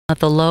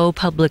the low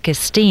public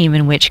esteem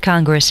in which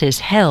Congress is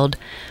held,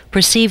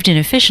 perceived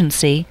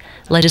inefficiency,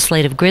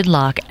 legislative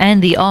gridlock,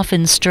 and the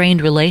often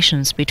strained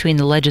relations between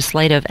the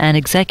legislative and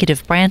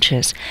executive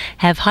branches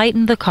have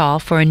heightened the call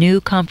for a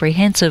new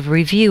comprehensive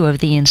review of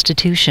the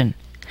institution.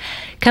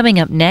 Coming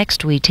up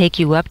next, we take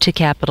you up to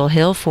Capitol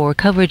Hill for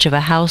coverage of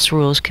a House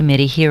Rules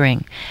Committee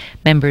hearing.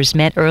 Members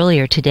met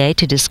earlier today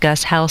to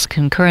discuss House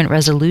Concurrent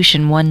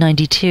Resolution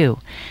 192.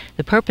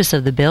 The purpose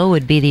of the bill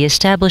would be the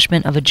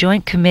establishment of a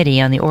joint committee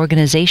on the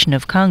organization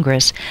of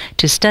Congress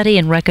to study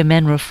and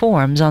recommend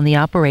reforms on the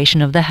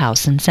operation of the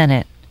House and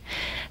Senate.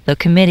 The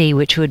committee,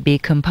 which would be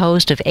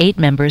composed of 8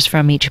 members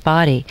from each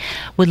body,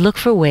 would look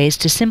for ways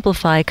to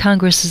simplify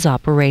Congress's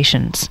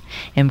operations,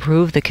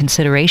 improve the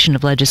consideration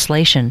of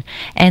legislation,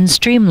 and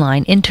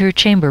streamline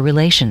inter-chamber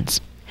relations.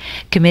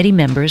 Committee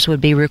members would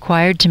be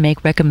required to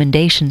make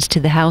recommendations to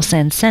the House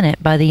and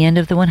Senate by the end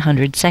of the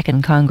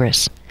 102nd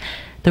Congress.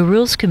 The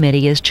Rules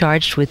Committee is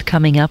charged with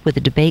coming up with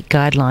the debate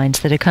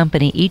guidelines that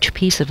accompany each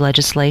piece of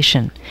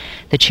legislation.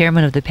 The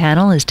chairman of the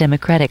panel is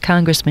Democratic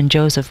Congressman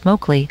Joseph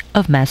Moakley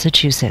of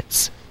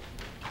Massachusetts.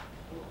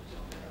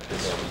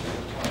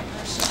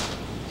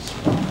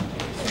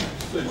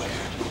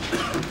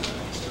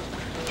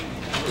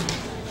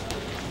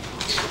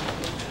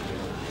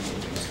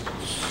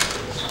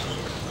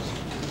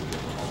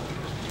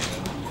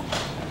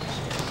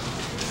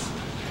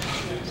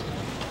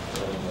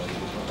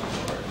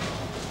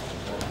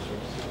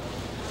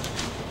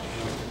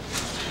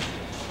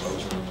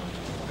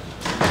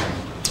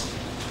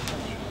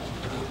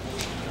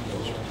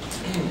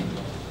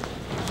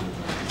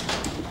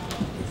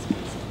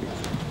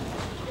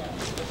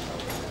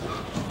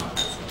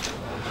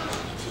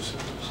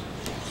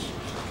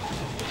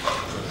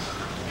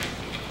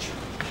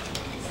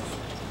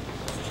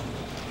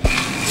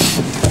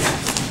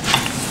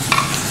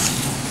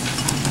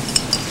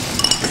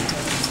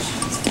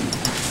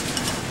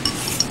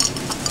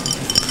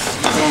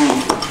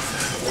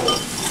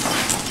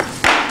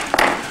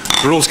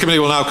 The Rules Committee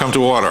will now come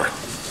to order.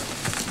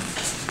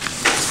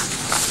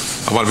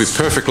 I want to be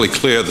perfectly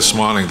clear this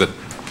morning that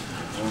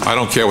I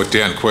don't care what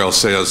Dan Quayle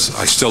says,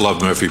 I still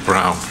love Murphy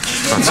Brown.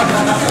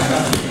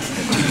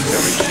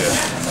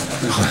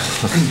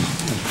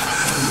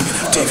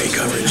 TV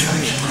coverage.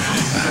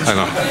 I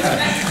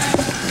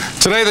know.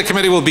 Today the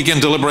committee will begin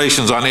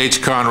deliberations on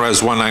H. Con.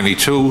 Res.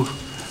 192,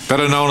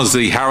 better known as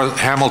the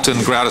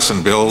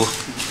Hamilton-Gradison Bill,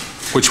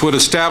 which would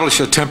establish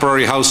a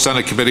temporary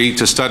House-Senate committee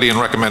to study and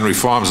recommend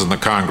reforms in the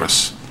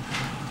Congress.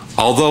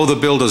 Although the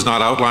bill does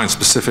not outline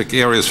specific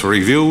areas for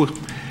review,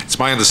 it's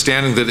my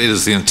understanding that it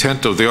is the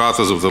intent of the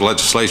authors of the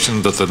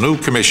legislation that the new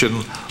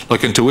commission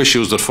look into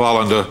issues that fall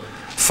under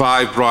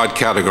 5 broad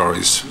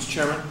categories. Mr.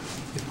 Chairman,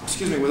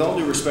 excuse me, with all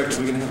due respect, are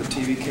we going to have the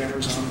TV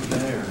cameras on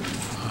today? Or?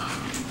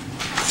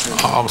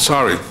 I'm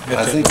sorry.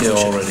 I think they're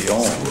already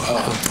on.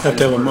 Have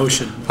to have a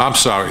motion. I'm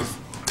sorry.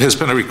 There's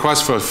been a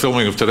request for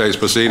filming of today's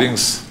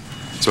proceedings.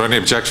 Is there any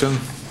objection?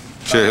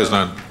 Chair has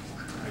none.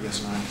 I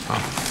guess not.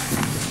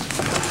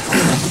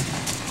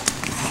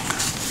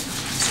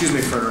 Excuse me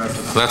for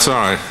interrupting. That's all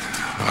right.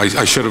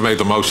 I should have made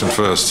the motion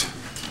first.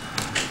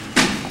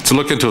 To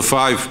look into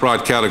 5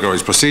 broad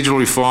categories: procedural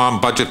reform,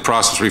 budget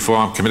process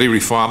reform, committee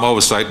reform,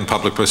 oversight, and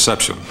public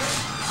perception.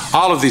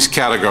 All of these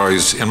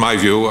categories, in my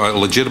view, are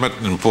legitimate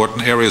and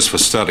important areas for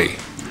study.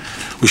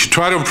 We should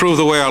try to improve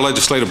the way our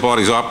legislative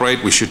bodies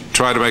operate. We should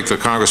try to make the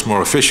Congress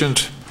more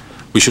efficient.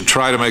 We should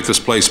try to make this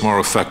place more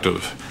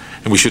effective,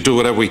 and we should do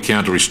whatever we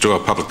can to restore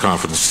public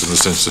confidence in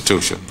this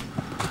institution.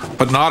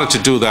 But in order to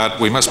do that,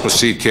 we must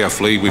proceed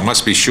carefully. We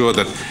must be sure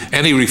that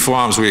any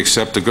reforms we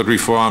accept are good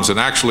reforms and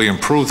actually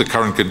improve the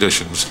current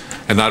conditions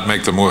and not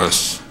make them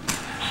worse.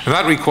 And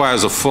that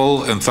requires a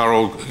full and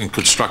thorough and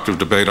constructive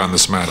debate on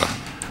this matter,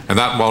 and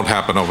that won't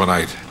happen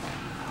overnight.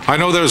 I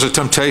know there's a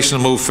temptation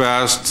to move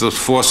fast, to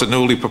force a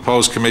newly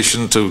proposed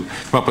commission to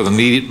come up with an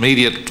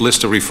immediate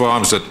list of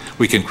reforms that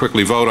we can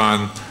quickly vote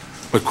on.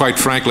 But quite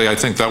frankly, I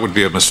think that would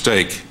be a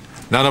mistake.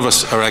 None of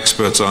us are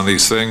experts on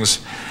these things,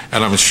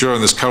 and I'm sure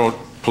in this current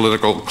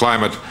political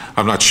climate,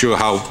 I'm not sure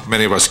how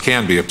many of us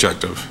can be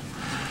objective.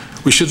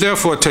 We should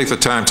therefore take the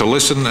time to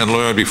listen and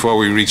learn before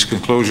we reach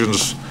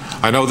conclusions.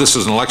 I know this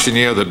is an election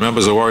year that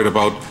members are worried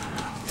about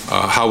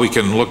how we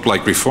can look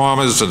like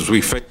reformers as we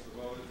face.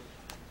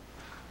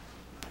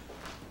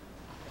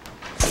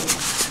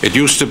 It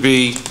used to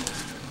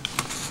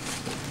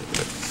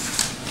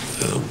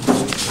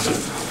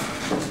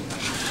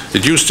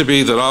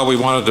be that all we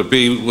wanted to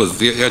be was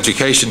the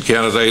education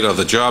candidate or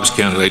the jobs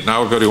candidate.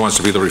 Now everybody wants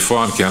to be the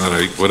reform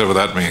candidate, whatever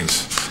that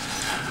means.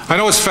 I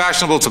know it's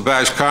fashionable to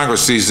bash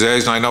Congress these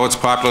days, and I know it's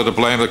popular to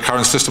blame the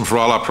current system for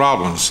all our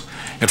problems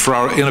and for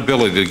our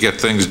inability to get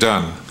things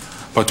done.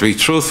 But to be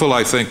truthful,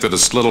 I think that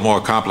it's a little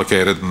more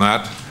complicated than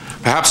that.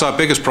 Perhaps our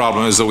biggest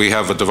problem is that we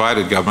have a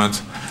divided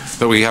government,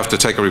 that we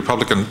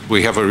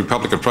have a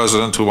Republican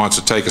president who wants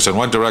to take us in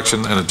one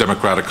direction and a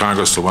Democratic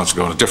Congress who wants to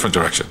go in a different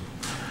direction.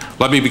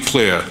 Let me be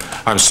clear.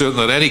 I'm certain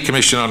that any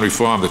commission on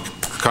reform that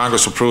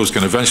Congress approves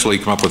can eventually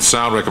come up with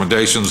sound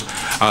recommendations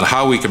on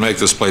how we can make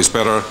this place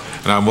better,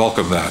 and I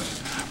welcome that.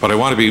 but I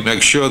want to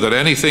make sure that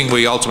anything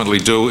we ultimately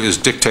do is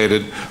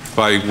dictated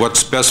by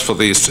what's best for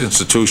this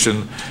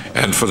institution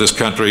and for this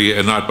country,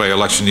 and not by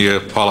election year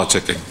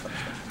politicking.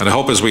 And I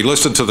hope as we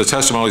listen to the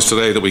testimonies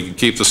today that we can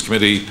keep this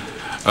committee,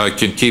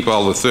 can keep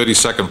all the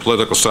 30-second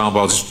political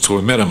soundbites to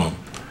a minimum.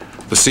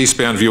 The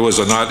C-SPAN viewers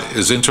are not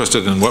as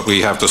interested in what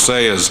we have to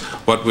say as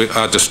what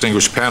our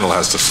distinguished panel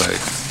has to say.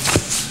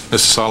 Mr.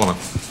 Solomon.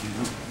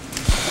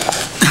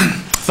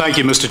 Thank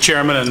you, Mr.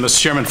 Chairman. And Mr.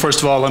 Chairman, first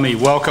of all, let me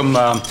welcome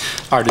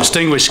our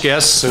distinguished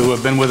guests who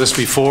have been with us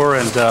before,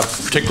 and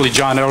particularly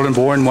John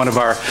Eldenborn, one of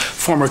our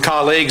former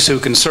colleagues, who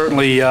can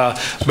certainly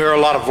bear a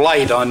lot of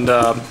light on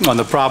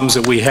the problems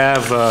that we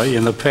have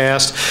in the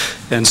past.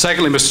 And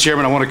secondly, Mr.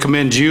 Chairman, I want to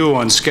commend you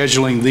on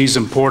scheduling these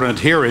important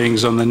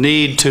hearings on the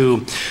need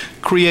to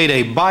create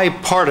a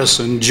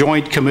bipartisan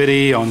joint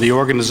committee on the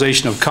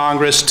organization of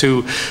Congress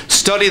to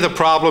study the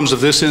problems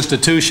of this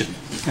institution,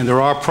 and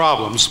there are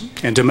problems,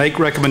 and to make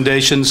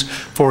recommendations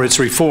for its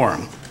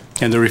reform,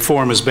 and the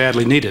reform is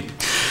badly needed.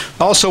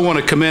 I also want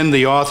to commend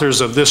the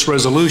authors of this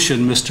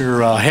resolution,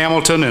 Mr.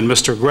 Hamilton and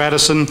Mr.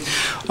 Gradison,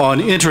 on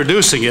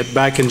introducing it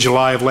back in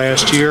July of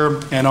last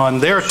year, and on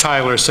their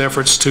tireless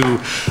efforts to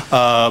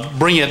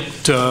bring it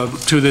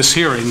to this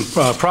hearing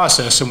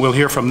process, and we'll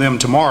hear from them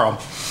tomorrow.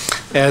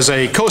 As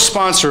a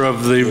co-sponsor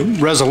of the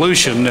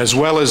resolution, as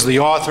well as the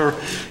author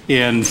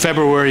in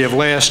February of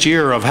last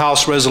year of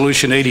House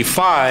Resolution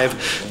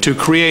 85 to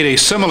create a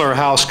similar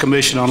House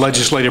Commission on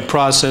Legislative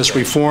Process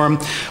Reform,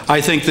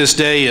 I think this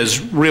day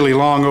is really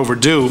long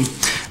overdue.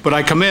 But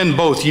I commend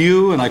both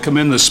you and I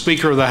commend the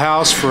Speaker of the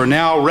House for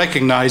now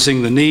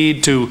recognizing the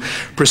need to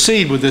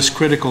proceed with this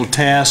critical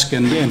task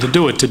and to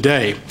do it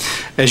today.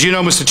 As you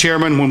know, Mr.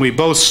 Chairman, when we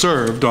both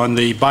served on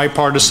the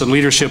Bipartisan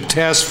Leadership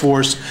Task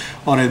Force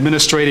on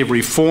Administrative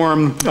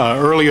Reform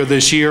earlier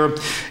this year,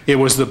 it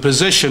was the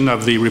position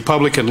of the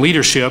Republican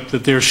leadership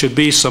that there should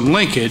be some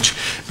linkage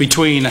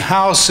between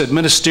House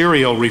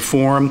administerial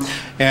reform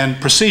and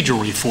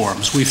procedural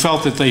reforms. We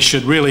felt that they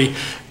should really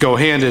go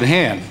hand in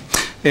hand.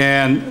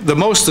 And the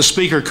most the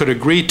Speaker could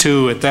agree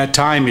to at that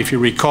time, if you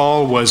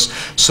recall, was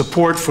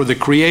support for the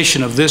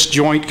creation of this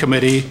joint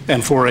committee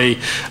and for a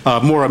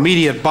more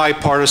immediate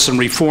bipartisan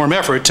reform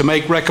effort to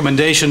make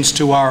recommendations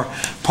to our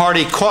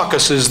party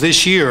caucuses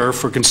this year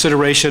for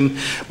consideration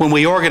when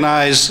we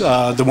organize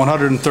the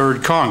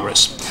 103rd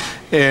Congress.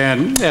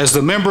 And as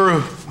the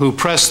member who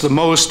pressed the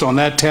most on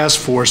that task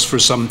force for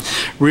some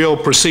real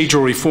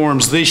procedural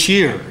reforms this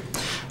year,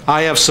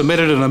 I have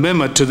submitted an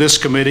amendment to this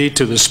committee,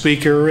 to the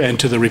Speaker, and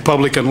to the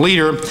Republican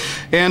leader,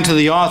 and to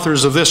the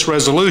authors of this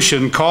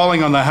resolution,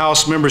 calling on the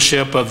House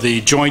membership of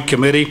the Joint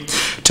Committee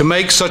to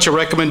make such a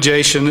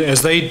recommendation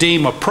as they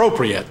deem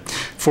appropriate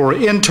for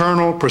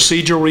internal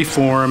procedural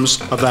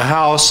reforms of the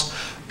House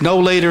no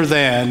later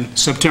than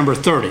September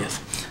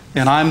 30th.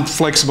 And I'm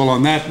flexible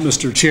on that,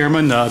 Mr.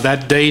 Chairman.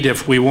 That date,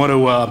 if we want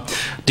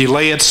to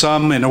delay it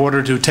some in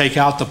order to take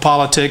out the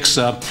politics,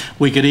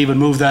 we could even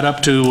move that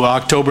up to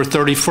October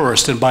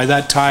 31st. And by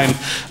that time,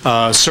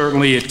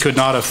 certainly it could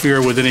not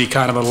interfere with any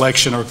kind of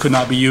election or could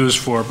not be used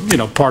for,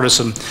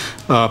 partisan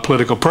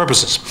political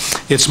purposes.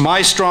 It's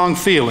my strong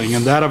feeling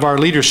and that of our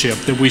leadership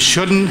that we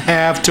shouldn't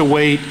have to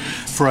wait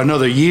for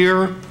another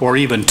year or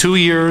even 2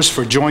 years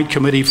for Joint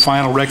Committee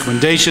final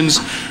recommendations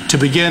to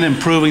begin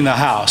improving the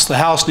House. The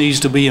House needs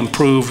to be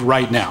improved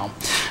right now.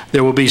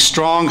 There will be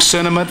strong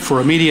sentiment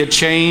for immediate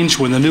change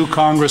when the new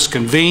Congress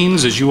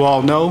convenes, as you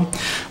all know,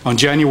 on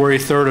January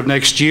 3rd of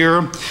next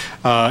year.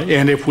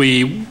 And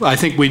I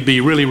think we'd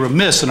be really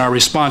remiss in our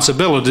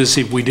responsibilities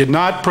if we did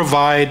not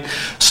provide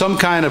some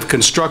kind of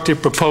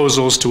constructive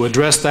proposals to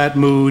address that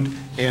mood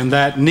and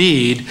that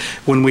need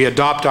when we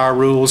adopt our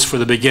rules for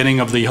the beginning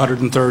of the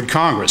 103rd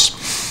Congress.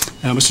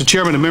 Mr.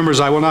 Chairman and members,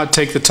 I will not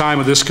take the time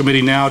of this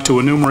committee now to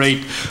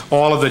enumerate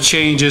all of the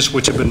changes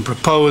which have been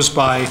proposed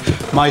by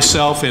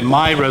myself in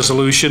my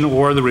resolution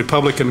or the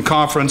Republican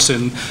Conference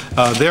in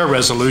their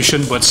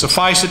resolution, but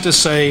suffice it to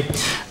say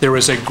there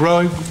is a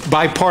growing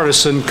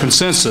bipartisan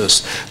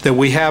consensus that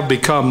we have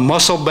become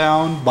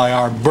muscle-bound by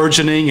our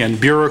burgeoning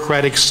and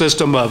bureaucratic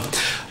system of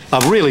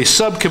really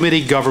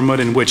subcommittee government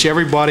in which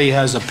everybody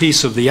has a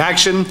piece of the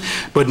action,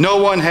 but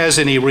no one has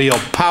any real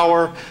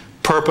power,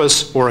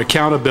 purpose, or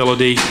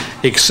accountability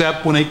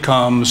except when it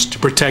comes to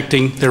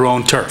protecting their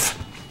own turf.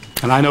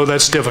 And I know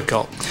that's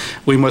difficult.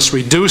 We must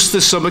reduce the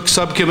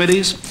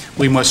subcommittees,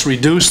 we must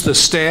reduce the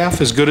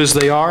staff as good as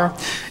they are,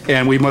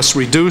 and we must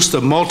reduce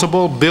the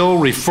multiple bill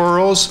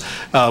referrals,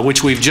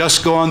 which we've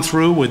just gone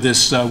through with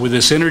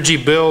this energy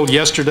bill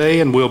yesterday,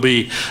 and we'll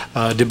be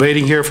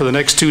debating here for the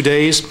next 2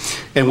 days.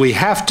 And we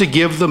have to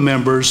give the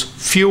members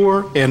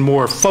fewer and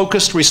more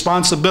focused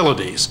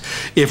responsibilities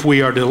if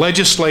we are to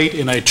legislate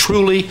in a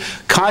truly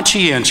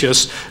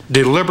conscientious,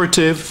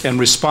 deliberative, and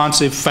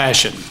responsive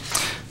fashion.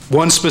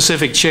 One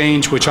specific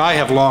change, which I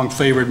have long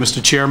favored,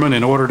 Mr. Chairman,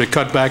 in order to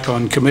cut back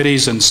on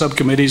committees and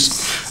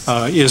subcommittees,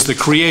 is the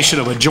creation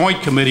of a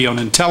joint committee on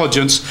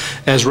intelligence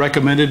as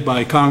recommended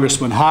by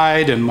Congressman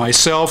Hyde and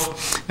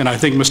myself. And I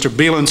think Mr.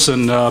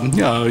 Bielenson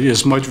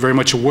is very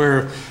much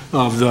aware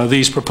of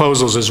these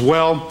proposals as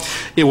well.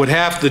 It would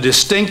have the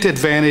distinct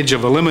advantage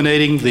of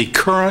eliminating the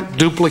current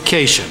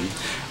duplication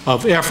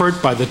of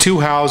effort by the two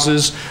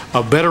houses,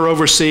 of better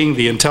overseeing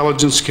the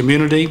intelligence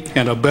community,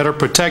 and of better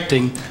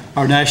protecting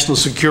our national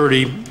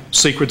security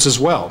secrets as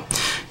well.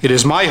 It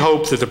is my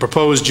hope that the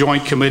proposed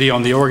Joint Committee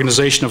on the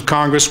Organization of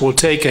Congress will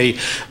take a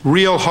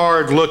real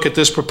hard look at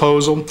this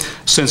proposal,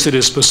 since it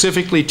is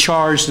specifically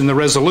charged in the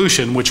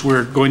resolution, which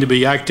we're going to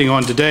be acting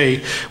on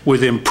today,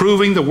 with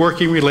improving the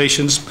working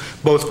relations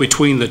both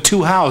between the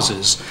two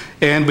houses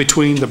and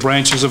between the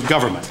branches of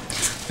government.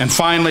 And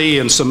finally,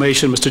 in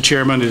summation, Mr.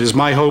 Chairman, it is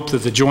my hope that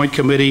the Joint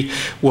Committee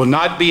will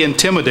not be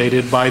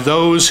intimidated by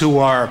those who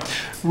are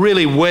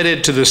really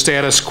wedded to the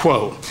status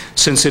quo,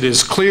 since it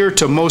is clear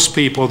to most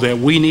people that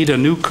we need a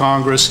new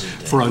Congress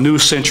for a new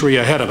century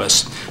ahead of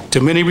us.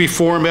 Too many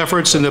reform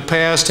efforts in the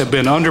past have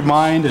been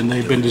undermined and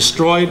they've been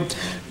destroyed.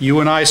 You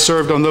and I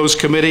served on those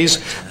committees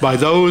by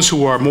those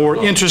who are more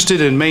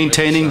interested in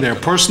maintaining their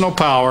personal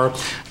power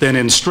than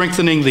in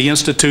strengthening the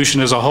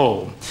institution as a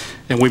whole.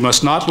 And we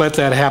must not let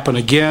that happen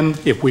again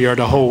if we are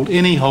to hold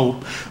any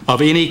hope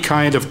of any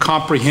kind of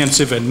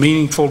comprehensive and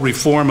meaningful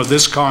reform of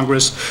this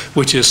Congress,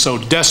 which is so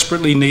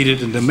desperately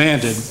needed and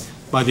demanded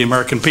by the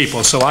American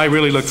people. So I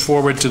really look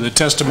forward to the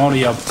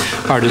testimony of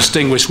our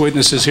distinguished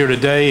witnesses here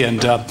today,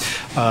 and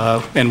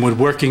we're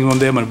working on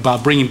them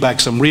about bringing back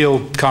some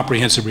real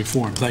comprehensive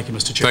reform. Thank you,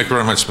 Mr. Chairman. Thank you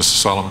very much, Mr.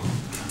 Solomon.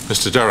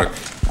 Mr. Derrick.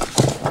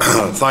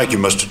 Thank you,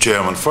 Mr.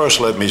 Chairman. First,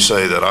 let me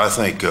say that I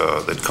think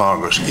that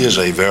Congress is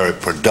a very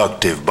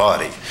productive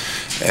body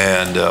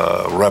and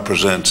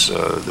represents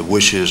the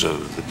wishes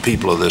of the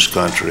people of this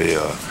country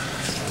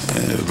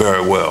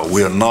very well.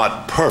 We are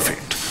not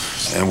perfect,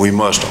 and we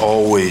must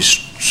always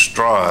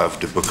strive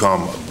to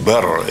become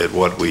better at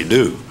what we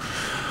do.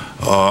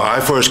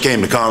 I first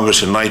came to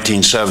Congress in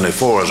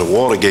 1974 as a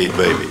Watergate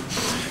baby.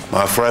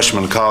 My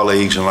freshman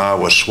colleagues and I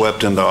were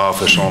swept into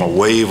office on a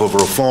wave of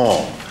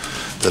reform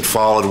that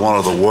followed one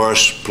of the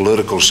worst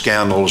political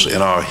scandals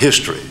in our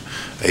history,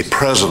 a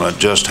president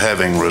just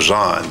having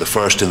resigned, the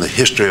first in the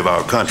history of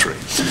our country.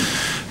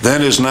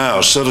 Then as now,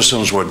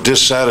 citizens were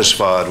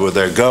dissatisfied with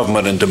their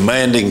government and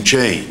demanding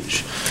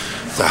change.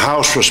 The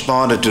House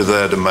responded to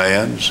their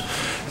demands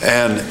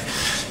and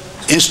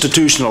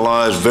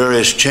institutionalized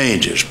various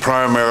changes,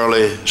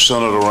 primarily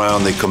centered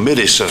around the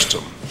committee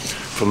system.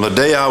 From the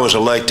day I was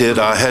elected,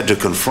 I had to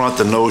confront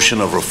the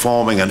notion of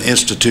reforming an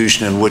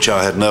institution in which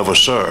I had never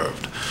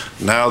served.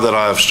 Now that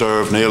I have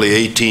served nearly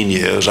 18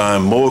 years, I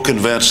am more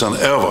convinced than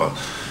ever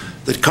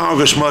that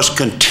Congress must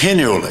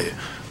continually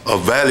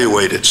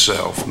evaluate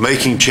itself,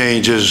 making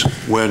changes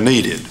where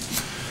needed.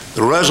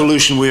 The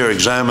resolution we are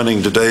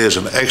examining today is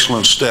an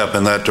excellent step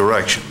in that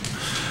direction.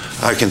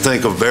 I can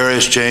think of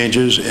various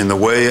changes in the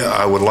way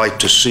I would like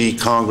to see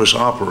Congress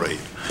operate.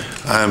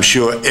 I am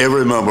sure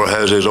every member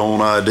has his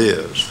own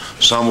ideas,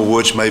 some of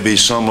which may be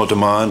similar to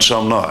mine,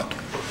 some not.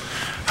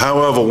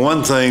 However,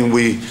 one thing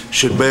we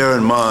should bear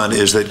in mind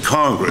is that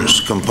Congress,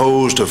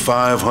 composed of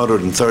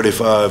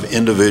 535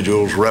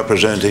 individuals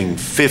representing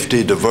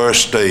 50 diverse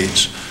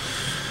states,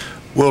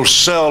 will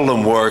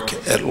seldom work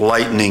at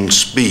lightning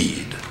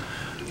speed.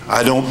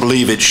 I don't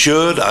believe it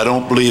should. I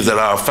don't believe that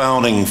our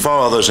founding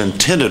fathers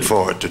intended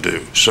for it to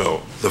do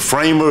so. The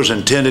framers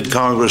intended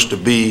Congress to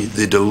be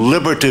the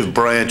deliberative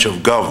branch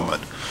of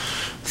government,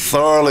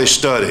 thoroughly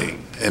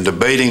studying and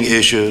debating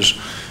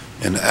issues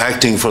and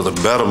acting for the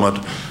betterment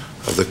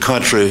of the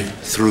country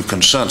through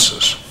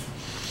consensus.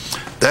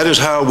 That is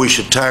how we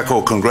should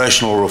tackle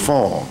congressional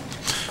reform.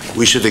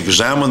 We should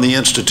examine the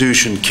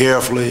institution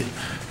carefully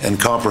and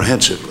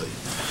comprehensively,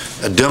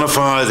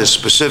 identify the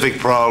specific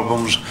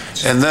problems,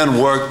 and then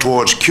work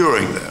towards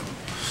curing them.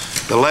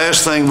 The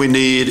last thing we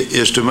need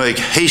is to make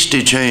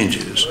hasty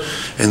changes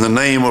in the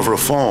name of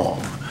reform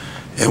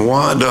and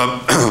wind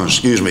up,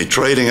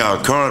 trading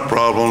our current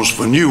problems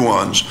for new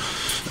ones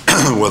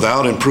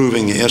without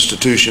improving the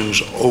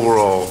institution's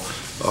overall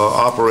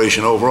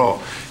operation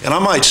overall. And I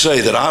might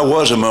say that I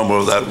was a member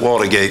of that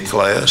Watergate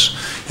class,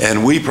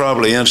 and we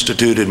probably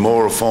instituted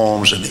more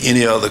reforms than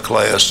any other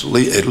class,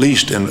 at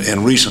least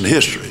in recent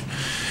history.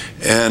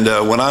 And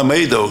when I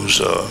made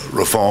those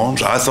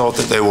reforms, I thought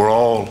that they were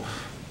all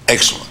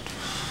excellent,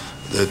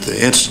 that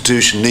the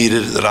institution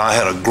needed, that I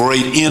had a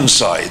great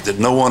insight that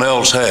no one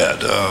else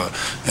had,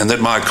 and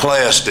that my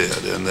class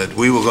did, and that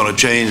we were going to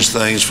change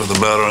things for the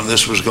better, and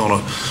this was going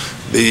to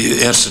be,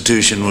 the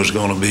institution was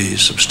going to be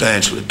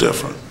substantially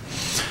different.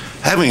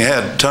 Having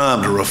had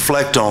time to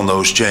reflect on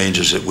those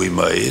changes that we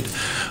made,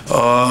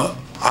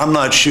 I'm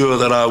not sure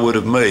that I would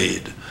have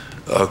made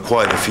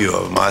quite a few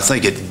of them. I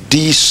think it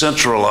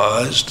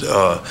decentralized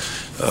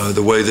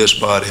the way this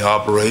body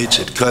operates.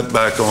 It cut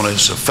back on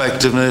its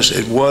effectiveness.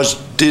 It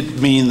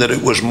did mean that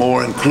it was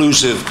more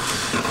inclusive,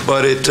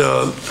 but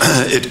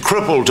it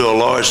crippled to a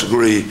large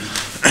degree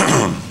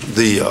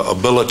the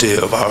ability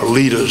of our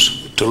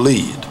leaders to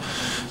lead.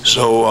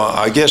 So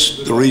I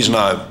guess the reason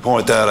I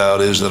point that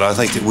out is that I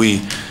think that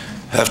we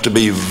have to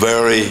be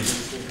very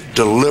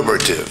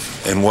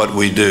deliberative in what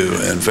we do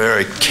and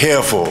very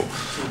careful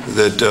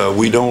that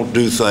we don't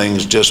do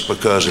things just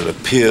because it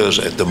appears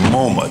at the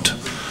moment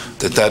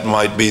that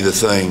might be the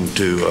thing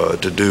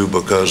to do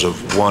because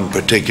of one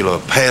particular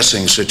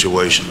passing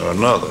situation or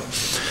another.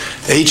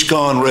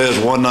 H-Con Res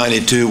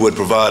 192 would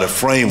provide a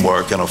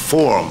framework and a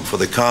forum for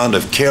the kind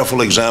of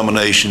careful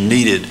examination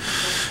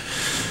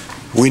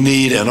we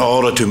need in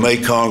order to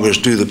make Congress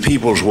do the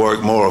people's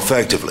work more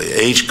effectively.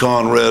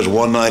 H-Con Res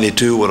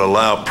 192 would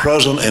allow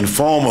present and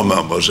former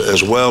members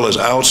as well as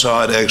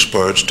outside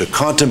experts to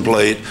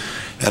contemplate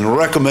and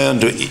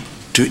recommend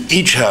to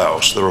each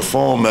House the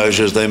reform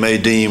measures they may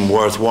deem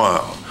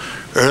worthwhile.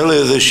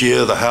 Earlier this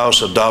year, the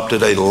House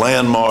adopted a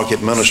landmark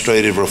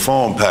administrative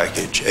reform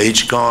package.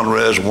 H-Con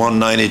Res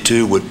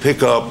 192 would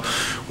pick up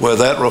where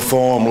that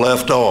reform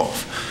left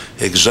off,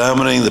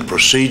 examining the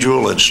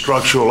procedural and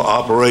structural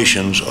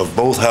operations of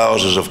both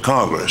houses of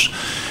Congress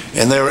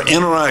and their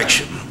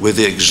interaction with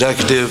the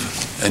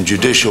executive and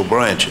judicial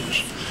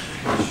branches.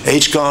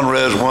 H-Con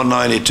Res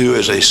 192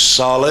 is a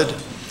solid,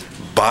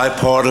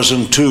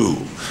 bipartisan tool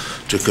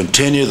to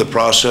continue the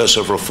process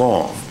of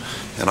reform.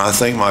 And I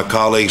thank my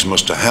colleagues,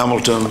 Mr.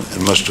 Hamilton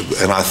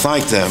and I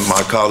thank them,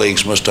 my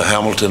colleagues, Mr.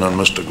 Hamilton and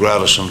Mr.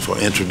 Gradison, for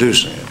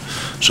introducing it.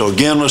 So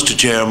again, Mr.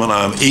 Chairman,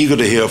 I'm eager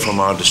to hear from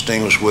our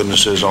distinguished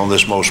witnesses on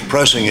this most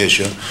pressing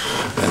issue,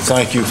 and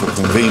thank you for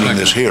convening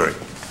this hearing.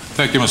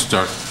 Thank you, Mr.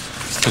 Stark.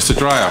 Mr.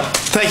 Dreyer.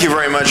 Thank you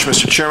very much,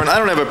 Mr. Chairman. I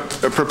don't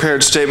have a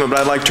prepared statement, but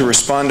I'd like to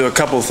respond to a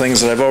couple of things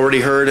that I've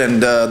already heard.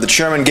 And the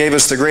chairman gave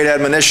us the great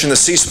admonition: the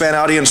C-SPAN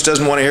audience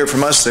doesn't want to hear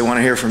from us, they want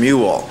to hear from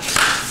you all.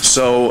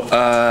 So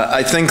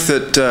I think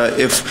that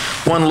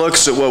if one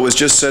looks at what was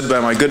just said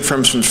by my good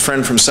friend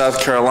from South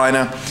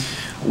Carolina,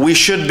 we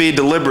should be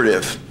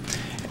deliberative.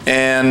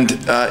 And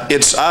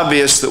it's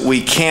obvious that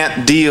we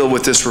can't deal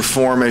with this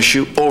reform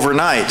issue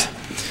overnight.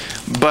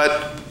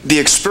 But the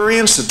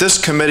experience that this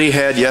committee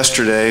had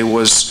yesterday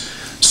was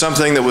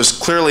something that was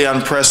clearly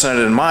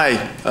unprecedented in my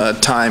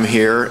time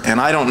here,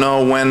 and I don't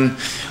know when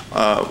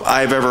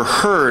I've ever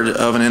heard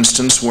of an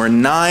instance where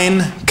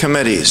 9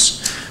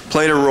 committees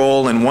played a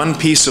role in one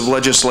piece of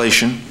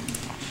legislation.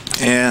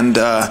 And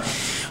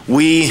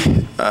we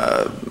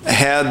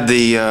had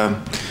the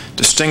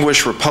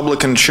distinguished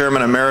Republican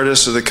Chairman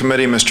Emeritus of the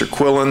committee, Mr.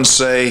 Quillen,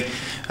 say,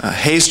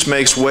 haste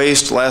makes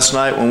waste. Last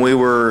night when we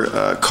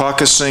were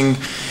caucusing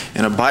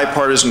in a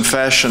bipartisan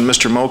fashion,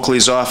 Mr.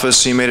 Moakley's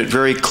office, he made it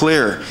very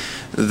clear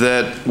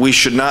that we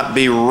should not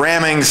be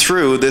ramming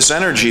through this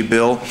energy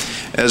bill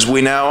as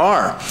we now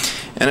are.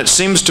 And it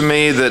seems to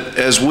me that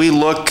as we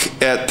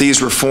look at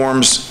these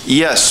reforms,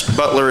 yes,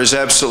 Butler is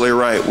absolutely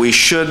right. We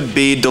should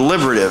be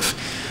deliberative.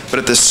 But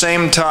at the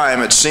same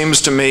time, it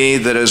seems to me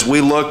that as we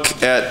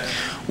look at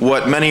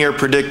what many are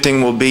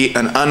predicting will be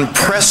an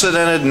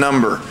unprecedented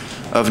number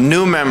of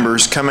new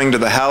members coming to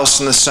the House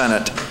and the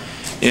Senate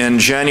in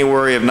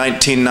January of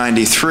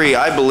 1993,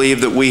 I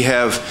believe that we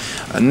have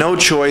no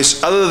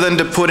choice other than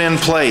to put in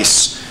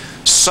place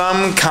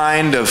some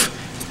kind of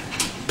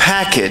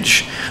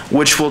package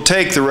which will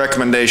take the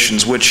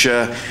recommendations, which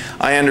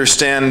I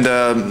understand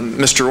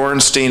Mr.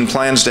 Ornstein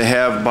plans to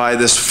have by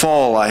this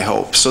fall, I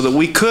hope, so that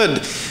we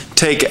could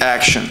take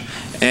action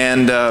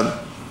and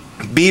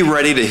be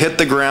ready to hit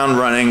the ground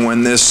running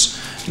when this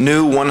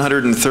new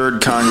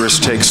 103rd Congress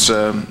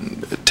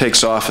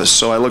takes office.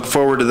 So I look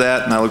forward to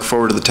that, and I look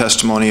forward to the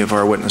testimony of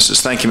our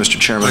witnesses. Thank you, Mr.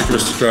 Chairman. Thank you,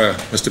 Mr. Dreyer.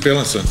 Mr.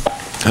 Bielenson.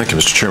 Thank you,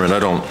 Mr. Chairman. I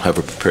don't have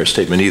a prepared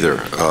statement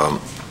either,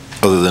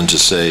 other than to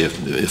say,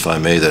 if I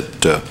may,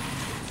 that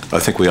I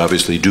think we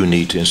obviously do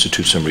need to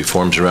institute some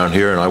reforms around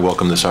here, and I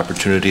welcome this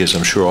opportunity, as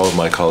I'm sure all of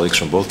my colleagues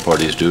from both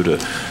parties do, to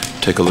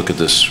take a look at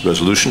this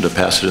resolution, to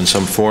pass it in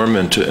some form,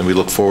 and we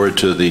look forward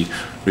to the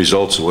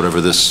results of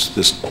whatever this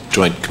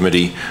joint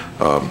committee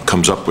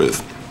comes up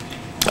with.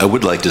 I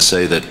would like to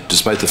say that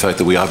despite the fact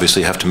that we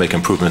obviously have to make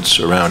improvements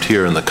around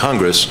here in the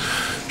Congress,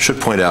 should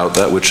point out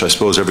that which I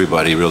suppose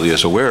everybody really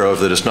is aware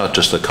of, that it's not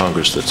just the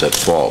Congress that's at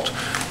fault.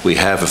 We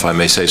have, if I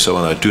may say so,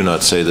 and I do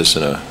not say this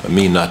I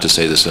mean not to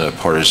say this in a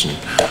partisan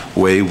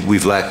way,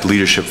 we've lacked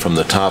leadership from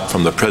the top,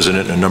 from the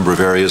President in a number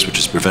of areas, which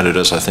has prevented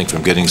us, I think,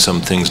 from getting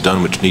some things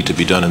done which need to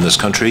be done in this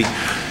country.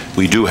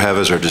 We do have,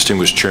 as our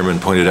distinguished chairman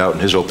pointed out in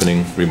his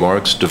opening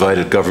remarks,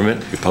 divided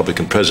government,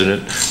 Republican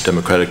president,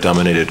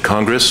 Democratic-dominated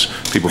Congress.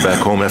 People back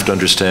home have to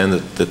understand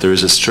that there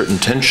is a certain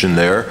tension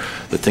there,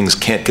 that things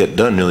can't get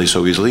done nearly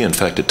so easily. In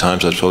fact, at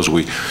times, I suppose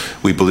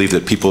we believe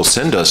that people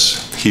send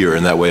us here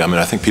in that way. I mean,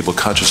 I think people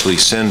consciously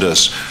send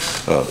us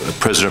a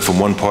president from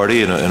one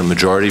party and a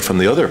majority from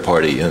the other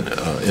party in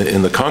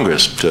the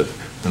Congress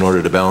in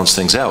order to balance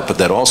things out. But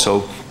that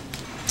also,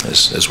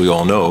 as we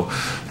all know,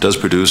 does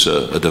produce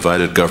a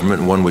divided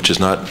government, one which is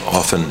not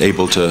often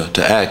able to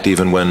act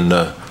even when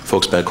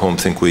folks back home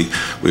think we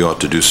ought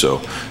to do so.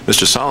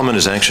 Mr. Solomon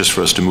is anxious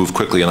for us to move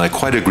quickly, and I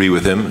quite agree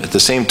with him. At the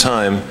same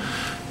time,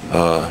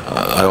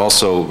 I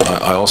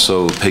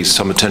also pay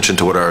some attention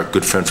to what our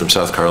good friend from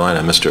South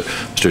Carolina,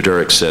 Mr.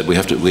 Derrick, said. We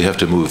have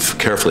to move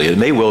carefully. It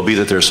may well be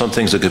that there are some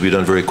things that could be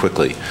done very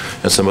quickly,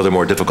 and some other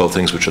more difficult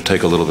things which will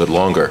take a little bit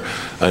longer.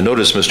 I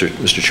notice,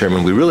 Mr.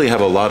 Chairman, we really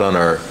have a lot on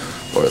our,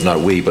 or not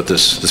we, but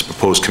this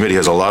proposed committee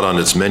has a lot on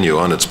its menu,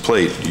 on its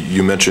plate.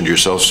 You mentioned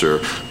yourself, sir,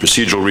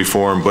 procedural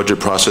reform, budget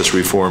process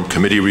reform,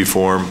 committee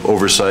reform,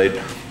 oversight,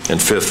 and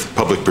fifth,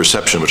 public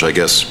perception, which I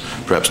guess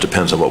perhaps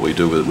depends on what we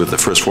do with the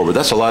first four. But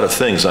that's a lot of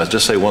things. I'll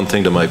just say one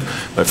thing to my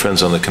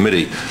friends on the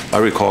committee. I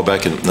recall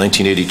back in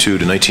 1982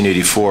 to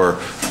 1984,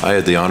 I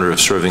had the honor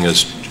of serving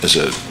as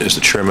the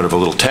chairman of a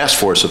little task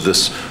force of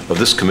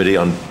this committee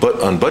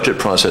on budget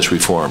process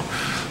reform.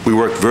 We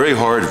worked very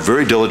hard,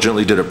 very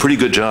diligently, did a pretty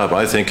good job,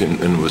 I think,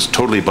 and was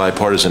totally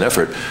bipartisan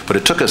effort. But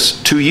it took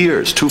us 2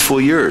 years, 2 full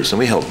years, and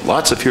we held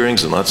lots of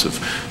hearings and lots of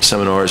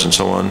seminars and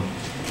so on.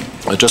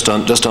 Just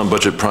on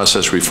budget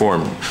process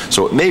reform.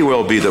 So it may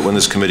well be that when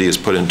this committee is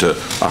put into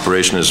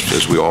operation,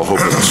 as we all hope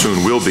it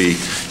soon will be,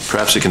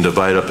 perhaps it can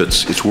divide up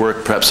its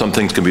work. Perhaps some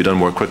things can be done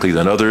more quickly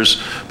than others,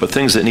 but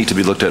things that need to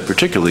be looked at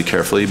particularly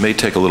carefully may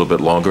take a little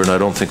bit longer, and I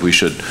don't think we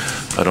should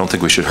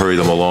hurry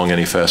them along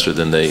any faster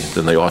than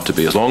they ought to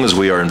be. As long as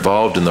we are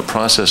involved in the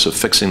process of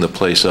fixing the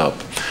place up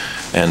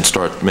and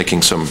start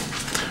making some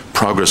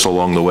progress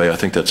along the way, I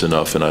think that's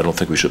enough, and I don't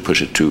think we should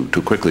push it too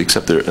quickly,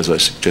 except there, as I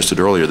suggested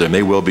earlier, there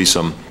may well be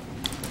some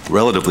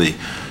relatively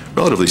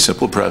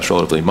simple, perhaps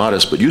relatively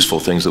modest, but useful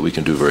things that we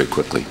can do very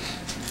quickly.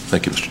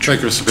 Thank you, Mr. Chairman.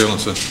 Thank you, Mr.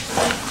 Bielenson.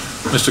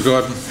 Mr.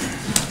 Gordon.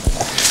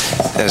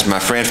 As my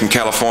friend from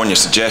California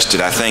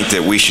suggested, I think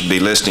that we should be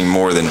listening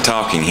more than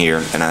talking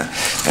here, and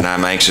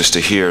I'm anxious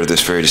to hear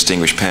this very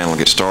distinguished panel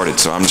get started.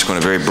 So I'm just going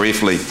to very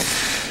briefly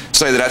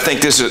say that I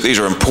think these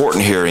are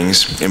important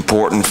hearings,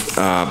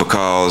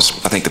 because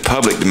I think the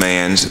public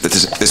demands that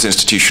this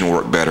institution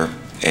work better,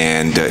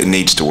 and it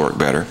needs to work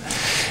better.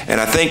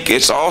 And I think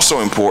it's also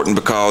important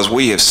because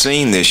we have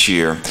seen this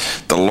year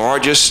the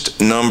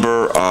largest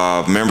number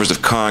of members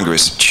of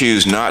Congress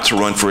choose not to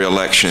run for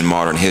re-election in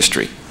modern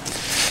history.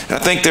 And I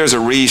think there's a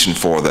reason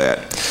for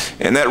that.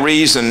 And that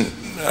reason,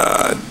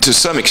 to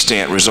some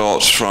extent,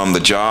 results from the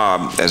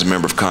job as a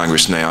member of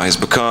Congress now has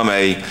become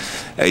a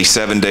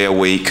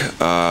 7-day-a-week,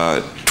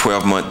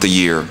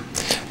 12-month-a-year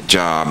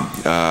job,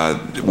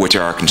 which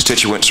our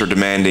constituents are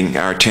demanding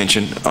our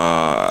attention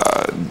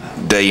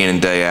day in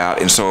and day out,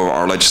 and so are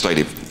our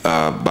legislative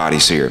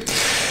bodies here.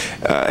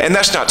 And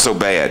that's not so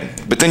bad.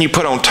 But then you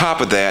put on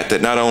top of that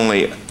not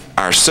only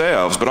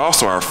ourselves, but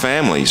also our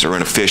families are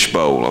in a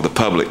fishbowl of the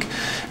public,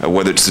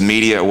 whether it's the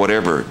media or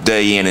whatever,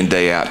 day in and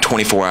day out,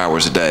 24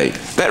 hours a day.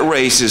 That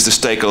raises the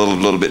stake a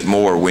little bit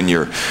more when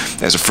you're,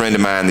 as a friend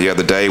of mine the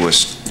other day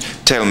was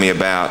telling me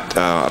about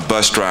a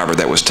bus driver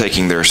that was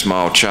taking their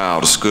small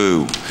child to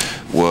school,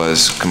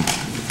 was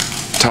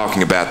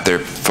talking about their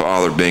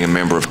father being a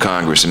member of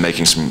Congress and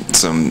making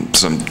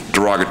some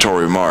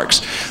derogatory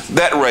remarks.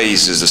 That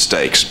raises the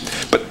stakes.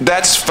 But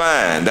that's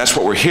fine. That's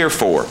what we're here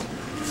for.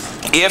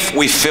 If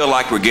we feel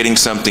like we're getting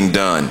something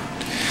done,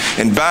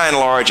 and by and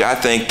large, I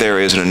think there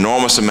is an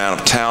enormous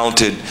amount of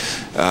talented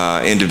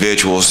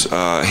individuals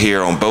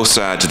here on both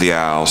sides of the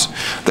aisles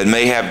that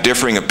may have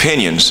differing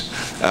opinions,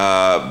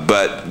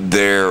 but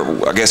their,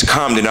 I guess,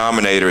 common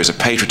denominator is a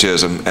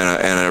patriotism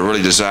and a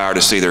really desire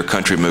to see their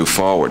country move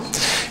forward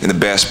in the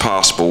best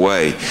possible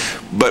way.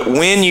 But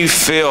when you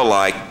feel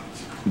like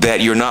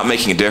that you're not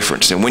making a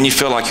difference, and when you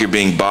feel like you're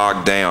being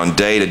bogged down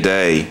day to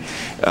day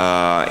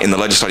in the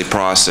legislative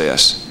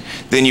process,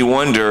 then you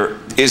wonder,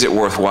 is it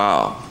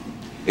worthwhile?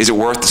 Is it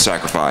worth the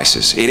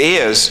sacrifices? It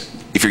is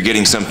if you're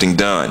getting something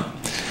done.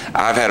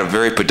 I've had a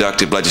very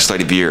productive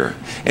legislative year,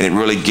 and it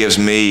really gives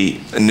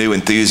me a new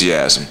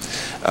enthusiasm.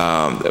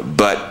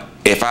 But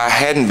if I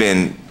hadn't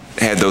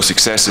had those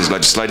successes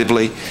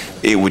legislatively,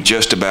 it would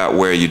just about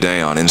wear you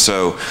down. And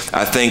so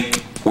I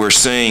think we're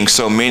seeing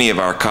so many of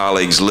our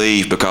colleagues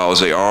leave because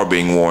they are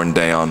being worn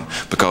down,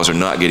 because they're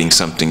not getting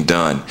something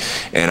done.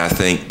 And I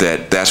think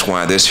that that's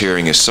why this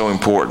hearing is so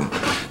important,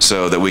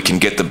 so that we can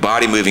get the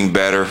body moving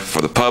better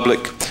for the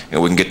public,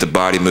 and we can get the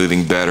body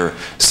moving better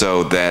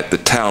so that the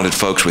talented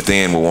folks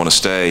within will want to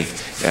stay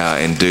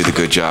and do the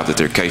good job that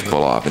they're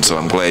capable of. And so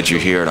I'm glad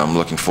you're here, and I'm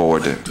looking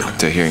forward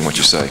to hearing what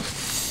you say.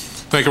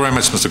 Thank you very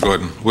much, Mr.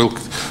 Gordon.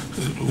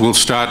 We'll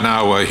start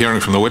now hearing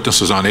from the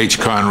witnesses on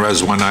H-Con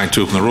Res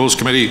 192 from the Rules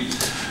Committee,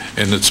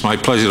 and it's my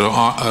pleasure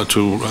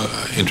to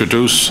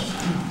introduce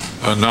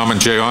Norman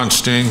J.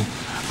 Ornstein,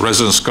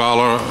 resident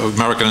scholar of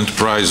American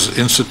Enterprise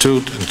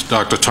Institute, and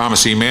Dr.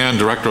 Thomas E. Mann,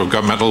 Director of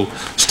Governmental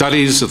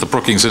Studies at the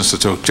Brookings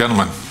Institute.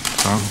 Gentlemen.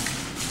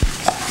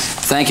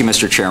 Thank you,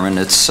 Mr. Chairman.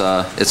 It's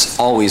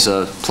always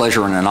a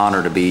pleasure and an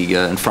honor to be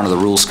in front of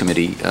the Rules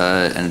Committee,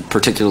 and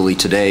particularly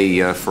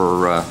today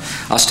for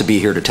us to be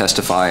here to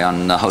testify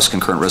on House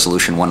Concurrent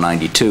Resolution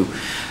 192.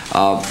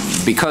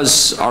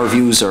 Because our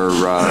views are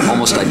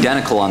almost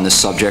identical on this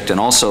subject, and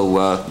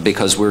also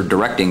because we're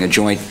directing a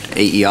joint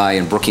AEI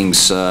and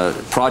Brookings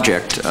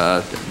project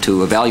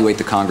to evaluate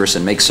the Congress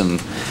and make some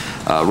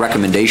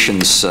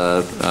recommendations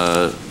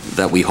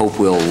that we hope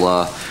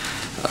will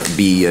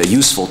be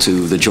useful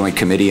to the Joint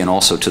Committee and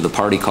also to the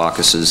party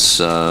caucuses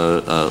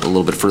a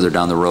little bit further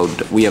down the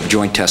road. We have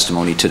joint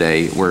testimony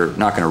today. We're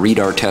not going to read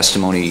our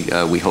testimony.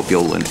 We hope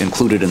you'll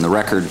include it in the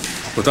record.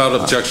 Without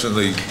objection,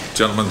 the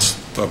gentleman's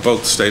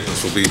both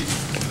statements will be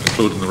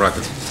included in the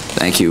record.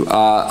 Thank you.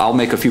 I'll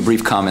make a few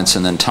brief comments,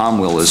 and then Tom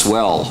will as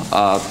well.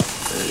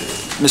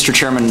 Mr.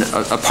 Chairman,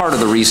 a part of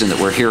the reason that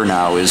we're here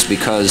now is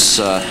because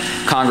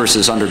Congress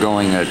is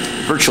undergoing a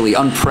virtually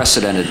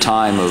unprecedented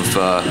time of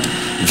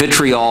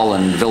vitriol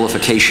and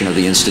vilification of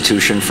the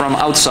institution from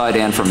outside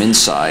and from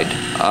inside.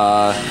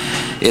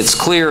 It's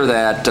clear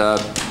that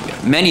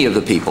many of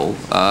the people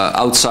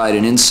outside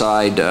and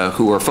inside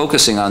who are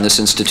focusing on this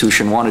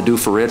institution want to do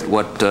for it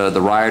what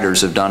the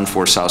rioters have done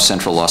for South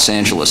Central Los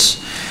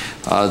Angeles.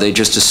 They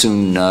just as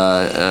soon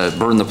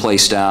burn the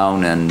place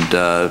down and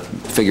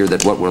figure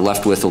that what we're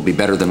left with will be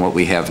better than what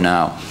we have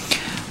now.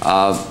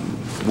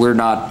 We're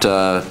not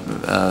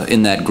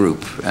in that group.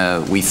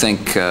 We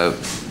think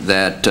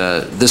that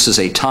this is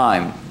a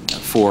time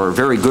for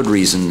very good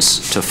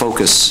reasons to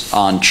focus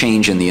on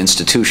change in the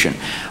institution,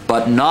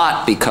 but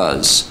not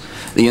because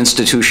the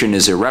institution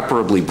is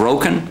irreparably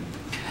broken,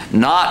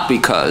 not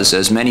because,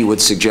 as many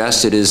would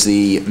suggest, it is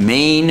the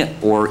main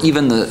or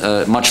even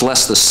the, much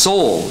less the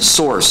sole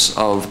source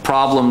of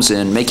problems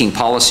in making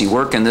policy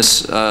work in this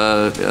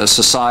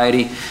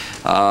society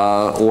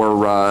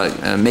or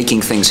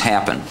making things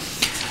happen.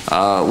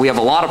 We have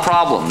a lot of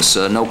problems,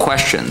 no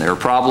question. There are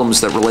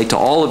problems that relate to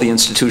all of the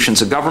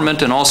institutions of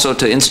government and also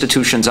to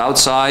institutions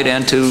outside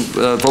and to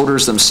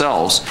voters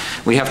themselves.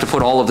 We have to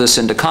put all of this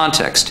into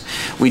context.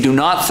 We do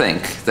not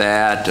think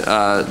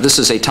that this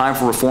is a time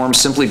for reform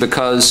simply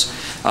because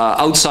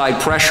outside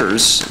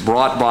pressures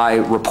brought by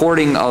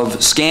reporting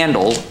of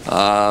scandal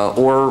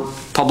or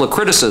public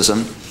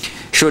criticism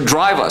should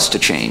drive us to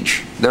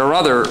change. There are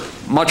other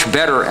much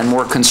better and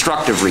more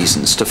constructive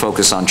reasons to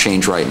focus on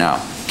change right now.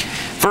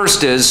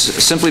 First is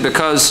simply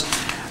because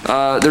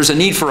there's a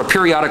need for a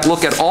periodic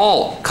look at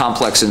all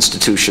complex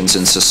institutions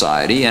in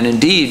society, and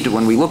indeed,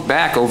 when we look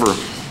back over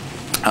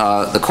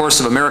the course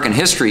of American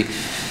history,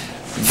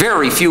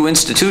 very few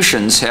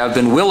institutions have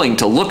been willing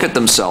to look at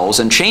themselves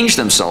and change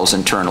themselves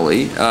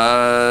internally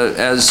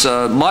as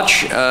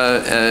much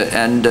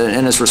and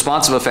in as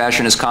responsive a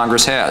fashion as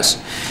Congress has.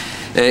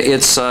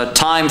 It's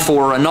time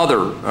for another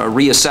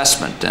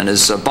reassessment, and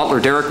as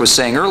Butler Derrick was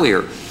saying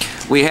earlier,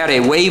 we had a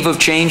wave of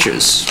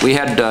changes. We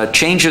had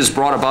changes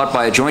brought about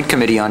by a joint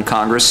committee on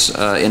Congress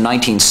in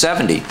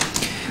 1970.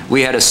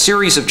 We had a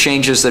series of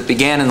changes that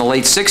began in the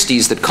late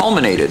 60s that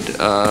culminated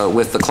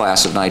with the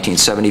class of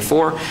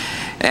 1974.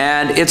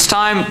 And it's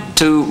time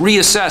to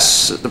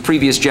reassess the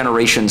previous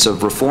generations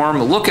of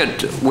reform, look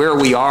at where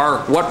we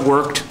are, what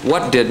worked,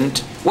 what didn't,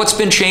 what's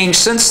been changed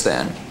since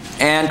then,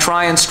 and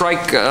try and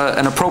strike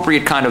an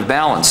appropriate kind of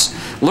balance,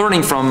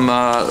 learning from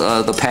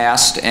the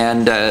past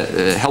and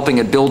helping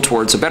it build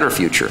towards a better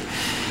future.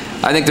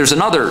 I think there's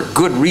another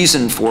good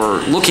reason for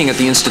looking at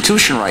the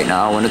institution right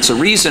now, and it's a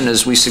reason,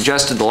 as we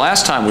suggested the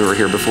last time we were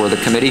here before the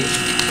committee,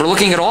 for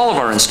looking at all of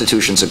our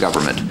institutions of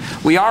government.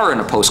 We are in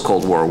a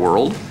post-Cold War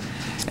world,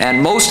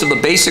 and most of the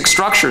basic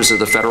structures of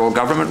the federal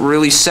government were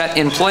really set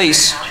in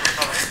place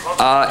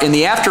in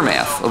the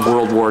aftermath of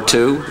World War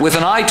II with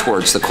an eye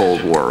towards the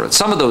Cold War.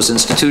 Some of those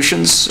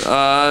institutions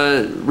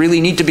really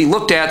need to be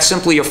looked at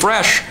simply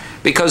afresh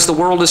because the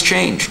world has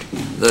changed.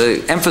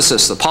 The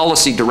emphasis, the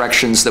policy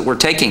directions that we're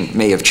taking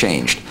may have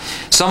changed.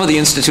 Some of the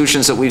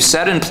institutions that we've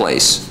set in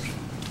place,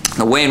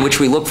 the way in which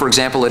we look, for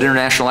example, at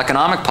international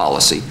economic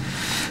policy,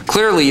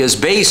 clearly is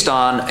based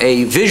on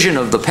a vision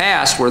of the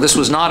past where this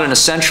was not an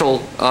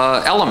essential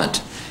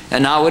element,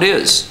 and now it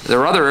is. There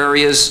are other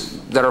areas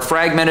that are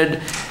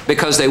fragmented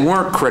because they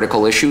weren't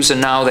critical issues, and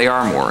now they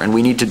are more, and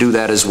we need to do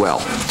that as well.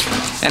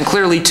 And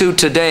clearly, too,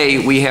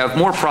 today we have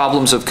more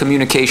problems of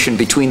communication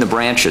between the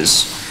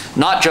branches,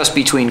 not just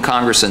between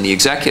Congress and the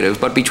executive,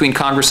 but between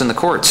Congress and the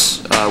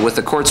courts, with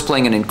the courts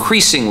playing an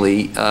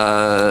increasingly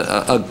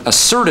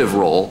assertive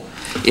role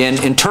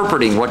in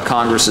interpreting what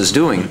Congress is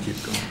doing,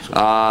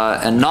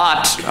 and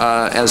not,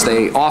 as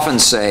they often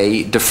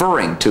say,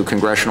 deferring to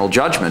congressional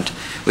judgment.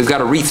 We've got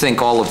to rethink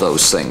all of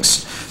those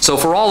things. So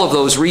for all of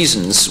those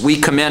reasons, we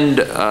commend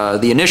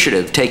the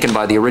initiative taken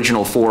by the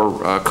original four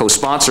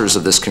co-sponsors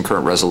of this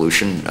concurrent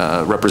resolution,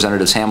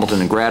 Representatives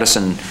Hamilton and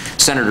Gradison,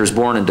 Senators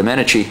Bourne and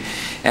Domenici,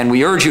 and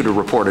we urge you to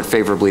report it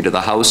favorably to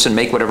the House and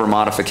make whatever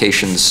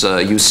modifications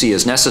you see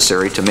as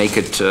necessary to make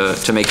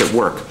it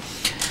work.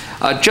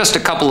 Just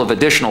a couple of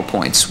additional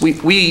points.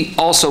 We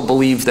also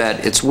believe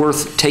that it's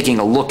worth taking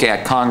a look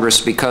at Congress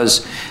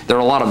because there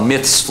are a lot of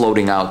myths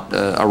floating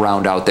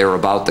around out there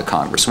about the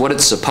Congress. What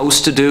it's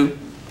supposed to do,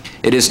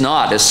 it is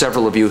not, as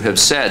several of you have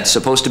said,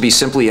 supposed to be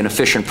simply an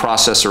efficient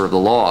processor of the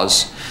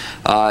laws.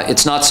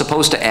 It's not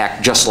supposed to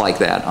act just like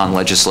that on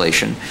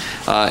legislation.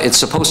 It's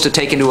supposed to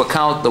take into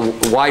account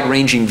the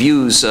wide-ranging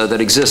views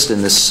that exist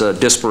in this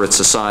disparate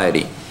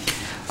society.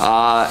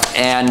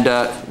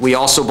 We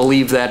also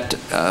believe that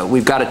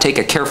we've got to take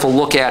a careful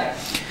look at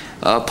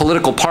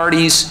political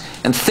parties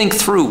and think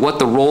through what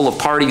the role of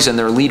parties and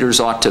their leaders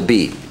ought to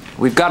be.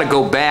 we've got to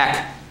go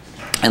back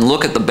and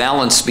look at the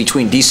balance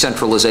between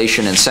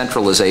decentralization and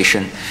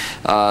centralization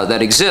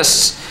that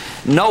exists,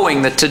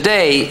 knowing that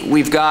today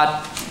we've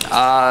got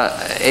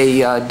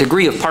a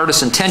degree of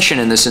partisan tension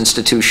in this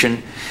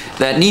institution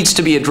that needs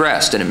to be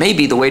addressed. And it may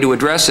be the way to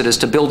address it is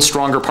to build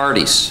stronger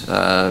parties,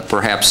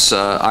 perhaps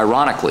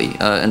ironically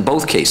in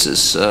both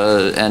cases,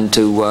 and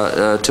to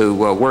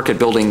work at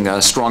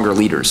building stronger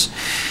leaders.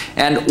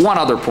 And one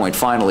other point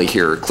finally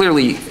here.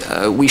 Clearly,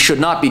 we should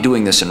not be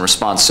doing this in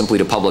response simply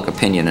to public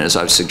opinion, as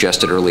I've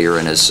suggested earlier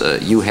and as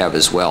you have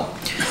as well.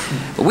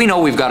 But we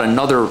know we've got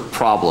another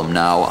problem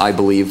now, I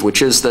believe,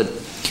 which is that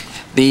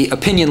the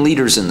opinion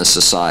leaders in the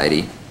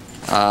society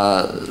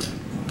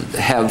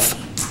have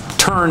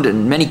turned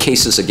in many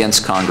cases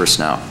against Congress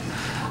now.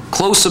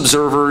 Close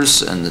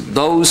observers and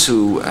those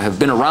who have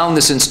been around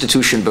this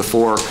institution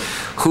before,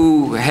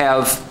 who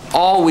have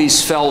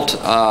always felt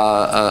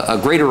a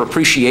greater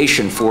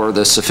appreciation for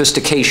the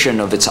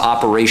sophistication of its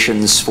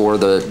operations, for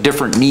the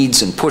different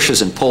needs and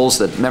pushes and pulls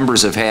that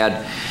members have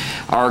had,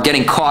 are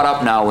getting caught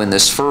up now in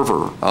this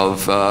fervor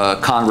of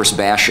Congress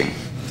bashing.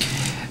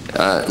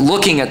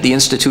 Looking at the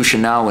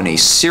institution now in a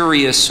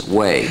serious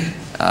way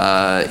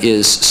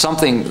is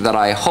something that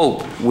I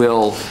hope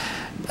will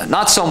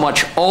not so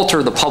much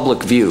alter the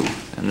public view,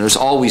 and there's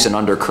always an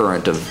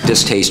undercurrent of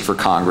distaste for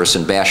Congress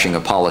and bashing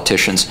of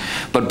politicians,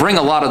 but bring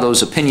a lot of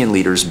those opinion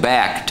leaders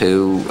back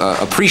to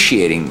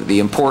appreciating the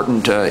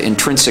important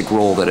intrinsic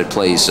role that it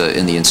plays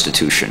in the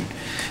institution.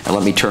 And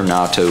let me turn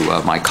now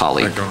to my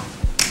colleague.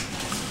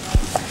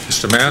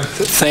 Mr. Mann.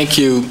 Thank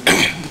you.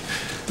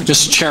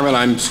 Mr.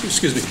 Chairman,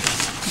 Excuse me.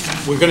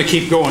 We're going to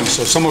keep going,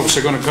 so some of us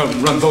are going to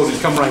come run vote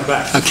and come right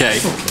back. Okay.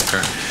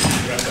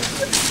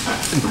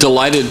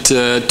 Delighted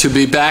to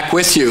be back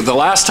with you. The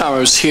last time I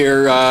was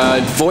here,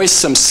 I voiced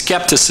some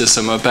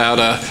skepticism about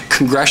a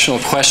congressional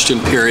question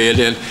period,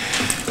 and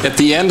at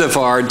the end of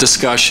our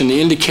discussion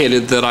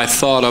indicated that I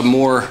thought a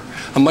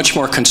much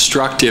more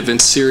constructive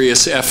and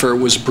serious effort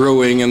was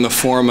brewing in the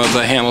form of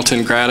the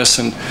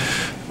Hamilton-Gradison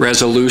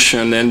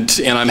resolution, and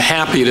I'm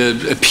happy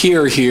to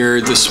appear here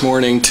this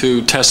morning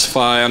to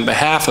testify on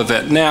behalf of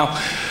it. Now,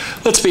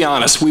 let's be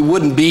honest, we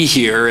wouldn't be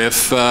here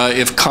if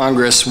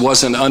Congress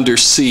wasn't under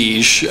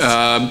siege.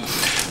 The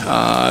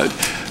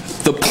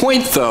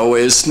point, though,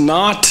 is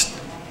not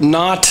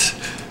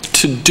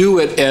to do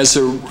it as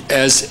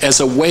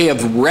a way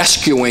of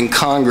rescuing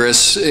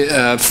Congress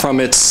from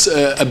its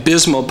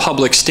abysmal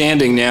public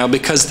standing now,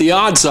 because the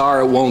odds are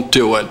it won't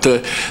do it.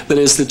 That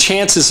is, the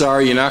chances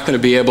are you're not going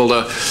to be able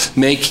to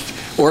make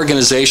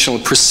organizational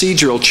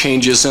procedural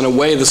changes in a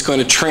way that's going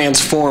to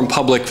transform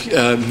public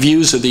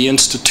views of the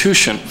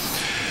institution.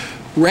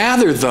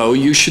 Rather, though,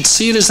 you should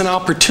see it as an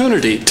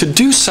opportunity to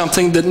do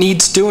something that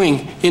needs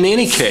doing in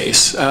any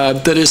case,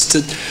 that is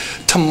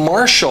to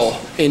marshal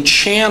and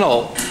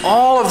channel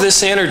all of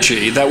this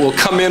energy that will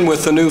come in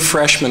with the new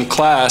freshman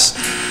class,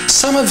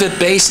 some of it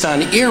based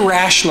on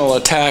irrational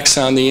attacks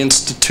on the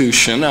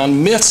institution,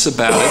 on myths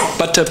about it,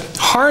 but to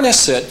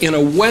harness it in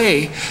a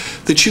way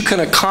that you can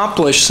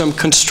accomplish some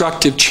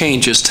constructive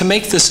changes to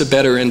make this a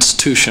better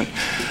institution.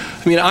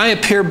 I mean, I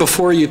appear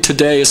before you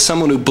today as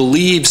someone who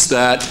believes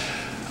that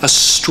a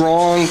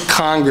strong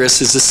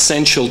Congress is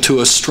essential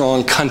to a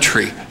strong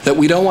country, that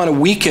we don't want to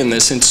weaken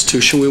this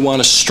institution, we want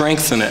to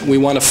strengthen it. We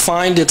want to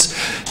find its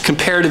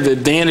comparative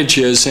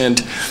advantages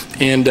and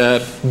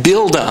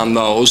build on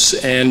those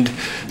and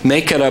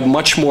make it a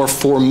much more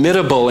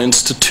formidable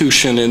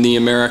institution in the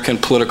American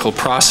political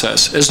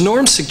process. As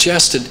Norm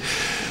suggested,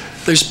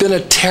 there's been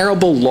a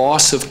terrible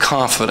loss of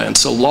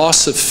confidence, a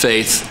loss of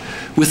faith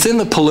within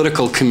the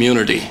political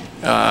community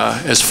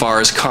as far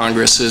as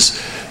Congress is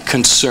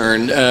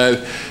concerned.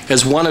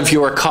 As one of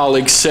your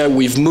colleagues said,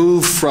 we've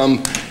moved from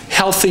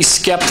healthy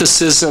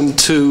skepticism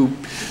to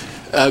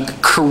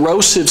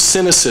corrosive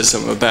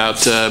cynicism about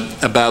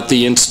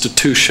the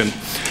institution.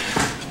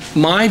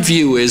 My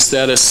view is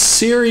that a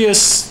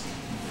serious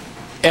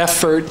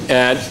effort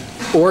at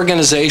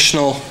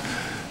organizational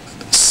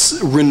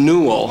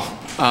renewal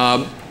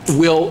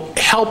will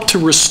help to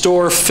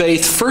restore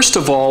faith, first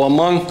of all,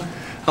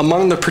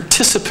 among the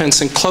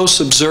participants and close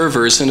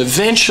observers, and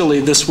eventually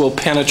this will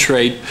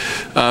penetrate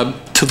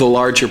to the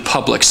larger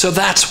public. So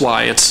that's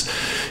why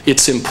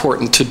it's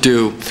important to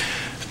do.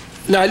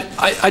 Now,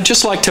 I'd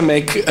just like to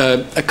make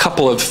a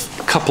couple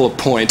of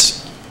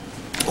points.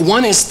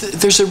 One is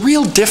there's a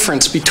real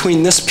difference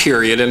between this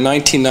period in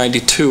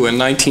 1992 and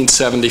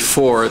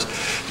 1974, as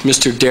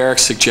Mr. Derrick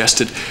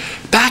suggested.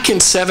 Back in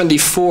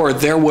 '74,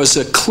 there was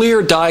a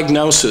clear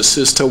diagnosis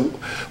as to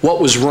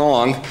what was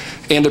wrong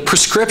and a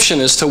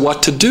prescription as to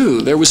what to do.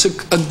 There was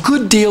a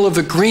good deal of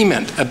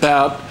agreement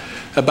about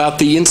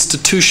the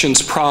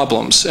institution's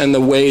problems and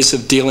the ways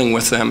of dealing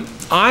with them.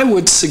 I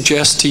would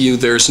suggest to you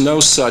there's no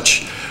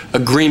such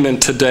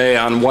agreement today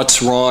on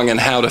what's wrong and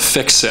how to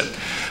fix it.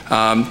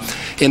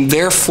 And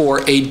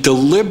therefore, a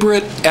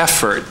deliberate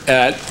effort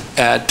at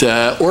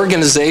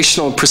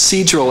organizational and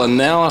procedural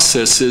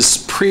analysis is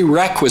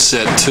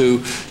prerequisite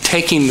to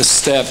taking the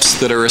steps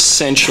that are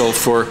essential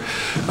for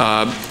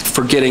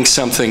getting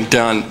something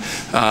done.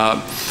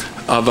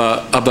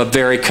 of a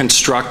very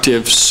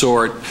constructive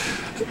sort.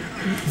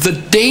 The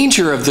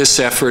danger of this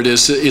effort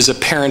is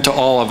apparent to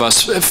all of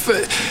us.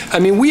 I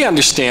mean, we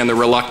understand the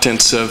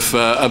reluctance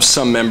of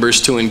some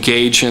members to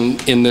engage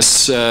in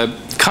this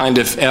kind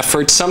of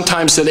effort.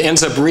 Sometimes it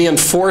ends up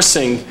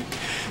reinforcing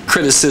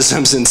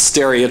criticisms and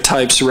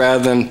stereotypes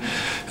rather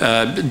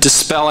than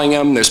dispelling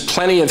them. There's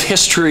plenty of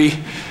history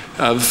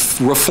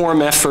of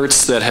reform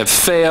efforts that have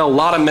failed. A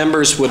lot of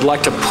members would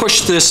like to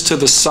push this to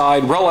the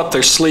side, roll up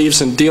their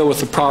sleeves, and deal with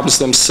the problems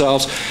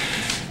themselves.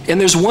 And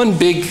there's one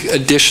big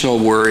additional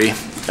worry.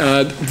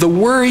 The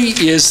worry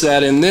is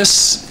that in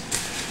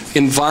this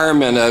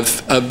environment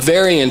of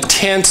very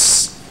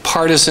intense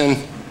partisan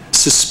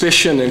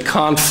suspicion and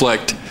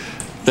conflict,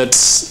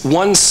 that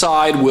one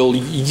side will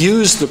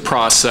use the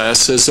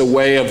process as a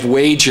way of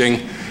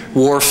waging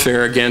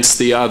warfare against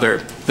the other.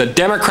 The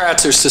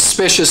Democrats are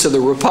suspicious of the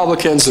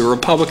Republicans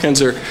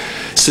are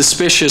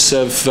suspicious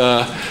of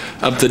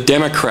the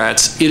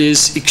Democrats. It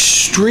is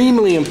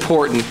extremely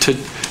important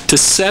to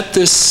set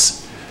this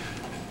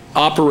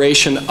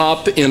operation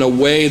up in a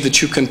way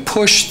that you can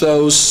push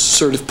those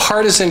sort of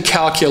partisan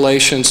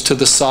calculations to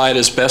the side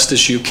as best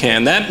as you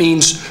can. That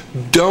means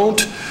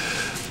don't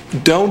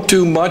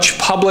do much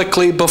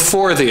publicly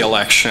before the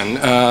election.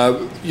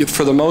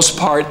 For the most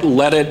part,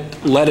 let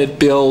it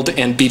build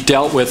and be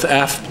dealt with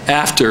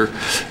after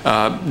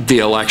the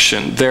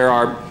election. There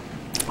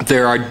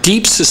are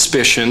deep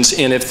suspicions,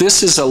 and if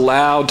this is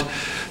allowed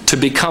to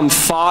become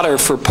fodder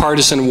for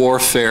partisan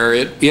warfare,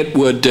 it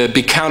would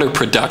be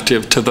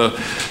counterproductive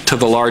to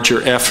the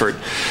larger effort.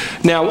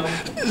 Now,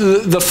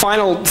 the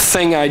final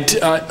thing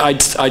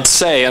I'd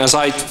say, and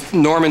as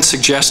Norman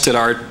suggested,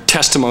 our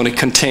testimony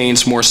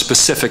contains more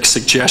specific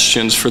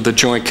suggestions for the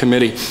Joint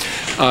Committee.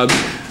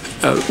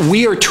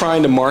 We are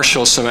trying to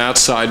marshal some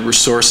outside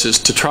resources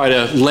to try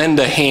to lend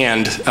a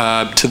hand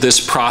to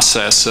this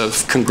process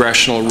of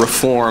congressional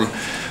reform.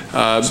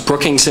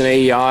 Brookings and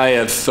AEI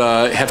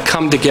have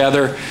come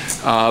together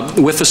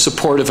with the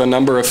support of a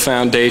number of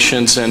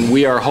foundations, and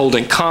we are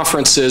holding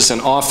conferences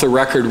and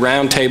off-the-record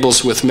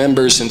roundtables with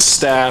members and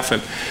staff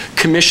and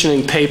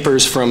commissioning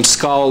papers from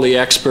scholarly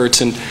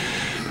experts and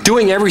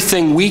doing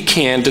everything we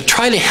can to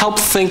try to help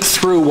think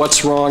through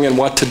what's wrong and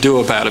what to do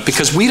about it,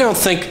 because we don't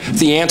think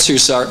the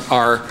answers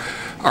are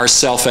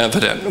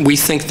self-evident. We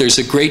think there's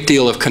a great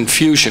deal of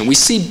confusion. We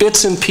see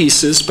bits and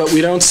pieces, but we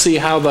don't see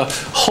how the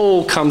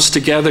whole comes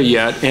together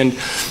yet. And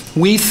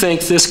we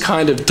think this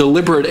kind of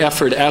deliberate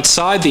effort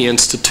outside the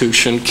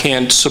institution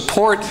can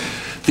support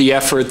the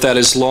effort that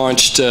is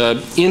launched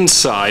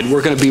inside.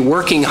 We're going to be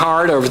working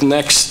hard over the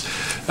next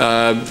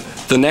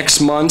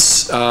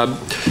months.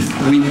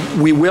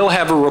 We will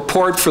have a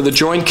report for the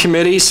Joint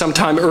Committee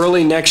sometime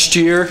early next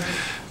year.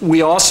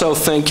 We also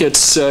think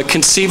it's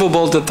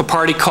conceivable that the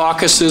party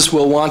caucuses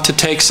will want to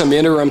take some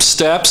interim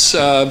steps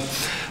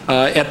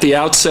at the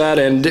outset,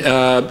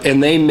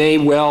 and they may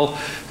well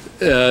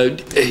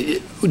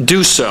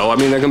do so. I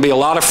mean, there are going to be a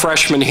lot of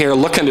freshmen here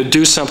looking to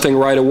do something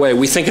right away.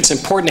 We think it's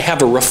important to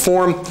have a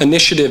reform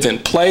initiative in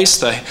place,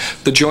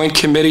 the Joint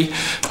Committee.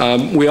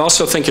 We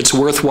also think it's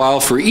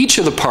worthwhile for each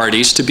of the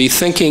parties to be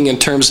thinking in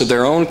terms of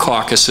their own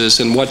caucuses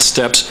and what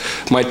steps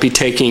might be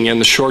taking in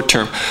the short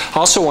term. I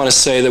also want to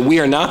say that we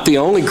are not the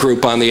only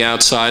group on the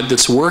outside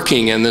that's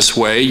working in this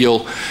way.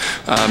 You'll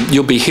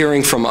be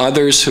hearing from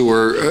others who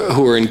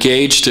are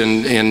engaged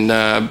in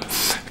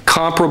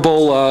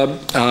comparable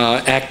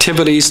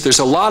activities. There's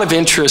a lot of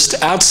interest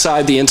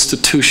outside the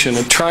institution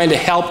in trying to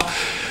help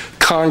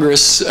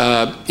Congress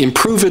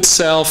improve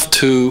itself,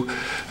 to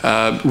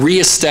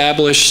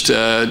reestablish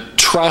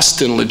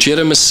trust and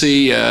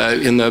legitimacy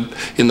in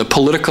the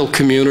political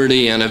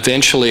community and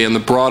eventually in the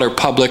broader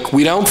public.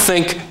 We don't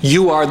think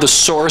you are the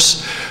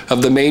source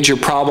of the major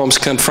problems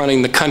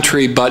confronting the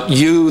country, but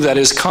you, that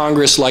is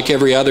Congress, like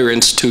every other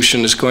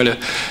institution, is going to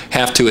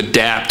have to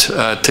adapt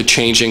to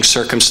changing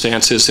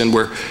circumstances, and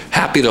we're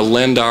happy to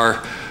lend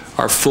our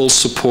full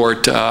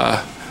support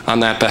on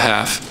that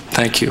behalf.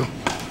 Thank you.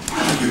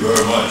 Thank you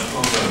very much.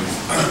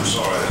 I'm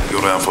sorry I had to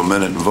go down for a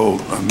minute and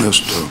vote. I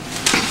missed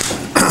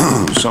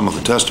some of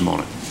the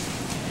testimony.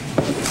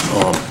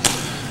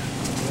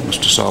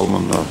 Mr.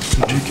 Solomon,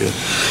 did you get?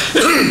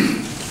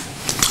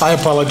 I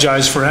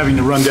apologize for having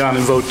to run down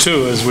and vote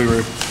too as we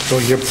were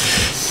going here.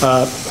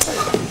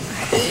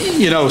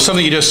 You know,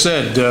 something you just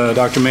said,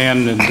 Dr.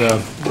 Mann and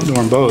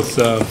Norm both,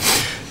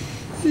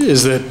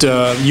 is that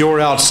your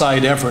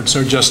outside efforts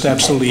are just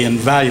absolutely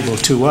invaluable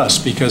to us,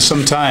 because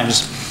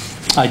sometimes,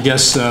 I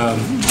guess,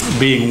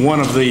 being one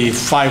of the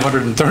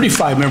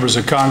 535 members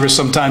of Congress,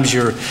 sometimes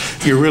you're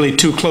really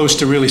too close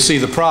to really see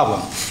the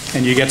problem,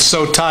 and you get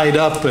so tied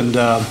up and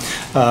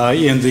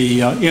in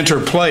the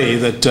interplay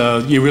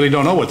that you really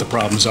don't know what the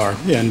problems are.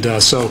 And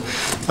so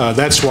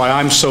that's why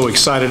I'm so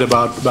excited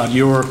about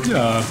your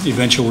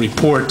eventual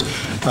report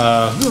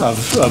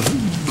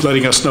of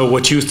letting us know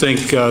what you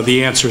think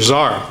the answers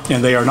are,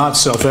 and they are not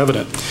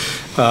self-evident.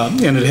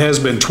 And it has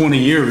been 20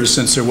 years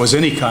since there was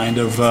any kind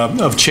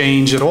of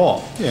change at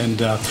all,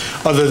 and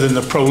other than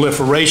the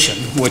proliferation,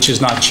 which is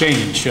not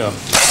change,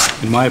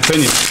 in my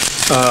opinion.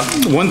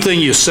 One thing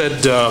you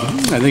said, I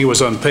think it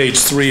was on page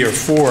 3 or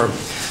 4,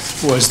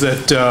 was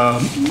that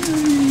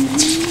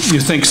you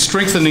think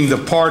strengthening the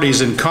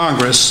parties in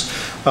Congress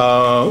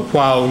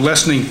while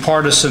lessening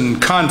partisan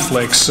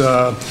conflicts,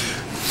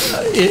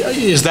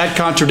 is that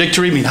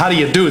contradictory? I mean, how do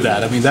you do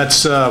that? I mean,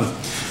 that's,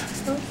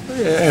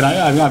 and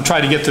I'm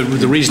trying to get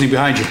the reasoning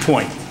behind your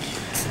point.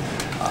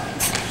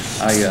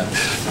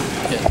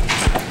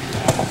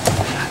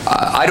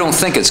 I don't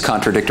think it's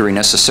contradictory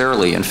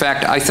necessarily. In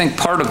fact, I think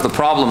part of the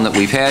problem that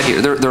we've had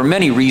here, there are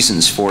many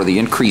reasons for the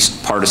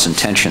increased partisan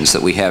tensions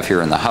that we have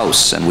here in the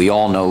House, and we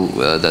all know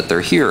that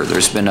they're here.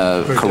 There's been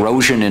a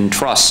corrosion in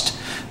trust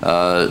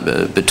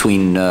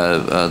between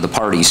the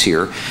parties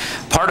here.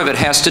 Part of it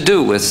has to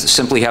do with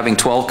simply having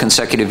 12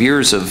 consecutive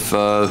years of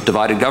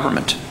divided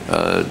government.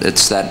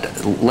 It's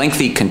that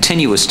lengthy,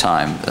 continuous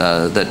time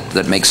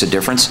that makes a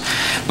difference.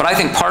 But I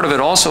think part of it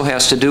also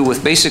has to do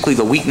with basically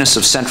the weakness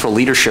of central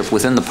leadership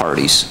within the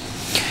parties.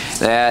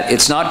 That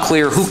it's not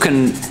clear who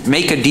can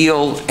make a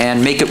deal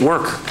and make it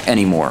work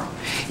anymore.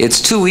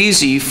 It's too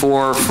easy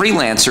for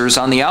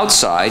freelancers on the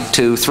outside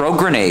to throw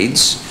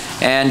grenades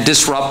and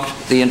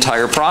disrupt the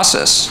entire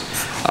process.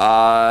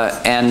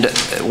 And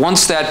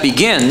once that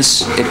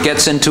begins, it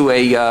gets into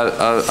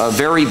a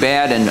very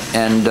bad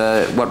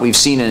and what we've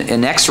seen an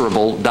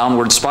inexorable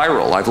downward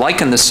spiral. I've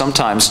likened this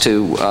sometimes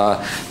to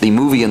the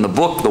movie and the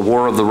book, The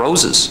War of the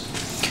Roses,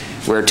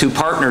 where two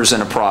partners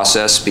in a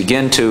process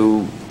begin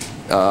to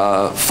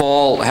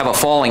have a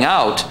falling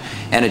out,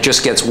 and it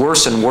just gets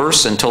worse and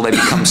worse until they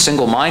become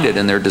single-minded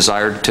in their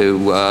desire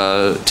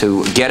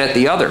to get at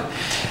the other.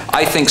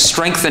 I think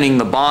strengthening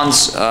the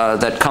bonds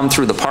that come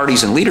through the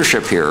parties and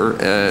leadership here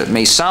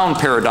may sound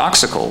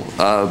paradoxical,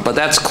 but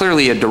that's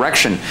clearly a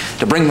direction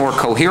to bring more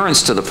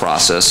coherence to the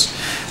process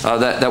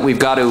that we've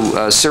got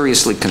to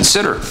seriously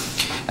consider.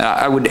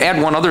 I would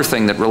add one other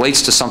thing that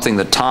relates to something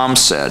that Tom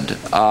said.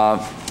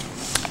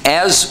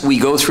 As we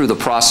go through the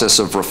process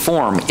of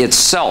reform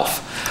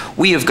itself,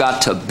 we have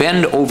got to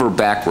bend over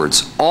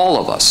backwards, all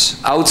of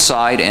us,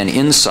 outside and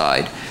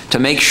inside, to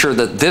make sure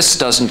that this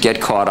doesn't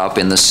get caught up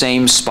in the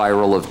same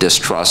spiral of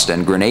distrust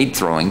and grenade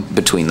throwing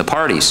between the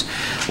parties.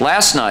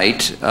 Last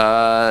night,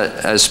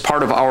 as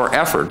part of our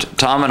effort,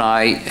 Tom and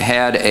I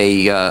had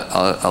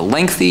a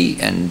lengthy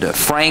and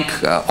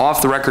frank,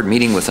 off-the-record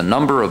meeting with a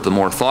number of the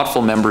more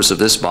thoughtful members of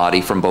this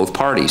body from both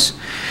parties.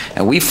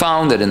 And we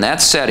found that in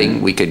that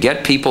setting, we could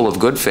get people of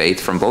good faith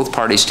from both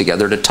parties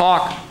together to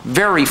talk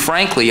very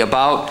frankly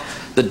about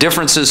the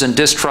differences and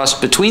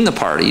distrust between the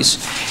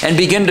parties and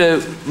begin to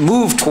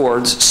move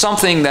towards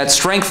something that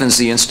strengthens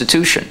the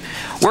institution.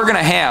 We're going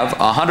to have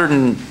 100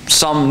 and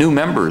some new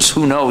members,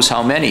 who knows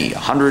how many,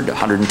 100,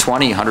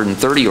 120,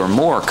 130 or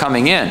more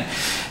coming in.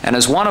 And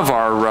as one of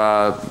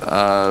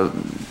our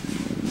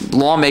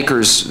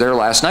lawmakers there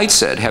last night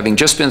said, having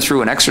just been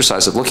through an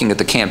exercise of looking at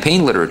the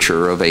campaign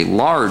literature of a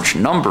large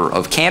number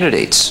of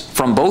candidates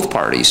from both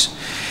parties,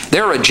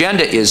 their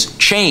agenda is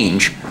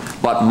change,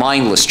 but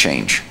mindless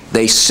change.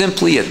 They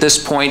simply, at this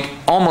point,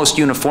 almost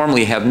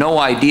uniformly have no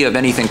idea of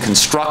anything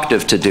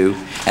constructive to do,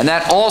 and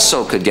that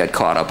also could get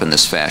caught up in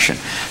this fashion.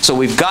 So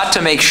we've got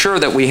to make sure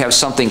that we have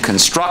something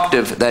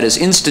constructive that is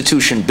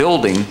institution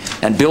building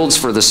and builds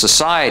for the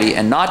society,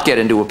 and not get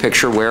into a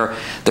picture where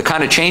the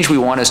kind of change we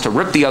want is to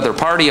rip the other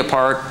party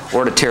apart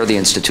or to tear the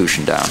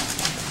institution down.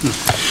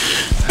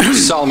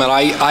 Solomon,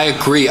 I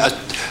agree. A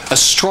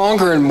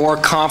stronger and more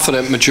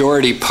confident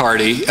majority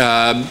party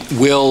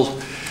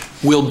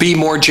will be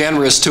more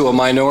generous to a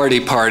minority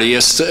party,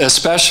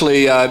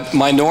 especially a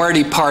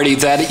minority party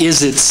that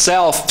is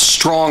itself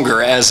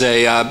stronger as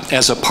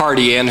a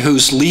party and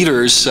whose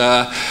leaders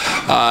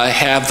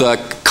have the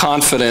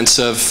confidence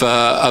of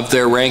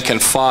their rank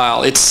and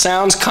file. It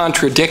sounds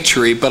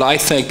contradictory, but I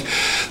think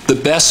the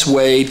best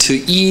way to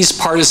ease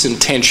partisan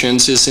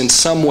tensions is in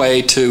some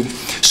way to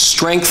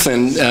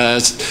strengthen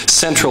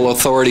central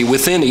authority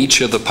within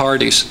each of the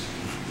parties.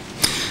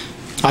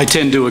 I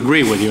tend to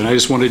agree with you, and I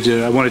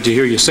wanted to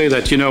hear you say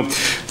that. You know,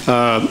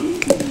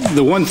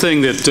 the one thing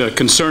that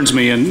concerns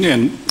me,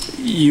 and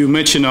you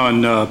mentioned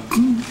on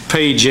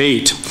page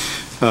 8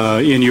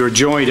 in your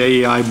joint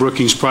AEI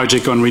Brookings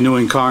project on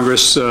renewing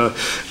Congress,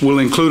 will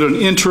include an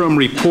interim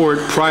report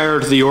prior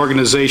to the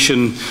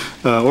organizing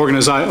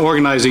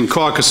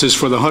caucuses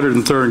for the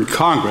 103rd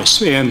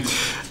Congress. And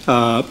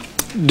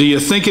do you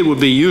think it would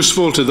be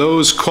useful to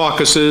those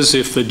caucuses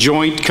if the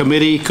Joint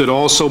Committee could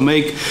also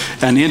make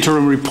an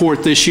interim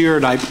report this year?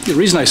 And the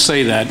reason I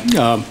say that,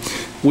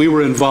 we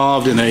were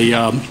involved in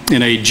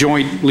a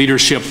joint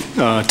leadership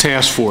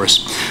task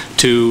force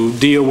to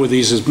deal with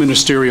these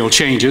ministerial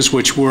changes,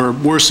 which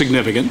were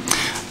significant.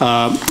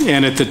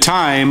 And at the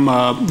time,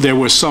 there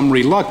was some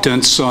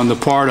reluctance on the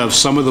part of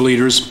some of the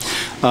leaders,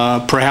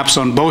 perhaps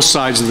on both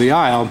sides of the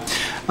aisle,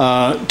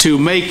 to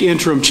make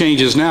interim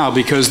changes now,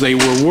 because they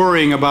were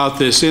worrying about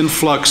this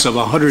influx of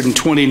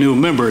 120 new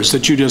members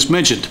that you just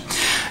mentioned,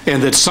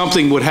 and that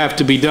something would have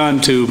to be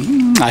done to,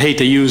 I hate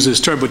to use this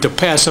term, but to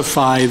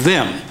pacify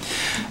them.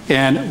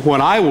 And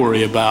what I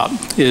worry about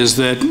is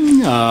that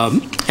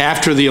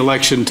after the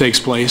election takes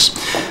place,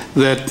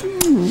 that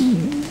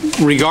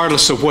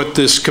regardless of what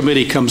this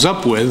committee comes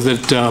up with,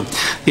 that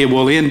it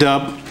will end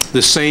up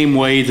the same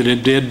way that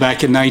it did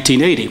back in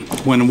 1980,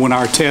 when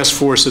our task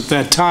force at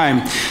that time,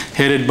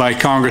 headed by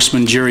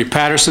Congressman Jerry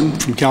Patterson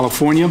from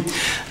California,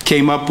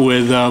 came up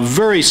with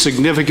very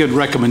significant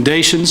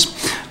recommendations.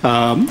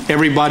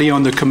 Everybody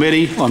on the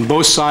committee, on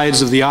both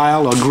sides of the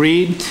aisle,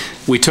 agreed.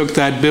 We took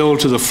that bill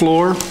to the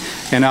floor,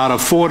 and out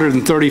of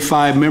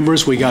 435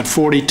 members, we got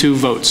 42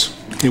 votes.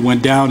 It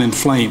went down in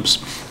flames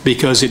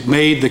because it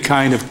made the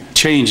kind of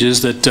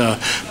changes that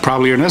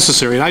probably are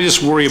necessary. And I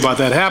just worry about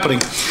that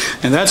happening.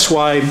 And that's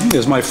why,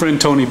 as my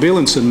friend Tony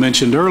Bielenson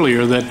mentioned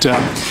earlier, that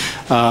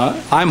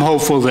I'm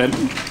hopeful that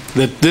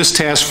this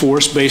task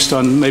force, based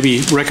on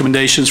maybe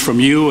recommendations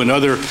from you and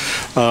other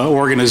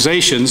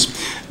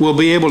organizations, will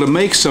be able to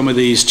make some of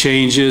these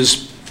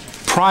changes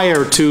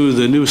prior to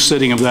the new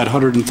sitting of that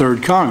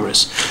 103rd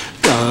Congress,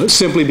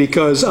 simply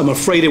because I'm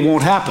afraid it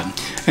won't happen.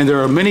 And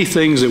there are many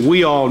things that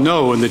we all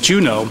know and that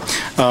you know,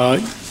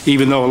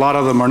 even though a lot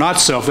of them are not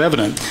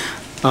self-evident,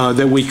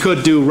 that we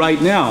could do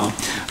right now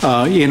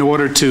in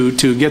order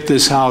to get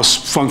this House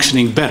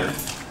functioning better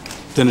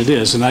than it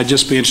is. And I'd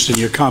just be interested in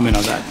your comment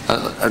on that.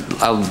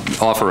 I'll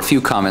offer a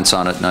few comments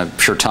on it, and I'm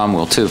sure Tom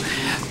will too.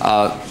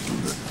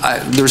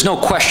 There's no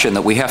question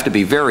that we have to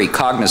be very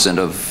cognizant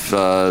of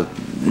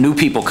new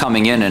people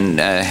coming in and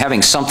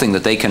having something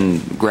that they can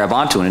grab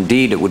onto. And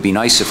indeed, it would be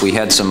nice if we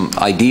had some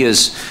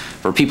ideas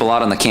for people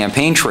out on the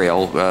campaign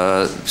trail.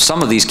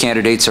 Some of these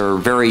candidates are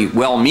very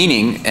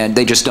well-meaning, and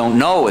they just don't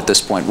know at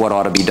this point what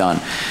ought to be done.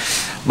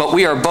 But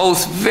we are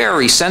both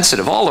very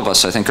sensitive, all of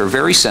us I think are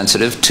very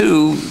sensitive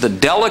to the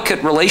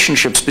delicate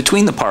relationships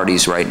between the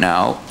parties right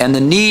now and the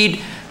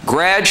need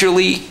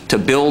gradually to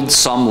build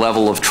some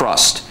level of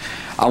trust.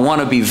 I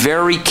want to be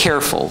very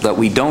careful that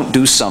we don't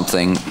do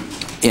something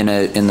in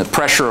the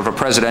pressure of a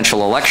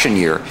presidential election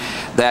year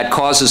that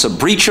causes a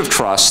breach of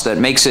trust that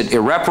makes it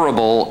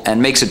irreparable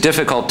and makes it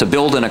difficult to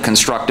build in a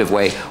constructive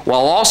way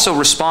while also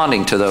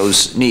responding to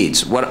those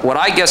needs. What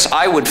I guess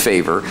I would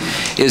favor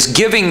is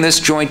giving this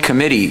joint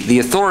committee the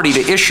authority to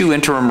issue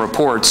interim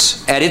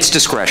reports at its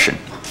discretion.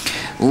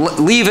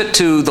 Leave it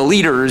to the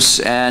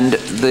leaders and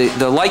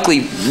the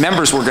likely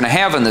members we're going to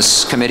have in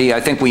this committee. I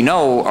think we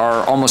know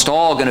are almost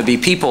all going to be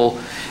people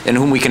in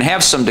whom we can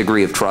have some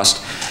degree of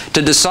trust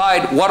to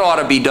decide what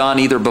ought to be done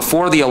either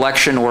before the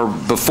election or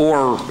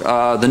before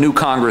the new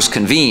Congress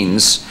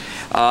convenes.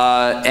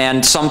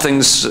 And some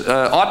things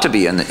ought to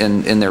be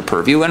in their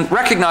purview, and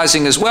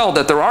recognizing as well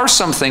that there are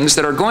some things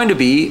that are going to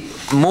be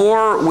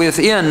more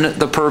within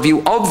the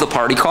purview of the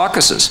party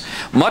caucuses.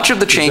 Much of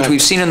the change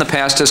we've seen in the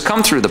past has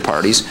come through the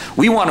parties.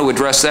 We want to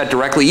address that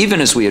directly,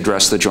 even as we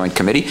address the joint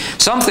committee.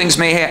 Some things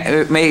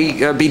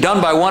may be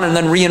done by one and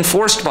then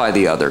reinforced by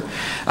the other.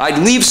 I'd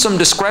leave some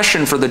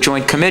discretion for the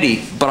joint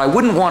committee, but I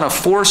wouldn't want to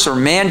force or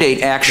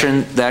mandate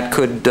action that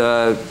could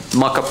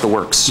muck up the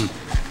works.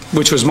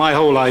 Which was my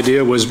whole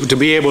idea, was to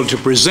be able to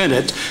present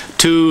it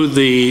to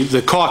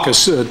the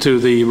caucus, to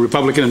the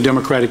Republican and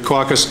Democratic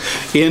caucus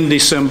in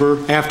December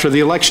after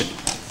the election.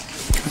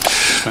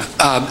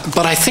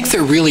 But I think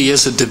there really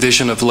is a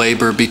division of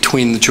labor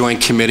between the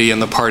Joint Committee and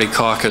the party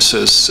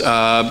caucuses.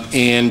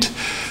 And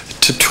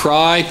to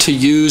try to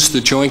use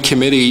the Joint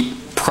Committee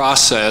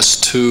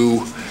process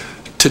to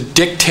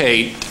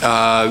dictate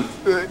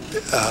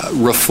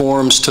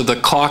reforms to the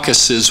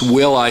caucuses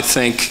will, I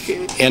think,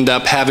 end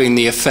up having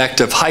the effect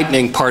of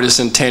heightening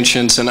partisan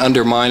tensions and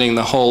undermining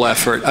the whole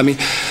effort. I mean,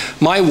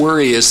 my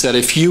worry is that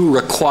if you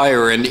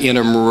require an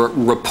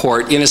interim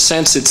report, in a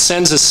sense, it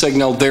sends a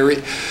signal there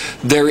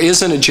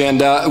is an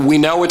agenda. We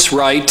know it's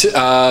right.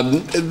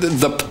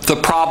 The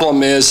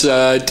problem is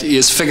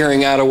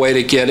figuring out a way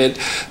to get it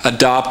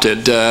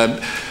adopted.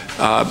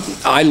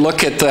 I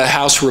look at the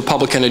House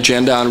Republican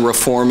agenda on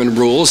reform and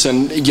rules,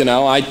 and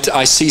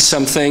I see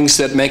some things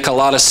that make a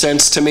lot of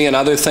sense to me and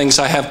other things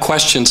I have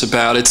questions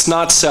about. It's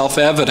not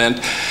self-evident.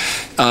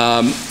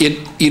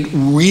 It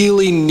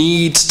really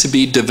needs to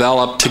be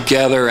developed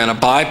together in a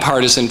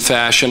bipartisan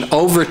fashion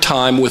over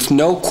time, with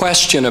no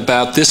question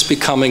about this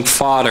becoming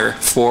fodder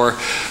for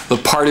the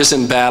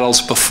partisan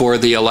battles before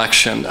the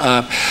election.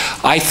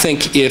 I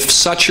think if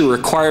such a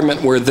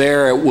requirement were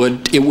there,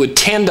 it would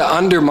tend to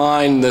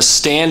undermine the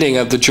standing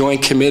of the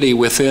Joint Committee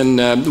within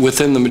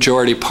the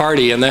majority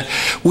party, and that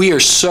we are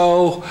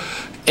so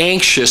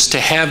anxious to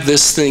have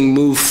this thing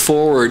move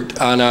forward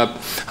on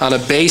a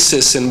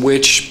basis in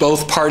which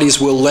both parties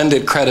will lend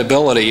it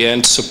credibility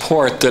and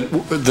support,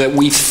 that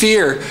we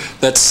fear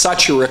that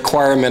such a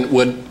requirement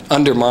would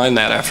undermine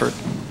that effort.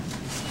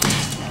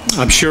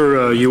 I'm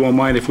sure you won't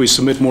mind if we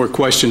submit more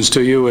questions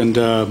to you, and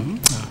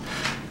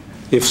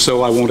if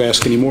so, I won't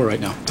ask any more right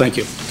now. Thank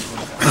you.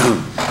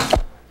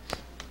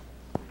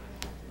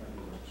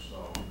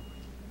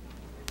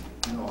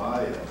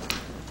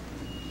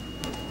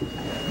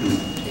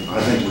 I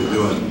think we're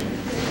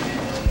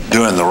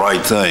doing the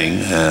right thing,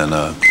 and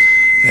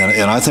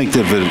I think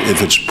that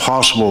if it's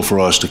possible for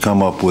us to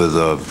come up with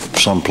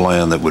some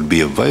plan that would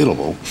be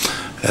available,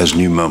 as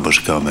new members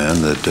come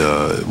in,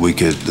 that we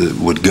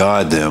would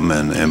guide them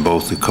in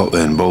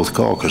both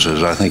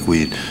caucuses. I think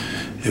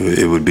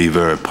it would be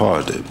very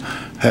positive.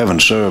 Having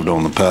served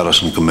on the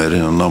Patterson Committee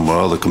and a number of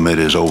other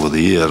committees over the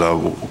years, I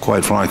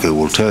quite frankly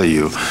will tell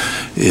you,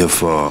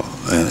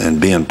 and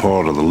being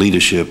part of the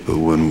leadership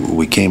when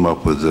we came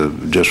up with the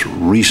just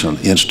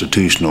recent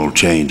institutional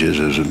changes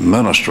as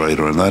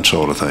administrator and that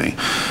sort of thing,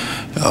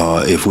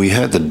 if we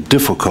had the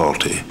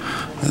difficulty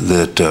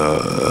that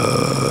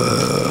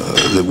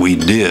we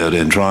did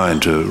in trying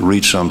to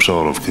reach some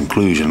sort of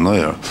conclusion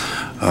there,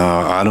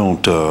 I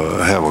don't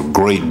have a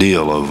great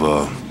deal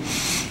of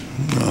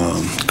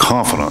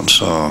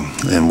confidence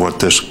in what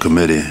this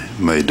committee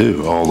may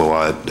do, although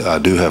I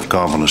do have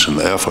confidence in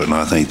the effort, and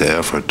I think the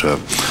effort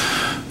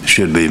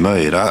should be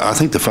made. I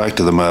think the fact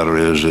of the matter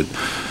is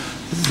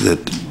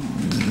that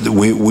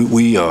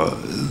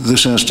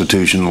this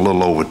institution, a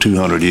little over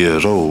 200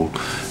 years old,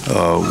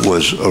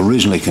 was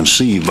originally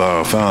conceived by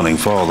our founding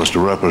fathers to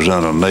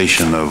represent a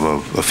nation of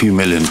a few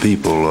million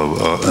people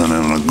in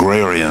an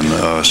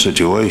agrarian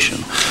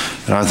situation.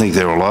 And I think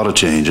there are a lot of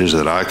changes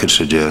that I could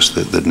suggest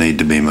that need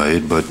to be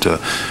made, but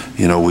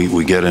you know,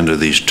 we get into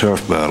these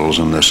turf battles,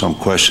 and there's some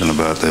question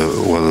about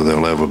whether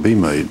they'll ever be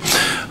made.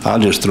 I'll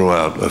just throw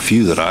out a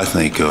few that I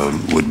think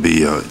would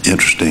be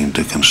interesting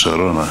to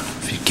consider, and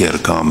if you care to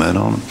comment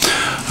on them.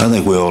 I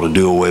think we ought to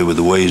do away with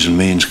the Ways and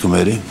Means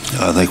Committee.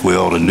 I think we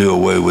ought to do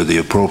away with the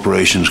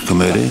Appropriations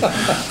Committee.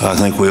 I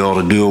think we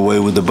ought to do away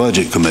with the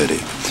Budget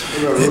Committee.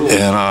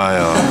 And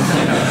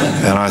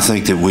I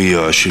think that we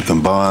should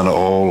combine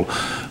all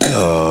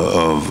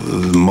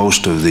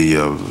most of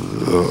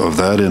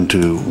that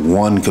into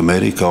one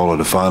committee, call it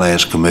a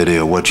Finance Committee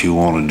or what you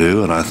want to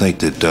do, and I think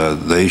that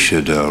they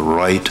should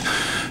write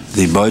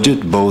the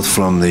budget, both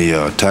from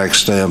the tax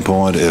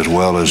standpoint as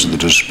well as the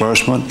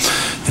disbursement,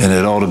 and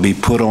it ought to be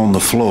put on the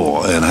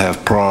floor and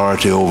have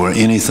priority over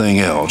anything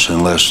else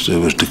unless it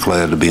was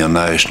declared to be a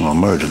national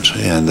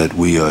emergency, and that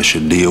we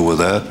should deal with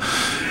that.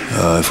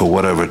 For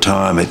whatever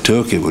time it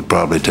took, it would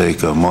probably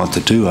take a month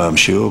or two, I'm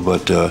sure,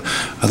 but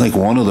I think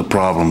one of the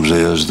problems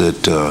is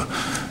that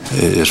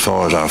as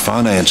far as our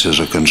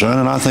finances are concerned,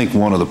 and I think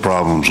one of the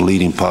problems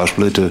leading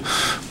possibly to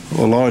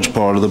a large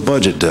part of the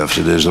budget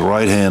deficit is the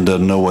right hand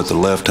doesn't know what the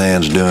left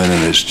hand's doing,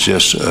 and it's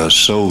just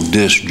so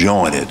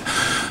disjointed.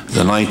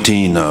 The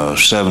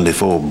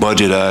 1974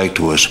 Budget Act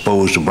was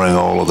supposed to bring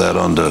all of that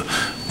under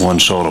one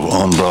sort of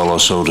umbrella,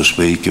 so to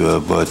speak,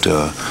 but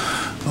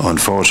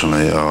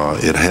unfortunately,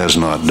 it has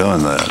not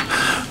done that.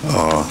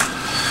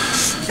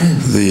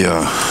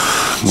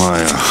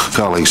 My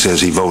colleague says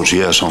he votes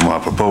yes on my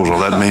proposal.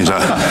 That means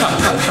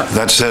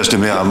that says to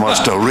me I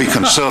must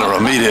reconsider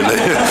immediately.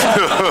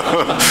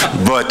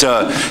 But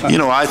you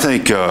know, I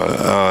think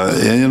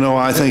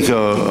I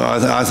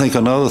think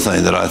another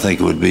thing that I think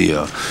would be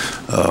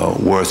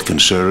worth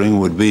considering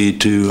would be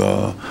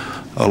to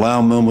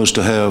allow members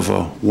to have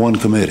one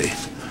committee.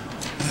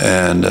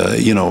 And,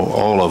 you know,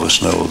 all of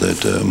us know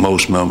that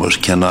most members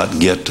cannot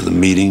get to the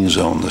meetings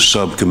on the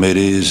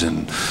subcommittees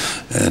and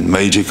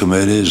major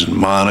committees and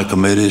minor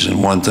committees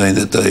and one thing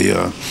that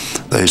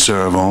they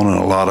serve on, and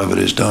a lot of it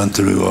is done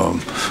through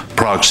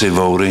proxy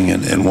voting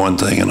and one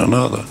thing and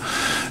another.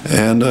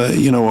 And,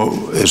 you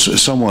know, as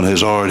someone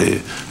has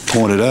already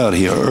pointed out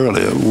here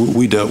earlier,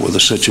 we dealt with a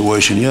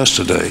situation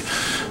yesterday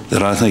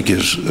that I think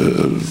is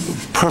a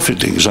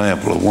perfect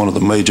example of one of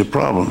the major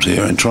problems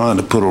here in trying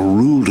to put a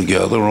rule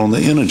together on the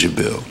energy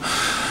bill.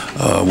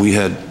 We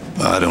had,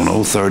 I don't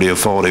know, 30 or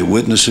 40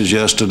 witnesses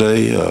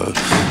yesterday.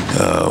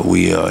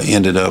 We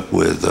ended up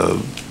with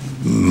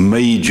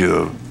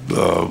major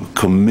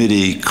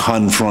committee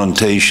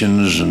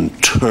confrontations and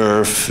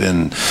turf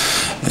and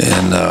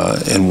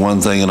one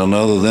thing and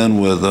another.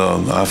 Then with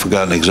I've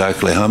forgotten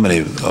exactly how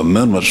many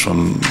amendments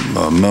from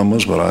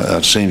members, but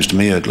it seems to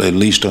me at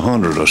least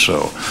 100 or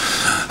so.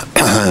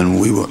 And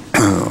we were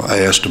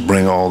asked to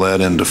bring all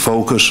that into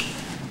focus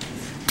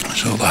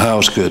so the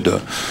House could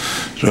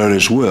exert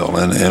its will,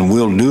 and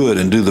we'll do it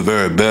and do the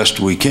very best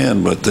we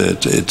can, but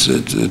it's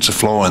a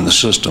flaw in the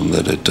system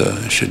that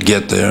it should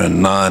get there,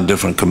 and 9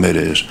 different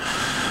committees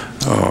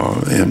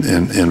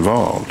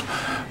involved.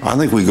 I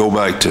think we go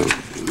back to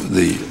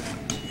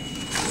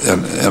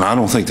and I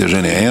don't think there's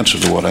any answer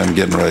to what I'm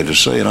getting ready to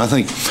say, and I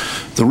think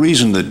the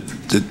reason that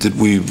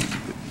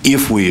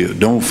if we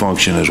don't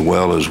function as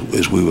well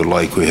as we would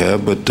like we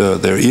have, but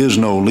there is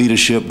no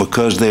leadership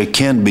because there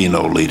can be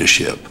no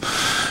leadership.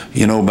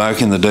 You know,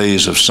 back in the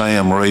days of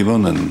Sam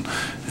Rayburn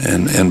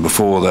and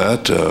before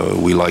that,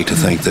 we like to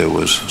think there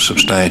was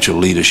substantial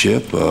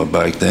leadership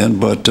back then,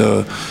 but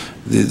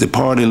the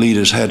party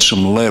leaders had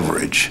some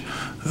leverage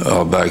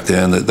back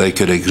then that they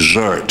could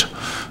exert.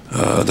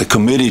 The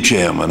committee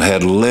chairman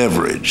had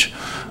leverage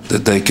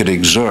that they could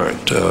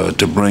exert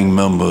to bring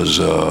members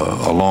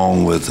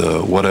along with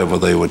whatever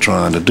they were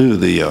trying to do.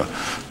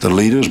 The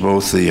leaders,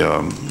 both the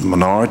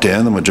minority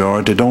and the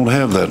majority, don't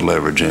have that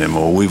leverage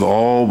anymore. We've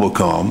all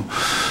become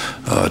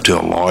to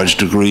a large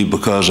degree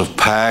because of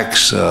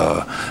PACs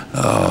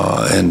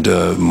and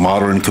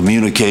modern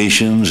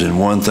communications and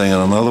one thing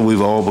and another.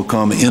 We've all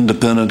become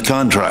independent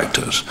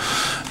contractors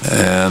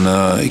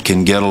and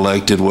can get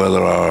elected whether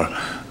our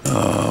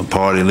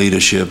party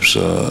leadership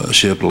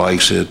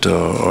likes it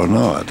or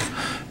not.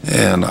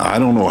 And I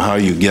don't know how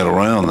you get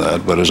around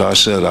that, but as I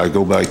said, I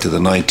go back to the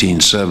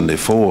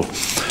 1974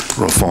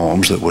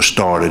 reforms that were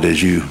started,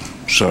 as you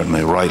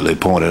certainly rightly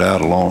pointed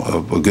out,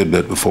 a good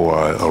bit before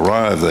I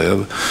arrived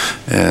there.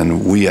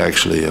 And we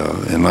actually,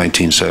 in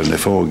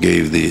 1974,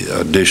 gave the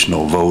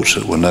additional votes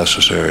that were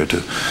necessary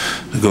to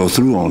go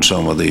through on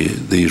some of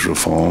these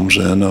reforms.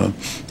 And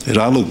as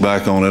I look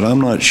back on it,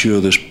 I'm not sure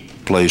this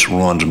place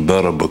runs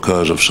better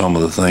because of some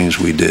of the things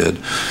we did.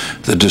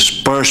 The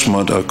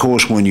disbursement, of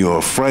course, when you're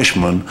a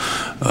freshman,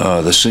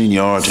 the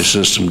seniority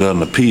system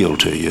doesn't appeal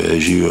to you.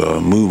 As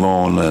you move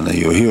on and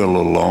you're here a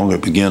little longer,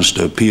 it begins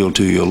to appeal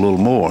to you a little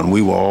more. And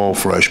we were all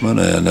freshmen,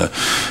 and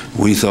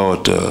we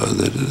thought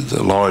that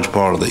the large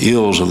part of the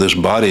ills of this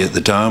body at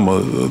the time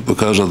were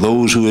because of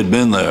those who had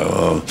been there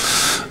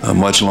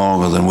much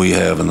longer than we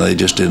have, and they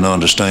just didn't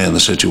understand the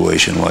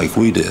situation like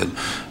we did.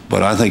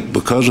 But I think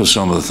because of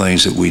some of the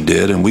things that we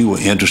did, and we were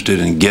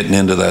interested in getting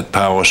into that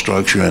power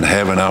structure and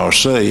having our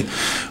say,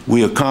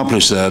 we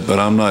accomplished that, but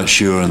I'm not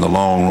sure in the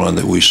long run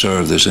that we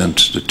serve this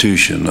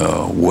institution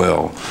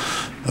well.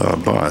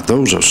 But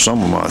those are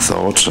some of my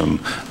thoughts, and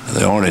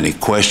there aren't any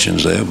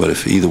questions there, but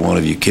if either one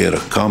of you care to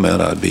comment,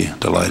 I'd be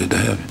delighted to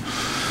have you.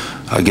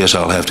 I guess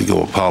I'll have to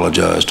go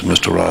apologize to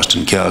Mr.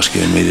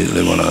 Rostenkowski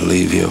immediately when I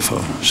leave here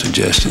for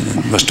suggesting,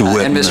 and Mr.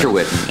 Whitten. And Mr.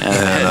 Whitten.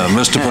 And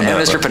Mr. Panetta.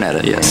 And Mr.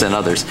 Panetta, yes, and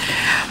others.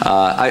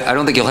 I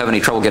don't think you'll have any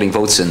trouble getting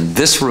votes in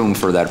this room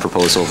for that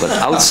proposal, but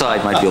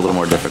outside might be a little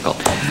more difficult.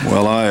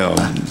 Well,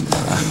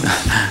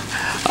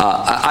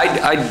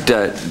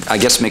 I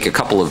guess make a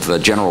couple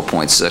of general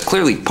points.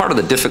 Clearly, part of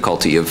the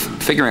difficulty of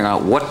figuring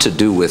out what to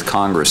do with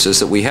Congress is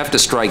that we have to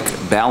strike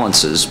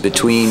balances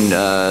between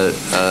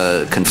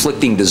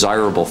conflicting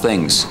desirable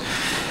things.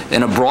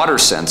 In a broader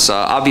sense,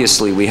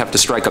 obviously, we have to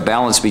strike a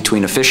balance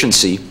between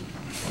efficiency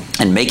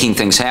and making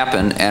things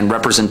happen and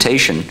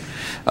representation,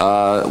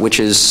 which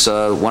is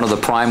one of the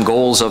prime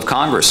goals of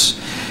Congress.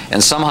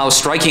 And somehow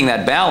striking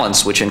that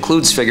balance, which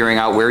includes figuring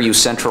out where you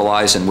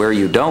centralize and where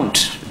you don't,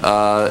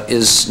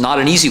 is not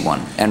an easy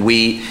one. And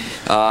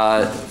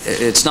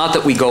it's not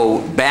that we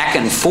go back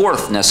and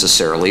forth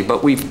necessarily,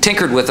 but we've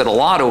tinkered with it a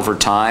lot over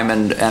time,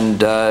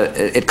 and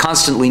it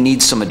constantly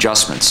needs some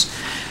adjustments.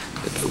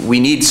 We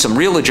need some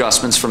real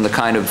adjustments from the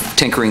kind of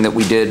tinkering that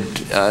we did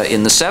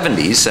in the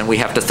 70s, and we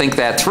have to think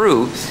that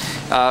through,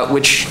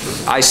 which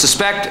I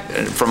suspect,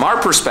 from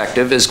our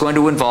perspective, is going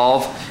to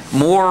involve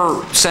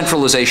more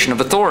centralization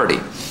of authority.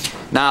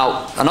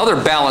 Now, another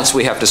balance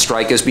we have to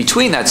strike is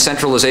between that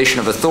centralization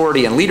of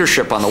authority and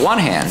leadership on the one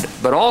hand,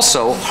 but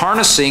also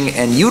harnessing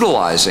and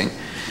utilizing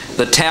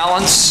the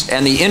talents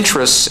and the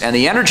interests and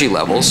the energy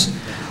levels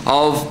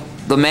of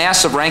the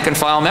mass of rank and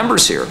file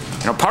members here.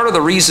 You know, part of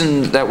the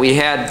reason that we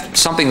had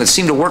something that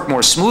seemed to work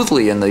more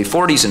smoothly in the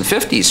 40s and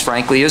 50s,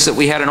 frankly, is that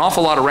we had an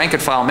awful lot of rank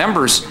and file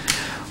members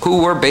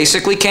who were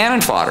basically cannon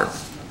fodder.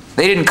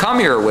 They didn't come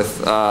here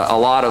with a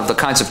lot of the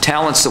kinds of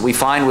talents that we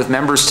find with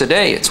members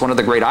today. It's one of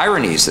the great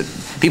ironies that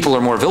people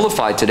are more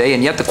vilified today,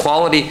 and yet the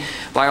quality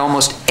by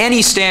almost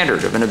any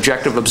standard of an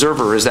objective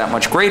observer is that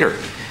much greater.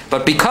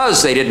 But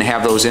because they didn't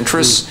have those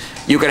interests,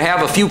 you could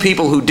have a few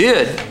people who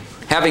did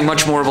having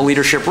much more of a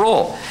leadership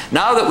role.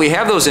 Now that we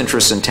have those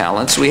interests and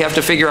talents, we have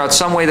to figure out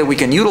some way that we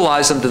can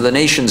utilize them to the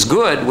nation's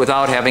good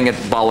without having it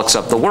bollocks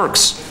up the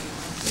works.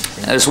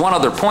 There's one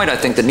other point I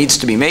think that needs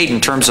to be made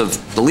in terms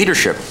of the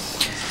leadership.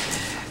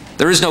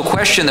 There is no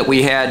question that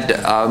we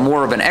had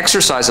more of an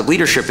exercise of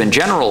leadership in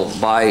general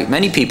by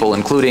many people,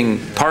 including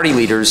party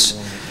leaders,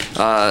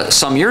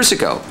 some years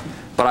ago.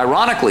 But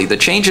ironically, the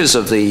changes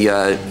of the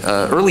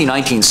early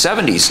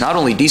 1970s not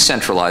only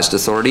decentralized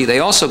authority, they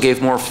also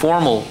gave more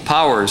formal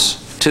powers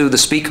to the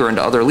Speaker and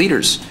to other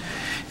leaders.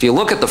 If you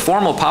look at the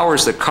formal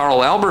powers that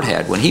Carl Albert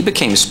had when he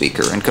became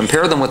Speaker and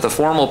compare them with the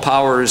formal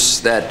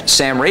powers that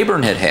Sam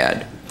Rayburn had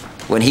had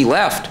when he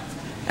left,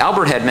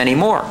 Albert had many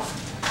more.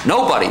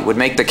 Nobody would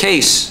make the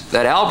case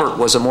that Albert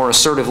was a more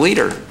assertive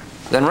leader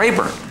than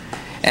Rayburn.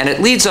 And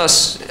it leads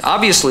us,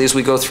 obviously, as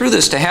we go through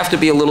this, to have to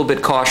be a little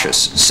bit cautious.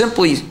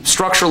 Simply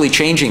structurally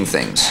changing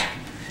things,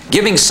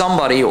 giving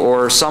somebody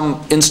or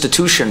some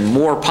institution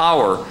more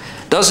power,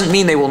 doesn't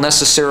mean they will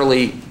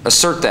necessarily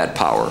assert that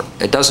power.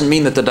 It doesn't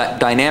mean that the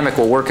dynamic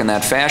will work in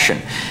that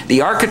fashion.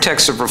 The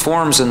architects of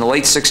reforms in the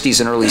late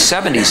 60s and early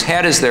 70s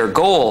had as their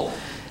goal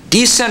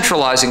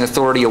decentralizing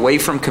authority away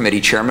from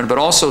committee chairmen, but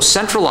also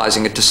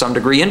centralizing it to some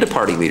degree into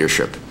party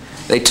leadership.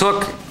 They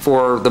took,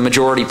 for the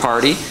majority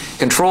party,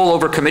 control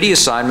over committee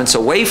assignments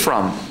away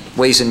from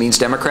Ways and Means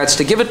Democrats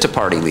to give it to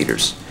party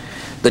leaders.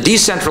 The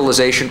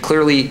decentralization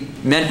clearly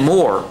meant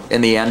more in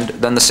the end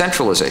than the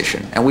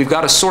centralization, and we've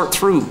got to sort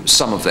through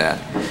some of that.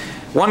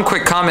 One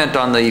quick comment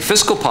on the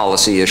fiscal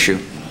policy issue.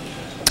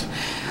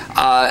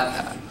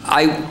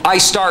 I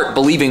start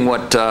believing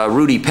what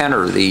Rudy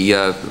Penner,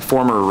 the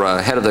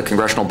former head of the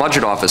Congressional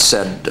Budget Office,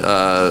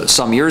 said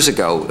some years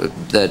ago,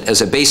 that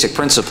as a basic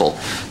principle,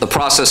 the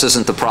process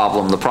isn't the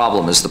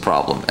problem is the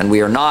problem. And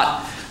we are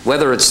not,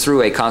 whether it's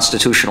through a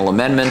constitutional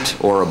amendment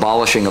or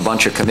abolishing a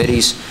bunch of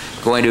committees,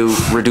 going to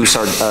reduce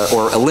our,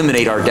 or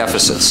eliminate our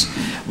deficits.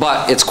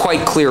 But it's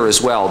quite clear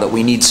as well that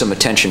we need some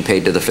attention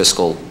paid to the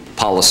fiscal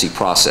policy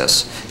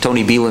process.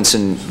 Tony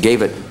Bielenson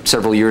gave it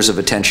several years of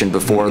attention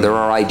before. There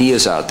are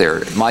ideas out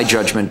there. My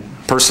judgment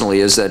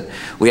personally is that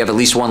we have at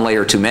least one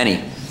layer too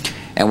many,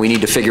 and we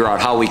need to figure out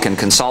how we can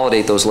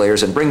consolidate those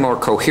layers and bring more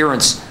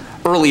coherence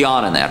early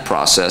on in that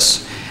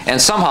process,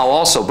 and somehow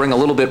also bring a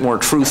little bit more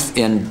truth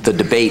in the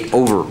debate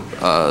over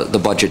the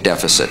budget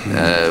deficit,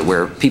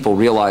 where people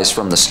realize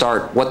from the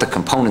start what the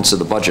components of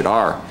the budget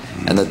are,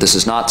 and that this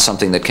is not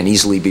something that can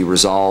easily be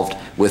resolved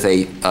with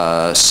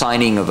a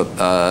signing of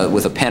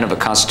with a pen of a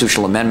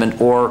constitutional amendment,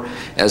 or,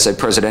 as a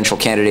presidential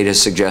candidate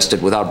has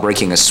suggested, without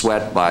breaking a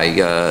sweat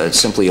by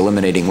simply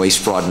eliminating waste,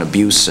 fraud, and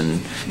abuse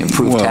and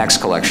improved tax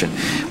collection.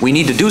 We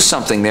need to do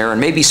something there,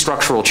 and maybe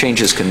structural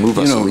changes can move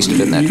us at least a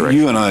bit in that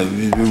direction. You and I,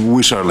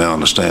 we certainly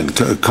understand.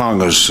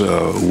 Congress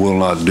will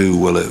not do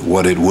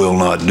what it will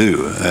not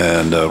do,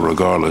 and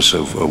regardless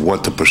of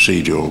what the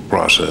procedural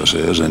process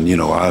is. And, you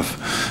know, I've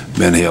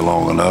been here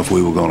long enough.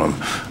 We were going to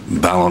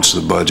balance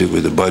the budget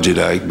with the Budget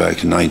Act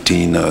back in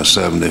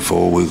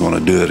 1974. We were going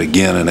to do it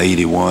again in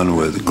 '81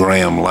 with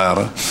Graham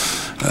Latta.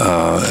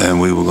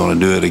 And we were going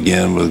to do it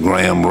again with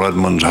Graham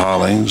Rudman's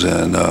Hollings,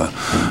 and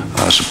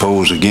I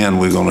suppose again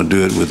we're going to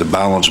do it with the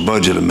balanced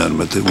budget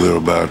amendment that we're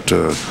about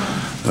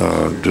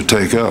to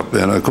take up.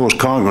 And of course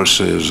Congress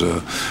is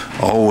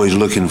always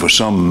looking for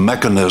some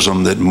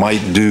mechanism that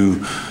might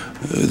do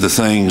the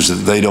things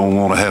that they don't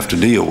want to have to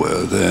deal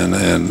with,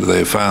 and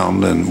they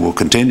found and will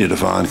continue to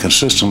find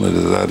consistently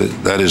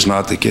that is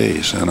not the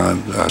case, and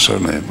I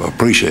certainly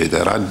appreciate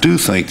that. I do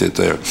think that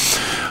there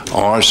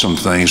are some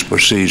things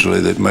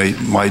procedurally that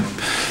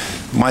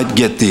might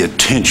get the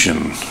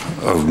attention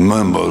of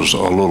members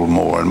a little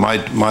more, and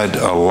might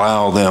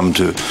allow them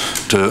to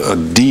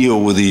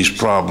deal with these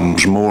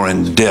problems more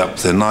in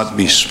depth and not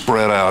be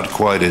spread out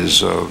quite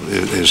as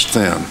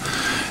thin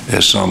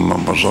as some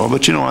members are.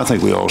 But, you know, I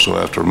think we also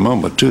have to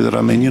remember, too, that,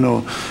 I mean, you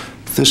know,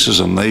 this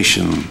is a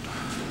nation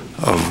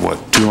of,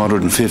 what,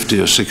 250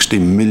 or 60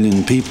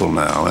 million people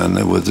now,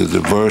 and with a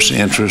diverse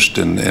interest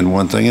in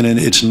one thing, and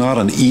it's not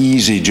an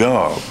easy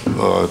job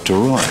to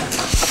run.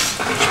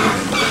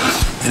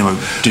 Anyway,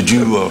 did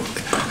you...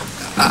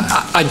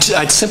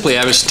 I'd simply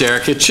add, Mr.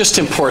 Derrick, it's just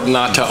important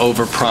not to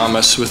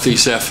overpromise with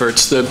these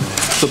efforts. The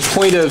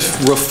point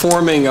of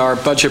reforming our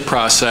budget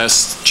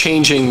process,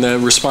 changing the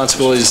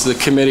responsibilities of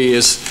the committee,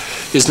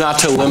 is not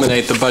to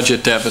eliminate the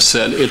budget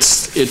deficit.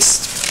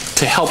 It's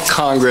to help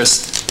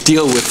Congress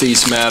deal with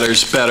these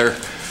matters better,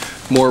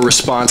 more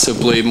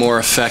responsibly, more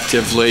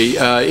effectively.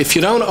 If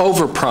you don't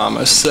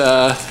overpromise,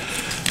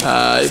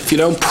 if you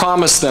don't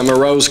promise them a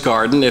rose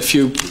garden, if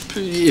you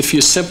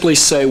simply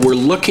say we're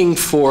looking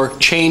for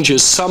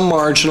changes, some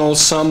marginal,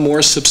 some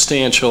more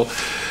substantial,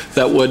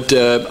 that would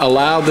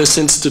allow this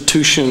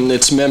institution,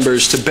 its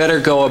members, to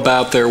better go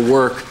about their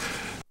work.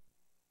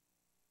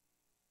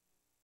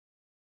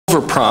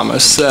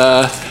 Overpromise.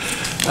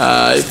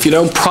 If you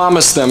don't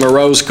promise them a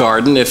rose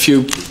garden, if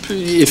you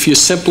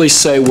simply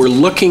say we're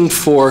looking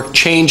for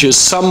changes,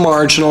 some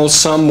marginal,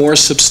 some more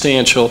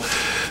substantial,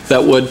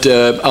 that would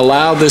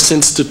allow this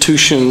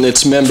institution,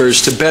 its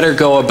members, to better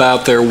go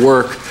about their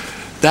work,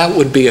 that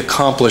would be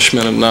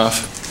accomplishment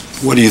enough.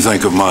 What do you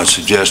think of my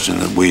suggestion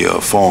that we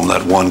form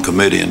that one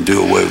committee and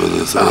do away with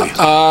the three?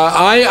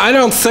 I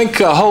don't think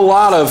a whole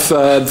lot of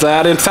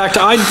that. In fact,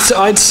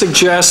 I'd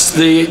suggest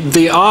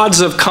the odds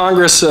of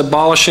Congress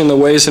abolishing the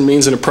Ways and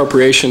Means and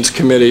Appropriations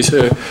Committees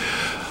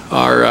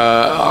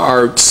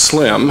are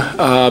slim.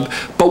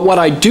 But what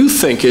I do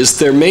think is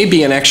there may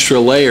be an extra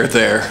layer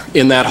there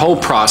in that whole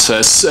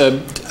process.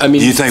 I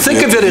mean,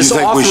 think of it as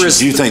offers.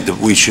 Do you think that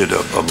we should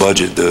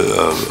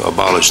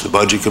abolish the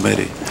Budget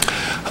Committee?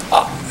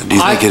 Do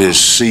you think it has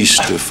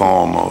ceased to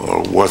form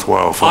a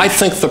worthwhile function? I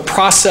think the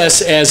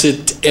process as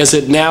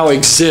it now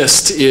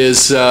exists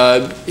is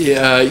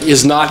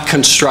not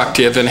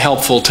constructive and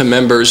helpful to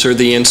members or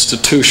the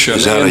institution.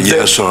 Is that a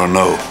yes or a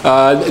no?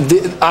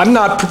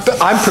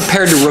 I'm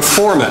prepared to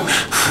reform it.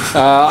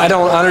 I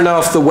don't know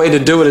if the way to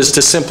do it is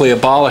to simply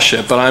abolish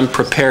it, but I'm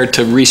prepared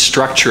to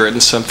restructure it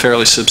in some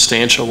fairly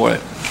substantial way.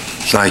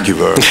 Thank you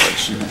very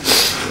much.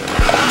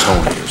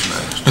 Tony is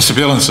next. Mr.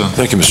 Bielenson.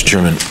 Thank you, Mr.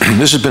 Chairman.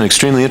 This has been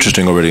extremely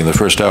interesting already in the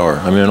first hour.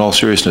 I mean, in all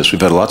seriousness,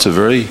 we've had lots of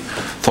very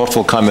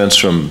thoughtful comments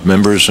from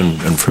members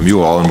and from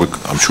you all, and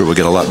I'm sure we'll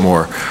get a lot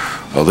more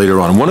later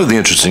on. One of the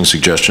interesting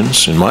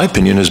suggestions, in my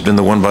opinion, has been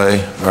the one by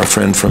our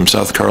friend from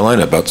South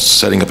Carolina about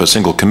setting up a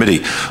single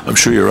committee. I'm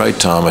sure you're right,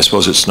 Tom. I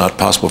suppose it's not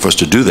possible for us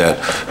to do that,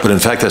 but in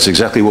fact, that's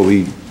exactly what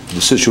the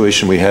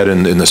situation we had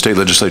in the state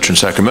legislature in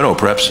Sacramento,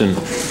 perhaps in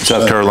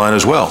South Carolina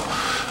as well.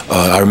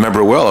 I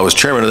remember well, I was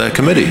chairman of that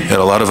committee, had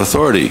a lot of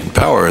authority and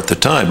power at the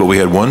time, but we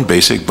had one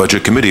basic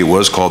budget committee. It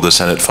was called the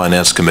Senate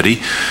Finance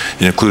Committee.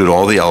 It included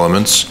all the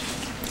elements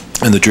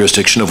and the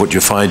jurisdiction of what you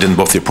find in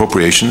both the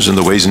appropriations and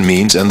the Ways and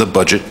Means and the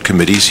budget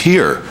committees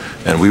here.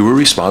 And we were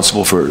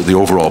responsible for the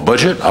overall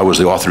budget. I was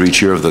the author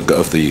each year of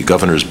the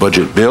governor's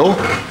budget bill.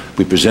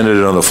 We presented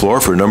it on the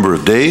floor for a number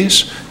of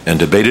days and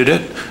debated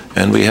it,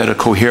 and we had a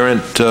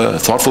coherent,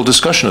 thoughtful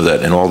discussion of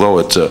that. And although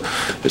it's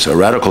a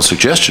radical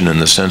suggestion in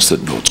the sense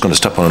that it's going to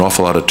step on an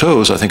awful lot of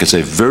toes, I think it's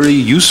a very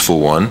useful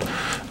one,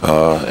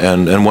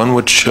 and one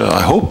which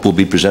I hope will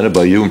be presented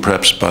by you and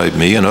perhaps by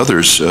me and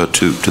others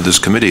to this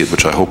committee,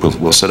 which I hope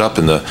we'll set up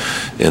in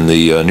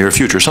the near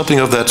future. Something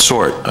of that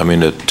sort. I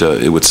mean,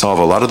 it would solve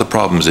a lot of the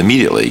problems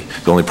immediately.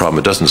 The only problem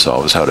it doesn't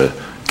solve is how to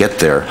get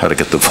there, how to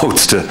get the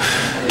votes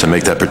to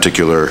make that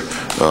particular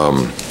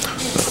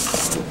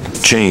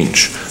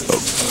change.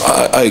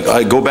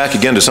 I go back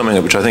again to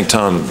something which I think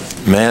Tom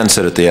Mann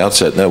said at the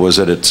outset, and that was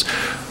that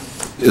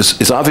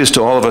it's obvious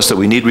to all of us that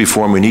we need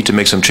reform, we need to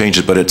make some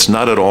changes, but it's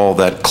not at all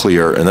that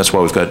clear, and that's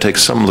why we've got to take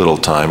some little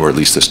time, or at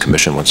least this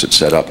commission, once it's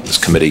set up, this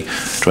committee,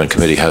 joint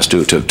committee, has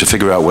to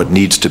figure out what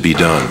needs to be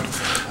done,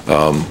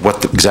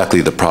 what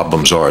exactly the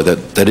problems are.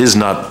 That is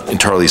not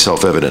entirely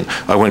self-evident.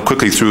 I went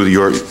quickly through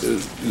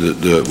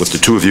what the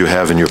two of you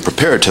have in your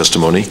prepared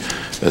testimony,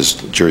 as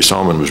Jerry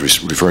Solomon was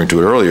referring to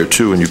it earlier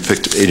too, and you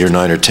picked 8 or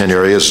 9 or 10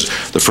 areas.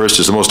 The first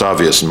is the most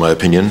obvious, in my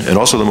opinion, and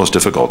also the most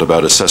difficult,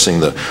 about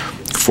assessing the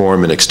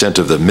form and extent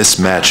of the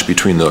mismatch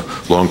between the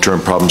long-term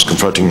problems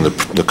confronting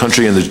the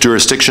country and the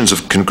jurisdictions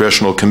of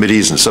congressional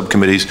committees and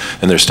subcommittees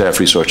and their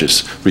staff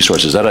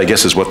resources. That, I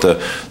guess, is what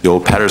the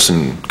old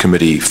Patterson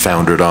Committee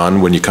foundered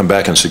on. When you come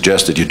back and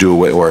suggest that you do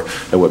away, or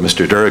what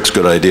Mr. Durrick's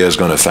good idea is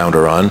going to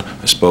founder on,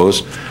 I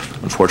suppose.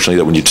 Unfortunately,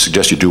 that when you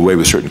suggest you do away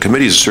with certain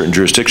committees, certain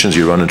jurisdictions,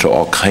 you run into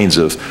all kinds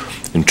of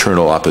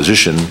internal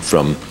opposition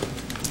from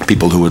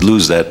people who would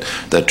lose that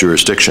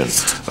jurisdiction.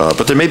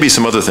 But there may be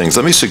some other things.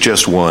 Let me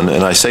suggest one,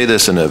 and I say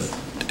this in a,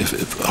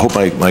 I hope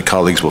my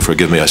colleagues will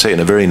forgive me, I say it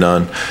in a very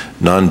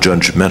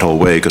non-judgmental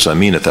way, because I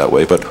mean it that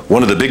way, but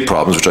one of the big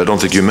problems, which I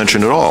don't think you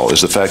mentioned at all, is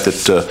the fact that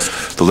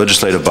the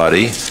legislative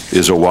body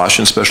is awash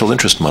in special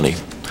interest money.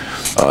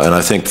 And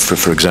I think,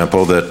 for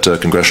example, that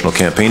congressional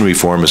campaign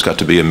reform has got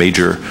to be a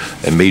major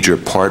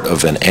part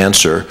of an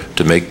answer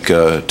to make,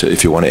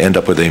 if you want to end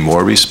up with a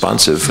more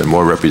responsive and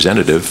more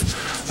representative,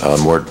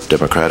 more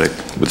democratic,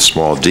 with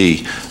small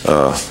d,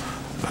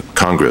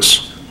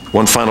 Congress.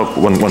 One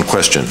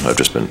question. I've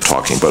just been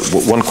talking, but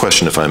one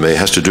question, if I may,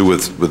 has to do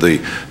with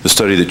the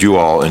study that you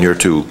all and your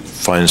two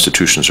fine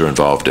institutions are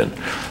involved in.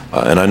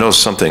 And I know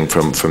something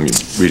from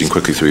reading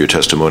quickly through your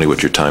testimony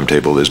what your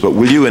timetable is, but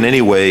will you in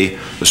any way,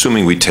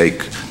 assuming we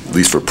take, at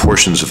least for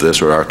portions of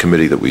this, or our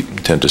committee that we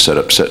tend to set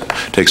up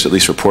takes at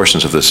least for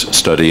portions of this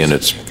study and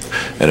its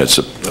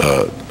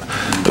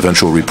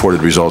eventual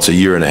reported results a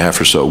year and a half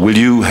or so, will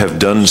you have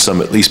done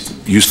some at least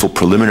useful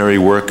preliminary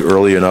work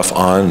early enough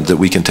on that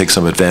we can take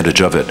some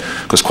advantage of it?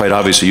 Because quite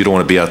obviously you don't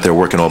want to be out there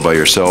working all by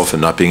yourself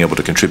and not being able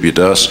to contribute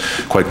to us.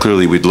 Quite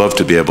clearly we'd love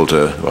to be able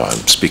to, well,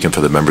 I'm speaking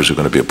for the members who are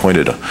going to be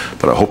appointed,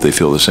 but I hope they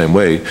feel the same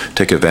way,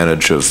 take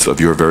advantage of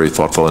your very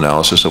thoughtful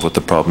analysis of what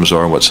the problems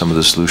are and what some of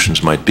the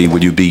solutions might be.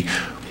 Would you,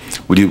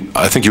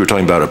 I think you were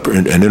talking about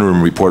an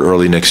interim report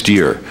early next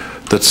year.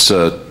 That's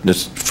for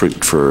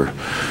just for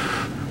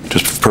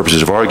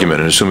purposes of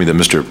argument, and assuming that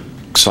Mr.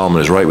 Solomon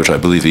is right, which I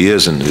believe he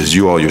is, and as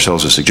you all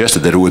yourselves have suggested,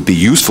 that it would be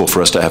useful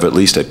for us to have at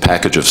least a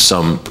package of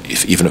some,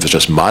 even if it's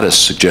just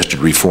modest suggested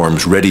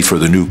reforms, ready for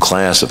the new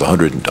class of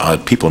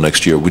 100-odd people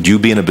next year. Would you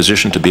be in a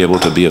position to be able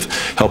to be of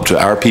help to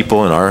our people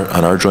on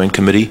our joint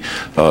committee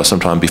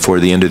sometime before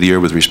the end of the year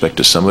with respect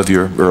to some of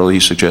your early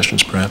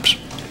suggestions, perhaps?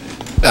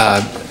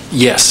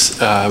 Yes.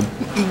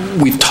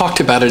 We've talked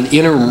about an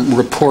interim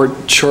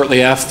report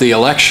shortly after the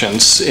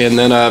elections, and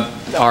then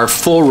our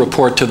full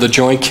report to the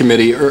Joint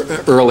Committee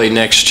early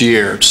next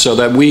year, so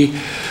that we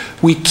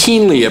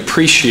keenly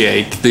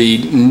appreciate the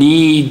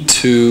need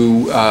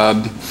to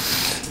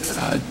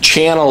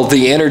channel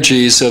the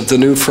energies of the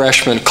new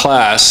freshman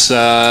class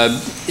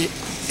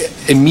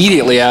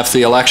immediately after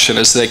the election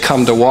as they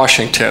come to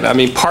Washington. I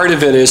mean, part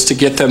of it is to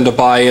get them to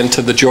buy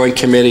into the Joint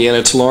Committee and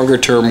its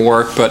longer-term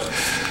work, but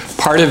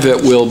part of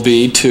it will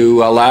be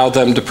to allow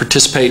them to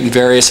participate in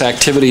various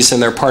activities in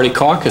their party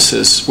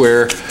caucuses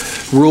where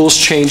rules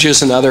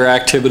changes and other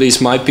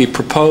activities might be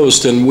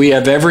proposed. And we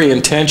have every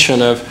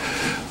intention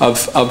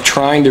of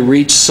trying to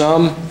reach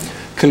some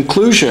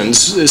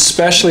conclusions,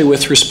 especially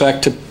with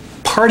respect to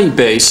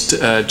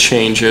party-based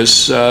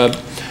changes,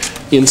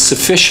 in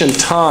sufficient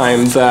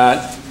time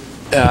that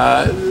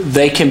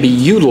they can be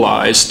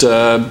utilized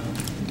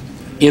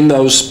in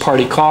those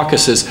party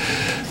caucuses.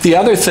 The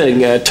other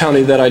thing,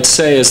 Tony, that I'd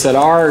say is that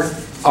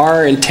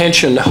our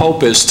intention,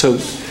 hope, is to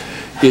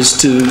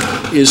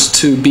is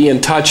to be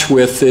in touch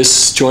with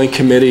this joint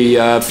committee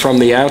from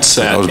the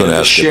outset. I was going to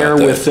ask you share about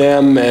that. with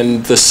them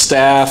and the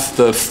staff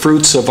the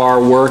fruits of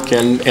our work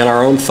and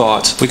our own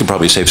thoughts. We could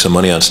probably save some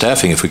money on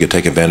staffing if we could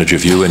take advantage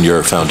of you and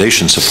your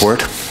foundation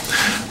support.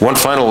 One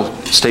final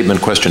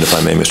statement question, if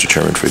I may, Mr.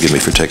 Chairman. Forgive me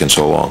for taking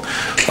so long.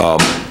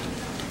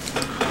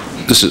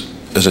 This is,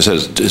 as I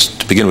said, is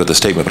to begin with a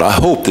statement, but I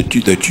hope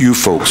that you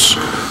folks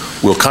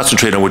will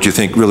concentrate on what you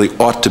think really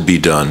ought to be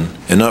done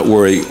and not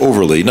worry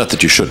overly, not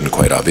that you shouldn't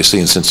quite obviously,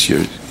 and since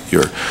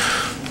you're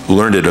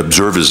learned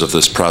observers of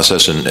this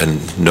process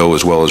and know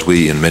as well as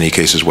we in many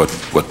cases what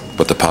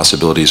the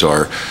possibilities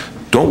are.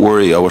 Don't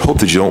worry, I would hope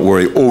that you don't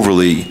worry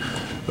overly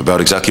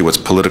about exactly what's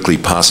politically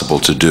possible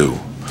to do.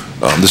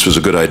 This was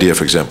a good idea,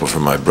 for example,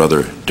 from my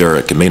brother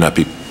Derek. It may not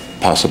be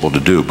possible to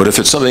do, but if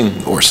it's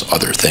something, or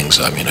other things,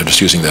 I mean, I'm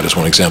just using that as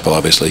one example,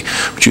 obviously,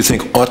 which you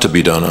think ought to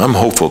be done, I'm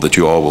hopeful that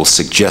you all will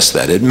suggest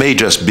that. It may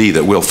just be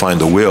that we'll find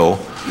the will,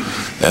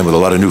 and with a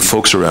lot of new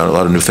folks around, a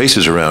lot of new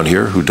faces around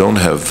here who don't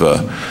have,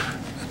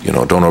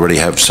 don't already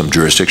have some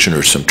jurisdiction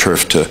or some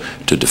turf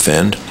to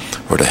defend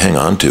or to hang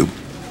on to,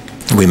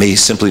 we may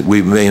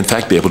in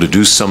fact be able to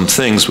do some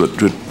things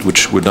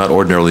which would not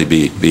ordinarily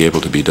be able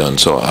to be done.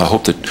 So I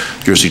hope that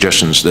your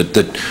suggestions,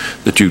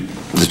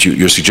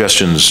 your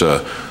suggestions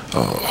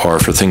are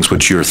for things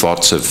which your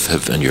thoughts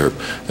have and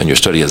your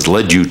study has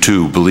led you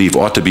to believe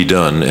ought to be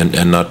done,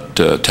 and not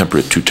temper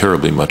it too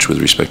terribly much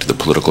with respect to the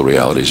political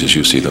realities as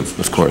you see them,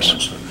 of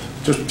course.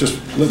 Just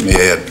let me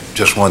add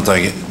just one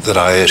thing that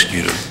I ask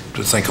you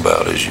to think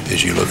about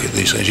as you look at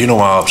these things. You know,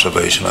 my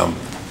observation, I'm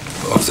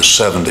of the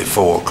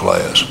 74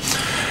 class,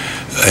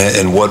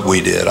 and what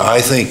we did.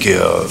 I think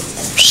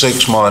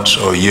 6 months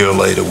or a year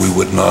later, we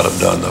would not have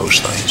done those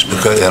things.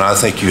 And I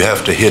think you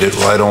have to hit it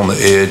right on the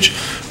edge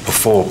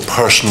before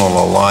personal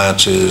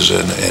alliances,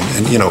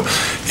 and you know,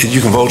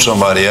 you can vote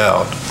somebody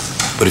out,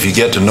 but if you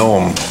get to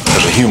know them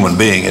as a human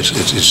being,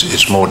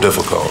 it's more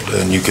difficult,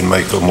 and you can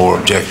make a more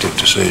objective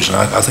decision.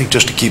 I think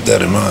just to keep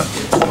that in mind.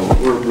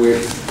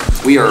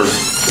 We are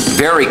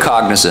very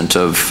cognizant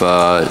of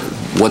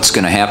what's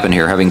going to happen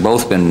here, having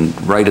both been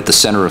right at the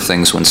center of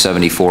things when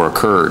 74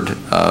 occurred,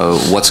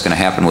 what's going to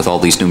happen with all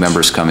these new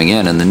members coming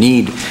in, and the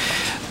need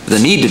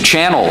to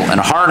channel and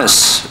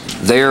harness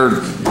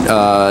their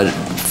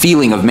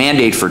feeling of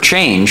mandate for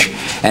change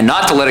and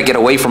not to let it get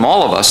away from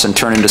all of us and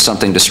turn into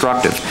something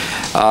destructive.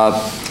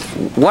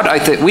 What I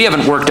think we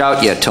haven't worked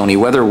out yet, Tony,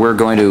 whether we're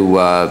going to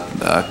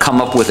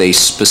come up with a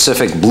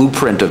specific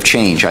blueprint of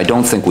change. I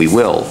don't think we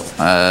will,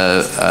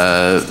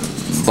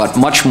 but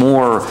much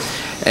more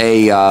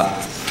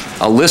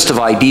a list of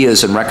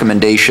ideas and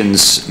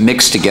recommendations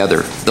mixed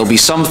together. There'll be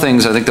some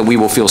things I think that we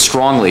will feel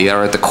strongly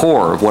are at the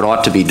core of what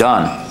ought to be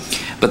done.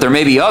 But there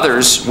may be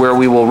others where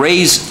we will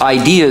raise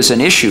ideas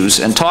and issues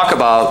and talk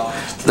about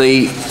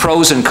the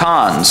pros and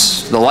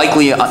cons, the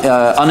likely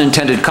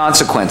unintended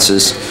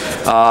consequences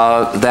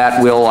that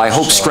will, I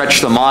hope,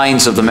 stretch the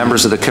minds of the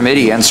members of the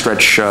committee and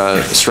stretch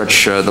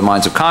the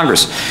minds of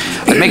Congress.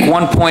 I'd make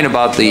one point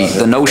about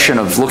the notion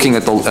of looking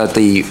at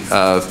the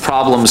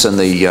problems and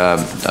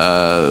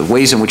the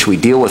ways in which we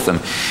deal with them.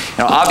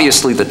 You know,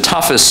 obviously, the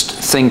toughest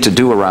thing to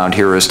do around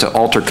here is to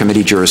alter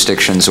committee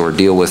jurisdictions or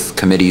deal with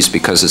committees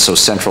because it's so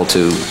central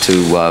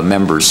to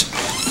members.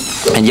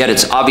 And yet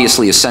it's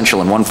obviously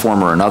essential in one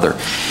form or another.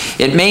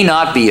 It may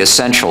not be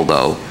essential,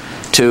 though,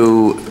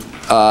 to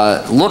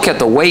look at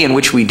the way in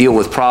which we deal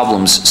with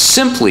problems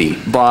simply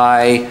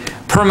by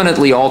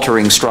permanently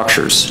altering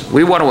structures.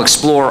 We want to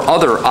explore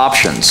other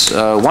options.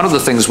 One of the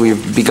things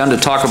we've begun to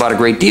talk about a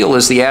great deal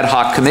is the ad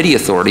hoc committee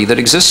authority that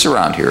exists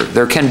around here.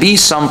 There can be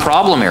some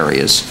problem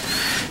areas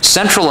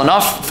central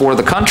enough for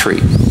the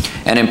country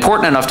and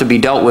important enough to be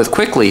dealt with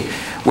quickly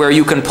where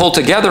you can pull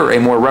together a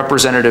more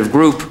representative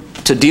group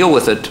to deal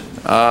with it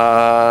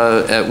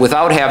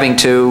without having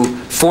to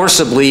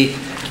forcibly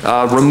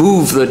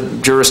remove the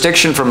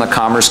jurisdiction from the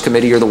Commerce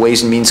Committee or the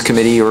Ways and Means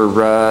Committee or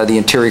the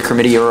Interior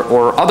Committee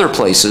or other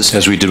places.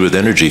 As we did with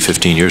energy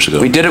 15 years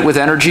ago. We did it with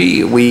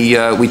energy. We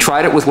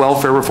tried it with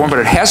welfare reform, but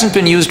it hasn't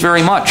been used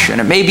very much. And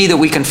it may be that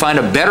we can find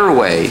a better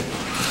way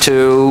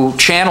to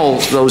channel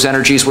those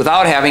energies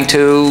without having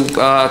to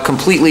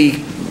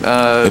completely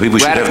maybe we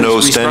should have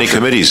no standing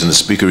committees, and the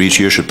Speaker each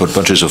year should put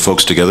bunches of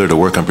folks together to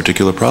work on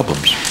particular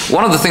problems.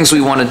 One of the things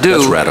we want to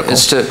do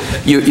is to,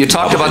 you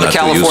talked about the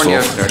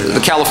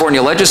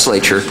California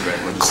legislature.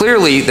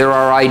 Clearly there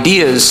are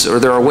ideas, or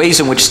there are ways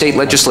in which state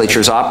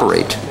legislatures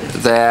operate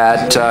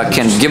that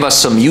can give us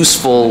some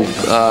useful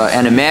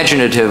and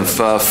imaginative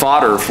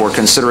fodder for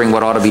considering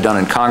what ought to be done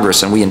in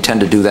Congress, and we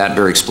intend to do that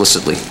very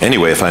explicitly.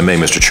 Anyway, if I may,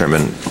 Mr.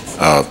 Chairman,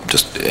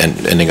 just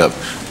ending up,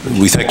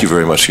 we thank you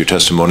very much for your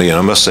testimony, and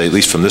I must say, at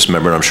least from this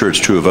member, and I'm sure it's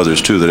true of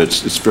others too, that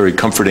it's very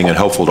comforting and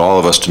helpful to all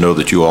of us to know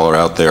that you all are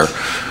out there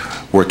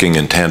working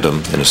in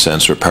tandem, in a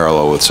sense, or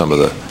parallel with some of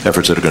the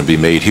efforts that are going to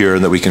be made here,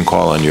 and that we can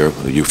call on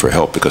you for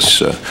help,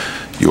 because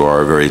you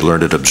are very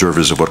learned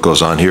observers of what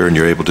goes on here, and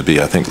you're able to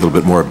be, I think, a little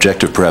bit more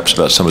objective perhaps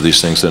about some of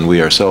these things than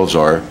we ourselves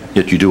are,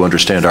 yet you do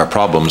understand our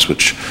problems,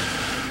 which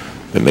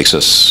it makes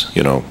us,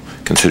 you know,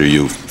 consider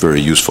you very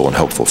useful and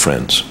helpful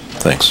friends.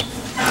 Thanks.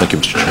 Thank you,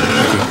 Mr.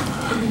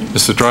 Chairman.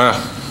 Mr. Dreyer.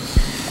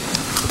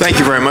 Thank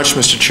you very much,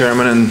 Mr.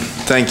 Chairman, and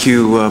thank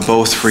you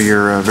both for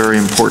your very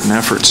important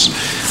efforts.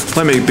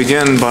 Let me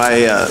begin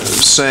by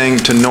saying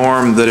to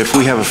Norm that if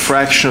we have a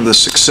fraction of the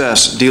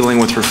success dealing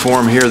with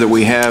reform here that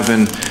we have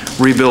in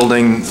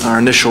rebuilding, our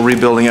initial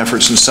rebuilding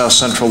efforts in South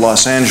Central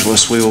Los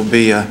Angeles, we will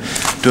be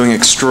doing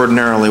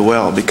extraordinarily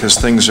well, because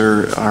things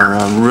are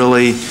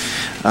really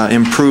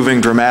improving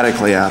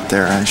dramatically out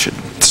there, I should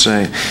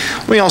say.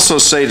 Let me also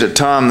say to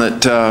Tom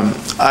that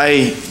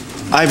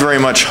I very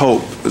much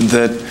hope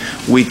that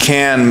we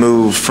can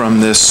move from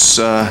this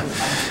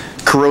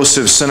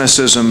corrosive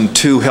cynicism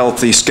to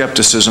healthy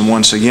skepticism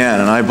once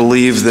again. And I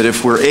believe that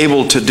if we're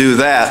able to do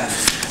that,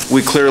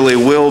 we clearly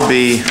will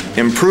be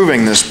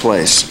improving this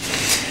place.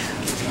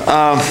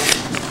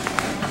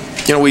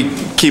 You know, we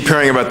keep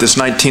hearing about this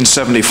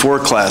 1974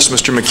 class.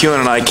 Mr. McEwen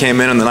and I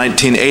came in the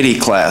 1980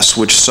 class,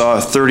 which saw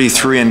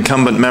 33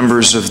 incumbent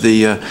members of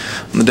the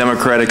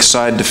Democratic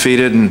side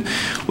defeated, and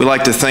we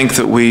like to think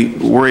that we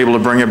were able to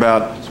bring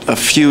about a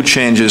few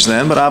changes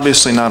then, but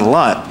obviously not a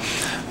lot.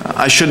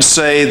 I should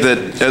say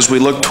that as we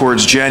look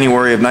towards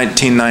January of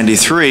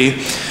 1993,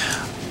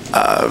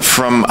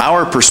 from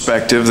our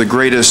perspective, the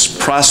greatest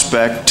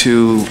prospect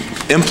to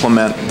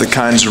implement the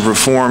kinds of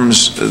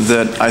reforms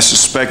that I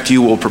suspect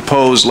you will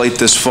propose late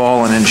this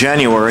fall and in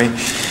January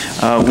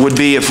would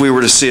be if we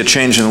were to see a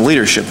change in the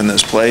leadership in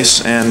this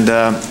place, and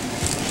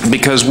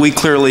because we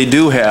clearly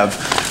do have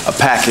a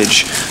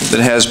package that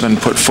has been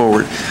put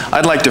forward.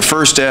 I'd like to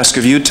first ask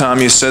of you, Tom,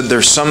 you said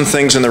there's some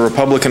things in the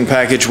Republican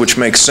package which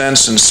make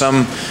sense and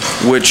some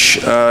which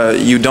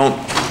you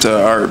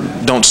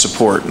don't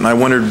support, and I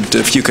wondered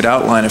if you could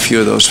outline a few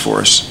of those for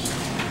us.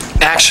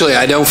 Actually,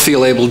 I don't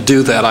feel able to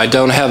do that. I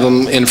don't have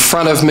them in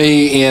front of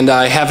me, and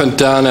I haven't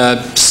done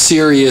a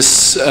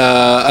serious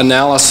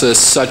analysis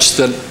such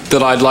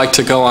that I'd like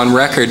to go on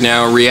record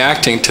now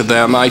reacting to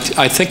them. I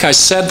think I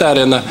said that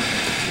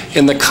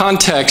in the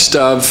context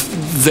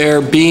of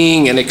there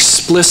being an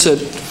explicit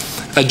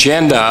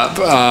agenda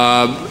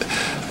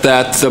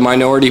that the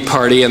minority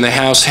party in the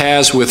House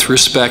has with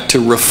respect to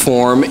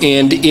reform,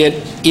 and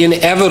it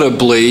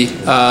inevitably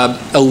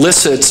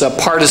elicits a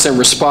partisan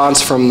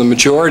response from the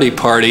majority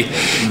party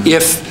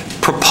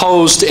if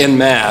proposed en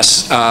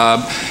masse.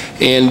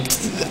 And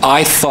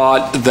I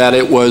thought that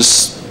it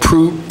was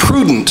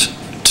prudent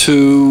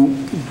to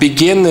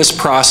begin this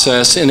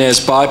process in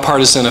as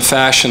bipartisan a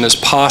fashion as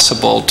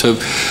possible, to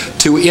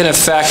in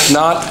effect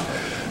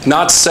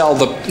not sell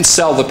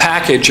the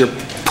package or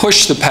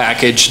push the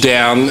package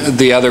down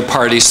the other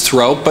party's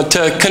throat, but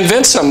to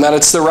convince them that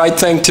it's the right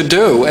thing to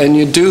do. And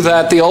you do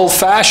that the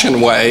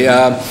old-fashioned way,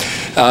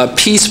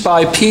 piece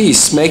by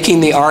piece,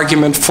 making the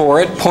argument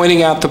for it,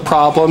 pointing out the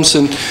problems,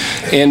 and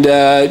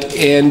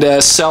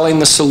selling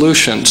the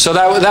solution. So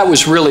that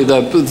was really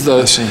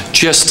the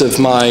gist of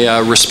my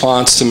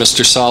response to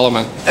Mr.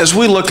 Solomon. As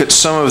we look at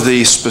some of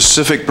the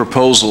specific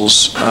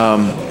proposals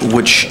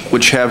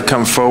which have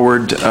come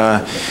forward,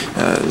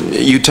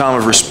 you, Tom,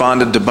 have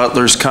responded to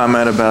Butler's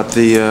comment about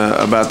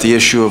the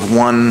issue of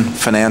one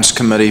finance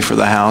committee for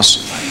the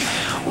House.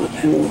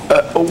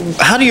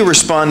 How do you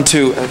respond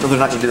to? They're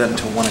not going to do that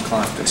until 1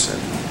 o'clock, they said.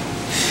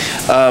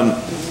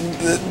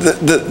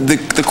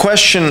 The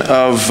question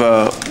of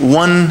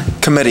one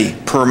committee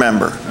per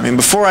member. I mean,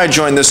 before I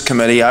joined this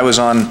committee, I was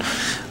on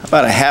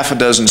about a half a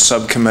dozen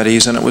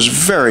subcommittees, and it was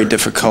very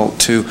difficult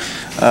to,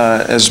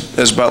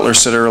 as Butler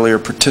said earlier,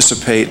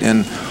 participate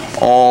in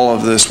all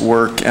of this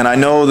work. And I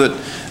know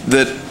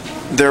that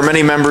there are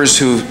many members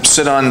who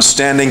sit on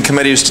standing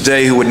committees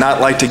today who would not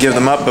like to give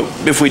them up, but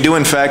if we do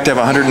in fact have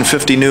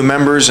 150 new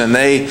members, and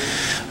they,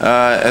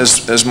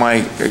 as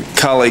my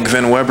colleague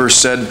Vin Weber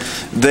said,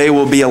 they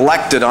will be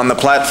elected on the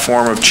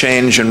platform of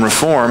change and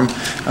reform,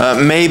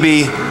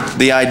 maybe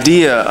the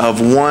idea of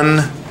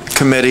one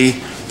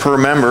committee per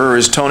member, or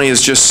as Tony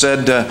has just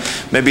said,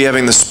 maybe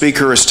having the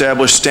Speaker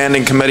establish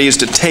standing committees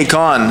to take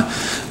on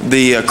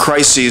the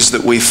crises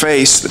that we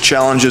face, the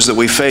challenges that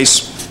we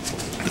face,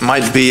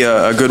 might be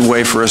a good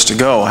way for us to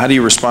go. How do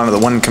you respond to the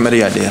one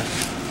committee idea?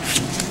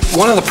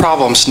 One of the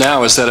problems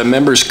now is that a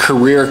member's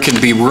career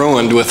can be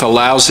ruined with a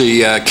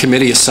lousy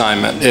committee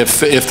assignment.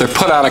 If they're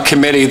put on a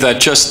committee that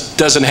just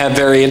doesn't have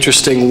very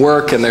interesting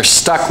work and they're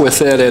stuck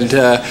with it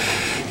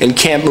and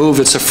can't move,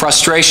 it's a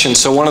frustration.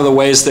 So one of the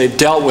ways they've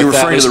dealt with that is...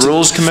 You're referring to the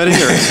Rules Committee?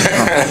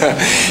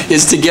 Or?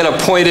 Is to get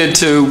appointed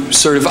to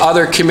sort of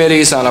other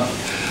committees on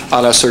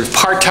a sort of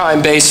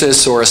part-time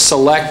basis, or a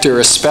select or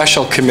a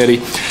special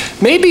committee.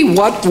 Maybe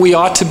what we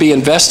ought to be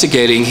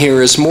investigating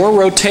here is more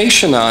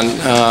rotation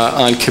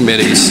on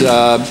committees.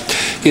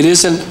 It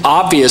isn't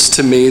obvious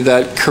to me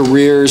that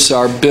careers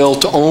are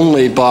built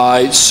only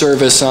by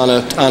service on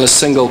a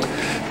single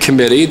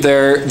committee.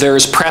 There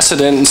is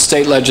precedent in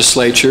state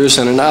legislatures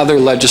and in other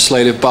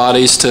legislative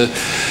bodies to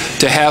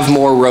have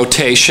more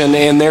rotation,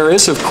 and there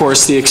is, of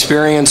course, the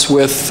experience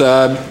with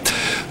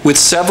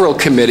several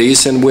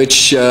committees in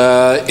which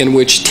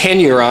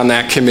tenure on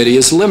that committee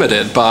is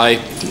limited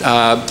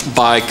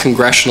by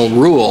congressional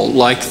rule,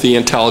 like the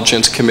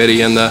Intelligence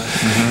Committee and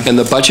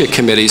the Budget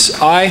Committees.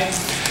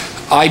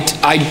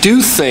 I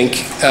do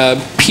think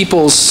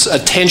people's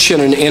attention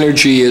and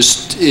energy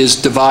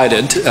is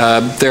divided.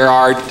 There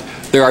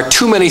are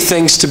too many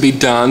things to be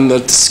done.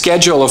 The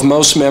schedule of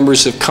most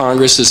members of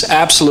Congress is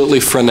absolutely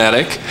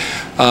frenetic.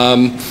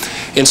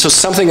 And so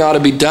something ought to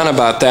be done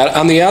about that.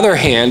 On the other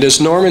hand, as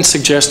Norman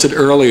suggested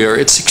earlier,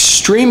 it's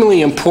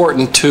extremely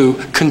important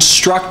to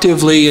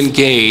constructively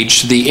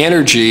engage the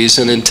energies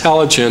and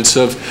intelligence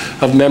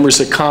of members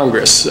of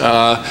Congress.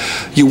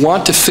 You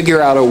want to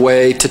figure out a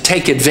way to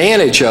take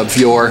advantage of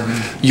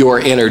your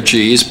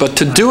energies, but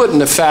to do it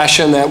in a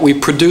fashion that we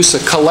produce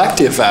a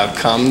collective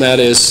outcome that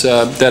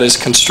is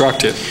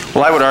constructive.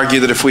 Well, I would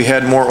argue that if we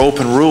had more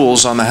open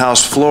rules on the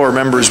House floor,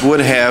 members would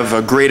have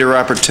a greater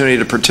opportunity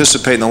to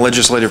participate in the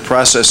legislative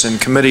process in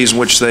committees on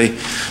which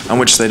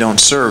they don't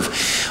serve.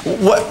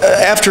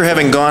 After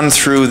having gone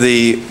through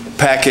the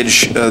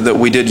package that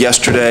we did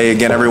yesterday,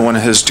 again, everyone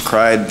has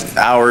decried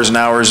hours and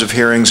hours of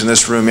hearings in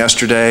this room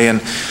yesterday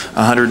and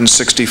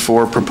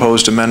 164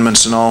 proposed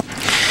amendments and all.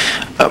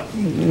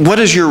 What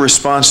is your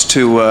response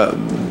to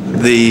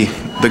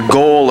the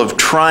goal of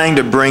trying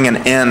to bring an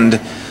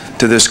end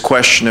to this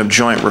question of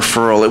joint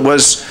referral?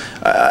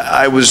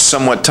 I was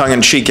somewhat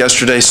tongue-in-cheek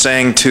yesterday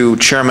saying to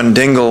Chairman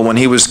Dingell when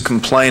he was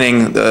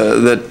complaining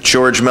that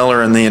George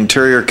Miller and the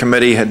Interior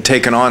Committee had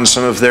taken on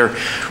some of their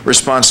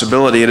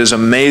responsibility. It is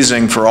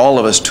amazing for all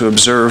of us to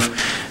observe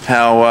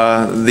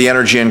how the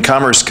Energy and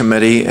Commerce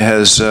Committee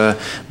has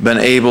been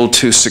able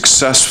to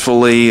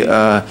successfully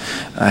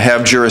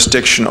have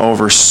jurisdiction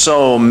over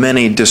so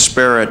many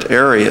disparate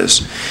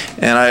areas.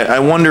 And I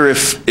wonder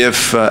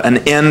if an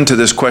end to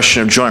this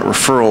question of joint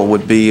referral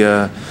would be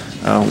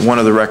one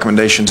of the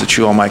recommendations that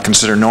you all might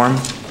consider. Norm?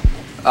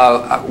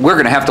 We're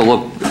going to have to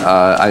look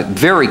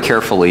very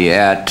carefully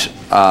at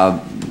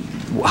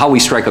how we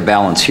strike a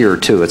balance here,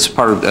 too. It's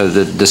part of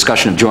the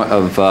discussion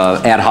of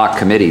ad hoc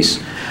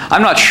committees.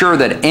 I'm not sure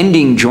that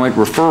ending joint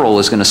referral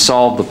is going to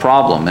solve the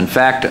problem. In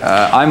fact,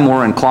 I'm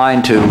more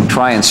inclined to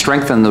try and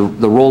strengthen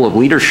the role of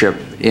leadership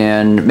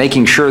in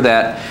making sure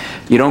that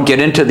you don't get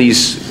into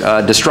these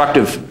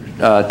destructive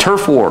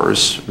turf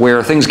wars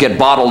where things get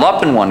bottled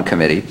up in one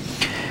committee.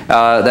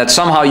 That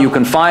somehow you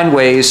can find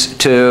ways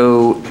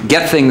to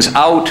get things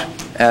out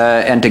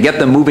and to get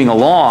them moving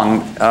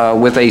along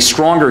with a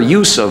stronger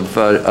use of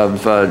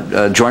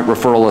joint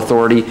referral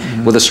authority,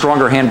 with a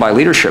stronger hand by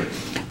leadership.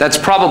 That's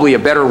probably a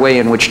better way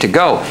in which to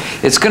go.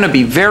 It's going to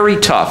be very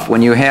tough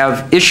when you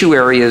have issue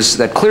areas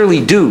that clearly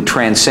do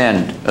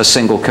transcend a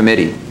single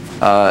committee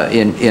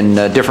in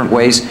different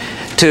ways.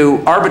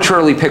 To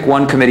arbitrarily pick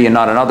one committee and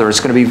not another,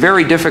 it's going to be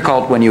very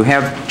difficult when you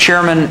have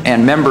chairmen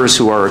and members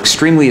who are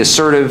extremely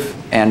assertive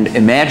and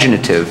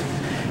imaginative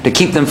to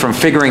keep them from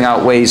figuring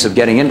out ways of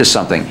getting into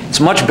something.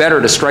 It's much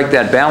better to strike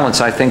that balance,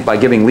 I think, by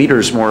giving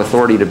leaders more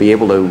authority to be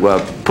able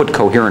to put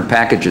coherent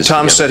packages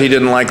Tom together. said he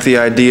didn't like the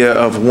idea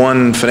of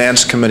one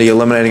finance committee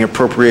eliminating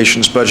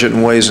appropriations, budget,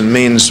 and ways and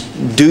means.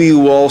 Do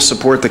you all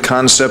support the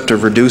concept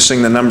of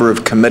reducing the number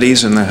of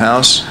committees in the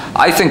House?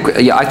 I think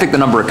the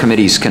number of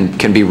committees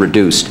can be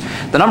reduced.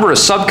 The number of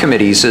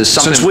subcommittees is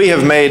something... Since we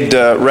have made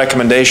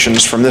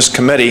recommendations from this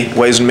committee,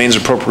 Ways and Means,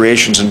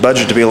 Appropriations, and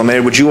Budget, to be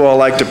eliminated, would you all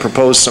like to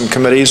propose some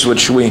committees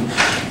which we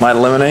might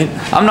eliminate?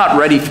 I'm not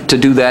ready to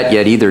do that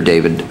yet either,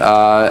 David.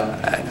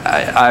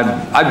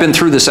 I've been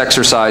through this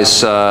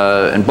exercise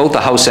in both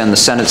the House and the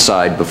Senate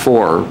side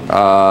before,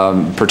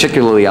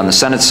 particularly on the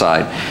Senate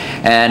side.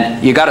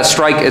 And you got to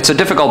strike, it's a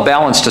difficult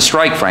balance to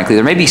strike, frankly.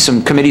 There may be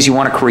some committees you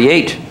want to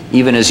create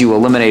even as you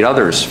eliminate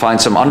others,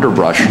 find some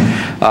underbrush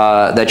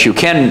that you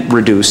can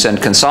reduce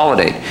and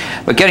consolidate.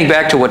 But getting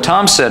back to what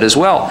Tom said as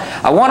well,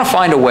 I want to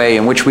find a way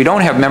in which we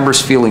don't have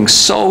members feeling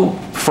so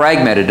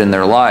fragmented in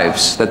their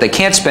lives that they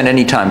can't spend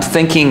any time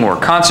thinking or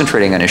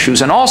concentrating on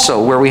issues, and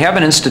also where we have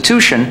an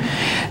institution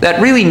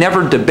that really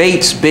never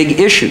debates big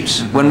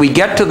issues. When we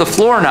get to the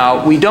floor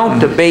now, we don't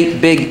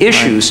debate big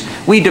issues.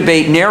 We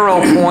debate narrow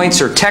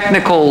points or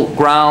technical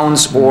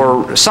grounds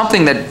or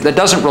something that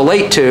doesn't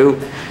relate to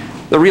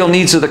the real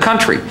needs of the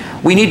country.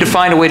 We need to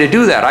find a way to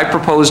do that. I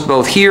proposed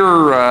both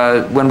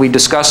here when we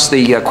discussed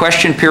the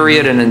question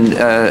period and in,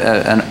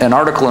 an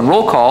article and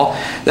roll call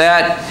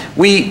that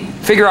we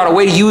figure out a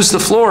way to use the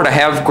floor to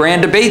have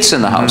grand debates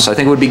in the House. I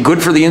think it would be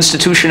good for the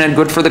institution and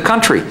good for the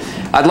country.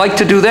 I'd like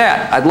to do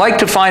that. I'd like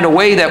to find a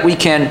way that we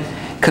can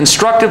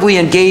constructively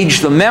engage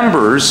the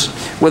members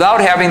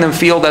without having them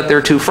feel that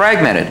they're too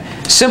fragmented.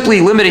 Simply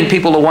limiting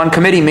people to one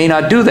committee may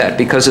not do that,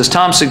 because as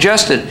Tom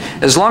suggested,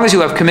 as long as you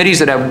have committees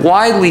that have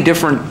widely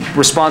different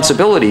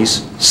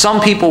responsibilities,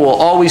 some people will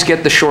always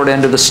get the short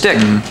end of the stick.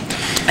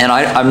 And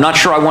I'm not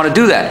sure I want to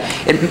do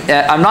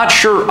that. I'm not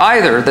sure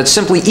either that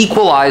simply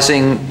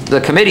equalizing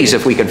the committees,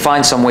 if we can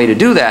find some way to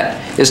do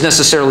that, is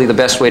necessarily the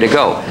best way to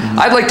go.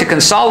 I'd like to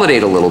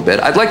consolidate a little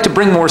bit. I'd like to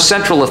bring more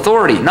central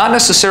authority, not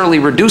necessarily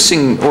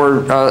reducing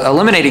or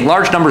eliminating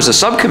large numbers of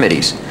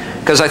subcommittees,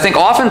 because I think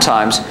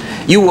oftentimes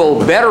You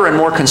will better and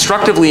more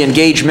constructively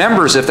engage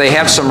members if they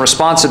have some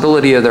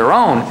responsibility of their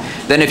own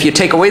than if you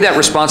take away that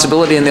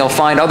responsibility and they'll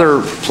find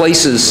other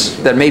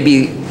places that may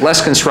be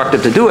less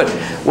constructive to do it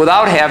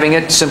without having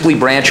it simply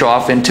branch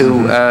off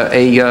into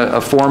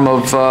a form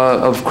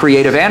of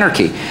creative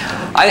anarchy.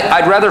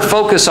 I'd rather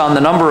focus on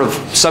the number of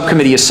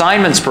subcommittee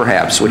assignments,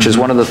 perhaps, which is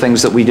one of the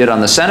things that we did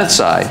on the Senate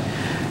side,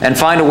 and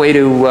find a way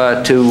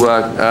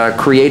to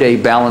create a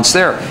balance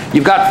there.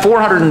 You've got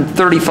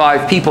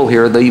 435 people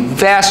here, the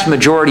vast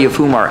majority of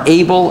whom are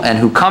able and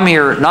who come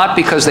here not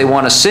because they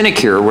want a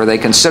sinecure where they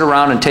can sit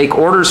around and take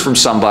orders from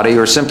somebody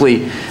or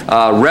simply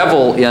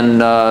revel in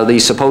the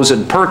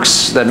supposed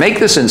perks that make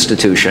this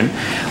institution.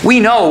 We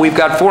know we've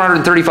got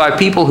 435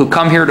 people who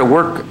come here to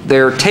work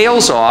their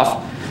tails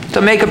off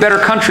to make a better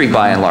country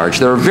by and large.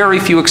 There are very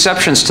few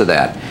exceptions to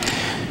that.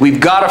 We've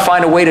got to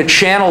find a way to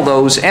channel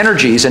those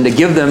energies and to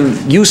give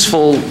them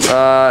useful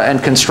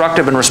and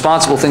constructive and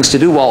responsible things to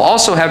do while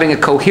also having a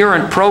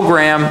coherent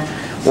program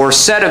or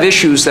set of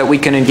issues that we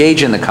can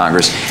engage in the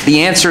Congress. The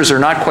answers are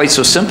not quite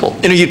so simple.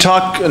 You know, you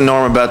talk,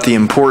 Norm, about the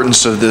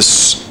importance of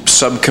this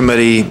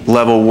subcommittee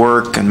level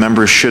work, and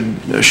members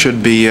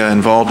should be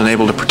involved and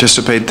able to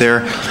participate there.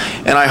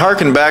 And I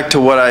hearken back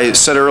to what I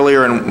said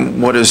earlier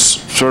and what is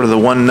sort of the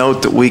one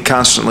note that we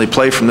constantly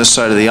play from this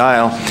side of the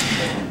aisle.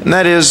 And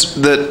that is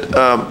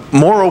that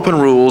more open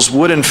rules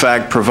would, in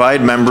fact,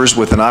 provide members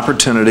with an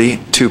opportunity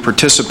to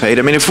participate.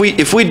 I mean, if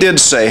we did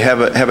say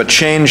have a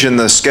change in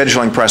the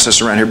scheduling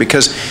process around here,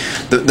 because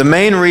the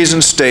main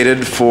reason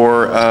stated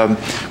for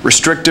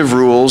restrictive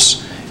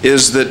rules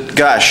is that,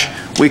 gosh,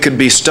 we could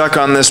be stuck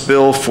on this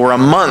bill for a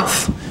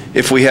month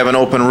if we have an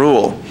open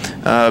rule.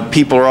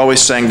 People are always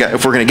saying,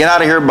 if we're going to get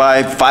out of here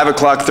by 5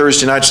 o'clock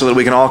Thursday night so that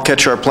we can all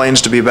catch our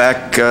planes to be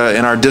back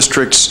in our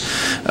districts,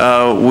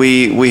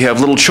 we have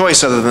little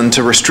choice other than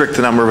to restrict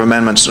the number of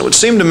amendments. So it would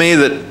seem to me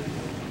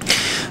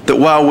that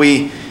while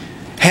we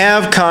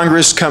have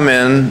Congress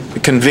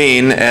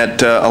convene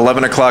at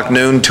 11 o'clock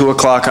noon, 2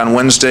 o'clock on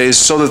Wednesdays,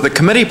 so that the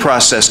committee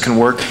process can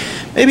work,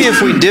 maybe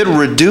if we did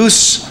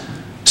reduce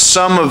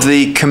some of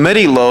the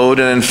committee load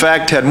and in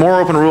fact had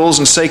more open rules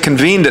and say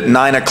convened at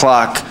 9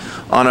 o'clock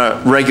on a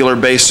regular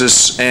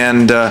basis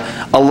and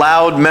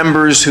allowed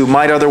members who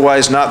might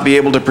otherwise not be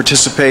able to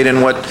participate in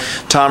what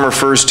Tom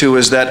refers to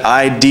as that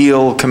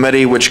ideal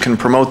committee which can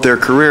promote their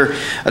career,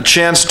 a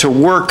chance to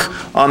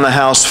work on the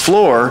House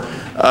floor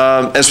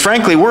as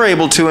frankly we're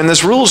able to in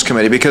this Rules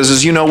Committee, because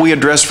as you know we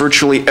address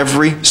virtually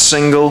every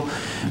single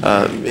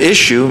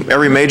issue.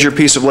 Every major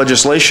piece of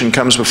legislation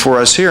comes before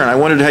us here, and I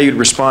wondered how you'd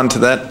respond to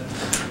that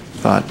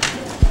thought.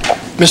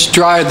 Mr.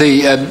 Dreyer,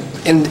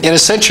 in a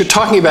sense, you're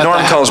talking about...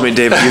 Norm calls me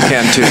David. You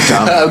can too,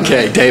 Tom.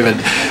 Okay, David.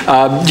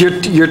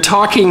 You're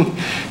talking,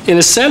 in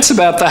a sense,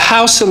 about the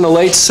House in the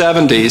late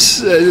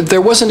 70s.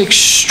 There was an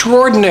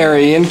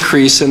extraordinary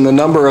increase in the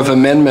number of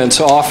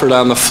amendments offered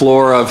on the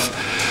floor of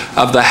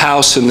the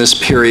House in this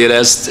period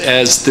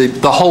as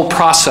the whole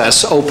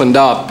process opened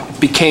up,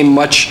 became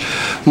much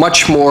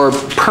more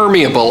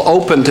permeable,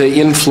 open to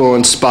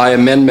influence by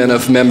amendment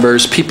of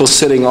members, people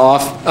sitting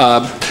off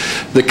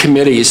the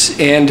committees.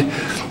 And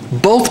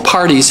both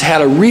parties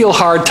had a real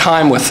hard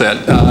time with it.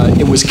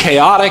 It was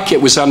chaotic,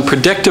 it was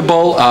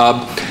unpredictable.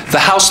 The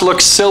House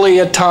looked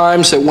silly at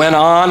times. It went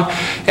on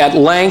at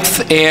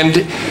length, and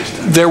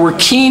there were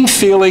keen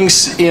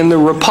feelings in the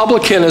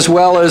Republican as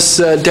well as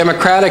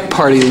Democratic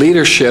Party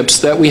leaderships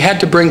that we had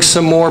to bring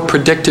some more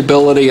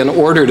predictability and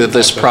order to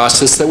this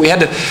process, that we had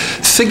to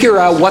figure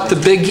out what the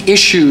big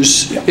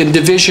issues and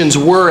divisions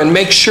were and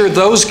make sure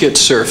those get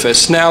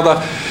surfaced. Now, the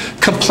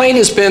complaint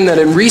has been that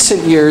in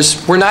recent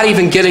years, we're not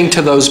even getting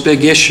to those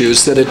big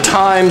issues, that at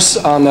times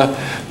on the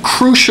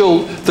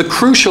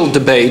crucial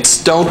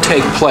debates don't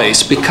take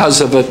place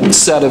because of a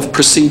set of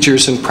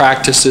procedures and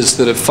practices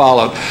that have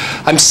followed.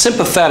 I'm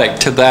sympathetic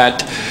to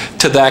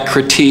that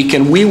critique,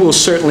 and we will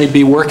certainly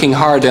be working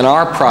hard in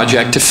our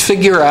project to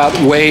figure out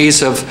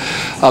ways of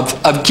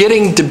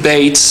getting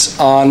debates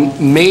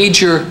on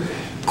major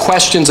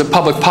questions of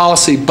public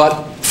policy,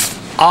 but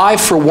I,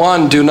 for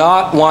one, do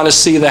not want to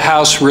see the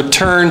House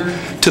return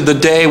to the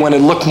day when it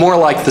looked more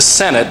like the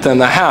Senate than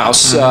the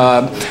House,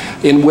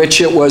 in which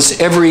it was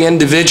every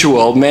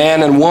individual,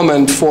 man and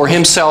woman, for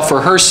himself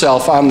or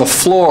herself on the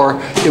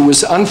floor. It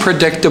was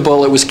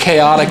unpredictable, it was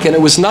chaotic, and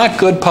it was not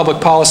good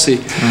public policy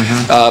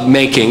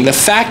making. The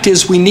fact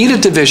is we need a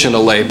division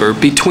of labor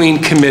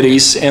between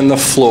committees and the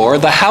floor.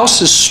 The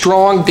House is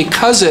strong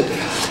because it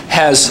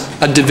has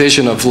a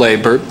division of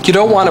labor. You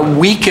don't want to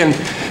weaken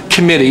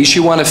committees.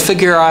 You want to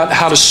figure out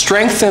how to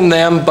strengthen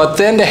them, but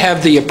then to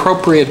have the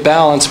appropriate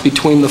balance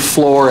between the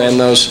floor and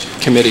those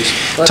committees.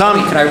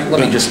 Tom, let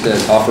me just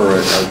offer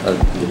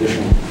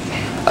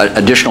an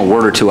additional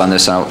word or two on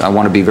this. I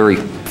want to be very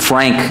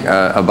frank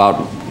about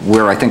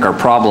where I think our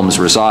problems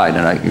reside,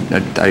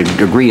 and I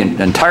agree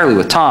entirely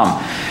with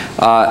Tom.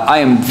 I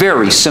am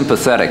very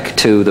sympathetic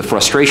to the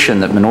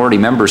frustration that minority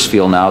members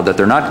feel now that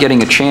they're not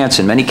getting a chance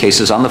in many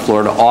cases on the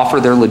floor to offer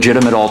their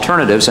legitimate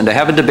alternatives and to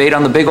have a debate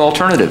on the big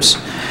alternatives.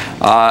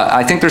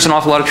 I think there's an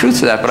awful lot of truth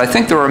to that, but I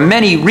think there are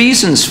many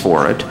reasons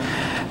for it.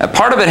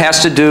 Part of it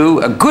has to do,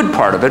 a good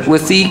part of it,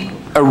 with the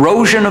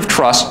erosion of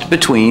trust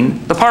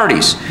between the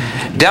parties.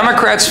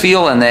 Democrats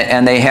feel, and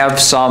they have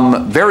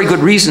some very good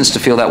reasons to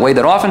feel that way,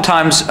 that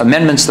oftentimes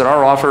amendments that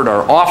are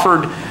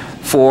offered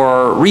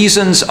for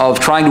reasons of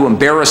trying to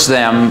embarrass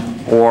them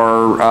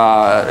or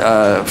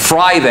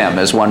fry them,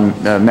 as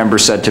one member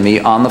said to me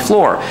on the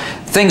floor.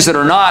 Things that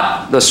are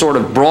not the sort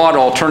of broad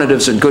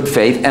alternatives in good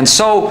faith. And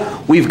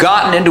so we've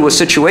gotten into a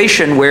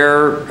situation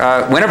where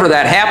whenever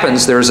that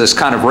happens, there's this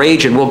kind of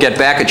rage and we'll get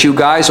back at you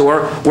guys,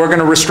 or we're going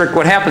to restrict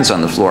what happens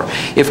on the floor.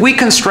 If we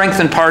can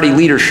strengthen party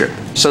leadership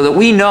so that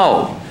we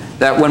know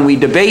that when we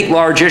debate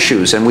large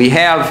issues and we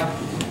have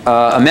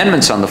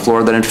amendments on the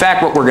floor, that in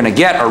fact what we're going to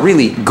get are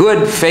really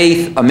good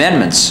faith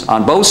amendments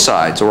on both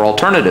sides or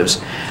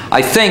alternatives,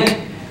 I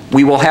think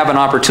we will have an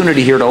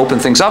opportunity here to open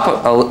things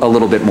up a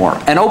little bit more,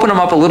 and open them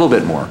up a little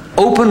bit more.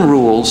 Open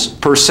rules,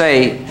 per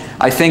se,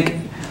 I think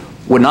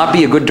would not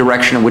be a good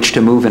direction in which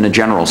to move in a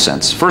general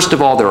sense. First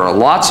of all, there are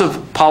lots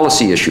of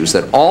policy issues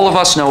that all of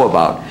us know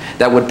about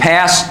that would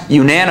pass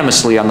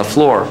unanimously on the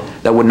floor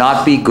that would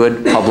not be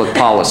good public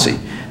policy.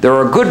 There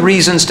are good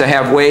reasons to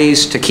have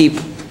ways to keep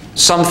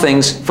some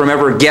things from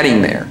ever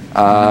getting there.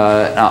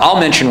 Now I'll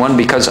mention one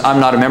because I'm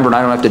not a member and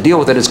I don't have to deal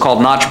with it. It's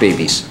called notch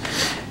babies.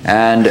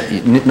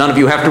 And none of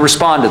you have to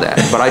respond to that.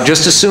 But I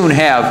just as soon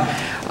have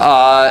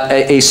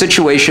a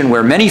situation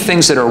where many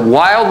things that are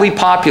wildly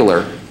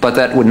popular but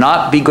that would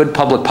not be good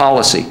public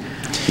policy,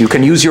 you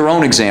can use your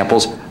own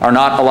examples, are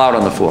not allowed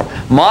on the floor.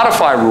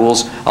 Modify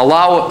rules,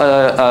 allow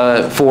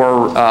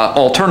for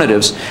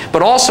alternatives,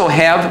 but also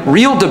have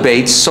real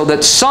debates so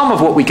that some of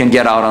what we can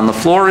get out on the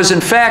floor is in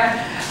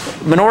fact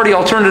minority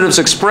alternatives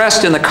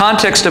expressed in the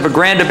context of a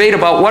grand debate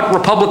about what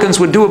Republicans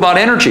would do about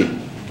energy,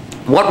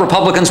 what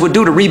Republicans would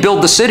do to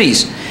rebuild the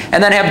cities,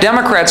 and then have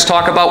Democrats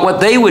talk about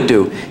what they would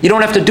do. You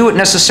don't have to do it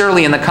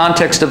necessarily in the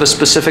context of a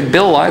specific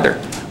bill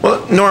either.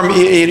 Well, Norm,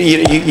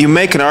 you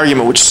make an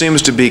argument which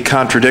seems to be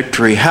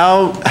contradictory.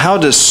 How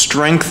does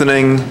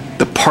strengthening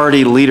the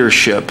party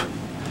leadership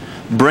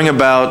bring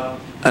about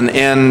an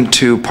end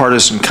to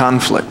partisan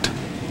conflict?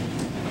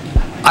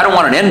 I don't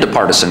want an end to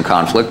partisan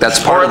conflict.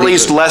 That's part or at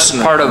least lessen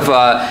it. Part of,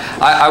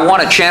 I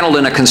want it channeled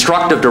in a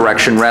constructive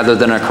direction rather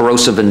than a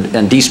corrosive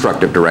and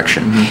destructive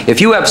direction. Mm-hmm.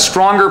 If you have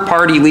stronger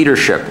party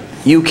leadership,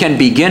 you can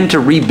begin to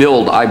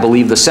rebuild, I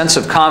believe, the sense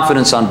of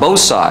confidence on both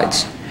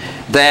sides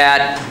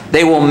that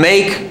they will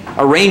make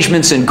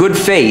arrangements in good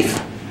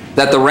faith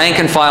that the rank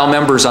and file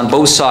members on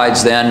both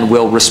sides then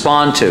will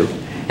respond to,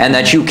 and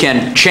that you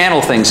can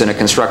channel things in a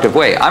constructive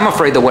way. I'm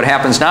afraid that what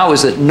happens now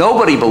is that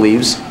nobody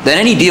believes that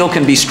any deal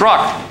can be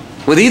struck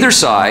with either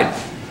side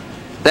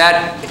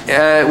that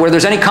where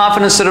there's any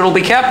confidence that it'll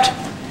be kept.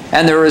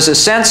 And there is a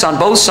sense on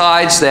both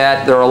sides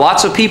that there are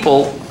lots of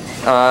people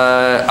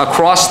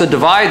across the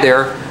divide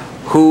there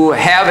who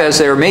have as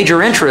their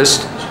major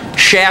interest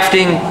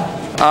shafting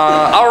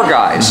our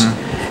guys.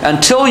 Mm-hmm.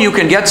 Until you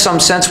can get some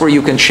sense where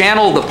you can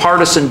channel the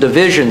partisan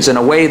divisions in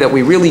a way that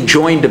we really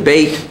join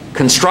debate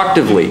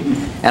constructively,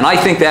 and I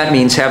think that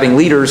means having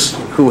leaders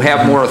who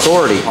have more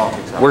authority,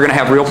 we're going to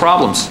have real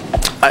problems.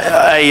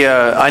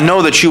 I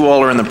know that you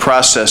all are in the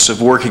process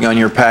of working on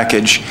your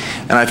package,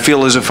 and I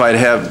feel as if I've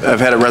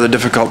had a rather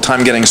difficult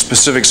time getting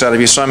specifics out of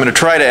you, so I'm going to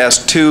try to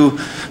ask two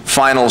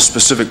final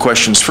specific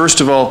questions.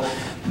 First of all,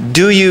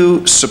 do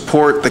you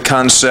support the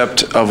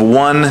concept of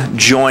one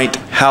joint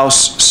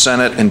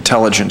House-Senate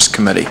Intelligence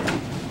Committee?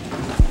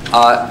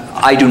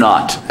 I do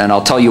not, and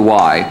I'll tell you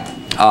why.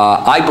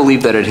 I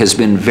believe that it has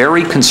been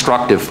very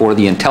constructive for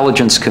the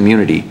intelligence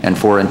community and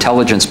for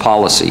intelligence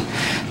policy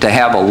to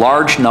have a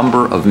large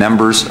number of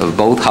members of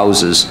both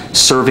houses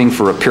serving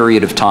for a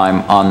period of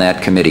time on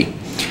that committee.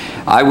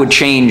 I would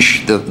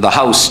change the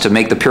House to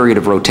make the period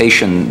of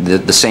rotation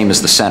the same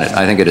as the Senate.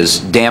 I think it has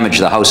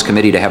damaged the House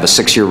committee to have a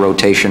 6-year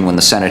rotation when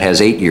the Senate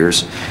has 8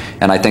 years,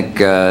 and I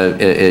think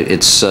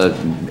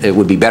it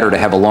would be better to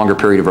have a longer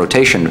period of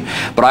rotation.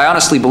 But I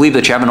honestly believe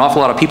that you have an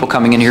awful lot of people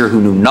coming in here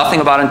who knew nothing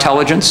about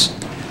intelligence,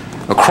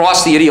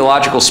 across the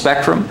ideological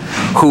spectrum,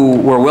 who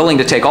were willing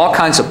to take all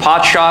kinds of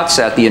pot shots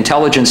at the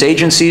intelligence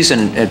agencies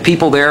and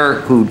people there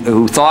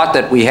who thought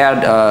that we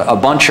had a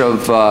bunch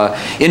of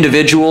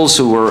individuals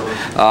who were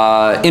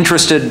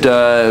interested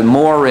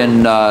more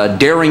in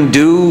daring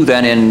do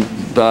than in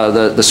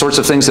the sorts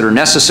of things that are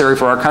necessary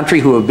for our country,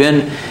 who have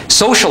been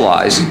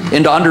socialized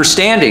into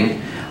understanding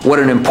what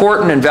an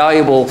important and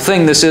valuable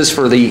thing this is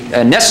for the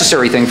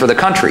necessary thing for the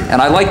country. And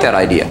I like that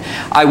idea.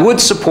 I would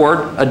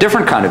support a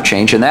different kind of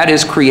change, and that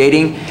is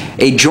creating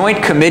a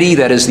joint committee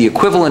that is the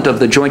equivalent of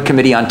the Joint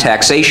Committee on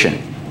Taxation,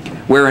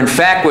 where in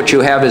fact what you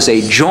have is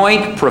a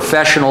joint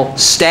professional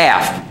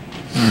staff.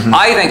 Mm-hmm.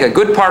 I think a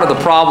good part of the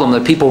problem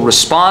that people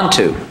respond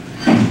to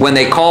when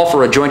they call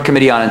for a Joint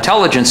Committee on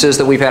Intelligence is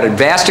that we've had a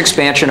vast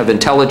expansion of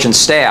intelligence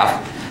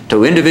staff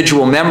to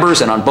individual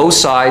members and on both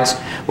sides,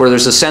 where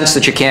there's a sense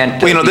that you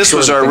can't. Well, you know, this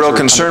was our real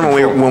concern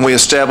when we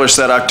established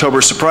that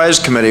October Surprise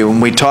Committee,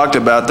 when we talked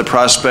about the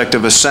prospect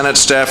of a Senate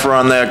staffer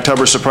on the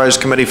October Surprise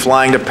Committee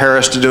flying to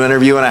Paris to do an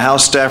interview and a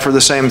House staffer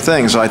the same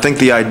thing. So I think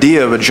the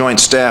idea of a joint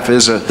staff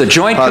is a The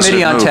Joint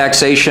Committee on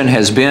Taxation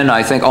has been,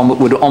 I think,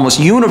 would almost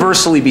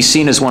universally be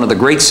seen as one of the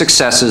great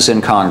successes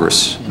in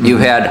Congress. You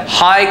had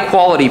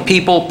high-quality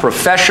people,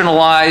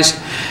 professionalized.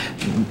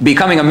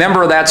 Becoming a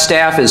member of that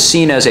staff is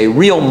seen as a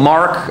real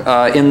mark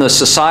in the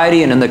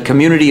society and in the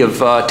community of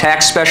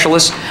tax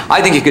specialists.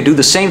 I think you could do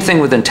the same thing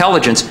with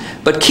intelligence,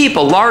 but keep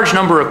a large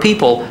number of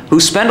people who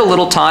spend a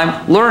little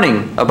time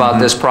learning about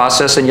this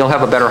process, and you'll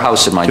have a better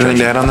House, in my judgment.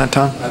 Do you think to add on that,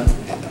 Tom?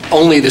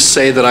 Only to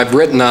say that I've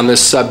written on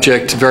this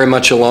subject very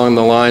much along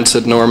the lines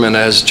that Norman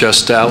has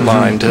just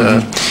outlined.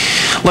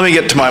 Let me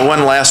get to my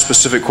one last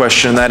specific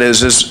question, that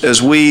is,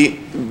 as we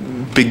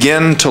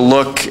begin to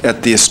look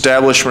at the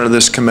establishment of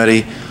this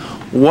committee,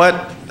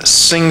 what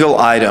single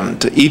item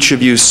do each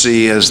of you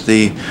see as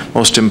the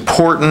most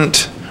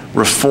important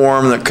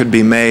reform that could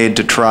be made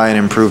to try and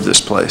improve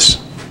this place?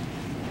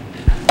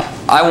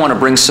 I want to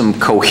bring some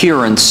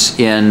coherence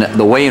in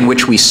the way in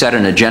which we set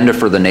an agenda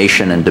for the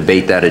nation and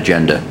debate that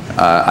agenda.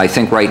 I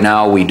think right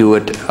now we do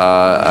it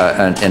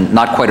in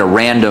not quite a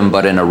random,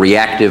 but in a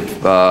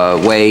reactive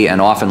way,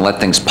 and often let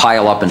things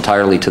pile up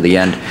entirely to the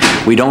end.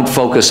 We don't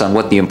focus on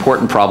what the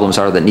important problems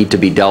are that need to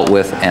be dealt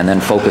with, and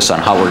then focus on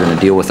how we're going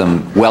to deal with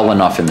them well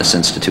enough in this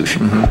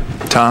institution.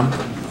 Tom?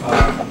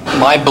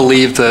 My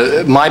belief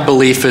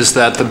is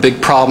that the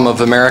big problem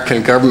of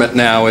American government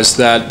now is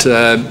that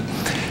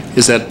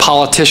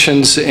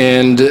politicians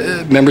and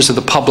members of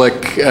the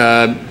public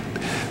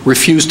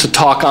refuse to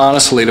talk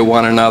honestly to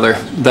one another,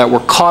 that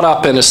we're caught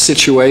up in a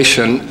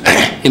situation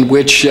in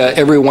which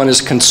everyone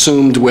is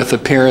consumed with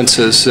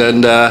appearances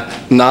and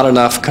not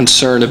enough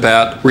concern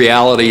about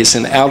realities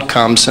and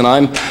outcomes. And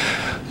I'm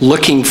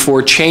looking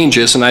for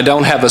changes, and I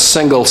don't have a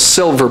single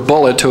silver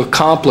bullet to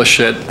accomplish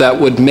it, that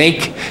would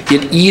make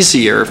it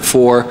easier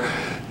for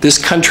this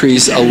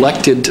country's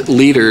elected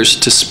leaders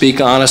to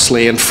speak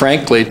honestly and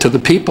frankly to the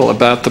people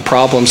about the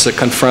problems that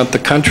confront the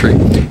country,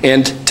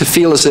 and to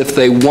feel as if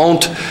they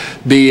won't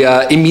be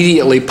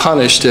immediately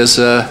punished as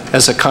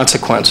a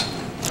consequence.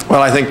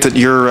 Well, I think that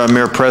your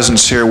mere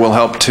presence here will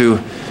help to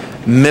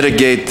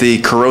mitigate the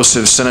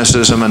corrosive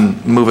cynicism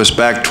and move us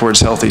back towards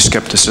healthy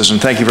skepticism.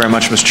 Thank you very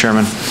much, Mr.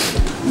 Chairman.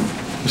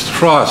 Mr.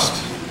 Frost.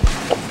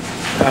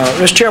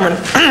 Mr. Chairman,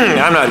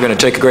 I'm not going to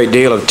take a great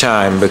deal of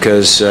time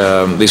because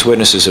these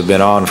witnesses have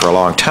been on for a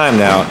long time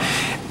now.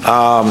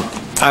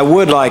 I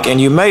would like,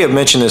 and you may have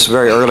mentioned this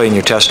very early in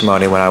your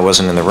testimony when I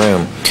wasn't in the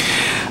room,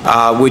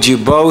 would you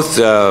both,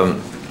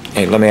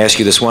 and let me ask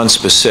you this one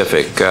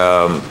specific,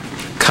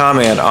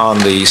 comment on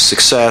the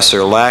success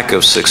or lack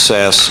of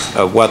success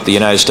of what the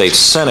United States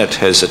Senate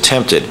has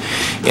attempted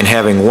in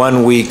having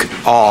 1 week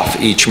off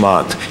each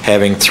month,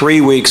 having 3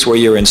 weeks where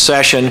you're in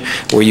session,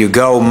 where you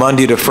go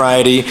Monday to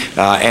Friday,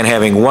 and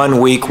having 1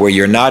 week where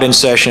you're not in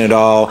session at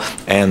all,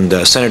 and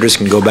senators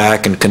can go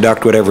back and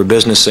conduct whatever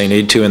business they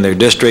need to in their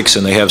districts,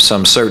 and they have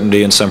some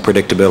certainty and some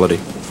predictability.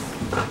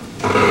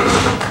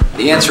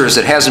 The answer is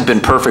it hasn't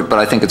been perfect, but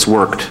I think it's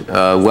worked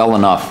well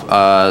enough.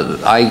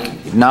 I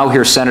now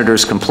hear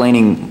senators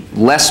complaining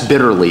less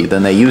bitterly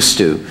than they used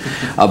to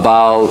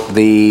about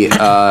the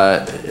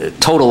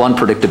total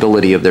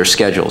unpredictability of their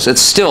schedules.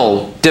 It's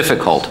still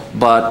difficult,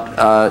 but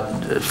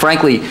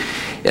frankly,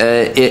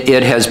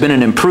 it has been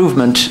an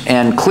improvement,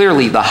 and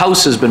clearly the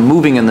House has been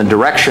moving in the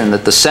direction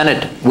that the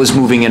Senate was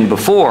moving in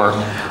before,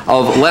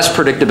 of less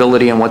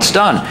predictability in what's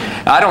done.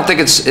 I don't think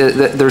it's,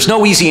 there's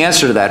no easy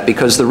answer to that,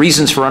 because the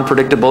reasons for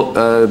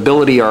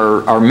unpredictability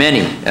are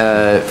many,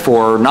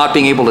 for not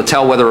being able to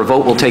tell whether a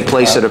vote will take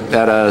place at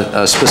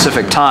a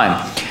specific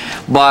time.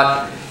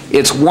 But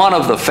it's one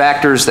of the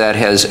factors that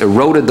has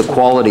eroded the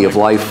quality of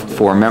life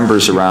for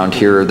members around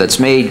here,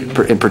 that's made,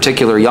 in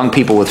particular, young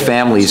people with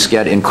families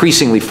get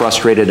increasingly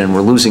frustrated, and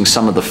we're losing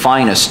some of the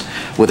finest,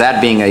 with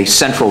that being a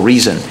central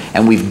reason.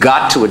 And we've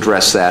got to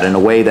address that in a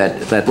way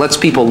that lets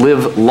people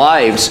live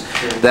lives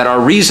that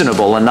are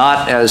reasonable and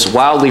not as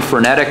wildly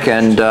frenetic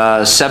and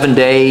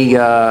 7-day,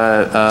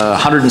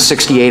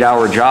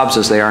 168-hour jobs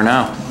as they are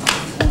now.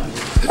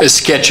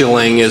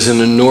 Scheduling is an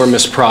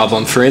enormous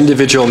problem for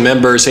individual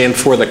members and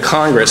for the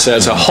Congress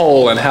as a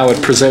whole, and how it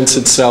presents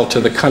itself to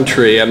the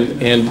country.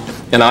 And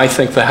I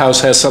think the House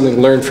has something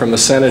learned from the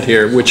Senate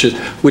here,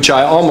 which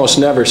I almost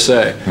never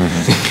say.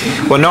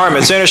 Well, Norm,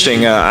 it's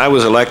interesting. I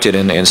was elected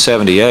in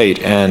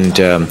 '78, and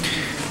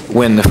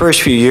when the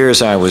first few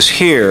years I was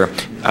here,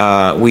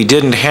 we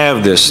didn't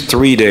have this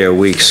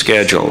 3-day-a-week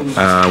schedule.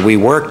 We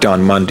worked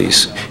on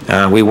Mondays.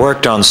 We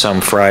worked on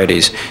some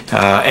Fridays.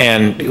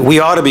 And we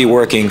ought to be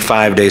working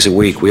 5 days a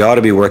week. We ought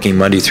to be working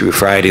Monday through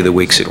Friday the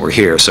weeks that we're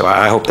here. So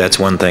I hope that's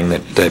one thing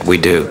that we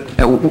do.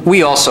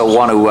 We also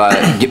want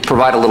to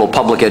provide a little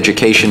public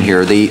education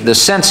here. The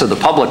sense of the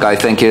public, I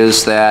think,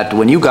 is that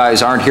when you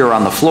guys aren't here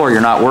on the floor,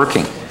 you're not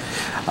working.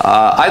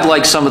 I'd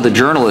like some of the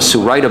journalists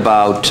who write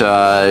about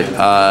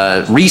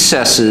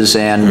recesses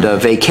and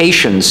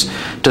vacations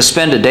to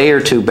spend a day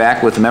or two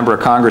back with a member of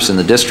Congress in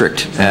the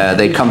district.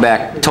 They'd come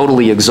back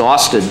totally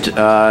exhausted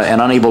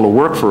and unable to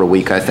work for a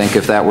week, I think,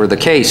 if that were the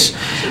case.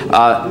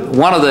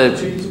 One of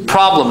the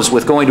problems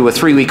with going to a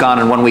 3-week on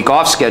and 1 week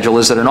off schedule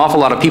is that an awful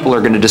lot of people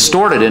are going to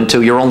distort it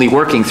into you're only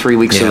working 3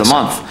 weeks of the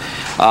month.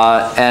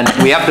 And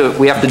we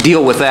have to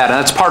deal with that, and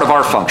that's part of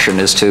our function,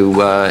 is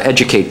to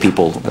educate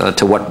people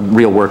to what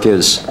real work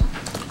is.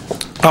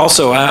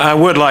 Also, I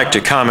would like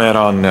to comment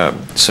on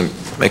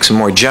make some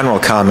more general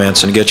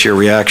comments and get your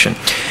reaction.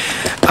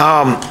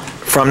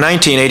 From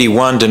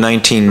 1981 to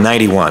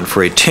 1991,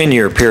 for a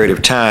 10-year period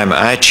of time,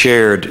 I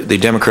chaired the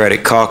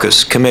Democratic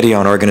Caucus Committee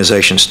on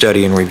Organization,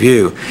 Study, and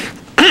Review,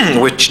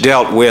 which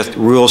dealt with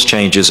rules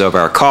changes of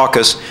our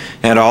caucus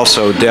and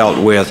also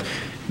dealt with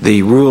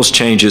the rules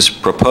changes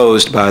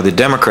proposed by the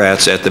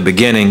Democrats at the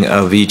beginning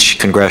of each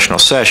congressional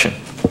session.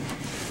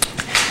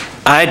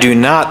 I do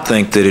not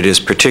think that it is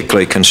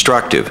particularly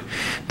constructive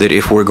that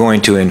if we're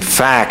going to in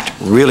fact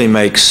really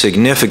make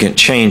significant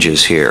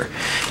changes here,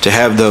 to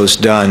have those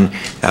done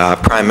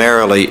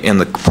primarily in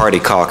the party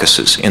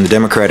caucuses, in the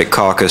Democratic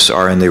caucus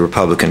or in the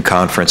Republican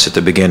conference at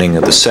the beginning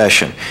of the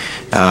session.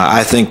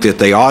 I think that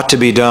they ought to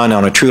be done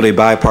on a truly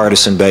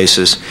bipartisan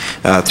basis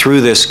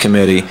through this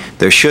committee.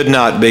 There should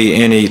not be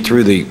any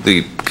through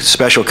the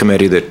special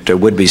committee that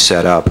would be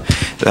set up.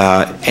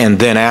 And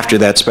then after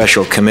that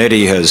special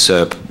committee has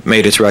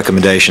made its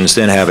recommendations,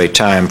 then have a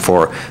time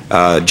for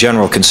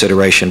general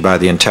consideration by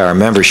the entire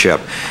membership.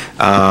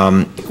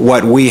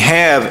 What we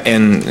have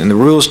in the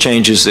rules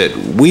changes that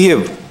we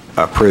have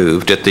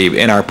approved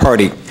in our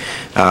party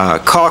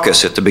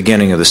caucus at the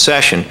beginning of the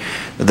session,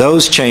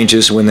 those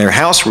changes, when they're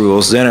House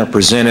rules, then are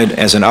presented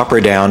as an up or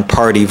down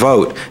party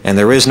vote, and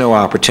there is no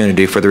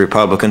opportunity for the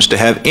Republicans to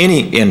have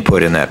any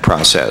input in that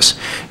process.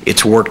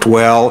 It's worked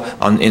well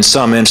in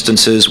some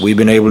instances. We've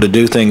been able to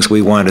do things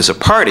we want as a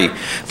party,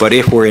 but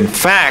if we're in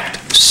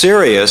fact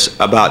serious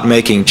about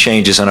making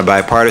changes on a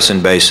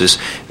bipartisan basis,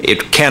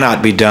 it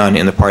cannot be done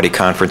in the party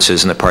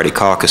conferences and the party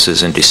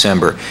caucuses in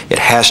December. It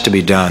has to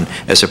be done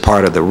as a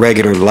part of the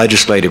regular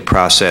legislative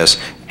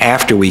process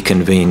after we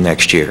convene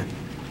next year.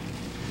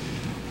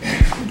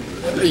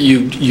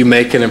 You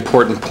make an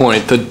important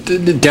point.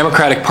 The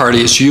Democratic Party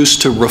is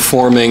used to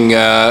reforming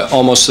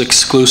almost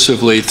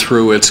exclusively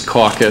through its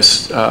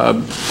caucus.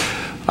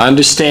 I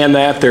understand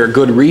that. There are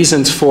good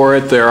reasons for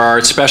it. There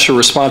are special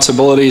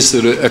responsibilities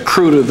that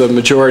accrue to the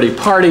majority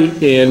party,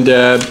 and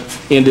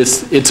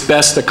it's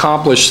best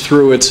accomplished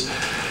through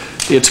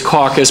its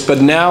caucus.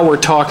 But now we're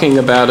talking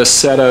about a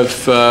set of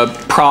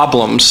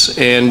problems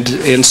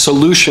and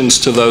solutions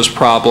to those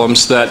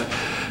problems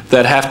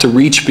that have to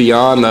reach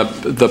beyond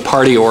the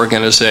party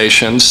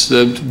organizations.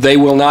 They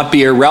will not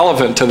be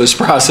irrelevant to this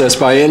process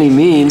by any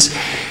means.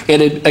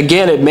 And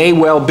again, it may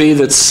well be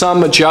that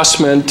some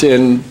adjustment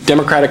in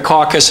Democratic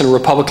caucus and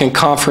Republican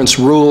conference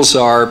rules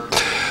are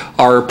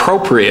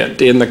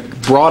appropriate in the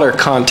broader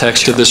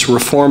context of this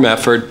reform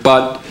effort.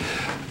 But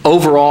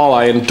overall,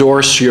 I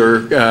endorse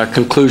your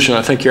conclusion.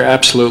 I think you're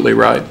absolutely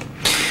right.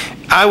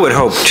 I would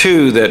hope,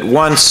 too, that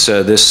once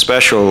this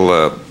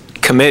special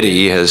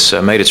committee has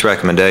made its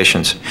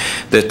recommendations,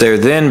 that there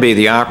then be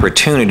the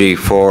opportunity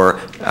for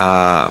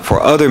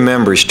other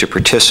members to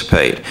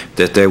participate,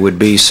 that there would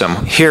be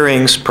some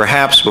hearings,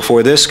 perhaps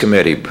before this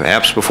committee,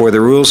 perhaps before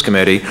the Rules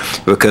Committee,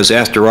 because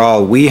after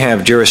all, we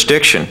have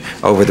jurisdiction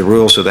over the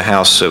rules of the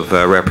House of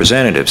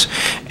Representatives,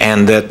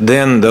 and that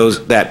then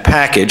that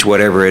package,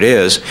 whatever it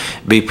is,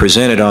 be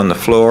presented on the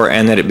floor,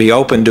 and that it be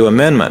open to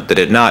amendment, that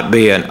it not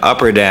be an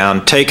up or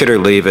down, take it or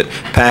leave it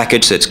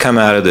package that's come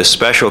out of this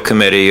special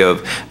committee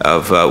of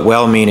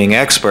well-meaning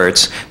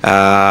experts,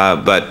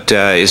 but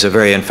is a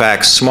very, in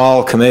fact,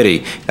 small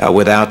committee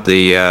without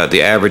the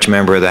average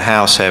member of the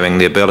House having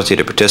the ability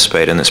to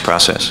participate in this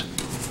process.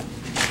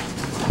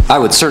 I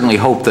would certainly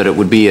hope that it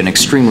would be an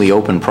extremely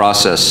open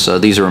process.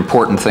 These are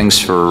important things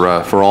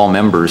for all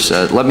members.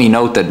 Let me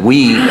note that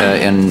we,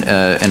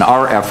 in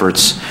our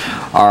efforts,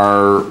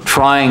 are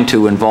trying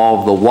to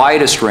involve the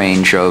widest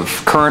range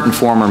of current and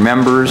former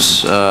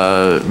members,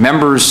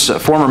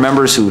 former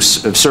members who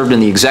have served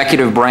in the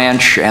executive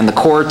branch and the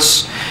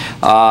courts,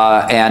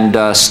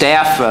 and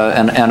staff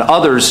and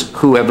others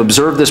who have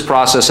observed this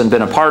process and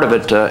been a part of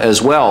it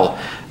as well.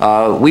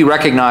 We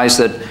recognize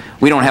that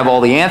we don't have all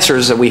the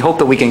answers, that we hope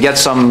that we can get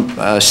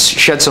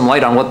shed some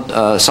light on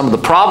what some of the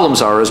problems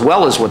are, as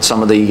well as what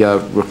some of the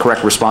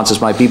correct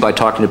responses might be by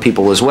talking to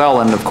people as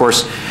well. And of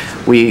course,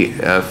 we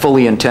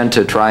fully intend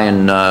to try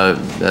and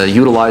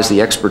utilize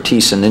the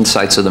expertise and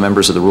insights of the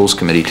members of the Rules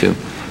Committee too.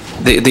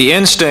 The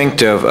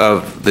instinct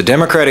of the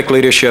Democratic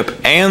leadership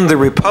and the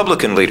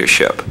Republican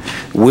leadership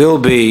will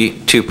be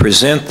to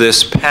present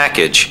this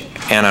package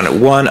and a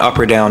one up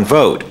or down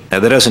vote. Now,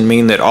 that doesn't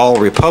mean that all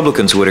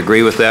Republicans would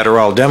agree with that or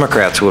all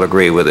Democrats will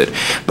agree with it,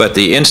 but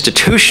the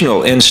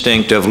institutional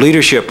instinct of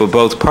leadership of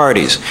both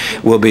parties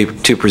will be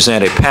to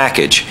present a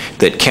package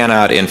that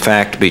cannot, in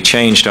fact, be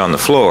changed on the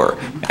floor.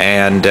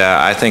 And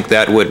I think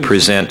that would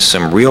present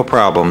some real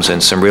problems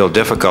and some real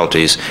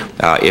difficulties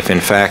if, in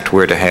fact,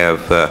 we're to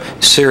have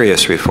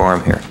serious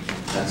reform here.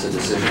 That's a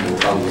decision that will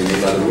probably be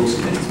made by the Rules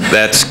Committee.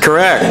 That's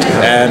correct.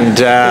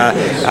 And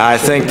I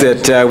think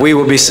that we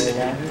will be...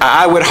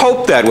 I would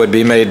hope that would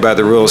be made by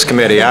the Rules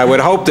Committee. I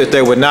would hope that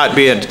there would not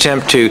be an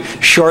attempt to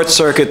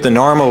short-circuit the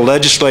normal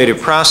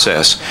legislative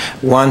process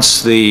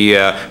once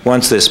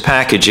this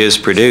package is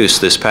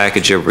produced, this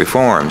package of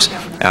reforms,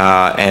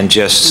 and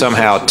just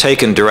somehow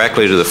taken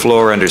directly to the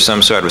floor under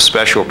some sort of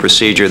special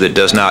procedure that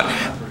does not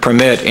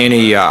permit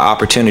any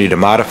opportunity to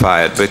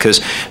modify it,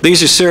 because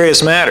these are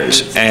serious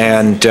matters.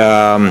 And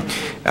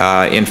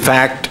in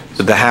fact,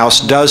 the House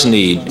does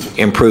need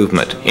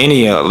improvement.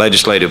 Any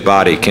legislative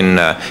body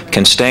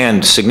can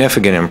stand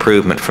significant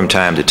improvement from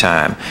time to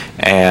time.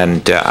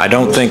 And I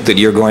don't think that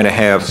you're going to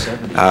have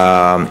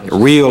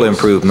real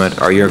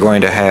improvement, or you're going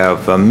to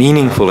have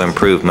meaningful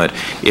improvement,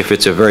 if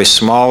it's a very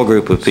small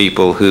group of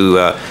people who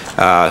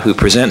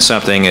present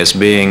something as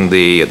being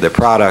the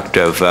product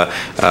of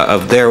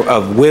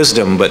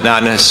wisdom, but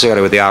not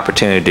necessarily with the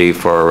opportunity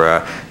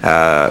for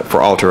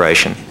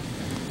alteration.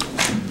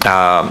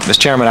 Mr.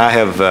 Chairman, I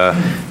have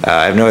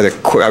no other.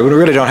 I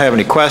really don't have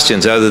any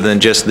questions other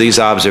than just these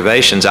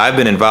observations. I've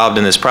been involved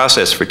in this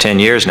process for 10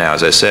 years now.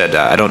 As I said,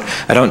 I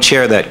don't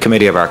chair that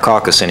committee of our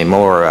caucus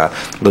anymore.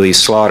 Louise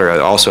Slaughter,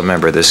 also a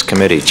member of this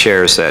committee,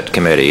 chairs that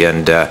committee,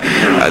 and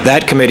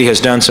that committee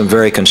has done some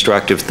very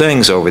constructive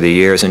things over the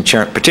years, and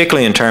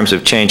particularly in terms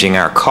of changing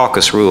our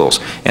caucus rules.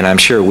 And I'm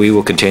sure we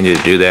will continue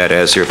to do that,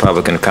 as the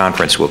Republican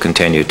conference will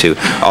continue to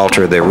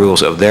alter the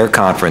rules of their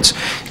conference,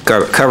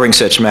 covering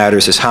such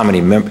matters as how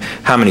many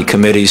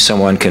committees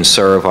someone can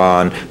serve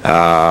on,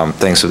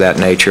 things of that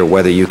nature,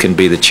 whether you can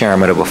be the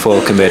chairman of a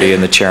full committee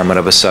and the chairman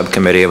of a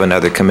subcommittee of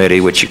another committee,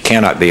 which you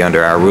cannot be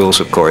under our rules,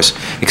 of course,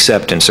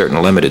 except in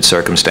certain limited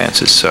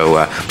circumstances. So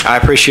I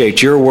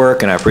appreciate your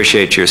work and I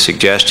appreciate your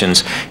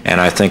suggestions, and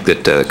I think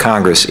that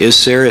Congress is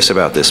serious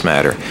about this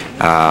matter,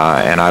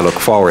 and I look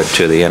forward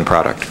to the end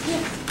product.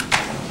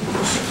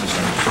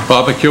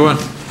 Bob McEwen.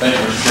 Thank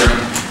you, Mr.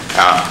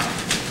 Chairman.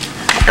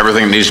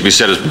 Everything that needs to be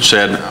said has been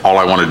said. All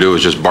I want to do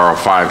is just borrow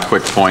 5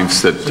 quick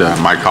points that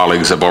my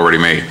colleagues have already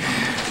made,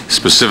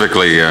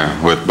 specifically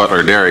with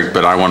Butler Derrick,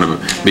 but I want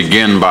to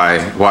begin by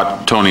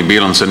what Tony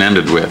Bielenson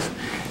ended with,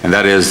 and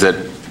that is that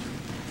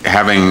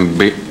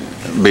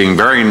being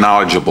very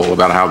knowledgeable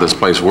about how this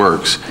place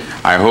works,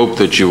 I hope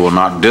that you will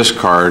not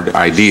discard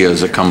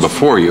ideas that come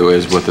before you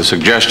as with the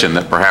suggestion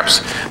that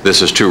perhaps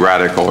this is too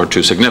radical or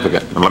too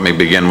significant. And let me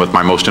begin with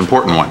my most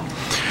important one.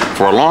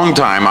 For a long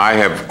time, I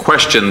have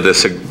questioned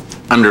this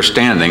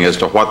understanding as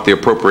to what the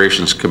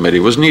Appropriations Committee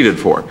was needed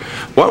for.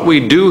 What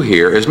we do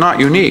here is not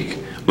unique.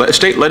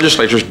 State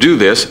legislatures do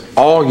this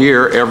all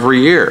year, every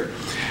year.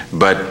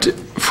 But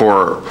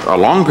for a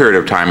long period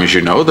of time, as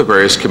you know, the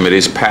various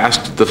committees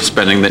passed the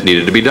spending that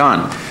needed to be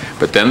done.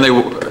 But then they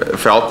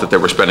felt that they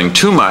were spending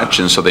too much,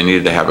 and so they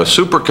needed to have a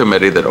super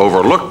committee that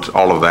overlooked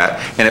all of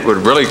that, and it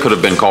really could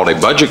have been called a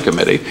budget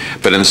committee,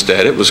 but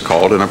instead it was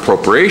called an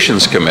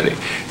appropriations committee.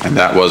 And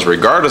that was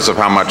regardless of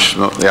how much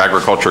the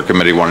Agriculture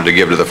Committee wanted to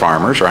give to the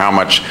farmers or how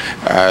much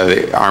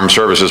the Armed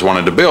Services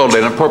wanted to build,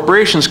 an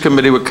appropriations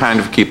committee would kind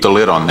of keep the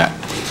lid on that.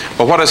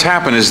 But what has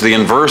happened is the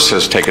inverse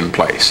has taken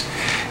place,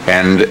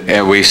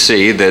 and we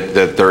see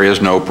that there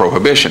is no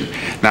prohibition.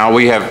 Now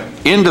we have,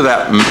 into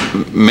that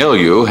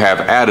milieu,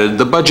 have added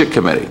the Budget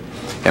Committee.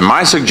 And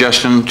my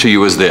suggestion to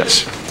you is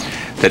this,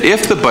 that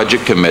if the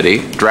Budget Committee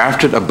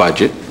drafted a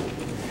budget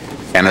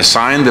and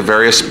assigned the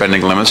various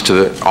spending limits to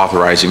the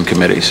authorizing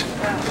committees,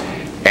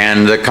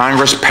 and the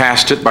Congress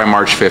passed it by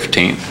March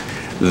 15th,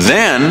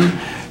 then,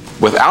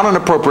 without an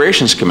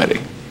Appropriations Committee,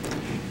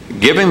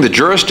 giving the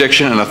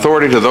jurisdiction and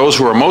authority to those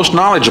who are most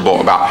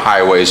knowledgeable about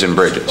highways and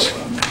bridges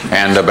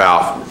and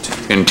about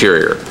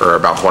interior or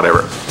about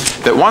whatever,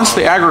 that once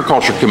the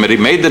Agriculture Committee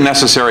made the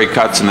necessary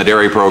cuts in the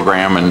dairy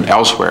program and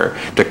elsewhere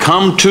to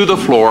come to the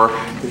floor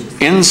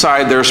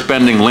inside their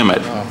spending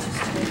limit,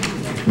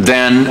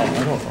 then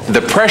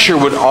the pressure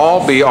would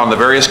all be on the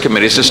various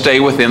committees to stay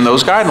within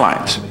those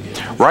guidelines.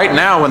 Right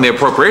now, when the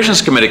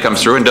Appropriations Committee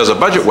comes through and does a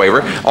budget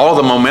waiver, all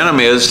the momentum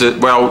is that,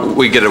 well,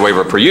 we get a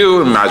waiver for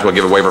you, and might as well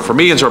give a waiver for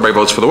me, and so everybody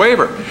votes for the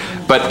waiver.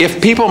 But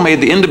if people made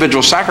the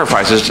individual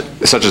sacrifices,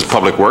 such as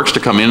Public Works to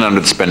come in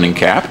under the spending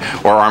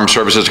cap, or Armed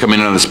Services to come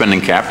in under the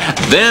spending cap,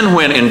 then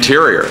when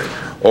Interior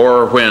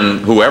or when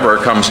whoever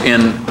comes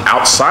in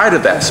outside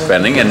of that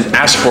spending and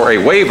asks for a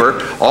waiver,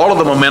 all of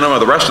the momentum of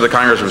the rest of the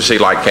Congress would see,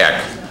 like,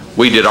 heck,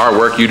 we did our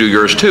work, you do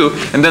yours too,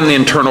 and then the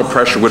internal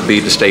pressure would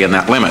be to stay in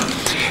that limit.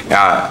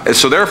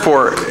 So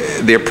therefore,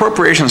 the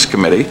Appropriations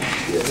Committee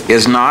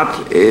is not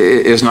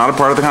a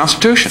part of the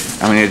Constitution.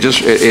 I mean, it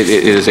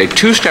is a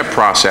two-step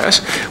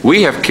process.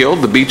 We have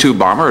killed the B-2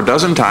 bomber a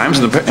dozen times,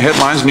 and the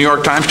headlines in the New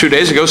York Times 2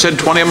 days ago said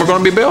 20 of them are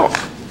going to be built.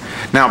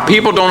 Now,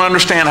 people don't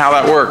understand how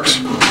that works.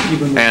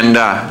 And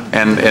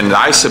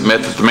I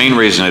submit that the main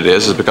reason it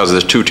is because of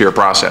this two-tier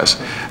process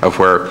of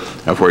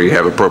where you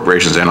have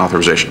appropriations and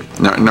authorization.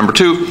 Number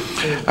two,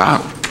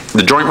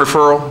 the joint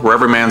referral, where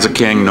every man's a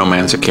king, no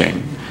man's a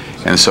king.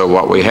 And so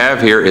what we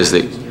have here is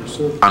the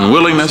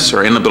unwillingness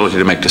or inability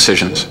to make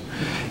decisions.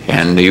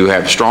 And you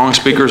have strong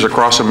speakers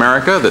across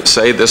America that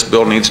say this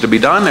bill needs to be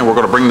done, and we're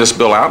going to bring this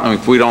bill out, and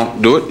if we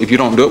don't do it, if you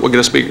don't do it, we'll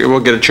get a speaker, we'll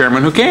get a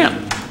chairman who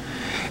can.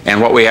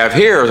 And what we have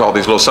here is all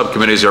these little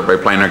subcommittees,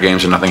 everybody playing their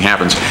games and nothing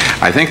happens.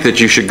 I think that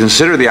you should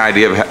consider the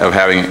idea of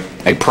having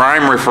a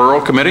prime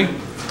referral committee,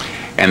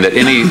 and that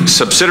any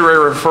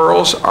subsidiary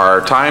referrals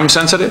are time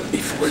sensitive.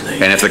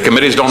 And if the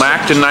committees don't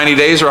act in 90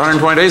 days or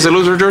 120 days, they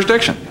lose their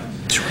jurisdiction.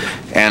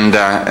 And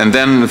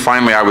then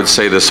finally, I would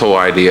say this whole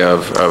idea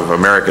of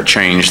America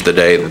changed the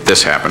day that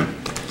this happened.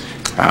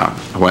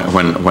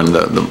 When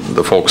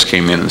the folks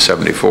came in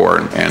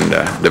 '74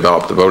 and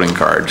developed the voting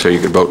card so you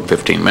could vote in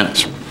 15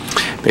 minutes.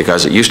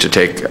 Because it used to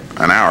take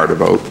an hour to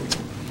vote,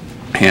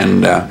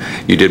 and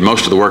you did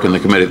most of the work in the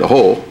committee of the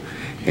whole.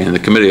 In the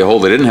committee of the whole,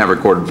 they didn't have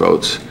recorded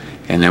votes,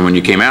 and then when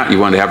you came out, you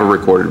wanted to have a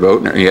recorded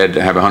vote, and you had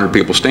to have 100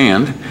 people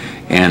stand.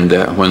 And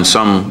when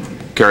some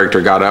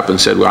character got up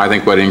and said, well, I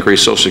think we'd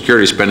increase Social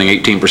Security spending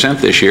 18%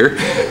 this year,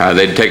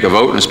 they'd take a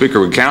vote, and the speaker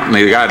would count, and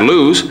the guy'd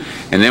lose.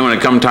 And then when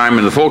it come time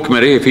in the full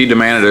committee, if he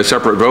demanded a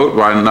separate vote,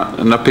 why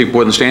enough people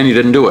wouldn't stand, you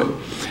didn't do it.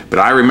 But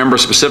I remember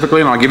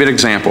specifically, and I'll give you an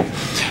example,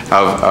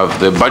 of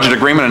the budget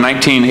agreement in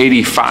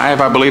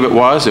 1985, I believe it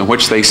was, in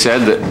which they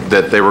said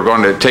that they were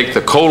going to take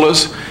the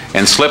COLAs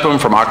and slip them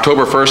from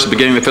October 1st, the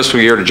beginning of the fiscal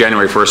year, to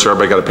January 1st, so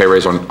everybody got a pay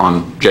raise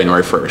on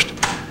January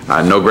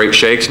 1st. No great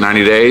shakes,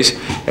 90 days,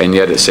 and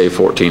yet it saved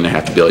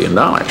 $14.5 billion.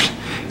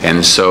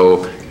 And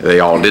so they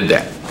all did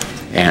that.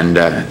 And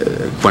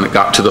when it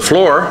got to the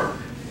floor,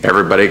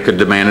 everybody could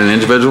demand an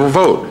individual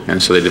vote.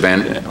 And so they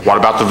demanded, what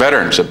about the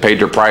veterans that paid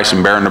their price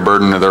and bearing the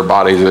burden of their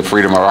bodies, the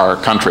freedom of our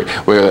country?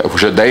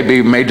 Should they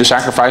be made to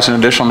sacrifice an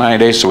additional 90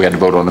 days? So we had to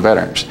vote on the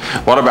veterans.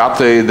 What about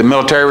the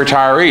military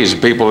retirees,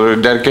 people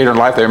who dedicated their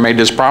life, they made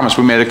this promise.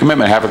 We made a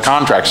commitment, have a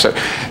contract. So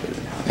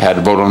had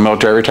to vote on the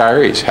military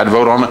retirees, had to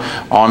vote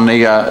on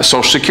the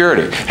Social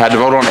Security, had to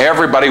vote on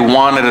everybody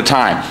one at a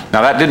time.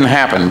 Now that didn't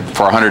happen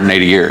for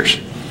 180 years.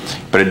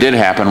 But it did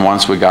happen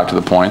once we got to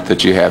the point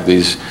that you have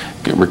these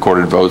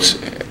recorded votes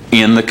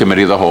in the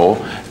committee of the whole,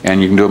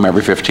 and you can do them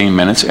every 15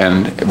 minutes.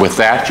 And with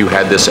that, you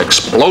had this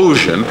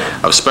explosion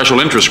of special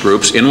interest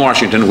groups in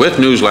Washington with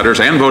newsletters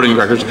and voting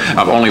records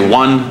of only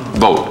one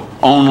vote,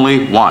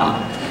 only one.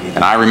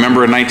 And I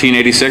remember in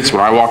 1986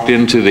 when I walked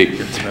into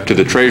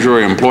the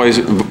Treasury Employees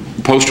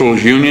Postal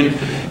Union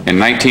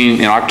in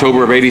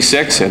October of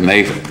 '86, and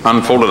they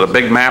unfolded a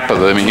big map of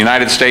the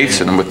United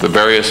States, and with the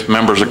various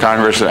members of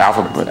Congress,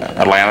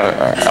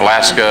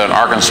 Alaska and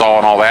Arkansas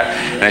and all that,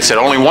 and they said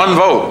only one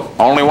vote,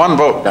 only one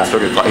vote.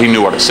 He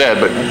knew what it said,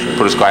 but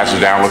put his glasses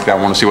down, looked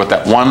down, wanted to see what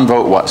that one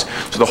vote was.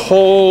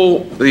 So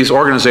these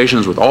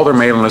organizations with all their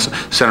mailing lists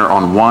center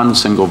on one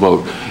single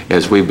vote,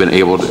 as we've been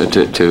able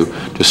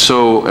to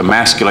so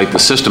emasculate the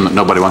system that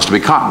nobody wants to be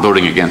caught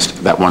voting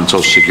against that one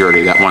Social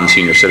Security, that one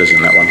senior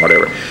citizen, that one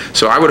whatever.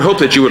 So I would hope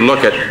that you would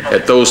look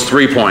at those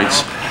 3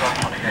 points.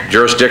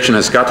 Jurisdiction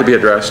has got to be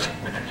addressed.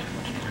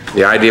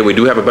 The idea, we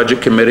do have a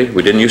budget committee.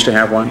 We didn't used to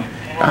have one.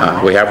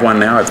 We have one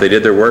now. If they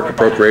did their work,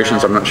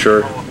 appropriations, I'm not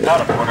sure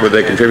would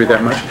they contribute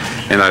that much.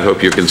 And I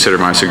hope you consider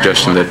my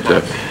suggestion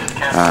that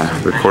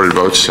recorded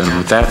votes. And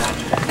with that,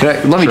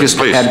 let me just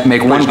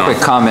make one quick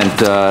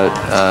comment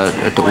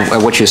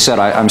at what you said.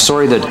 I'm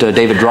sorry that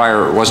David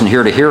Dreyer wasn't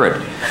here to hear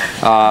it,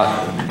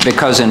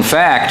 because in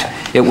fact,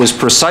 it was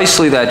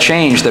precisely that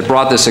change that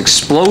brought this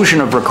explosion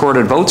of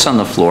recorded votes on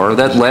the floor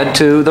that led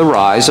to the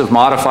rise of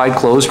modified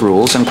closed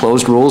rules and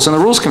closed rules in the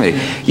Rules Committee.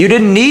 You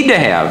didn't need to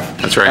have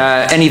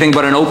anything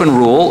but an open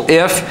rule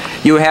if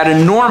you had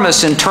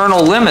enormous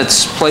internal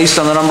limits placed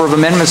on the number of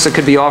amendments that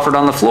could be offered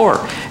on the floor.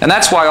 And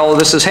that's why all of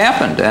this has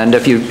happened. And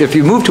if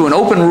you move to an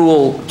open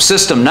rule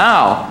system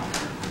now,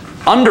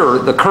 under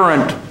the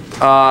current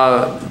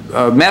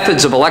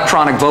methods of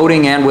electronic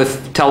voting and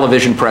with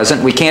television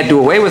present, we can't do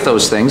away with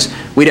those things,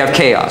 we'd have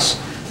chaos.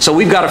 So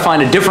we've got to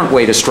find a different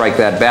way to strike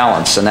that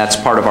balance, and that's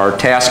part of our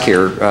task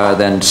here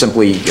than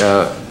simply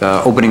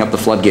opening up the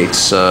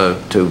floodgates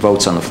to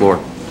votes on the floor.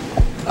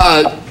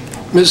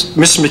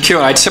 Mr.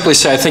 McEwen, I'd simply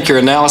say I think your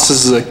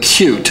analysis is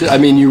acute. I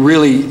mean,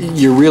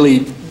 you're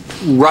really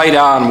right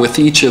on with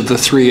each of the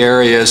 3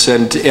 areas,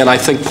 and I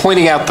think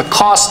pointing out the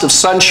cost of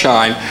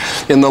sunshine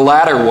in the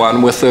latter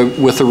one with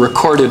the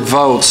recorded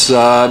votes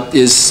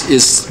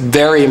is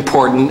very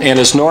important, and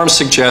as Norm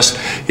suggests,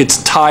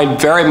 it's tied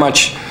very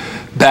much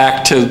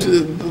back to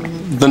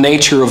the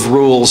nature of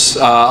rules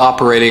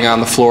operating on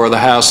the floor of the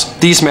House.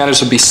 These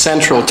matters will be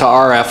central to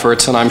our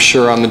efforts, and I'm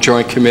sure on the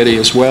Joint Committee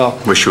as well.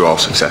 Wish you all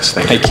success.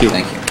 Thank you.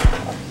 Thank you.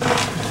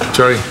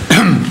 Terry?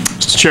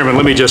 Mr. Chairman,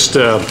 let me just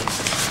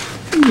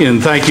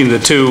in thanking the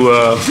two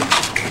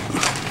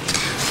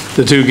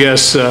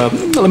guests,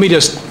 let me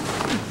just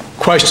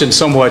question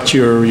somewhat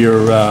your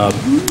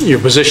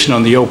position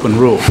on the open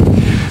rule.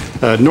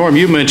 Norm,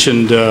 you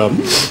mentioned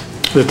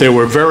that there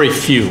were very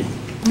few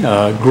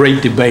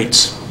great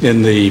debates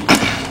in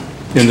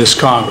this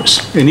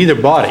Congress, in either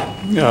body,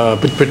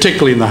 but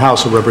particularly in the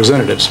House of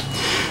Representatives.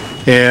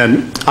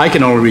 And I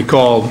can only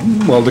recall,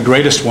 well, the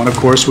greatest one, of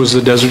course, was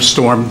the Desert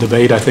Storm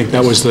debate. I think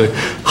that was the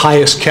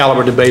highest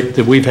caliber debate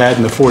that we've had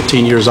in the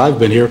 14 years I've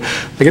been here.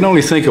 I can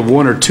only think of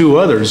one or two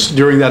others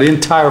during that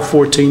entire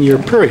 14-year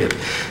period.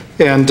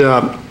 And,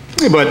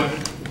 but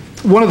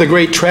one of the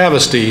great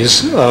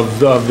travesties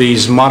of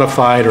these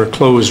modified or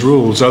closed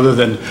rules, other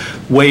than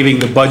waiving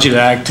the Budget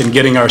Act and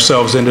getting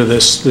ourselves into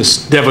this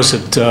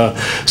deficit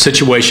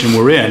situation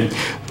we're in,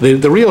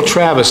 the real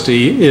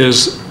travesty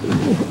is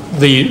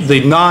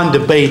the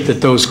non-debate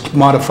that those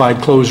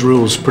modified closed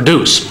rules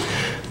produce.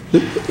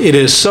 It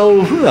is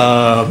so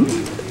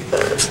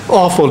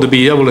awful to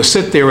be able to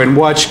sit there and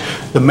watch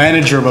the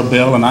manager of a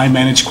bill, and I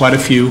manage quite a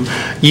few,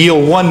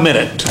 yield 1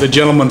 minute to the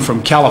gentleman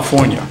from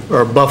California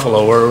or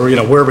Buffalo or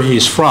wherever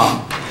he's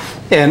from.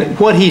 And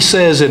what he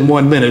says in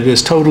 1 minute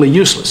is totally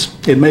useless.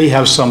 It may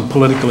have some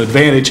political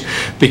advantage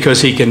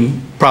because he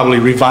can probably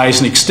revise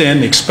and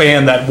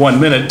expand that 1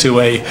 minute to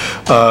a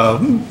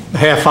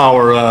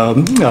half-hour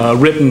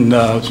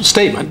written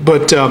statement.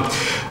 But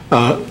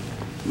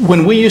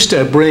when we used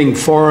to bring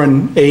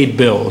foreign aid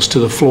bills to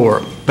the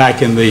floor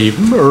back in the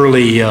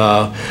early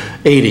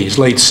 80s,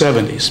 late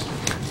 70s,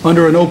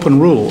 under an open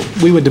rule,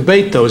 we would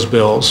debate those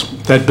bills,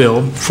 that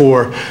bill,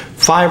 for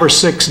 5 or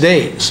 6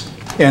 days.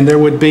 And there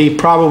would be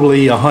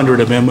probably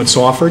 100 amendments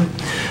offered.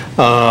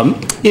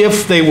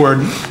 If they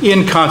were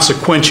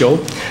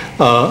inconsequential,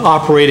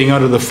 operating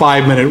under the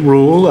 5-minute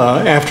rule,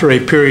 after a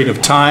period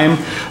of time,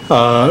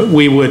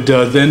 we would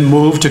then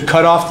move to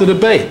cut off the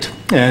debate,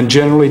 and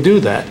generally do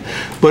that.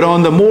 But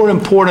on the more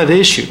important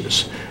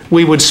issues,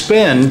 we would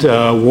spend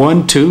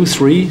 1, 2,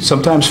 3,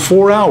 sometimes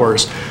 4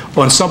 hours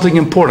on something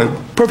important.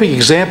 A perfect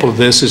example of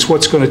this is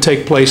what's going to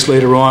take place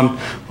later on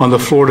the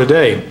floor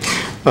today.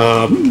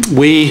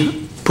 We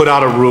put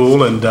out a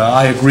rule, and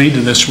I agreed to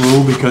this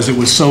rule because it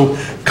was so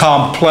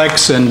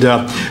complex, and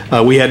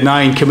we had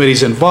 9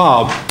 committees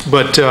involved.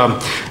 But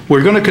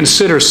we're going to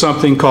consider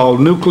something called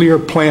nuclear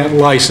plant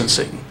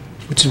licensing,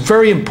 which is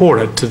very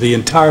important to the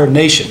entire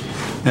nation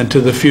and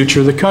to the future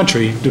of the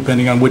country,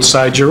 depending on which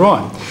side you're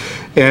on.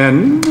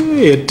 And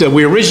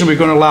we originally were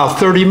going to allow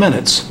 30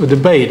 minutes of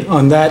debate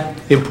on that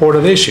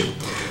important issue.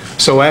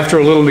 So after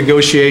a little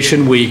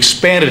negotiation, we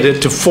expanded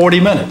it to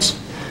 40 minutes.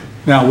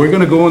 Now, we're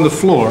going to go on the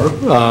floor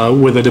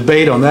with a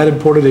debate on that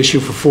important issue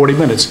for 40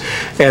 minutes.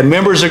 And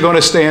members are going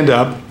to stand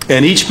up,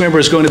 and each member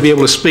is going to be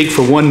able to speak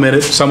for 1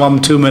 minute, some of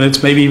them 2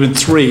 minutes, maybe even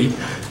 3,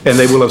 and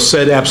they will have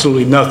said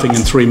absolutely nothing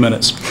in 3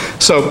 minutes.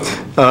 So,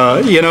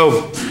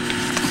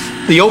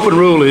 the open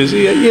rule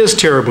is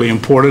terribly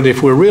important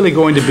if we're really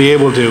going to be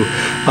able to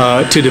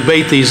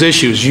debate these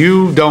issues.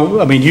 You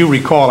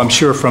recall, I'm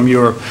sure, from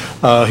your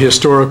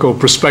historical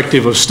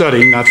perspective of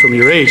studying, not from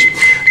your age,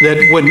 that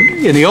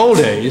in the old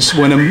days,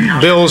 when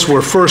bills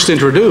were first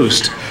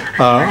introduced,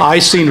 I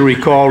seem to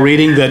recall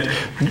reading that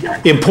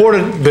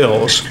important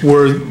bills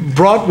were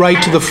brought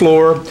right to the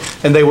floor,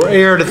 and they were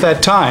aired at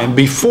that time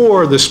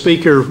before the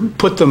Speaker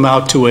put them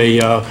out to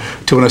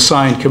an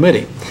assigned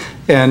committee.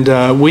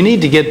 And we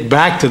need to get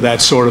back to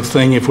that sort of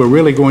thing if we're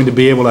really going to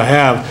be able to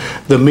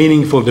have the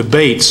meaningful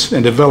debates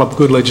and develop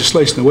good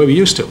legislation the way we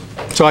used to.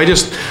 So I'd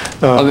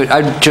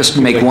just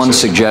make one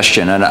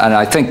suggestion, and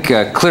I think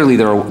clearly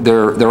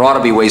there ought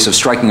to be ways of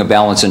striking a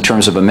balance in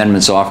terms of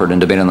amendments offered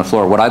and debate on the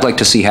floor. What I'd like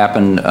to see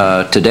happen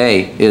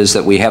today is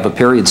that we have a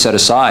period set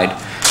aside,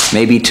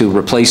 maybe to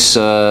replace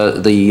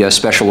the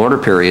special order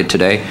period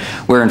today,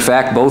 where in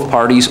fact both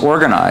parties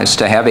organize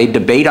to have a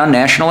debate on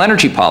national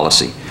energy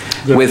policy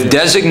with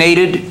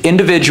designated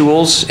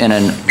individuals in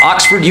an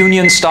Oxford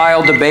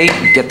Union-style debate,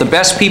 get the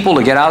best people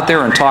to get out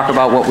there and talk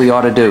about what we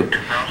ought to do.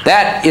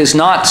 That is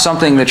not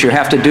something that you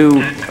have to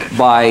do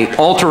by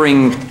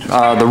altering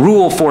the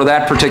rule for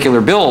that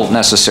particular bill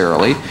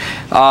necessarily.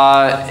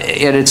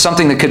 It's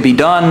something that could be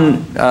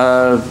done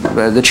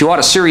that you ought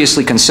to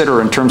seriously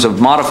consider in terms of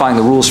modifying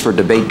the rules for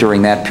debate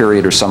during that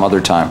period or some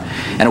other time,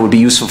 and it would be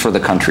useful for the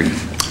country.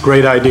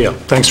 Great idea.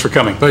 Thanks for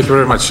coming. Thank you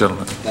very much,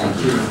 gentlemen. Thank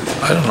you.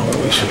 I don't know what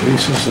we should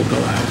recess or go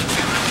ahead.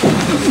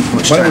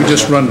 Why don't we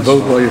just run the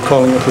vote while you're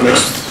calling up the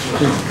next?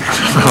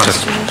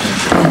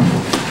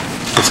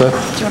 What's that?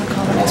 Do you want to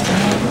call the next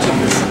panel?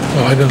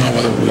 Oh, I don't know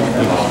whether we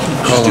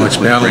call the next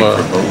panel or...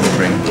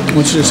 Why don't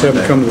you just have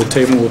them come to the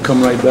table, and we'll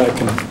come right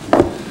back.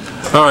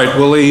 All right,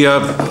 well,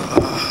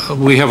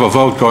 we have a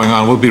vote going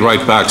on. We'll be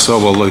right back. So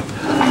will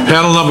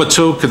panel number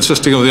 2,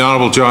 consisting of the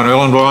Honorable John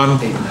Erlenborn,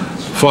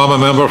 former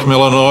member from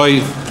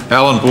Illinois,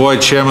 Alan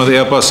Boyd, Chairman of the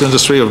Airbus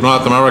Industry of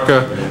North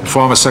America,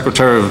 former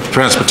Secretary of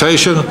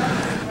Transportation,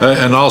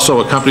 and also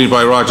accompanied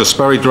by Roger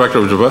Sperry, Director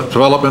of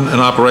Development and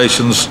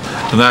Operations,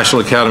 the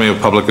National Academy of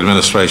Public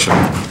Administration.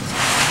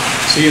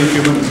 See you in a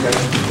few minutes, guys.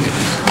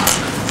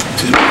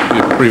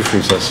 Brief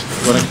recess.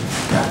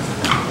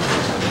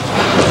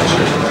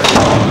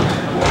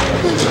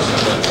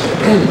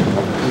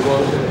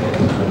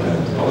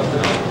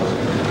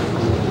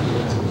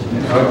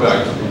 Right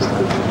back.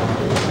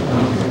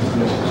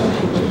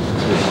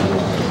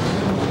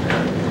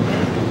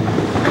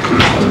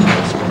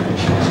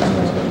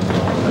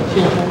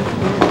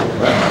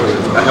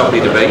 a healthy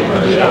debate.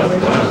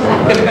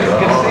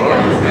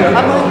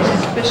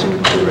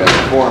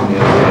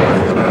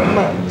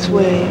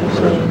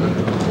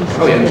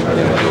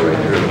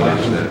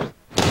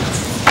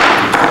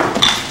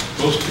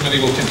 Rules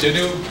Committee will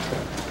continue.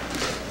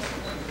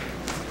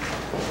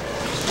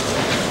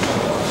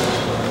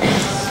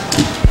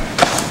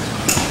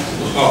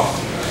 Oh,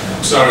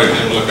 sorry, I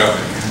didn't look up.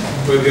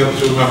 Where are the other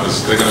two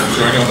members? They're going to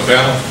join you on the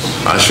panel?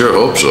 I sure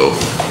hope so.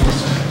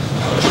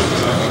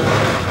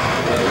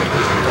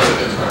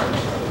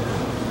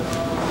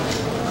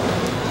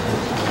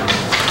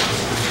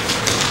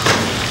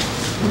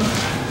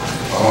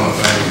 I want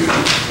to thank you,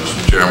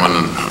 Mr. Chairman,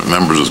 and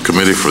members of the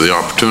committee for the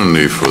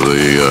opportunity for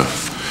the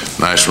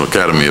National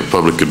Academy of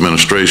Public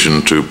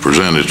Administration to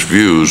present its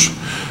views,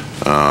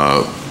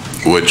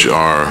 which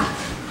are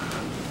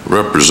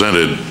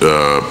represented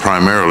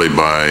primarily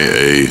by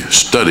a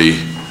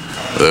study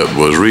that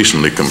was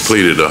recently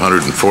completed, a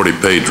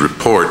 140-page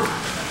report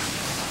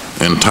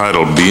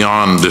entitled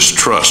Beyond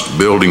Distrust,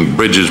 Building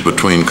Bridges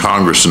Between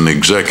Congress and the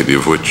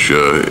Executive, which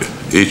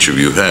each of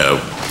you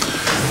have.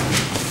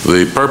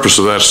 The purpose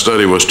of that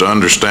study was to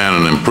understand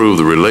and improve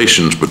the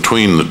relations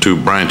between the two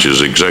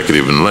branches,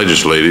 executive and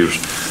legislative,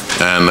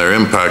 and their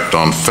impact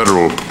on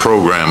federal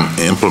program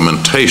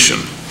implementation.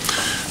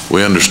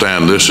 We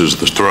understand this is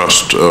the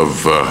thrust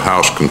of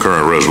House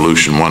Concurrent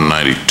Resolution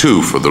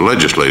 192 for the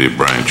legislative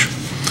branch.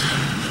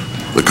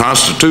 The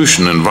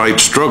Constitution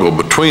invites struggle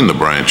between the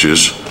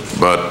branches,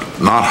 but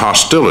not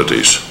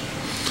hostilities.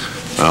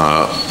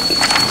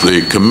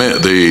 The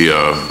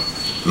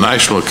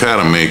National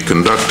Academy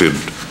conducted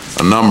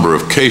a number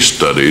of case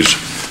studies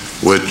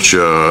which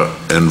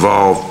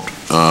involved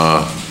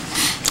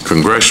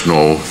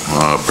congressional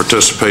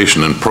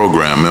participation in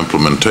program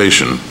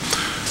implementation.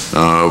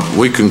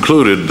 We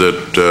concluded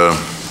that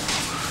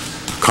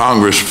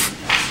Congress,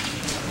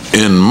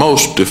 in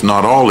most, if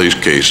not all these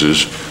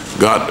cases,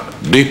 got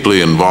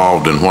deeply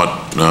involved in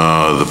what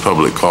the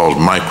public calls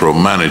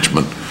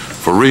micromanagement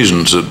for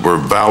reasons that were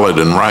valid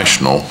and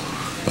rational,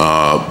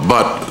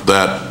 but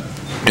that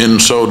in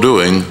so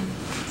doing,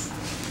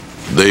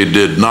 they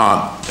did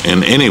not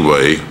in any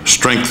way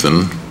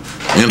strengthen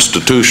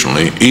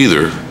institutionally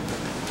either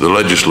the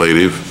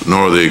legislative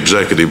nor the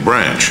executive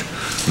branch,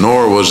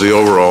 nor was the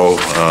overall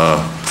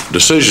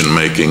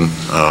decision-making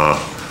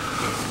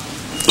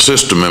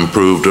system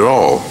improved at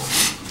all.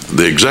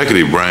 The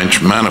executive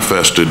branch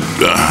manifested,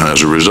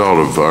 as a result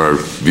of our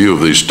view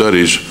of these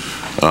studies,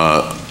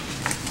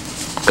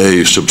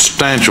 a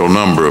substantial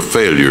number of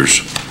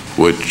failures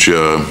which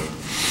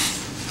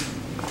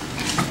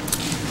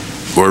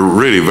were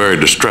really very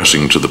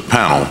distressing to the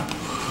panel.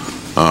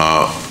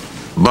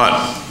 But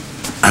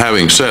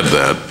having said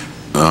that,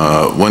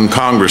 when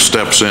Congress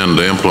steps in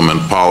to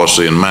implement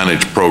policy and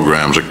manage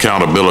programs,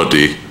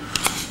 accountability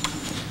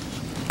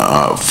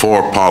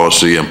for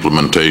policy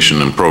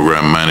implementation and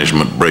program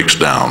management breaks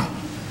down.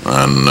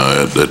 And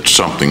it's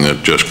something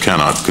that just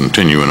cannot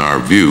continue in our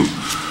view.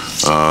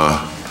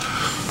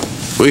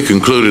 We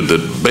concluded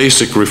that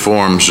basic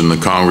reforms in the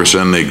Congress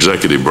and the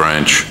executive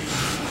branch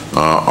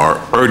are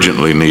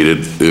urgently needed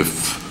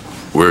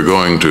if we're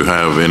going to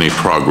have any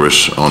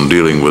progress on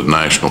dealing with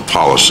national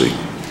policy.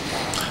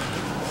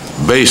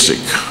 Basic,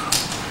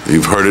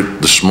 you've heard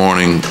it this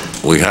morning,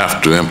 we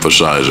have to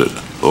emphasize it,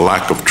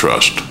 lack of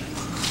trust.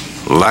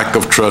 Lack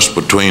of trust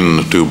between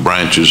the two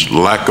branches,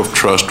 lack of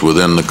trust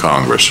within the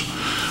Congress.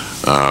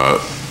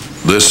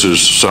 This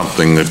is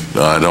something that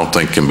I don't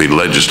think can be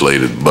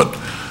legislated, but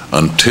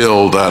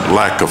until that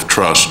lack of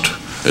trust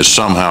is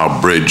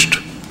somehow bridged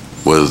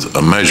with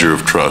a measure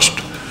of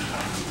trust,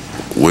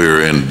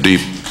 we're in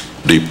deep,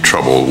 deep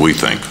trouble, we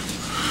think.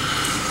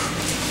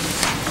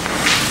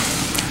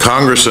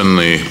 Congress and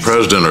the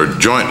President are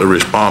jointly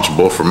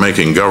responsible for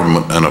making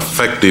government an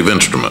effective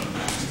instrument.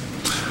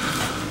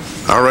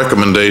 Our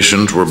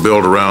recommendations were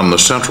built around the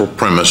central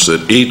premise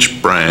that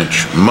each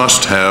branch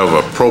must have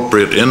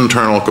appropriate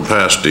internal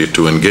capacity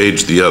to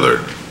engage the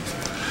other.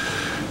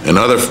 In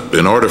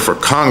order for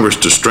Congress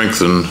to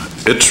strengthen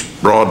its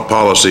broad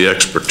policy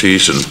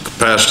expertise and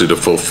capacity to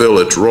fulfill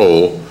its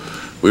role,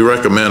 we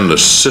recommend a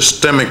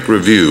systemic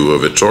review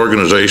of its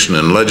organization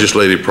and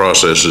legislative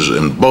processes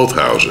in both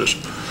houses.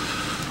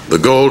 The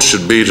goal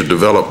should be to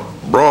develop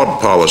broad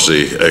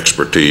policy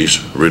expertise,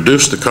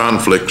 reduce the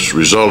conflicts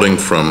resulting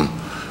from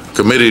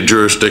committee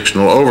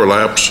jurisdictional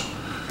overlaps,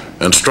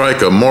 and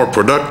strike a more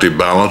productive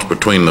balance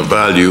between the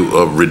value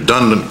of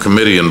redundant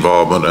committee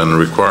involvement and the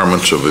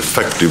requirements of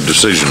effective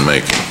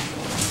decision-making.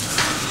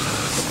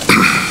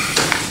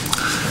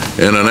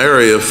 In an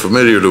area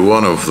familiar to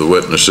one of the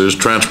witnesses,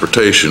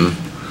 transportation,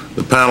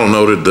 the panel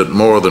noted that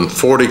more than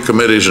 40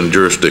 committees and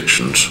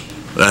jurisdictions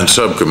and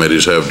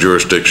subcommittees have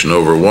jurisdiction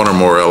over one or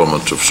more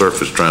elements of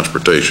surface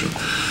transportation.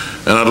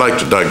 And I'd like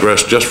to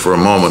digress just for a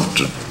moment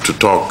to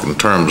talk in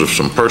terms of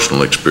some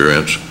personal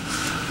experience,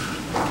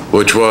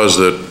 which was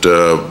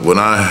that when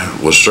I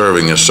was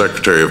serving as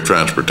Secretary of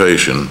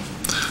Transportation,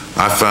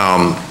 I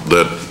found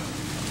that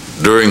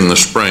during the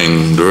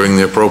spring, during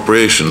the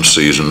appropriations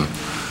season,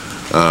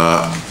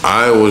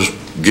 I was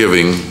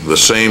giving the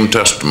same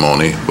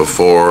testimony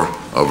before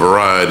a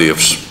variety of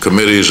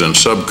committees and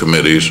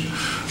subcommittees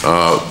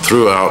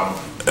throughout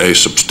a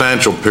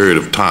substantial period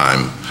of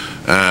time.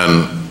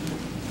 And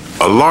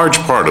a large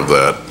part of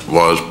that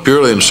was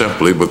purely and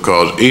simply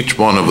because each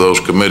one of those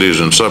committees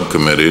and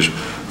subcommittees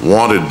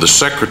wanted the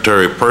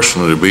secretary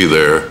personally to be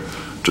there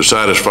to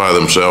satisfy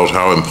themselves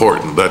how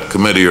important that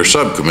committee or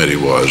subcommittee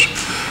was.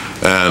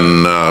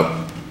 And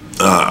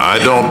I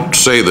don't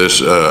say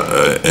this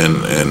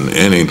in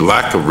any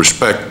lack of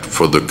respect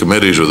for the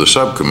committees or the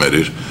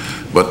subcommittees,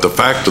 but the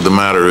fact of the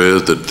matter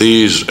is that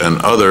these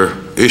and other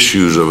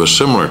issues of a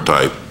similar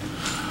type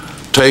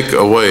take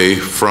away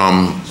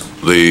from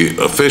the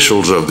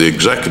officials of the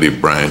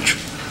executive branch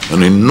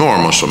an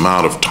enormous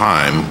amount of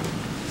time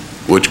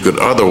which could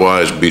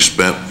otherwise be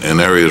spent in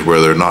areas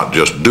where they're not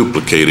just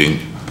duplicating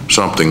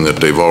something that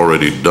they've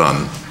already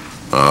done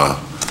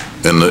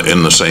in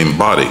the same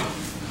body.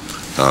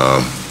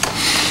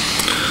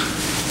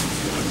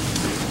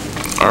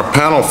 Our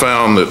panel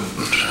found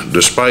that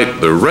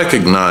despite the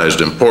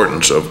recognized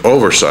importance of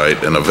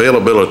oversight and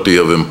availability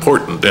of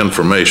important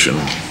information,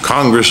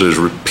 Congress is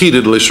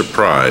repeatedly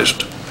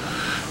surprised.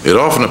 It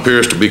often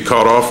appears to be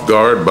caught off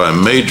guard by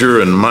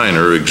major and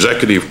minor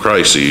executive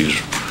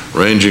crises,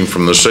 ranging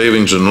from the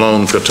savings and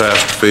loan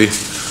catastrophe,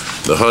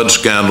 the HUD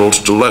scandals,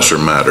 to lesser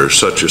matters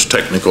such as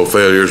technical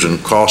failures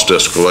and cost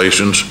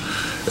escalations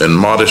in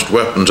modest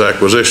weapons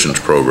acquisitions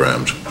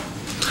programs.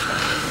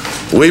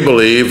 We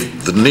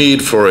believe the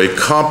need for a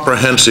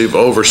comprehensive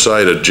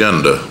oversight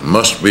agenda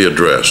must be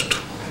addressed.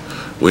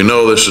 We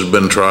know this has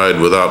been tried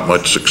without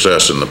much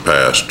success in the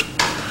past.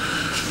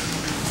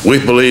 We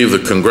believe the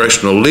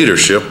congressional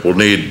leadership will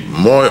need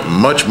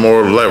much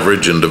more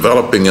leverage in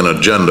developing an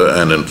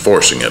agenda and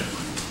enforcing it.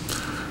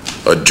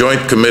 A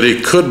joint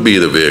committee could be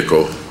the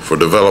vehicle for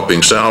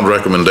developing sound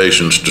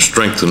recommendations to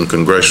strengthen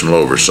congressional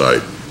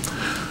oversight.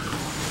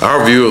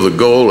 Our view of the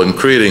goal in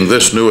creating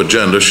this new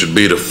agenda should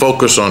be to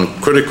focus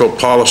on critical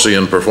policy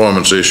and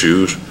performance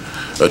issues,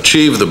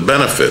 achieve the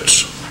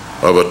benefits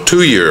of a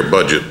 2-year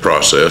budget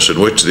process in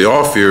which the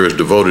off year is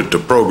devoted to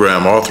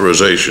program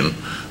authorization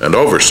and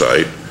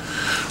oversight,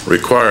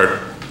 require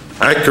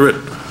accurate,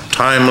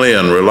 timely,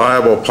 and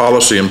reliable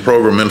policy and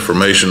program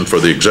information for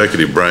the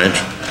executive branch,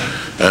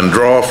 and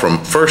draw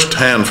from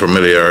first-hand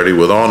familiarity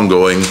with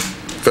ongoing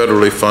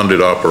federally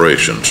funded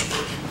operations.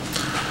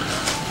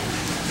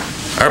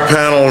 Our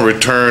panel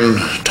returned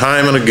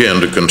time and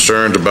again to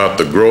concerns about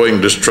the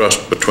growing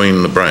distrust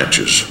between the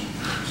branches.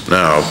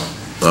 Now,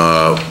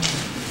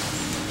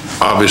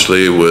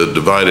 obviously with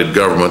divided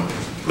government,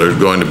 there's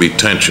going to be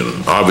tension.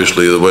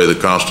 Obviously, the way the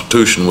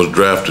Constitution was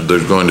drafted,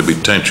 there's going to be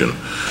tension.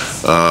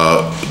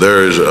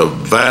 There is a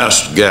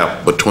vast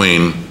gap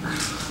between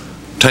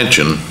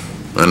tension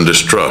and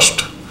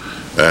distrust,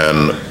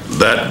 and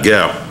that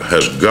gap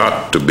has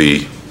got to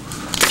be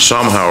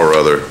somehow or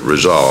other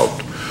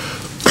resolved.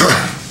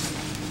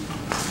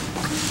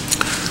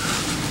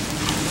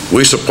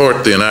 We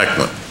support the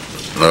enactment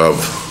of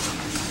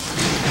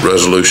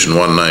Resolution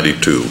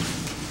 192.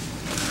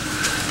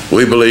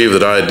 We believe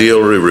that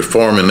ideally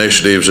reform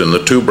initiatives in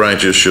the two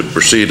branches should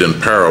proceed in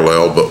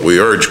parallel, but we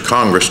urge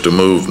Congress to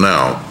move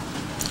now.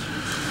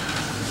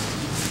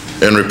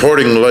 In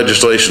reporting the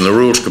legislation, the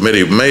Rules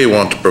Committee may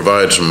want to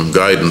provide some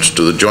guidance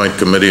to the Joint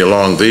Committee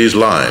along these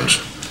lines.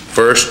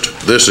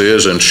 First, this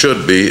is and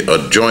should be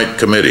a joint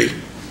committee.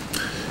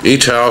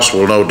 Each House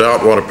will no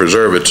doubt want to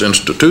preserve its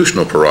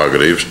institutional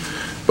prerogatives,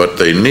 but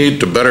they need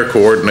to better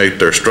coordinate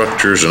their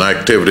structures and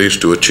activities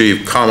to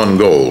achieve common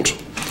goals.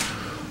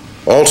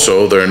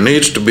 Also, there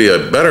needs to be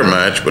a better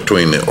match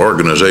between the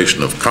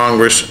organization of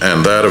Congress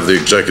and that of the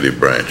executive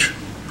branch.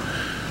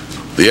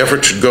 The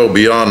effort should go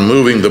beyond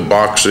moving the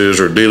boxes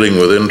or dealing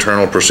with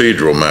internal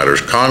procedural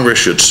matters. Congress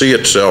should see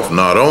itself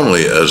not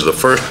only as the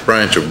first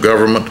branch of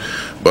government,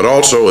 but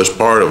also as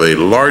part of a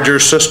larger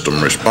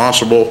system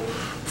responsible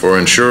for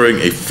ensuring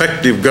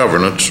effective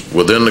governance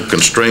within the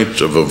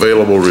constraints of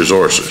available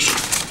resources.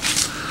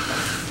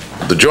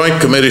 The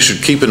Joint Committee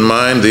should keep in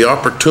mind the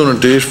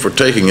opportunities for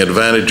taking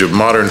advantage of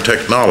modern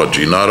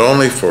technology, not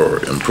only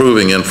for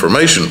improving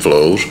information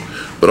flows,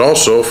 but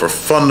also for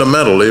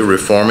fundamentally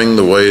reforming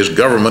the ways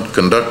government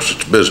conducts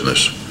its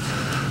business.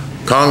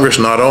 Congress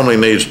not only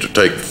needs to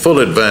take full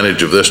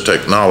advantage of this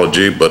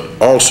technology, but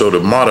also to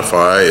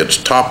modify its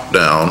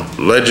top-down,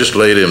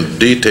 legislative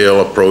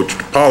detail approach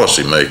to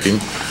policymaking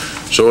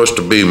so as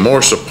to be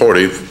more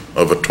supportive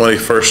of a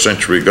 21st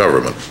century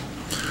government.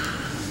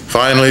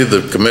 Finally,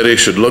 the committee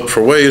should look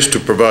for ways to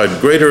provide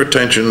greater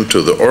attention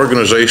to the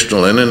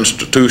organizational and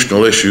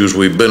institutional issues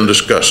we've been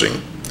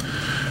discussing.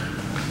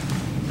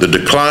 The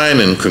decline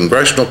in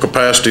congressional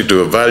capacity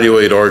to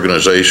evaluate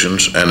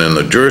organizations and in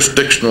the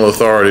jurisdictional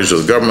authorities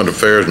of the Government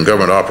Affairs and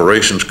Government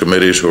Operations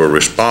Committees who are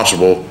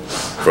responsible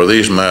for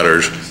these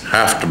matters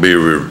have to be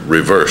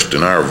reversed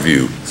in our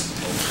view.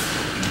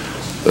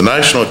 The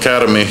National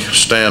Academy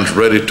stands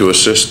ready to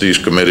assist these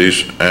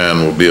committees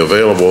and will be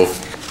available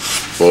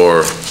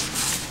for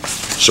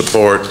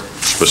support,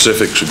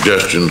 specific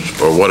suggestions,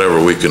 or whatever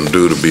we can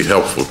do to be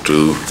helpful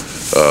to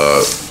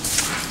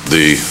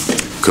the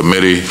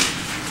committee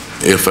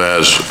if,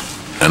 as,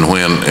 and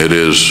when it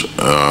is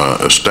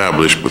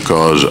established,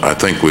 because I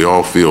think we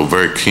all feel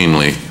very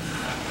keenly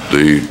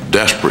the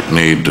desperate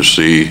need to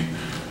see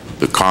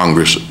the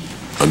Congress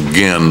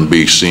again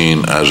be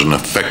seen as an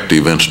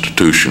effective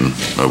institution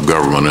of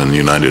government in the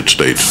United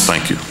States.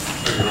 Thank you.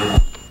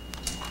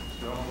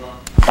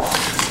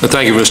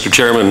 Thank you, Mr.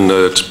 Chairman.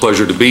 It's a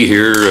pleasure to be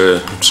here,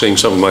 seeing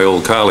some of my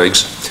old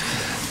colleagues.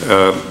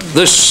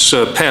 This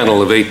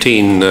panel of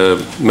 18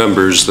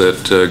 members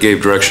that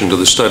gave direction to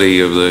the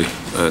study of the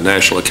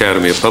National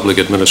Academy of Public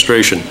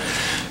Administration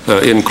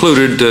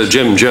included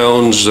Jim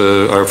Jones,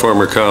 our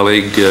former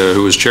colleague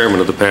who was chairman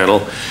of the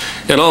panel,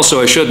 and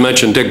also I should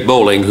mention Dick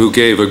Bowling, who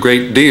gave a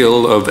great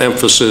deal of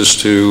emphasis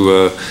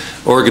to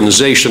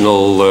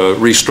organizational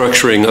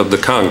restructuring of the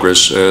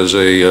Congress as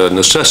a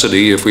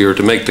necessity if we are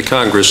to make the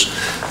Congress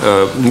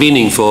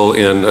meaningful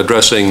in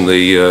addressing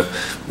the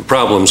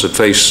problems that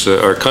face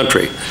our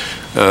country.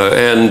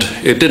 And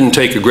it didn't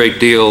take a great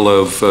deal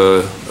of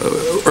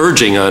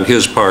urging on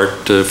his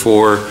part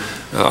for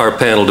our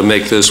panel to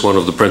make this one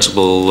of the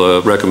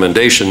principal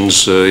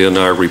recommendations in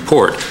our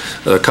report,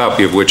 a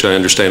copy of which I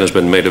understand has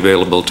been made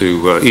available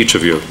to each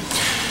of you.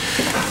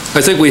 I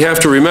think we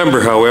have to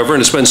remember, however,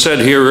 and it's been said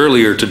here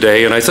earlier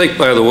today, and I think,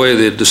 by the way,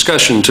 the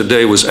discussion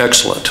today was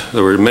excellent.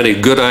 There were many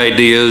good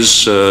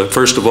ideas,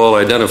 first of all,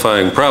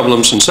 identifying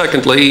problems, and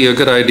secondly,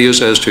 good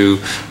ideas as to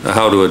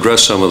how to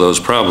address some of those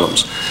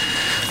problems.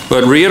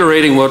 But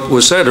reiterating what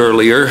was said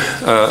earlier,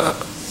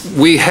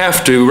 we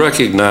have to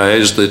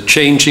recognize that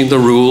changing the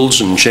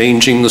rules and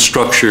changing the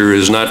structure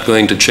is not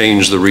going to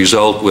change the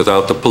result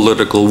without the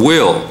political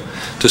will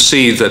to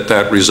see that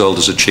that result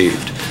is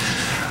achieved.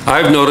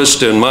 I've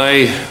noticed in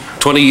my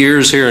 20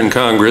 years here in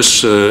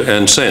Congress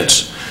and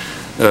since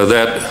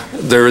that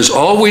there is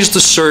always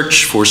the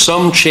search for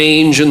some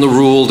change in the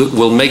rule that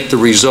will make the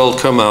result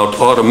come out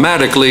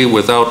automatically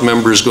without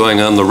members going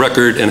on the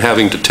record and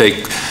having to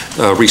take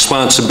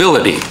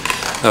responsibility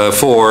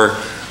for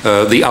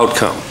the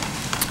outcome.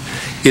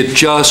 It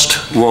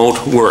just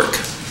won't work.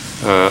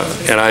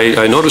 And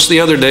I noticed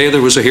the other day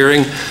there was a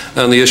hearing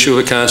on the issue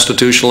of a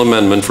constitutional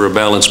amendment for a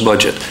balanced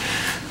budget.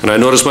 And I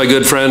noticed my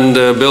good friend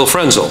Bill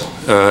Frenzel,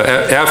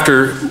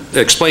 after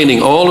explaining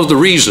all of the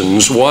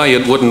reasons why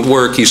it wouldn't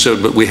work, he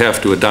said, but we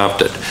have to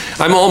adopt it.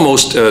 I'm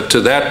almost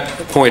to that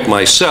point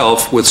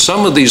myself with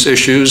some of these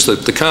issues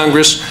that the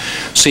Congress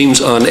seems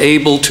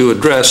unable to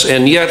address,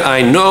 and yet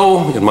I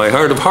know in my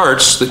heart of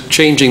hearts that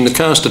changing the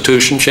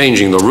Constitution,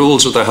 changing the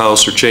rules of the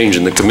House, or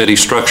changing the committee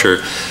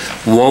structure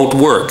won't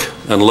work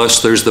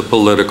unless there's the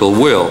political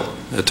will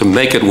to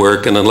make it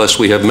work, and unless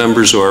we have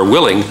members who are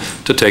willing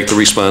to take the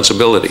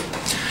responsibility.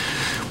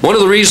 One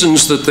of the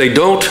reasons that they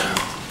don't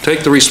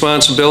take the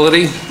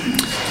responsibility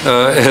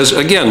has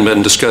again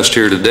been discussed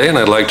here today, and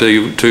I'd like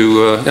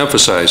to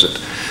emphasize it.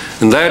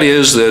 And that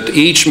is that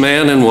each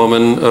man and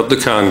woman of the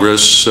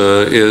Congress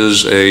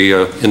is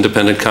an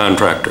independent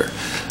contractor.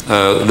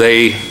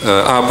 They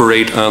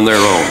operate on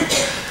their own.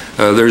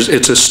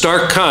 It's a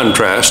stark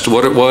contrast to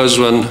what it was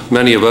when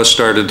many of us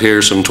started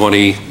here some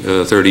 20,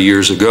 30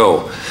 years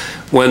ago,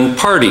 when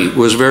party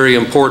was very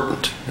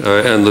important,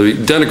 and the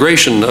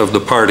denigration of the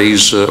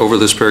parties over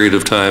this period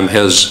of time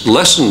has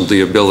lessened the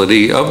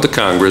ability of the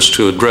Congress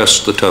to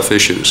address the tough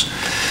issues.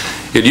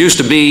 It used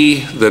to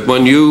be that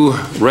when you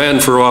ran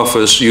for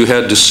office, you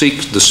had to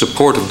seek the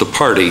support of the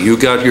party. You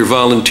got your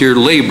volunteer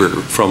labor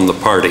from the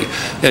party,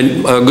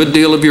 and a good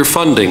deal of your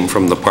funding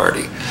from the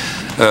party.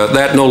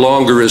 That no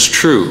longer is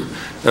true.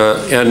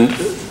 And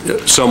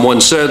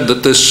someone said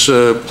that this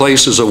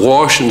place is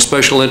awash in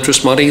special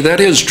interest money. That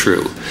is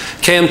true.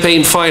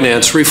 Campaign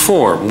finance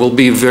reform will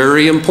be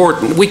very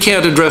important. We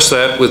can't address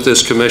that with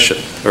this commission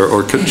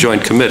or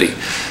joint committee.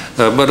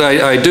 But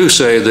I do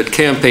say that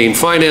campaign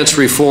finance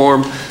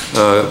reform,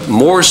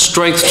 more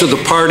strength to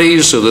the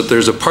parties so that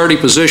there's a party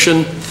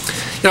position.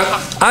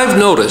 Now, I've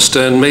noticed,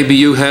 and maybe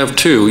you have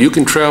too, you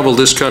can travel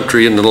this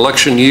country in an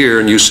election year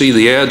and you see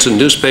the ads in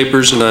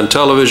newspapers and on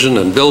television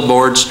and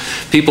billboards,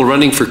 people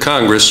running for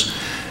Congress,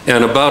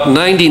 and about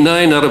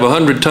 99 out of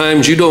 100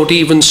 times you don't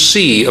even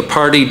see a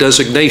party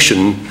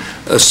designation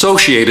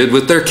associated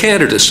with their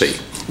candidacy.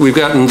 We've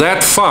gotten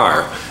that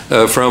far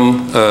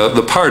from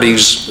the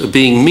parties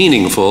being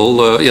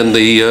meaningful in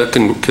the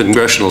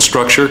congressional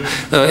structure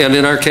and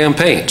in our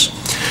campaigns.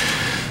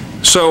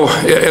 So,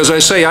 as I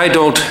say, I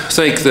don't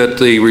think that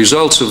the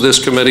results of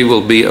this committee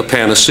will be a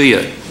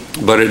panacea,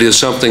 but it is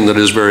something that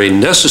is very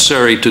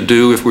necessary to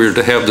do if we're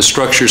to have the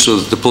structure so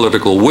that the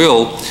political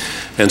will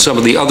and some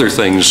of the other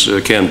things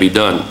can be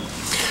done.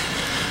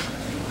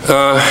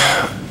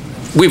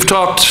 We've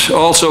talked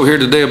also here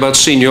today about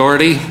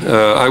seniority.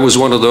 I was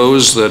one of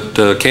those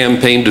that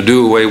campaigned to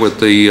do away with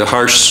the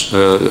harsh,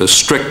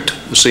 strict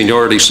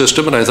seniority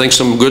system, and I think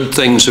some good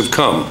things have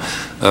come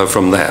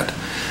from that.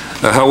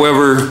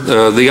 However,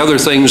 the other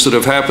things that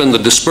have happened, the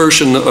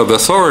dispersion of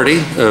authority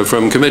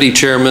from committee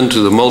chairman to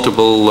the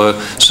multiple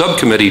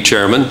subcommittee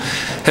chairman,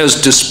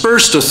 has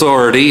dispersed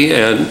authority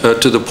and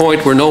to the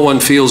point where no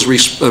one feels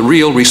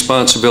real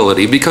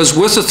responsibility, because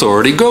with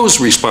authority goes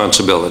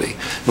responsibility.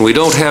 And we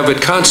don't have it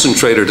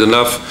concentrated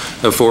enough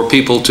for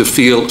people to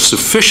feel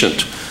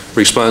sufficient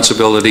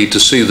responsibility to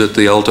see that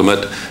the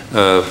ultimate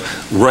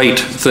right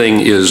thing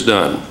is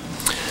done.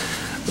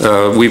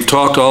 We've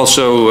talked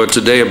also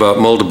today about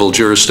multiple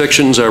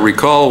jurisdictions. I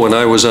recall when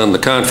I was on the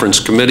conference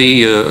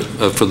committee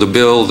for the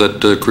bill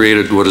that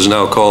created what is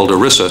now called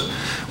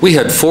ERISA, we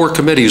had 4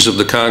 committees of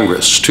the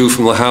Congress, 2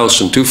 from the House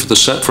and 2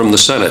 from the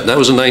Senate. That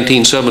was in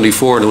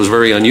 1974, and it was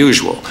very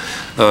unusual.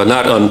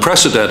 Not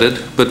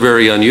unprecedented, but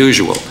very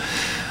unusual.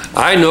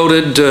 I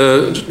noted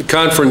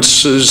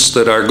conferences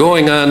that are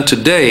going on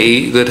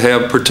today that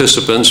have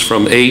participants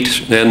from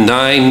 8 and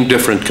 9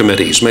 different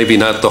committees, maybe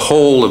not the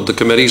whole of the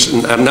committees,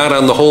 and not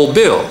on the whole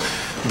bill.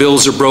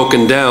 Bills are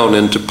broken down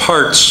into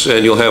parts,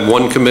 and you'll have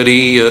one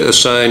committee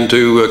assigned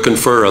to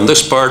confer on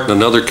this part, and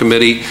another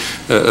committee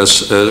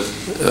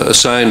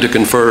assigned to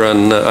confer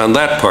on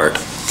that part.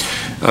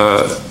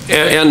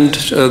 And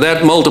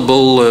that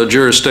multiple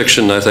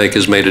jurisdiction, I think,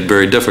 has made it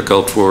very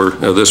difficult for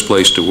this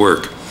place to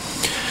work.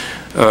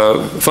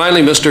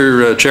 Finally,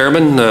 Mr.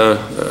 Chairman,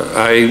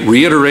 I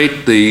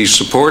reiterate the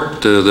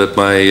support that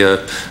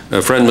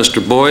my friend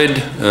Mr. Boyd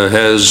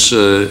has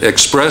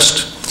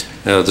expressed,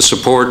 the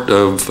support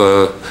of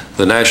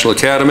the National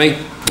Academy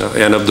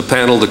and of the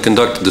panel that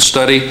conducted the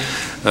study.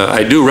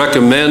 I do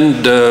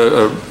recommend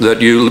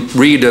that you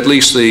read at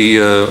least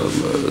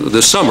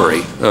the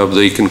summary of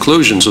the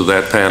conclusions of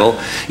that panel.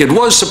 It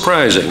was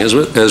surprising, as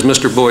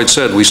Mr. Boyd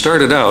said, we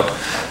started out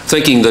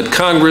thinking that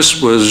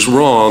Congress was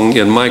wrong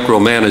in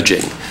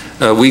micromanaging.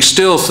 We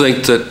still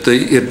think that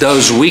it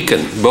does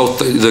weaken both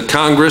the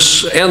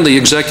Congress and the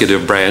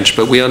executive branch,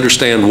 but we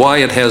understand why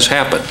it has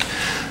happened.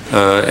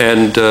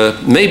 And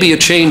maybe a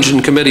change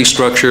in committee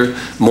structure,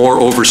 more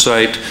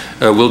oversight,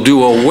 will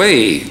do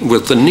away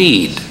with the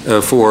need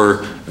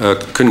for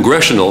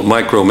congressional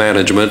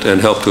micromanagement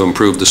and help to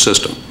improve the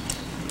system.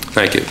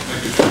 Thank you.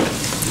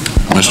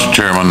 Mr.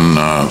 Chairman,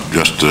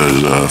 just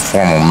as a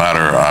formal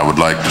matter, I would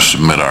like to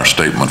submit our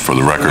statement for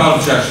the record. Without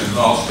objection,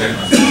 all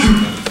statements.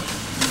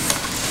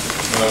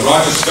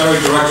 Roger Sperry,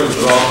 Director of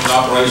Development and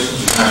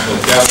Operations, National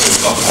Capital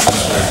Public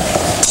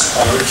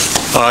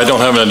Administration. I don't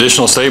have an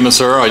additional statement,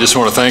 sir. I just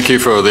want to thank you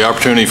for the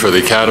opportunity for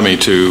the Academy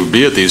to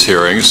be at these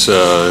hearings.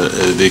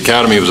 The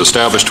Academy was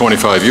established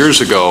 25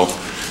 years ago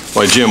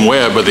by Jim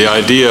Webb with the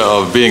idea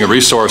of being a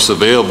resource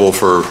available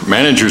for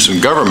managers in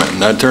government,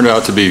 and that turned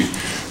out to be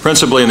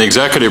principally in the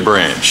executive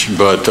branch.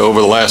 But over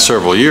the last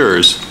several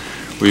years,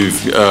 we've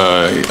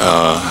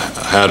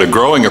had a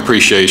growing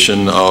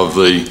appreciation of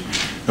the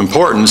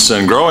importance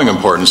and growing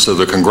importance of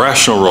the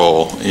congressional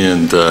role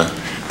in the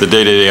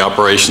day-to-day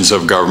operations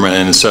of government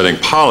and in setting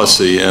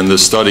policy, and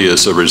this study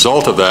is a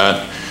result of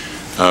that.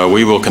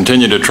 We will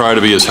continue to try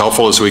to be as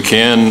helpful as we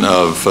can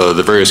of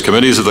the various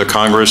committees of the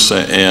Congress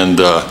and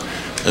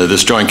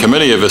this joint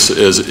committee, if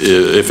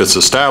it's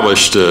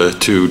established,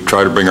 to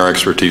try to bring our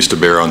expertise to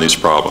bear on these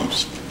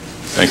problems.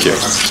 Thank you.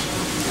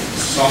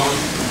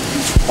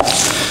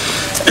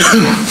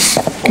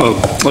 Well,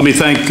 let me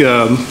thank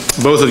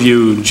both of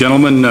you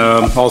gentlemen,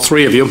 all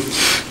 3 of you.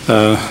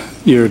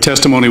 Your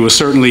testimony was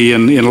certainly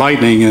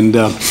enlightening, and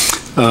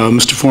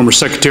Mr. Former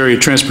Secretary of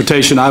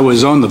Transportation, I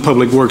was on the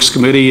Public Works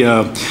Committee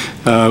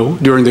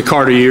during the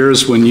Carter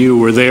years when you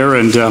were there,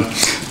 and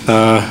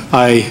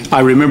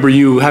I remember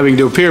you having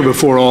to appear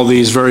before all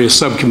these various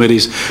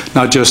subcommittees,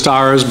 not just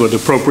ours, but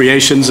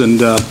appropriations,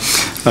 and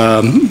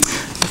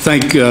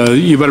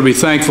you better be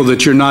thankful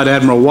that you're not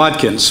Admiral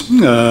Watkins,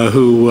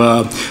 who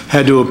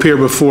had to appear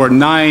before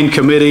 9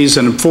 committees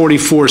and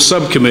 44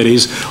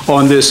 subcommittees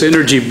on this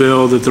energy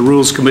bill that the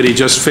Rules Committee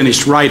just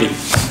finished writing.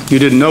 You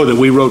didn't know that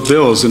we wrote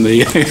bills in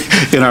the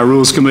in our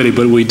Rules Committee,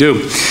 but we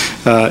do.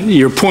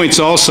 Your points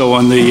also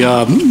on the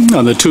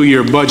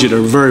 2-year budget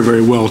are very,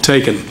 very well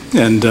taken,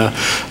 and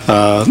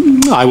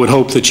I would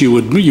hope that you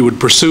would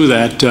pursue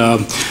that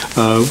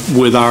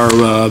with our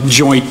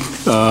joint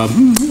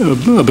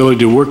ability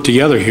to work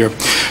together here.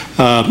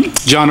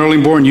 John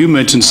Erlingborn, you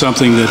mentioned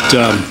something that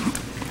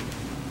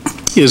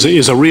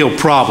is a real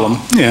problem,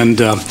 and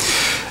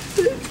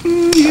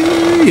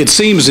it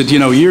seems that,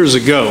 years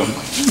ago,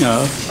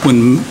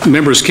 when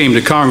members came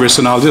to Congress,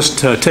 and I'll just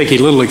take a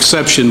little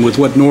exception with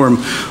what Norm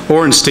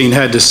Ornstein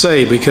had to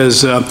say,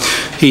 because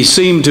he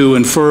seemed to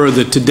infer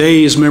that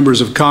today's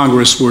members of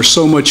Congress were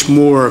so much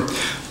more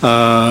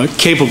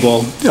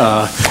capable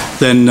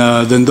than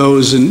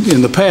those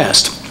in the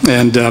past.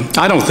 And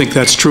I don't think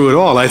that's true at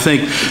all. I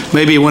think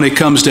maybe when it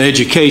comes to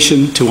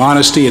education, to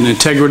honesty and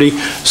integrity,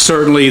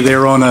 certainly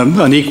they're on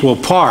an equal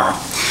par.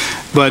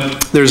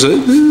 But there's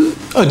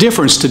a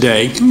difference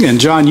today, and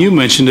John, you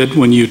mentioned it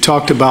when you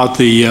talked about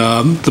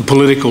the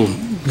political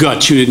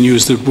guts. You didn't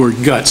use the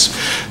word guts,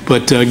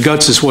 but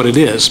guts is what it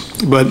is.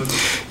 But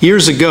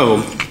years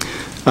ago,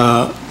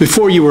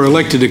 before you were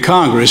elected to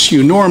Congress,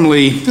 you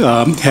normally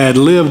had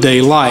lived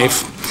a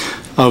life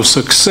of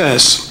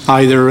success,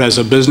 either as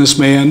a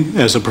businessman,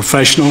 as a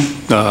professional,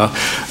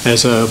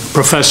 as a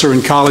professor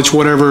in college,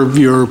 whatever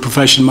your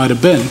profession might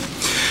have been.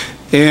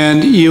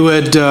 And you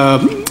had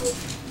done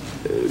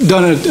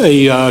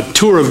a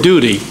tour of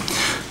duty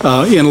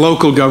in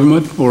local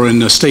government or in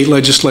the state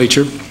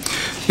legislature,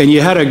 and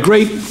you had a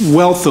great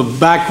wealth of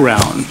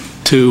background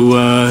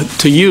to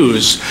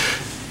use.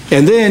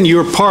 And then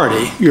your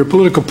party, your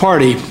political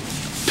party,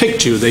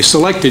 picked you. They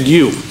selected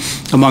you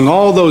among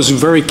all those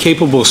very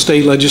capable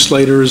state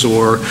legislators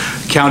or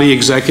county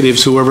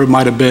executives, whoever it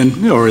might have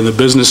been, or in the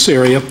business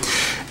area.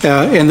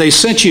 And they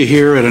sent you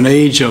here at an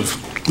age of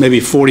maybe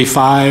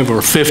 45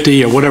 or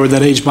 50 or whatever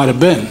that age might have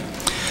been.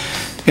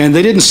 And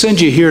they didn't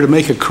send you here to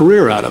make a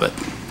career out of it.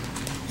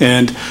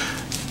 And,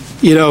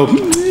 you know,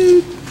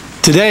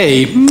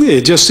 today,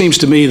 it just seems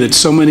to me that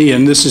so many,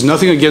 and this is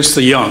nothing against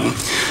the young,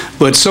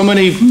 but so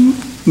many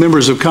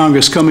members of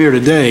Congress come here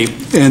today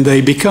and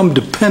they become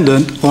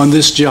dependent on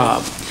this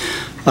job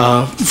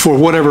for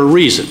whatever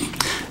reason.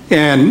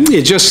 And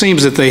it just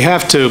seems that they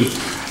have to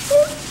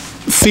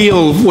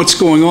feel what's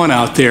going on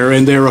out there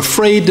and they're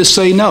afraid to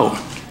say no.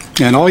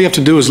 And all you have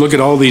to do is look at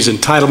all these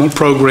entitlement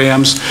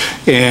programs,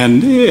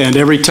 and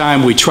every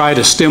time we try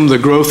to stem the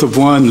growth of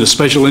one, the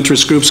special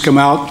interest groups come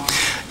out.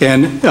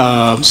 And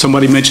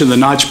somebody mentioned the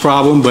notch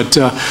problem, but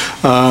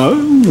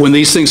when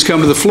these things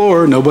come to the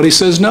floor, nobody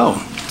says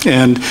no.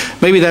 And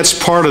maybe that's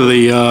part of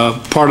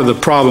the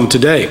problem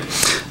today.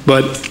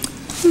 But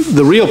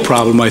the real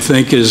problem, I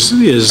think,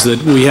 is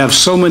that we have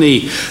so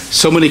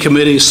many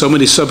committees, so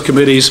many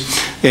subcommittees,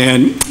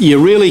 and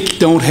you really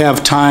don't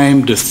have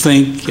time to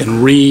think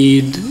and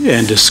read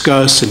and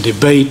discuss and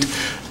debate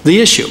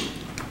the issue.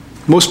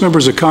 Most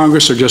members of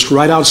Congress are just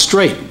right out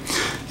straight.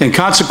 And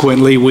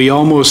consequently, we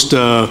almost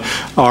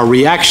are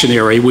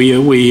reactionary.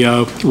 We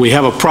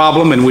have a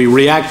problem and we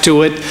react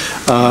to it,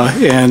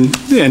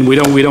 and we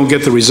don't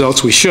get the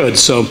results we should.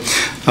 So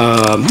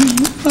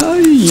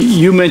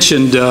you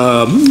mentioned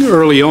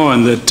early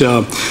on that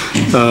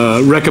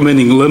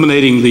recommending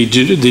eliminating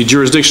the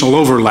jurisdictional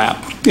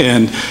overlap.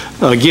 And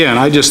again,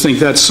 I just think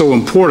that's so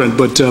important.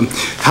 But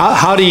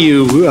how do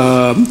you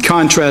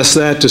contrast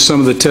that to some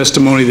of the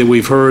testimony that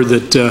we've heard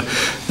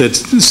that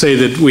say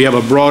that we have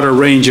a broader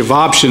range of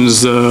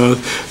options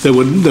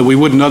that we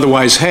wouldn't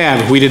otherwise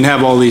have if we didn't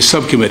have all these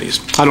subcommittees?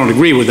 I don't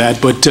agree with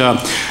that, but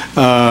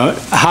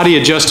how do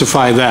you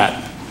justify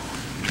that?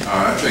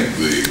 I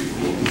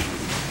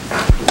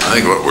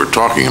think what we're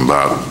talking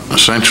about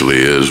essentially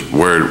is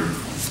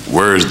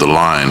where is the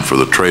line for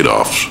the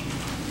trade-offs,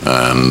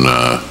 and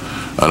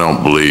I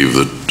don't believe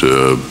that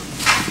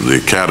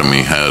the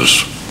Academy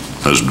has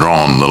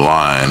drawn the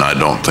line. I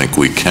don't think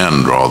we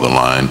can draw the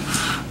line.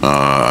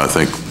 I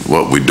think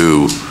what we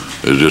do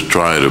is just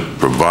try to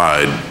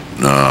provide,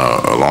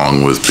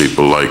 along with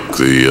people like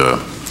the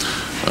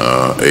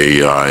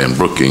AEI and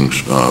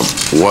Brookings,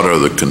 what are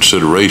the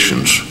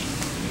considerations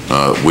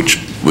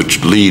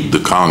which lead the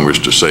Congress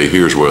to say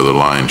here's where the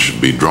line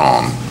should be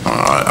drawn.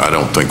 I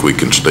don't think we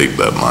can state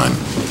that line.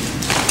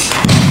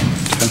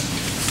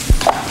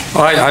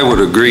 I would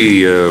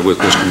agree with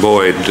Mr.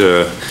 Boyd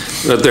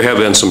that there have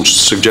been some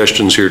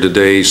suggestions here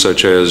today,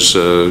 such as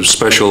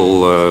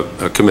special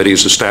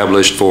committees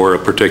established for a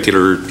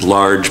particular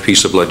large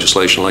piece of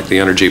legislation like the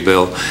energy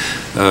bill.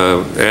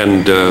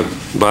 And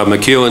Bob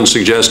McEwen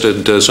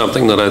suggested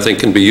something that I think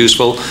can be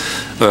useful.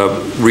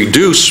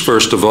 Reduce,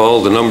 first of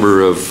all, the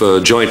number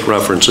of joint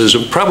references,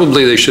 and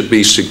probably they should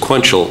be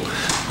sequential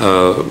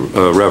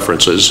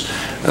references,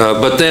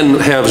 but then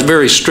have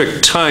very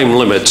strict time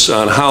limits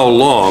on how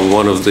long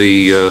one of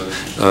the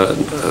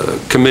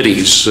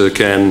committees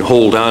can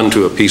hold on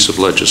to a piece of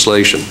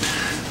legislation.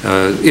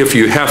 If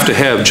you have to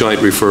have joint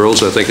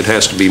referrals, I think it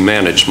has to be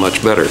managed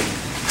much better.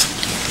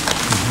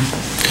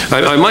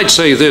 I might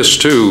say this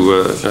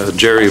too,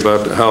 Jerry,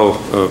 about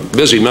how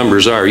busy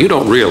members are. You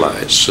don't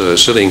realize,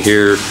 sitting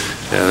here,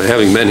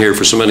 having been here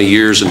for so many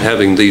years and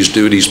having these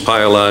duties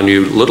pile on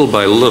you little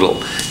by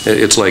little,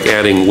 it's like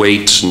adding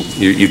weights, and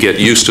you get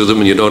used to them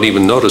and you don't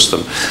even notice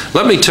them.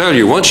 Let me tell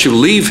you, once you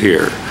leave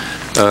here,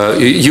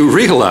 you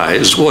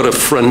realize what a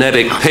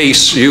frenetic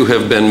pace you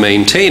have been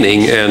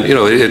maintaining, and you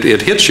know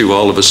it hits you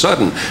all of a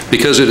sudden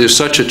because it is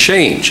such a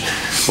change.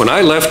 When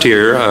I left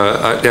here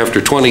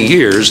after 20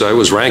 years, I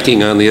was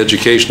ranking on the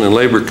Education and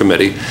Labor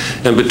Committee,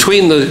 and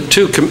between the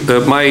two,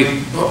 my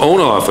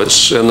own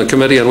office and the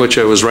committee on which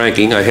I was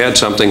ranking, I had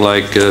something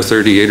like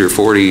 38 or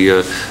 40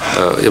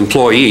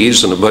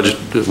 employees and a budget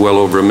well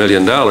over $1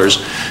 million.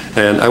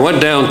 And I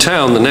went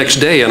downtown the next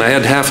day and I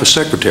had half a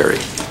secretary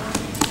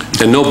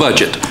and no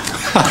budget.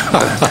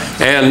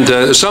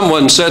 And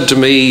someone said to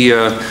me,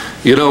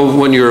 you know,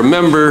 when you're a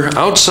member,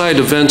 outside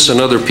events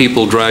and other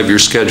people drive your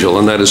schedule,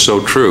 and that is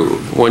so true.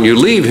 When you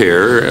leave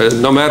here,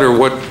 no matter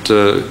what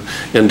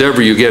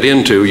endeavor you get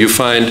into, you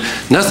find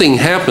nothing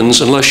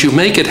happens unless you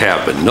make it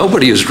happen.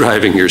 Nobody is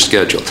driving your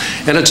schedule,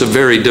 and it's a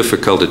very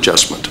difficult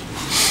adjustment.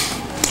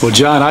 Well,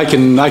 John, I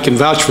can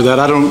vouch for that.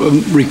 I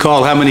don't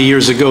recall how many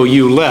years ago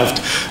you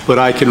left, but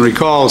I can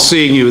recall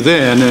seeing you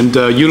then, and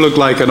you look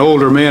like an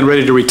older man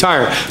ready to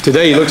retire.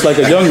 Today, you look like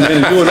a young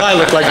man, and you and I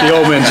look like the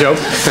old man, Joe.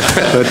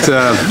 But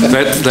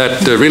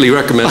that really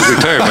recommends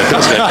retirement,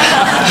 doesn't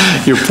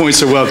it? Your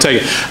points are well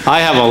taken. I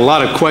have a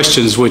lot of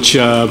questions which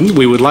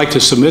we would like to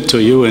submit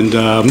to you, and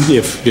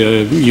if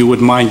you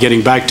wouldn't mind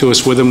getting back to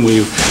us with them,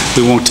 we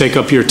won't take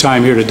up your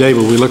time here today,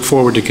 but we look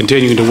forward to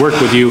continuing to work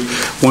with you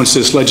once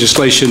this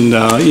legislation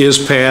is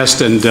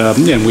passed and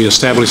we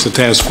establish the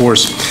task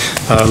force.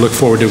 Look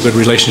forward to a good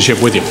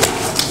relationship with you.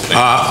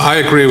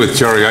 I agree with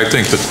Jerry. I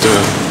think that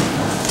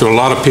there are a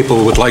lot of people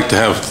who would like to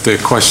have their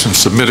questions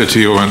submitted to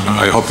you, and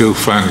I hope you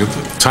find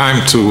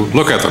time to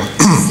look at them.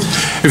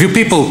 If you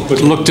people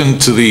looked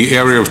into the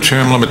area of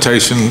term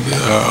limitation,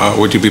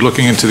 would you be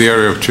looking into the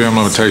area of term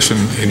limitation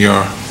in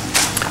your...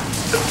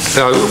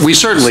 We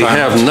certainly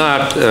have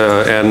not,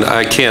 and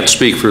I can't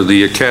speak for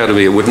the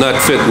Academy. It would not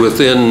fit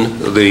within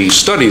the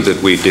study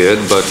that we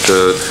did, but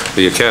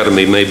the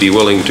Academy may be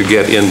willing to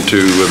get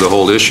into the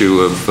whole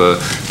issue of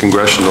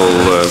congressional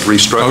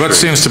restructuring. Well, that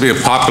seems to be a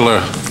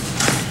popular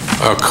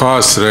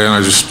cause today, and I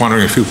was just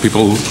wondering if you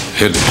people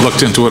had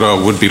looked into it or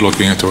would be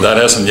looking into it. That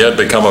hasn't yet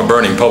become a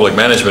burning public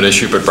management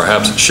issue, but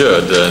perhaps it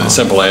should. The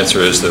simple answer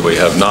is that we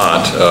have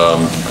not.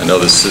 I know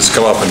this has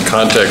come up in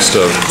context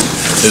of,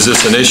 is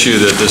this an issue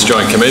that this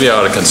joint committee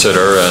ought to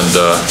consider? And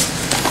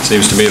it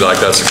seems to me like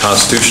that's a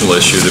constitutional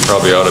issue that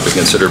probably ought to be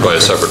considered by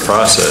a separate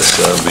process.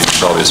 Be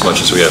probably as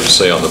much as we have to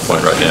say on the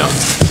point right now.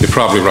 You're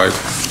probably right.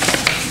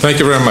 Thank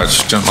you very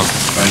much, gentlemen.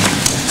 Thank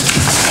you.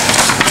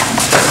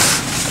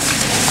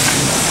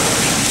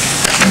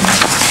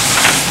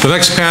 The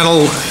next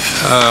panel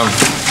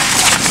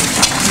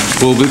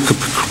will be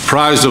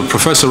comprised of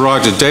Professor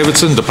Roger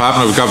Davidson,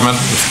 Department of Government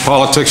and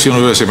Politics,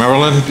 University of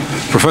Maryland,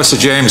 Professor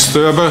James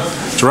Thurber,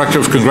 Director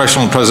of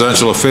Congressional and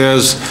Presidential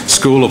Affairs,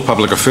 School of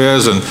Public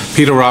Affairs, and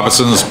Peter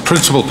Robertson's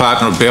Principal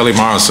Partner of Bailey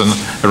Morrison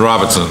and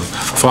Robertson,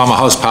 former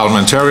House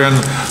parliamentarian,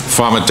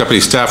 former Deputy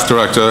Staff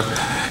Director,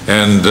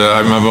 and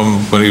I remember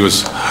him when he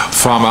was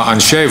former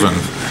unshaven.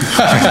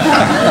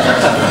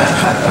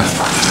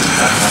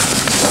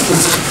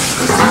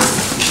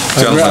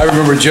 I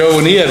remember Joe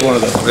when he had one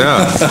of those.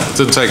 Yeah,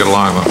 didn't take it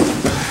long though.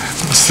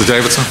 Mr.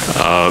 Davidson.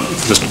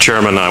 Mr.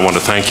 Chairman, I want to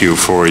thank you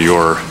for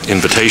your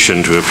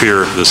invitation to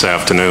appear this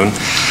afternoon.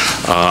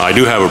 I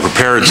do have a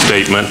prepared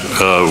statement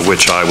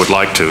which I would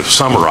like to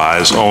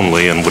summarize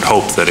only and would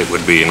hope that it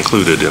would be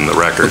included in the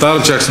record. Without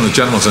objection, the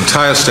gentleman's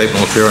entire statement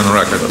will appear in the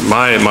record.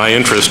 My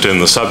interest in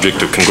the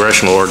subject of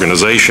congressional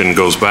organization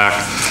goes back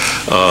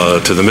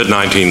to the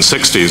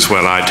mid-1960s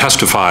when I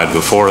testified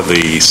before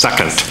the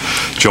second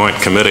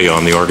Joint Committee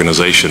on the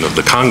Organization of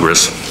the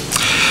Congress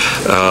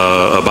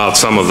about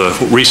some of the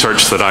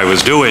research that I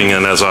was doing,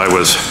 and as I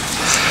was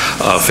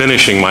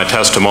finishing my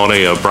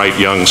testimony, a bright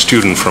young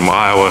student from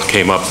Iowa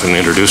came up and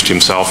introduced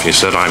himself. He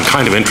said, "I'm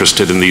kind of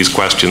interested in these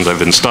questions. I've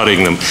been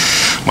studying them.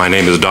 My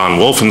name is Don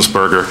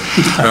Wolfensberger,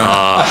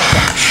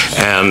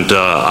 and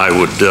I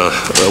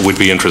would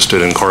be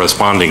interested in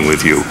corresponding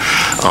with you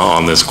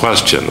on this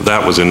question."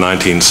 That was in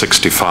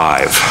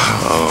 1965.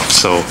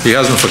 So he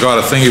hasn't forgot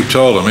a thing you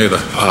told him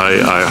either.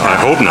 I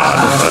hope not.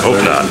 I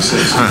hope not.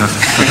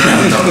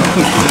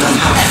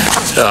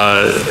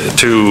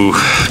 To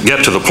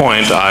get to the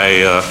point,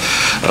 I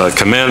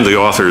commend the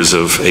authors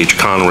of H.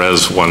 Con.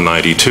 Res.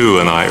 192,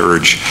 and I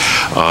urge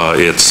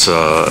its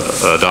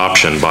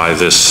adoption by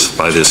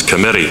this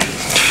committee.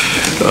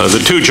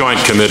 The two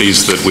joint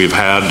committees that we've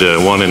had,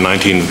 one in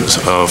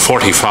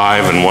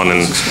 1945 and one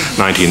in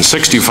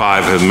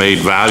 1965, have made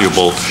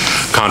valuable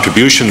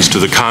contributions to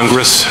the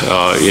Congress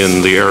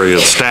in the area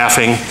of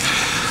staffing,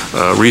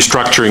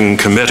 restructuring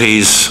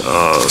committees.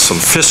 Some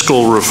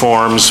fiscal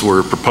reforms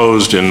were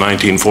proposed in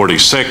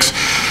 1946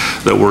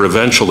 that were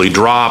eventually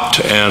dropped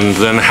and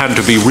then had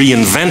to be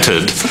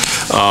reinvented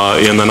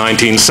in the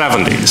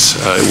 1970s.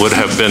 It would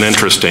have been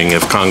interesting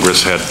if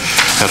Congress had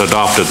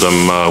adopted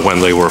them when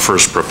they were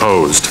first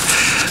proposed.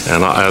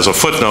 And as a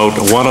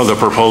footnote, one of the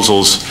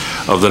proposals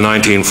of the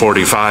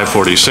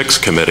 1945-46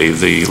 committee,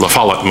 the La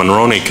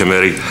Follette-Monroney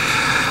Committee,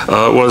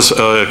 was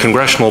a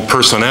Congressional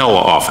Personnel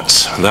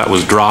Office. That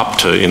was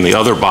dropped in the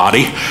other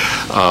body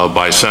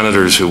by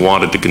senators who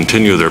wanted to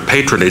continue their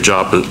patronage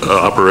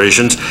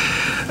operations.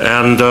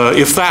 And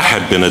if that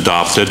had been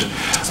adopted,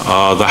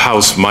 the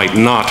House might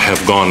not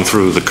have gone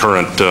through the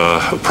current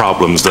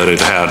problems that it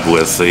had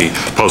with the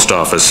Post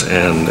Office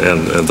and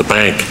the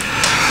bank.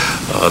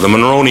 The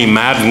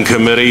Monroney-Madden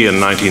Committee in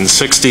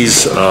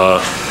 1960s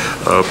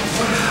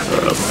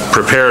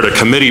prepared a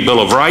committee Bill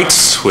of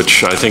Rights,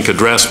 which I think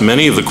addressed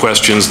many of the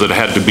questions that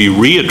had to be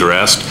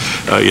readdressed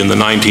in the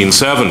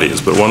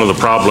 1970s. But one of the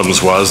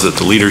problems was that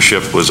the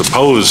leadership was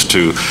opposed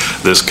to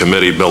this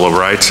committee Bill of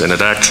Rights, and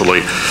it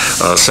actually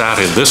sat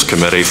in this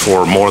committee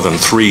for more than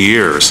 3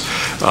 years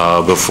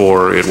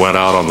before it went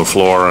out on the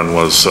floor and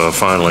was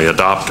finally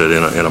adopted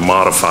in a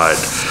modified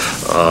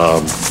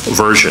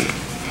version.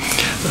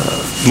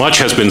 Much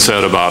has been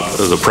said about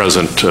the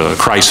present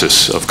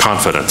crisis of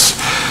confidence.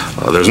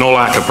 There's no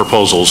lack of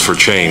proposals for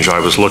change. I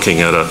was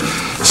looking at a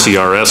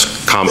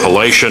CRS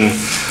compilation.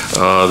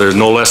 There's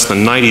no less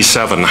than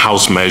 97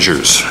 House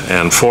measures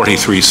and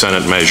 43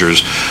 Senate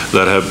measures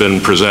that have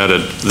been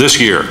presented this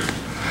year,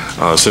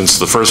 since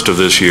the first of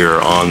this year,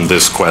 on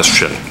this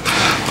question.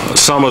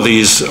 Some of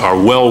these are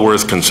well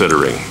worth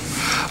considering.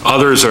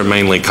 Others are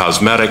mainly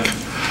cosmetic.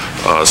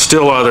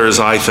 Still others,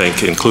 I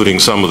think, including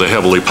some of the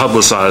heavily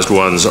publicized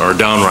ones, are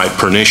downright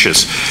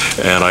pernicious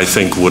and I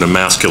think would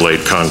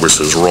emasculate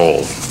Congress's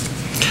role.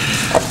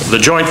 The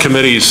Joint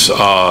Committee's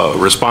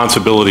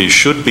responsibilities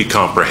should be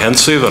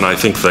comprehensive, and I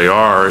think they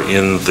are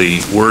in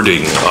the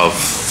wording of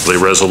the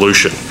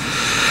resolution.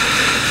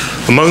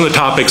 Among the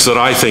topics that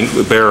I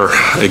think bear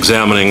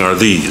examining are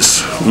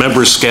these.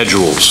 Member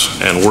schedules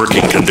and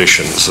working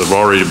conditions have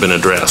already been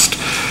addressed.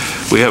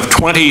 We have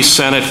 20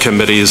 Senate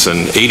committees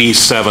and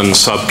 87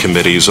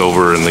 subcommittees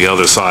over in the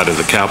other side of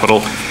the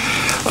Capitol.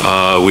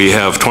 We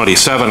have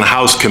 27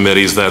 House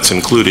committees, that's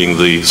including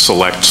the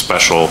select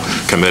special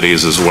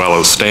committees as well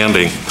as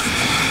standing,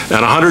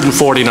 and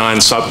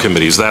 149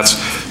 subcommittees. That's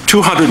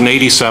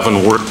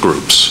 287 work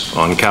groups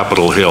on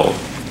Capitol Hill,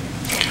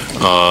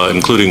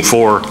 including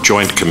 4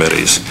 joint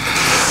committees.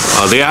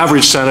 The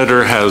average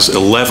senator has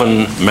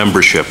 11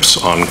 memberships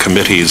on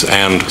committees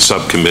and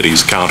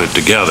subcommittees counted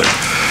together.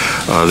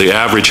 The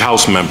average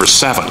House member,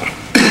 7.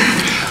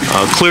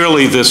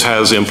 Clearly, this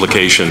has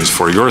implications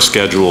for your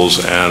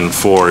schedules and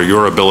for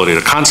your ability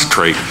to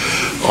concentrate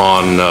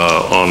on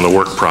the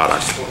work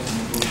product.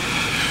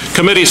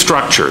 Committee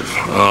structure,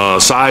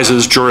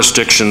 sizes,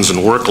 jurisdictions, and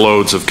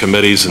workloads of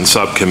committees and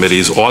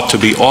subcommittees ought to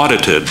be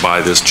audited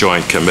by this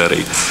joint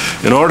committee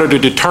in order to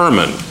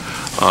determine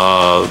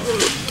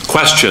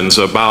questions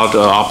about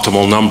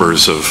optimal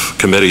numbers of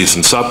committees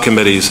and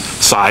subcommittees,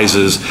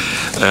 sizes,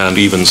 and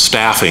even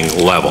staffing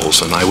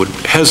levels. And I would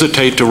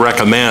hesitate to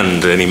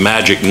recommend any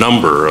magic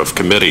number of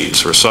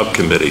committees or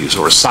subcommittees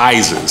or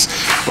sizes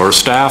or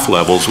staff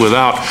levels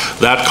without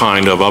that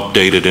kind of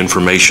updated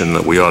information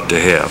that we ought to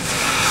have.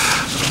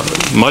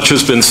 Much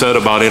has been said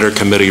about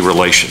intercommittee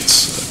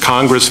relations.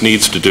 Congress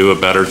needs to do a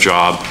better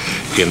job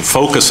in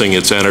focusing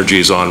its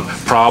energies on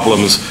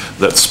problems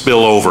that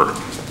spill over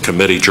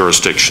committee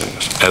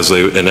jurisdictions, as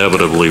they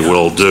inevitably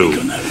will do.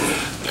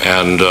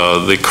 And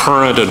the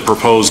current and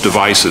proposed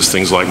devices,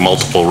 things like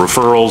multiple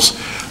referrals,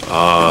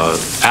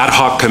 ad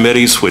hoc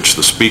committees, which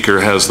the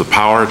Speaker has the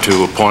power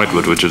to appoint,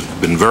 but which has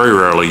been very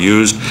rarely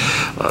used,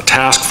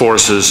 task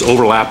forces,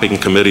 overlapping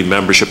committee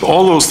membership,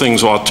 all those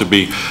things ought to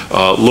be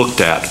looked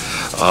at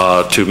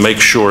to make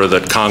sure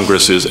that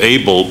Congress is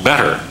able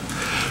better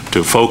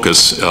to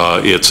focus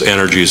its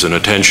energies and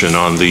attention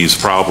on these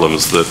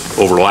problems that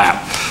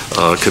overlap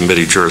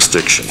committee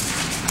jurisdiction.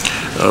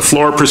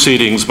 Floor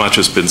proceedings, much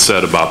has been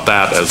said about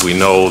that. As we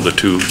know, the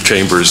 2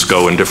 chambers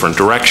go in different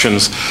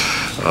directions.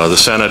 The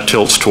Senate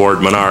tilts toward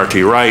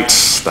minority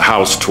rights, the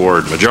House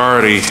toward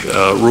majority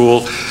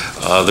rule.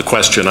 The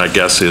question, I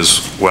guess, is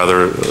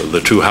whether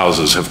the 2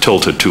 houses have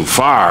tilted too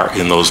far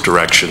in those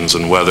directions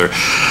and whether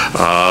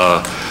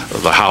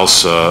the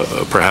House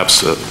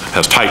perhaps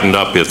has tightened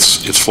up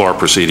its floor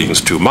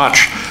proceedings too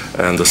much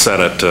and the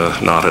Senate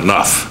not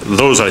enough.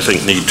 Those, I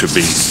think, need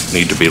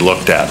to be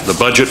looked at. The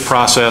budget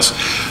process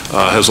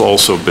has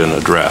also been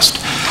addressed.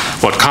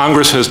 What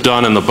Congress has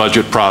done in the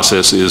budget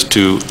process is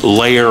to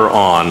layer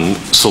on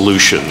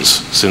solutions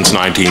since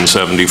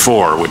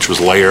 1974, which was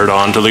layered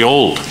onto the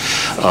old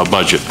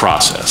budget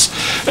process.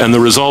 And the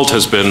result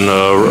has been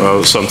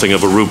something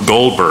of a Rube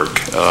Goldberg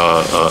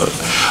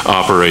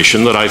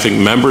operation that I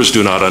think members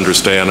do not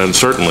understand, and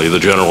certainly the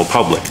general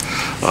public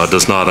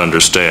does not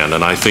understand.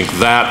 And I think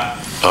that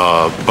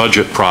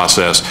budget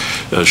process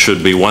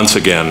should be once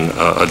again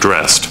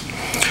addressed.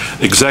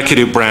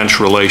 Executive branch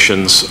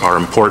relations are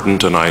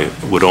important, and I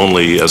would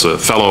only, as a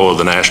fellow of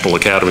the National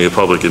Academy of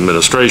Public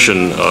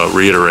Administration,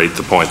 reiterate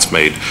the points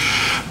made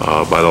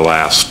by the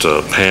last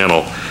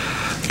panel.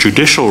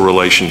 Judicial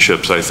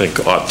relationships, I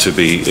think, ought to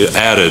be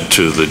added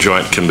to the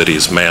Joint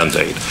Committee's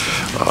mandate.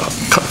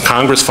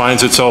 Congress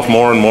finds itself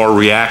more and more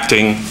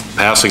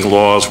passing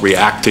laws,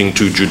 reacting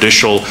to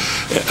judicial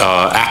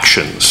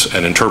actions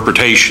and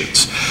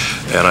interpretations.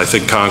 And I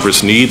think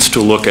Congress needs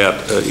to look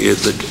at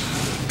the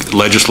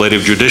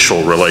legislative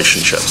judicial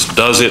relationships.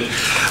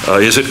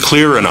 Is it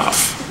clear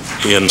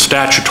enough in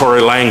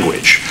statutory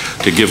language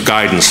to give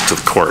guidance to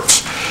the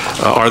courts?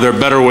 Are there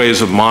better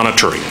ways of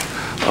monitoring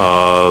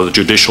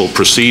judicial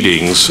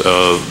proceedings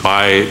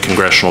by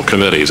congressional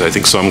committees? I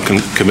think some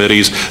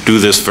committees do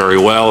this very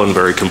well and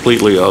very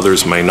completely,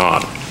 others may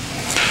not.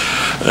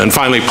 And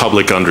finally,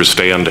 public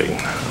understanding.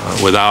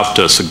 Without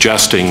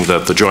suggesting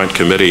that the Joint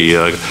Committee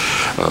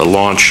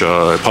launch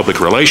a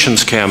public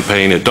relations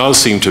campaign, it does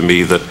seem to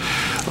me that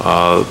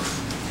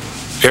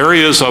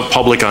areas of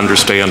public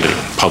understanding,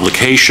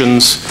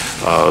 publications,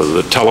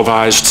 the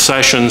televised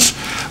sessions,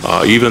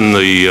 even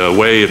the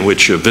way in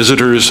which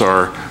visitors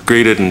are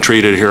greeted and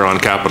treated here on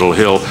Capitol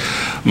Hill,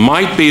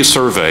 might be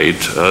surveyed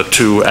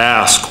to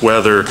ask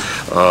whether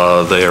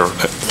the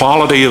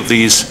quality of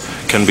these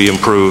can be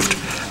improved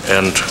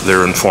and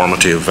their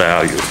informative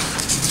value.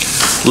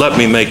 Let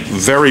me make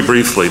very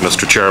briefly,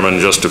 Mr. Chairman,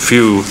 just a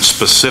few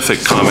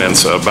specific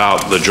comments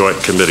about the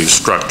Joint Committee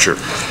structure.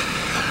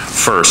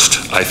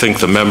 First, I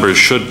think the members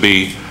should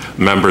be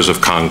members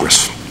of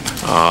Congress.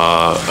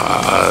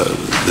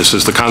 This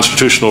is the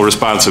constitutional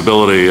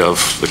responsibility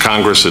of the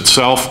Congress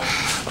itself.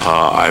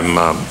 I'm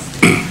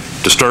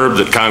disturbed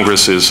that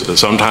Congress is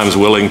sometimes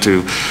willing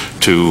to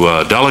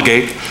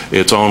delegate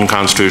its own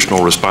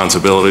constitutional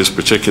responsibilities,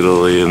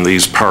 particularly in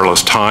these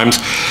perilous times.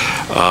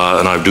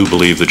 And I do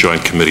believe the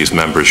Joint Committee's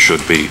members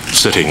should be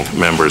sitting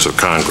members of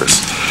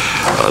Congress.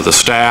 The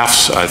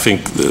staffs, I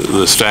think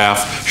the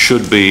staff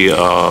should be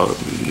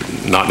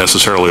not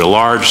necessarily a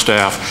large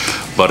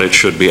staff, but it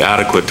should be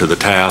adequate to the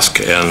task,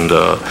 and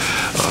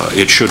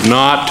it should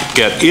not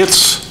get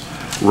its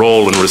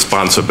role and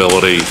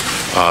responsibility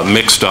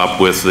mixed up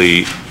with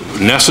the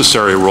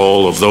necessary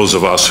role of those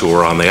of us who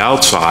are on the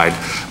outside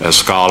as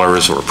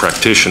scholars or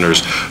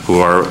practitioners who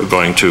are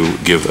going to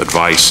give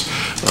advice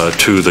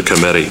to the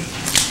committee.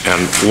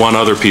 And one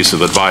other piece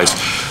of advice: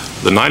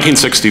 the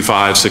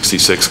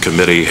 1965-66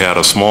 committee had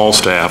a small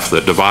staff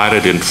that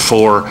divided in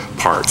 4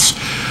 parts: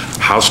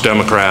 House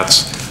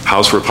Democrats,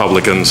 House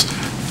Republicans,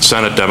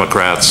 Senate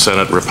Democrats,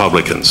 Senate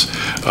Republicans,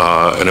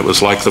 and it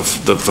was like the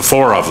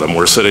 4 of them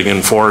were sitting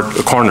in 4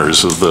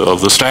 corners of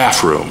the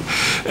staff room,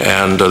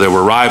 and there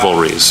were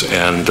rivalries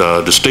and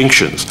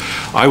distinctions.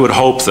 I would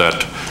hope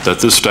that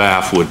this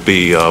staff would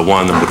be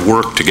one that would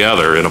work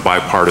together in a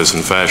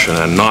bipartisan fashion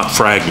and not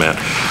fragment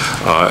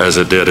as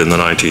it did in the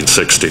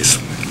 1960s.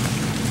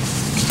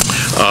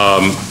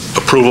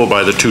 Approval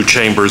by the 2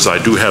 chambers, I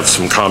do have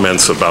some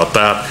comments about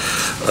that.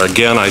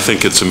 Again, I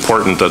think it's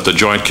important that the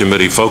Joint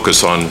Committee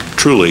focus on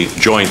truly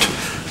joint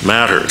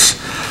matters,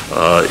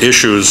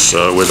 issues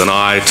with an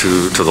eye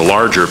to the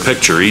larger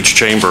picture. Each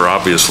chamber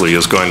obviously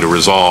is going to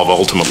resolve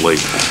ultimately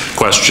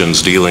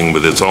questions dealing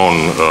with its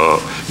own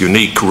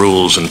unique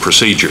rules and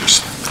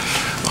procedures.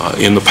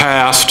 In the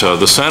past,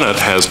 the Senate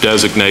has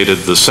designated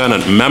the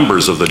Senate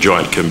members of the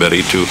Joint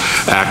Committee to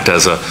act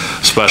as a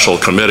special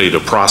committee to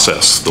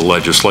process the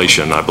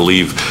legislation. I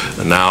believe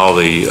now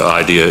the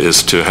idea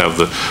is to have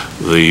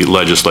the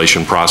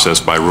legislation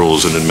processed by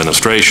Rules and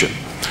Administration.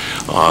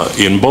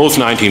 In both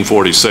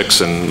 1946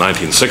 and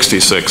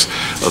 1966,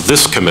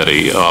 this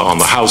committee on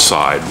the House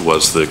side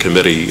was the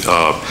Committee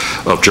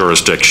of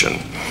Jurisdiction.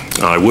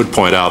 I would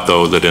point out,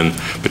 though, that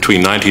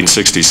between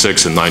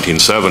 1966 and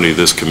 1970,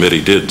 this committee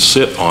did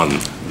sit on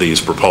these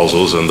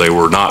proposals, and they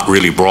were not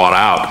really brought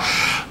out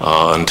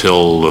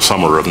until the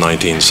summer of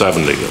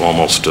 1970,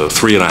 almost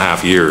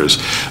 3.5 years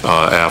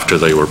after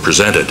they were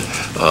presented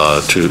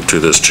to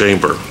this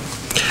chamber.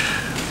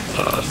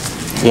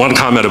 One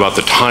comment about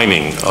the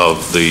timing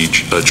of the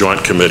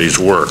Joint Committee's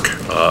work.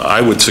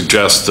 I would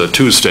suggest the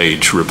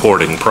 2-stage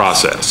reporting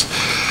process.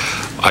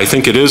 I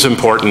think it is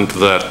important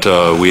that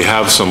we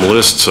have some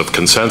lists of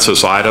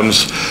consensus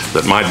items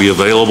that might be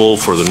available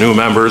for the new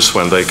members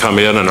when they come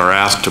in and are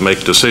asked to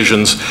make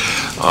decisions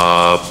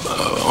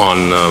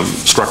on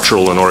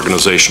structural and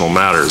organizational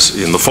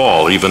matters in the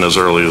fall, even as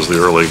early as the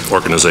early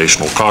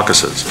organizational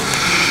caucuses.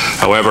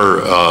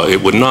 However,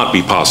 it would not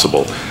be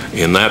possible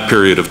in that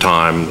period of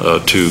time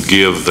to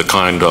give the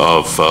kind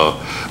of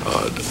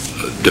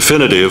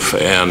definitive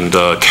and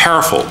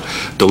careful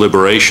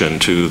deliberation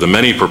to the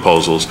many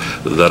proposals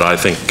that I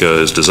think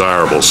is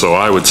desirable. So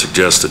I would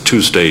suggest a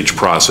 2-stage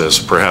process,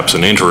 perhaps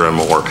an interim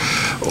or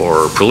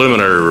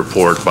preliminary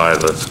report by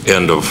the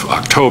end of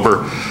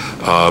October,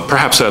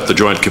 perhaps at the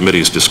Joint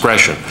Committee's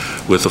discretion,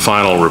 with the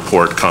final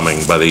report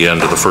coming by the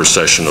end of the first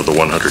session of the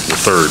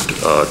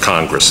 103rd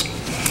Congress.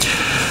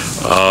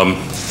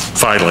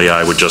 Finally,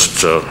 I would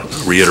just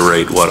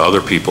reiterate what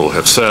other people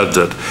have said,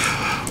 that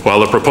while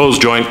the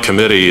proposed Joint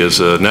Committee is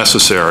a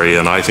necessary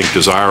and I think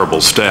desirable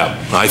step,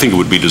 I think it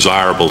would be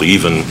desirable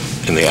even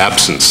in the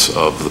absence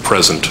of the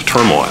present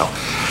turmoil,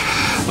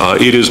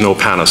 it is no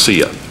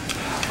panacea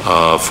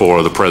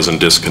for the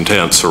present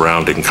discontent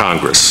surrounding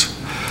Congress.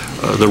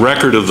 The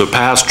record of the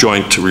past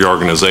joint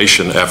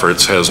reorganization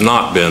efforts has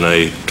not been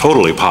a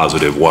totally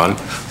positive one.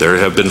 There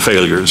have been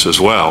failures as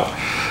well,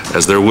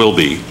 as there will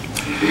be.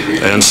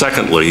 And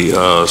secondly,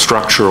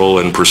 structural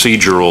and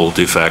procedural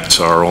defects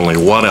are only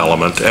one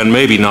element, and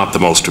maybe not the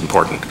most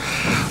important,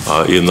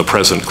 in the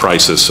present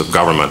crisis of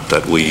government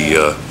that we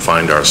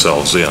find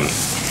ourselves in.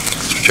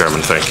 Mr.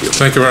 Chairman, thank you.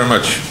 Thank you very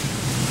much.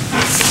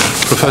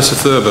 Professor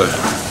Thurber.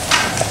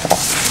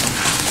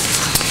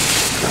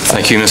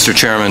 Thank you, Mr.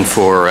 Chairman,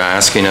 for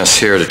asking us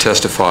here to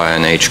testify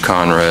on H.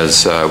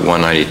 Conres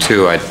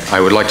 192.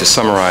 I would like to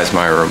summarize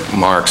my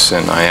remarks,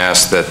 and I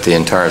ask that the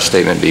entire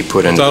statement be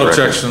put into the record.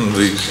 Without objection,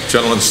 the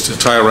gentleman's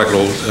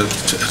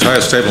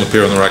entire statement will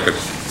appear on the record.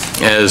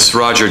 As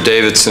Roger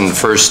Davidson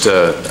first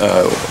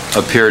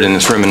appeared in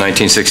this room in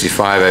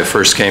 1965, I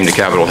first came to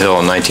Capitol Hill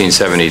in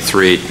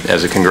 1973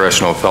 as a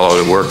congressional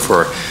fellow to work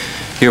for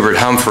Hubert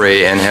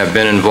Humphrey, and have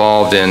been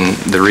involved in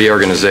the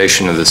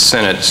reorganization of the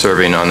Senate,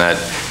 serving on that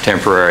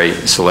temporary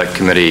select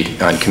committee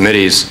on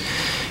committees,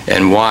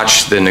 and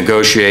watched the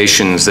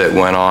negotiations that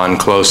went on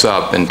close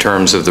up in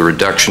terms of the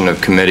reduction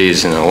of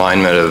committees and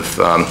alignment of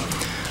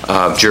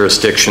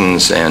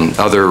jurisdictions and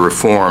other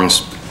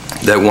reforms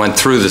that went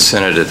through the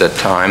Senate at that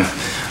time.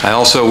 I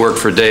also worked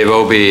for Dave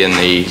Obey in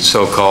the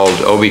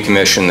so-called Obey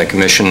Commission, the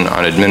Commission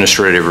on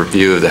Administrative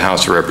Review of the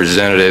House of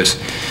Representatives,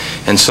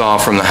 and saw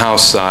from the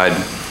House side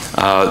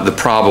the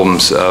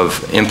problems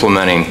of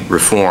implementing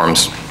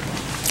reforms.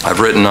 I've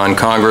written on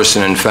Congress,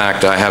 and in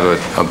fact, I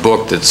have a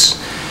book that's,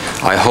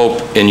 I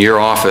hope, in your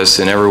office,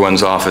 in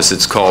everyone's office.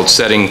 It's called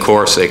Setting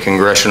Course, a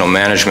Congressional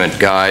Management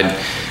Guide.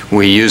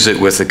 We use it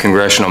with the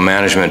Congressional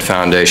Management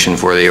Foundation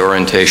for the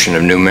orientation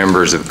of new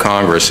members of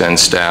Congress and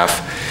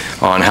staff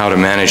on how to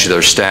manage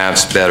their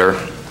staffs better,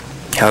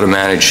 how to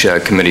manage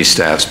committee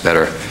staffs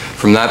better.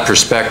 From that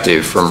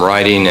perspective, from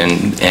writing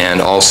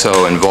and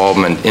also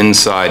involvement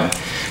inside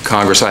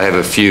Congress, I have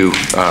a few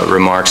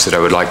remarks that I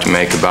would like to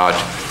make about,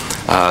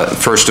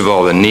 first of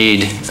all, the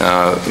need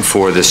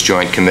for this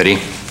joint committee.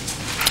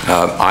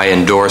 I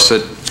endorse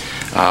it.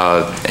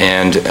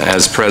 And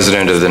as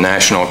president of the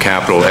National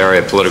Capital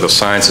Area Political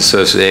Science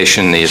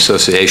Association, the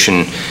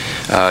association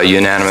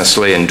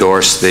unanimously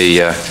endorsed the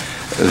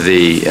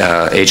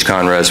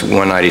H-Con-Res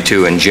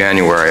 192 in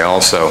January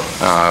also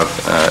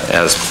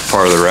as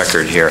part of the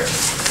record here.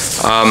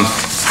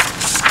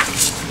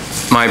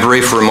 My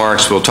brief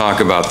remarks will talk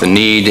about the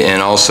need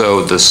and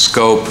also the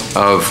scope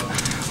of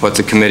what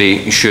the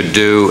committee should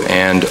do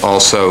and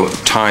also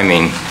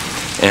timing.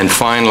 And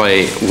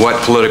finally,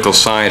 what political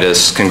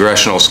scientists,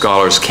 congressional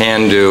scholars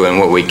can do and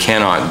what we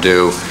cannot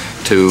do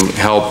to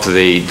help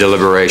the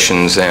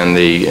deliberations and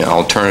the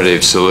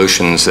alternative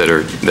solutions that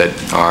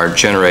are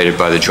generated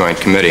by the Joint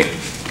Committee.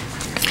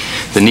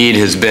 The need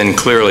has been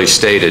clearly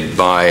stated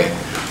by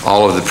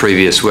all of the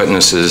previous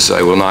witnesses.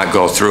 I will not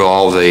go through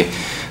all the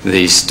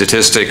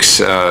statistics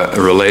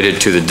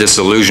related to the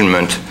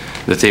disillusionment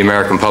that the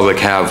American public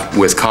have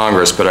with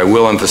Congress, but I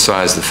will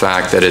emphasize the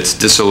fact that it's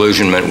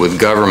disillusionment with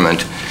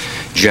government.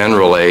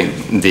 Generally,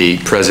 the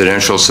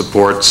presidential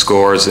support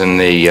scores in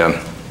the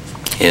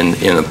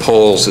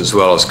polls, as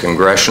well as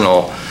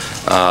congressional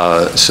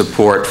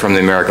support from the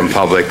American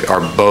public,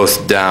 are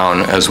both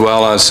down, as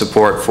well as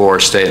support for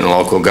state and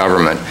local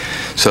government.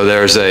 So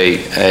there's a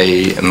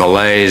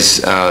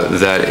malaise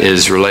that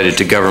is related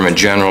to government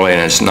generally,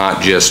 and it's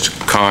not just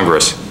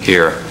Congress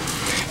here.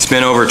 It's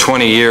been over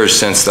 20 years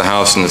since the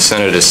House and the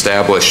Senate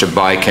established a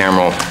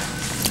bicameral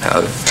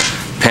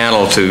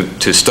panel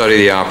to study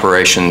the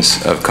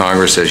operations of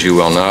Congress, as you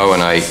well know,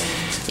 and I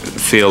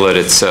feel that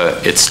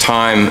it's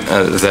time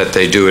that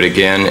they do it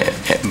again.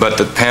 But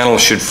the panel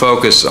should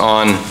focus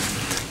on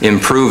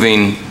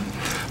improving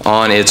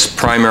on its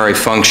primary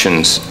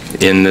functions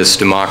in this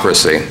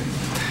democracy,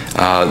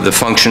 the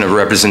function of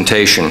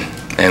representation.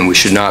 And we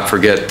should not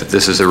forget that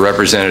this is a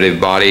representative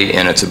body,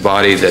 and it's a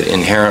body that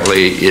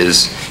inherently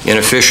is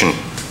inefficient.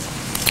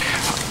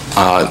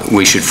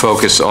 We should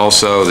focus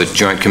also, the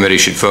Joint Committee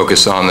should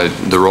focus on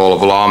the role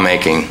of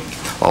lawmaking,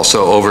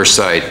 also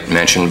oversight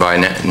mentioned by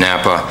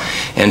NAPA,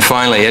 and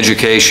finally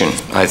education.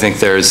 I think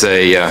there's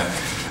a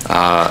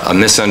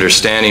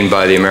misunderstanding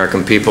by the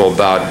American people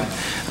about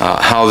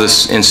how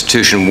this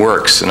institution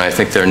works, and I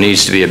think there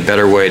needs to be a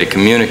better way to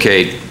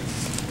communicate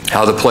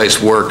how the place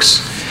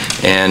works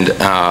and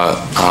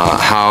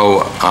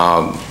how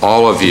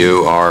all of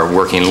you are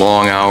working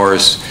long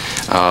hours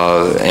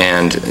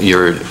and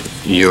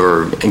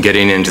you're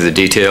getting into the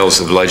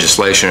details of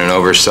legislation and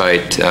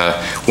oversight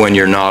when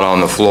you're not on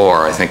the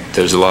floor. I think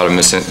there's a lot of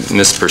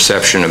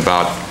misperception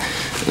about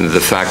the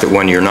fact that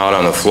when you're not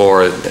on the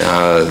floor,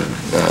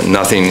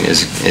 nothing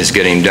is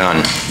getting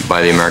done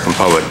by the American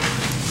public.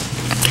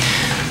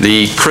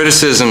 The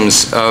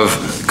criticisms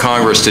of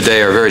Congress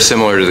today are very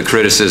similar to the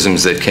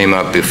criticisms that came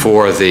up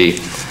before the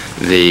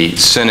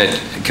Senate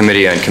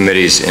Committee on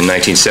Committees in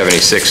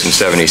 1976 and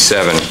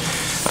 77.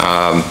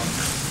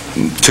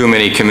 Too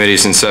many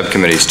committees and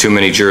subcommittees, too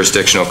many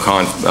jurisdictional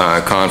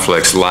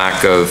conflicts,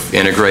 lack of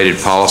integrated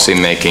policy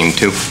making,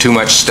 too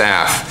much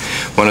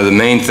staff. One of the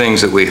main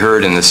things that we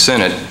heard in the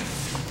Senate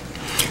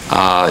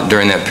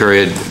during that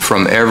period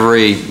from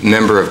every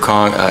member of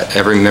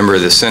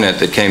the Senate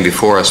that came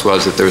before us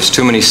was that there was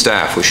too many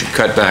staff. We should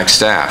cut back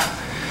staff.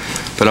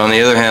 But on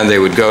the other hand, they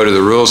would go to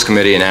the Rules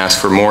Committee and ask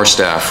for more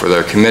staff for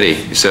their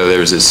committee. So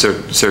there's a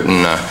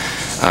certain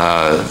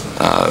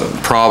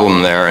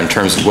problem there in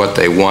terms of what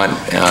they want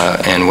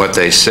and what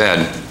they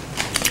said.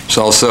 There's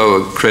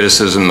also a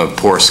criticism of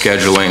poor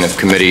scheduling of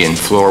committee and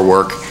floor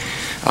work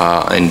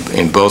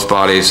in both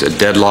bodies, a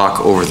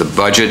deadlock over the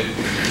budget,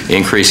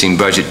 increasing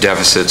budget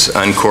deficits,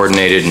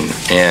 uncoordinated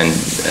and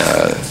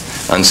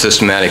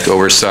unsystematic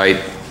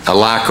oversight, a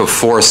lack of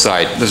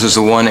foresight. This is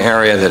the one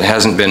area that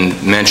hasn't been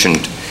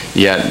mentioned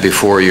yet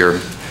before your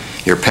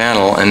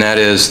panel, and that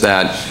is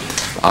that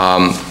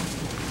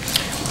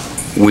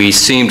we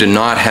seem to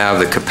not have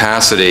the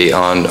capacity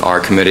on our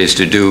committees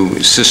to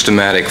do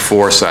systematic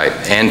foresight,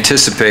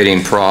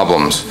 anticipating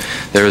problems.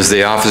 There's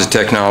the Office of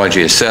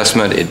Technology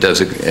Assessment. It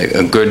does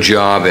a good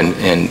job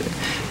in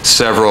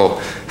several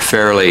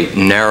fairly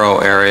narrow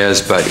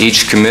areas, but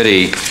each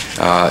committee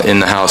in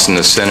the House and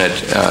the Senate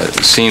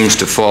seems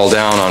to fall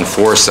down on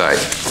foresight.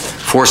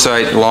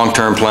 Foresight,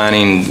 long-term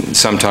planning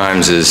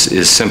sometimes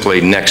is simply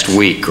next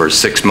week or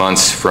 6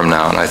 months from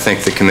now, and I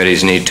think the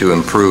committees need to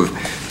improve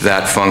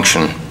that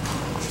function.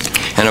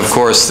 And of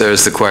course,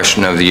 there's the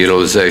question of the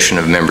utilization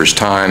of members'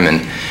 time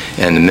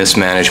and the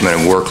mismanagement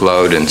of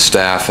workload and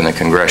staff in the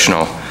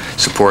congressional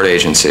support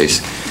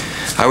agencies.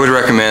 I would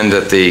recommend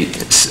that the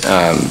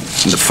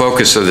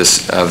focus of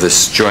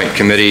this joint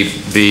committee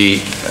be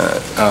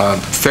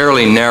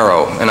fairly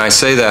narrow, and I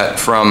say that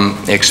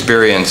from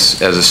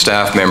experience as a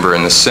staff member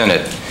in the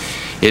Senate.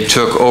 It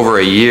took over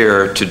a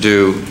year to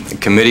do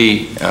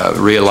committee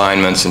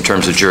realignments in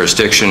terms of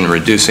jurisdiction,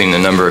 reducing the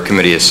number of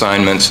committee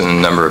assignments and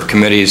the number of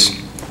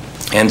committees,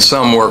 and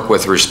some work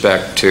with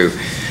respect to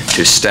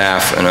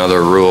staff and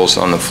other rules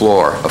on the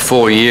floor. A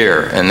full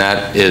year, and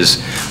that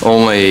is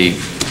only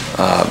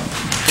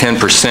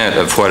 10%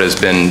 of what has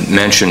been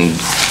mentioned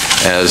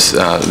as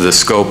the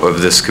scope of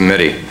this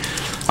committee.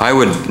 I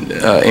would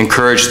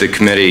encourage the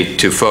committee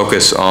to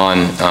focus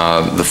on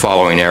the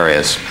following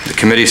areas: the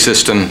committee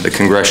system, the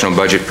congressional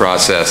budget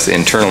process, the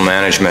internal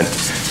management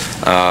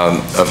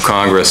of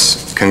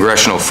Congress,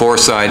 congressional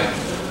foresight,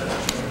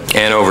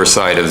 and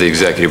oversight of the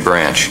executive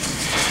branch.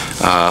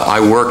 I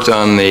worked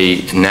on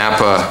the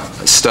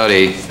NAPA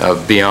study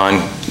of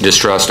Beyond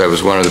Distrust. I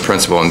was one of the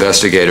principal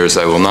investigators.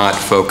 I will not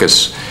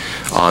focus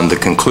on the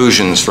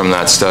conclusions from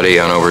that study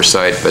on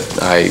oversight,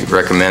 but I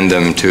recommend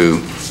them to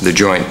the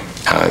joint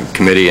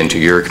committee and to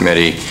your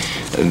committee.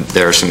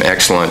 There are some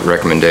excellent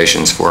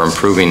recommendations for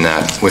improving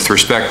that. With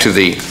respect to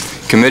the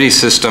committee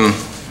system,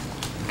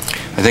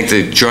 I think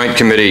the joint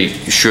committee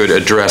should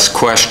address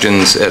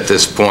questions at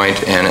this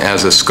point, and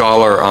as a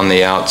scholar on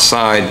the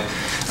outside,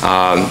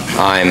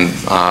 I'm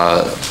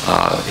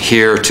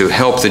here to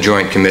help the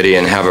joint committee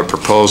and have a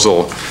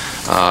proposal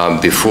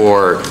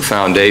before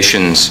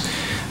foundations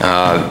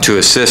to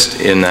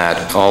assist in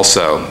that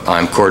also.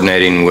 I'm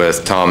coordinating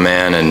with Tom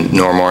Mann and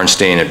Norm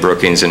Ornstein at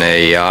Brookings and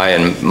AEI,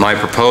 and my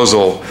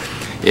proposal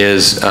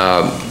is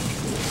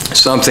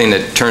something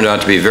that turned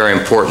out to be very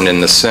important in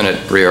the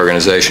Senate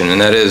reorganization, and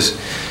that is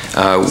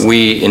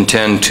we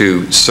intend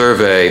to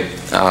survey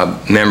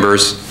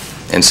members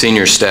and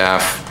senior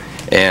staff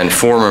and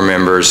former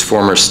members,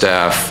 former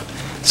staff,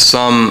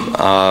 some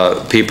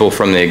people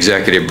from the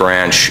executive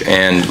branch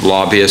and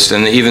lobbyists,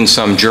 and even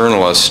some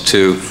journalists,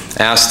 to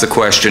ask the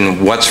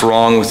question, what's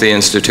wrong with the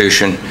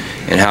institution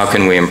and how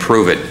can we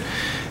improve it?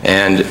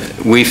 And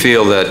we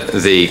feel that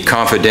the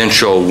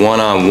confidential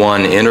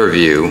one-on-one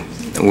interview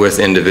with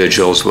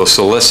individuals will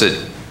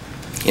solicit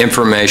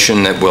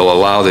information that will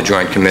allow the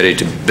Joint Committee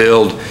to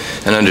build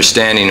an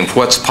understanding of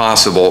what's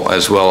possible,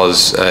 as well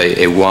as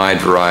a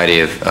wide variety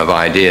of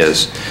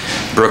ideas.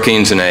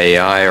 Brookings and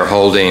AEI are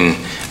holding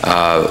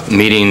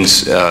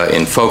meetings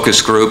in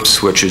focus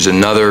groups, which is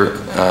another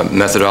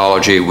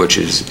methodology which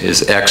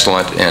is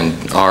excellent,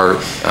 and our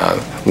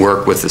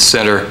work with the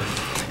Center,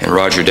 and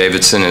Roger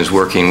Davidson is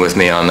working with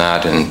me on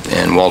that,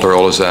 and Walter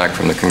Olazak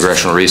from the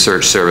Congressional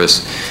Research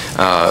Service.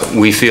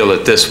 We feel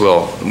that this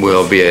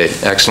will be an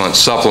excellent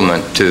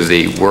supplement to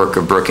the work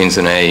of Brookings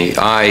and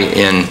AEI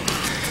in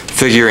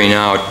figuring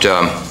out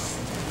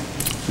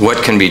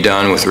what can be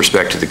done with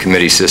respect to the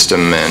committee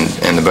system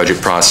and the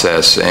budget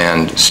process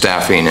and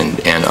staffing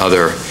and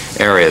other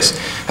areas.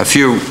 A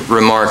few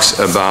remarks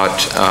about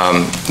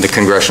the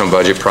congressional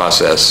budget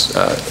process.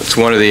 It's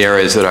one of the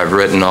areas that I've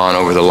written on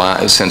over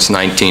since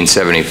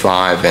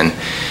 1975, and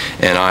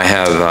I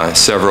have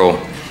several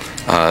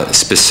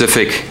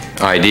specific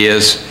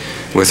ideas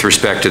with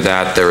respect to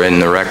that. They're in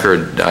the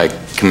record. I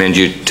commend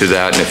you to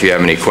that, and if you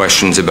have any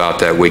questions about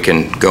that, we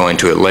can go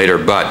into it later.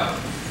 But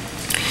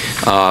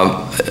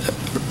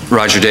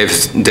Roger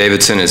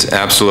Davidson is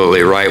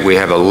absolutely right. We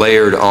have a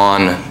layered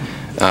on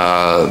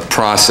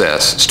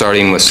process,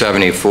 starting with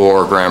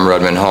 74, Graham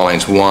Rudman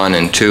Hollings 1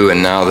 and 2,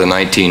 and now the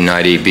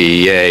 1990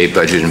 BEA,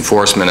 Budget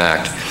Enforcement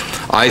Act.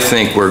 I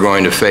think we're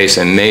going to face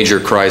a major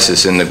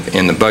crisis in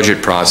the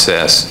budget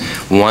process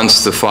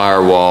once the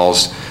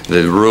firewalls,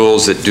 the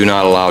rules that do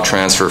not allow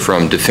transfer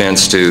from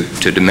defense to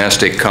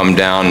domestic, come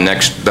down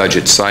next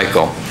budget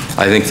cycle.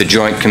 I think the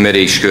Joint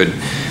Committee should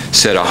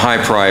set a high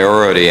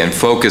priority in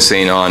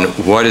focusing on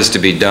what is to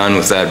be done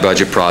with that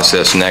budget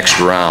process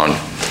next round.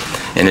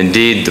 And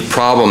indeed, the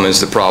problem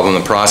is the problem, the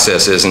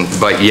process isn't,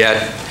 but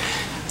yet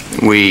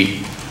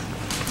we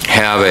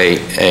have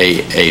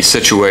a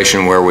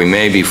situation where we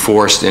may be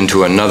forced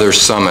into another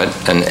summit,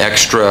 an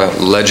extra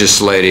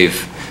legislative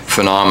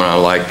phenomena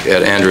like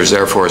at Andrews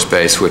Air Force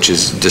Base, which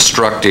is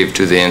destructive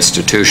to the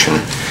institution.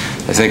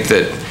 I think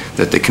that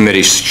the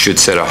committee should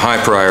set a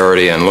high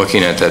priority on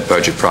looking at that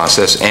budget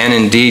process and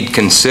indeed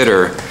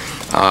consider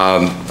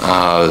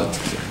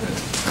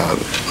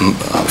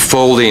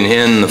folding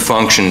in the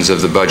functions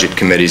of the budget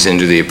committees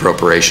into the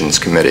appropriations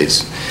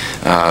committees,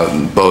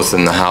 both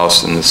in the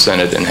House and the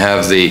Senate, and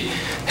have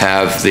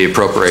the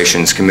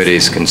appropriations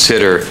committees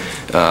consider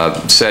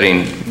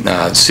setting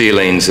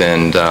ceilings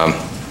and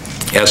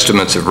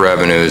estimates of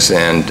revenues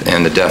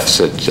and the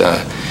deficit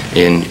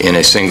in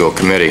a single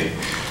committee.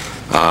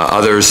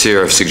 Others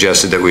here have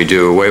suggested that we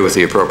do away with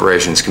the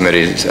appropriations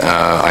committees.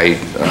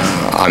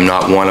 I'm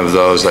not one of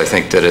those. I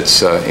think that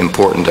it's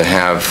important to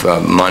have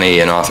money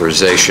and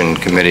authorization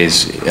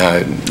committees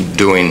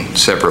doing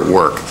separate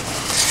work.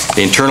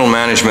 The internal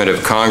management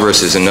of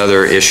Congress is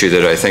another issue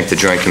that I think the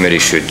Joint Committee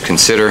should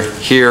consider.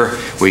 Here,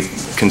 we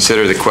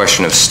consider the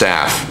question of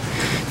staff.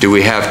 Do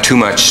we have too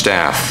much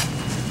staff?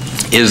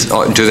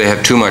 Do they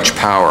have too much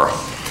power?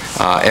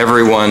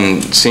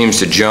 Everyone seems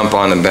to jump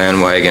on the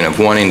bandwagon of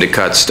wanting to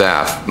cut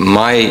staff.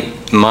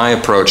 My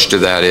approach to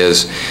that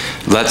is,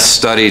 let's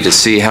study to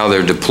see how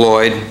they're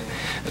deployed.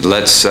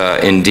 Let's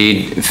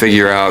indeed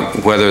figure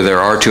out whether there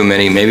are too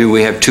many. Maybe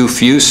we have too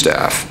few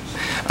staff.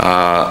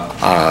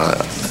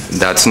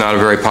 That's not a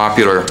very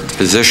popular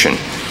position.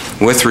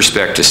 With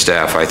respect to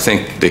staff, I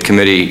think the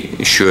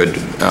committee should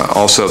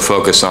also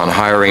focus on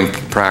hiring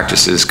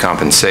practices,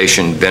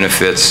 compensation,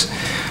 benefits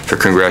for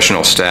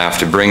congressional staff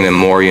to bring them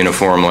more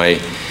uniformly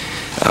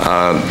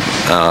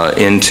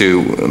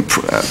into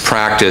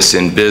practice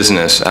in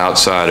business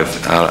outside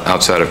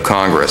of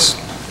Congress.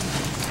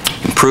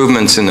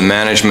 Improvements in the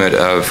management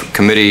of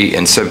committee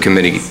and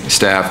subcommittee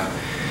staff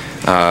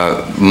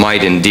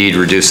might indeed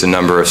reduce the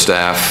number of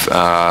staff,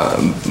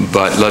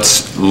 but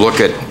let's look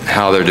at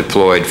how they're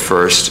deployed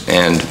first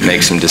and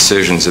make some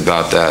decisions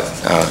about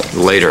that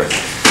later.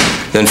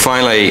 Then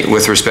finally,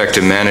 with respect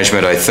to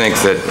management, I think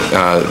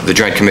that the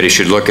Joint Committee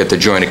should look at the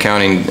Joint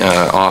Accounting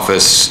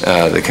Office,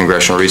 the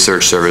Congressional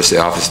Research Service,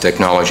 the Office of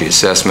Technology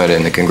Assessment,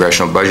 and the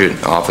Congressional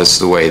Budget Office,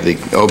 the way the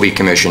OB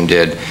Commission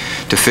did,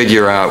 to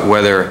figure out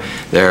whether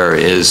there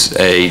is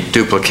a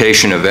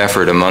duplication of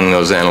effort among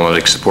those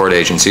analytic support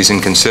agencies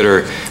and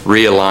consider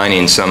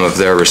realigning some of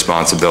their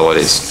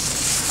responsibilities.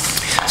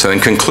 So in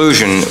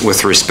conclusion,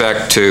 with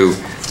respect to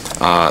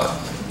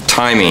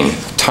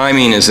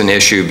timing is an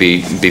issue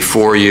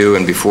before you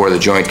and before the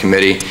Joint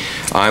Committee.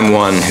 I'm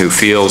one who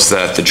feels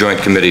that the Joint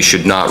Committee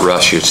should not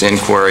rush its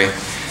inquiry.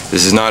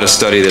 This is not a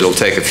study that will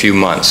take a few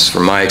months.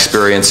 From my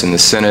experience in the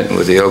Senate and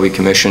with the OB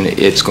Commission,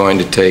 it's going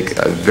to take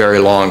a very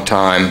long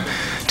time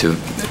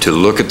to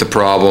look at the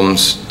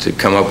problems, to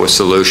come up with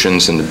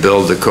solutions, and to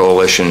build the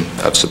coalition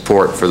of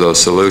support for those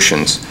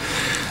solutions.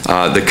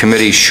 The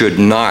committee should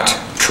not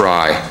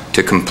try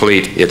to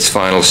complete its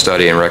final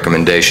study and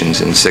recommendations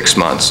in 6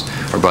 months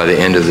or by the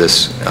end of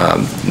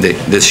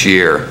this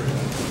year,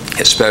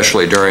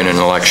 especially during an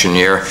election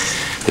year.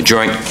 The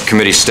Joint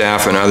Committee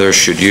staff and others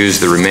should use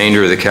the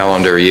remainder of the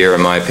calendar year,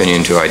 in my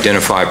opinion, to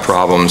identify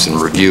problems and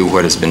review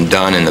what has been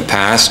done in the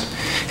past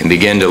and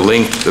begin to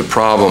link the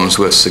problems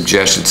with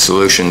suggested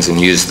solutions and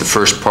use the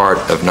first part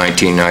of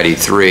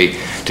 1993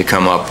 to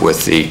come up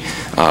with the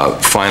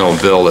final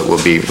bill that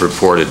will be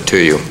reported to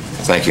you.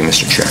 Thank you,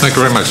 Mr. Chair. Thank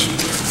you very much.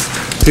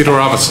 Peter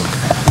Robinson.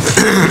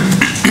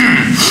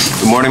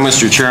 Good morning,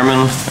 Mr.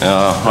 Chairman,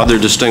 other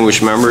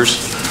distinguished members.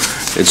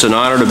 It's an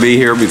honor to be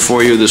here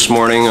before you this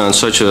morning on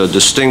such a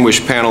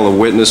distinguished panel of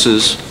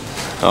witnesses.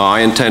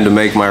 I intend to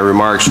make my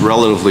remarks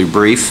relatively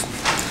brief.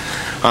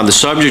 On the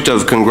subject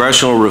of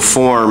congressional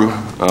reform,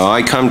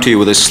 I come to you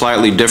with a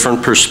slightly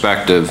different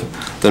perspective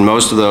than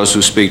most of those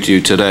who speak to you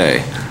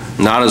today.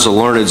 Not as a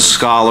learned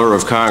scholar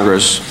of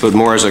Congress, but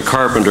more as a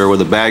carpenter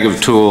with a bag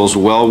of tools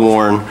well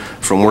worn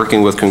from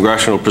working with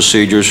congressional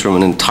procedures from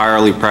an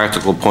entirely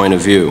practical point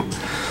of view.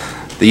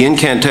 The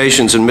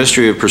incantations and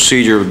mystery of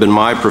procedure have been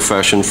my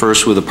profession,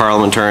 first with the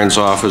Parliamentarian's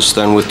Office,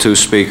 then with 2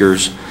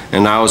 speakers,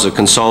 and now as a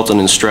consultant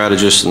and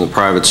strategist in the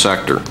private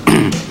sector.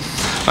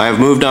 I have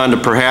moved on to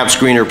perhaps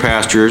greener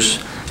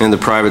pastures in the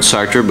private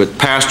sector, but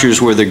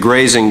pastures where the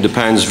grazing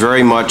depends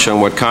very much on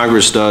what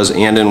Congress does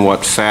and in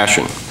what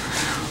fashion.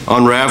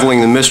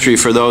 Unraveling the mystery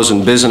for those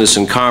in business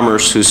and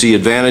commerce who see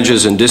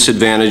advantages and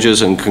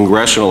disadvantages in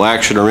congressional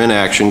action or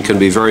inaction can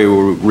be very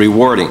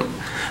rewarding,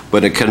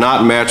 but it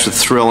cannot match the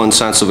thrill and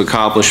sense of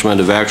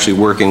accomplishment of actually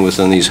working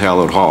within these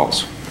hallowed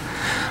halls.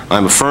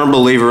 I'm a firm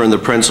believer in the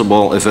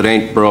principle, if it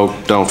ain't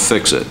broke, don't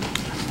fix it.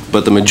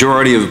 But the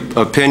majority of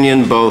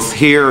opinion, both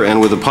here and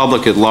with the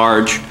public at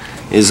large,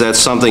 is that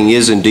something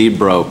is indeed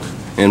broke,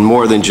 and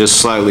more than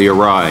just slightly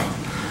awry.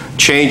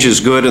 Change is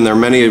good, and there are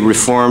many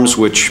reforms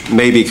which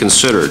may be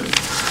considered.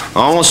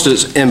 Almost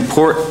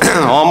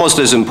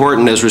as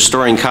important as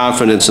restoring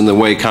confidence in the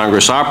way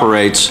Congress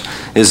operates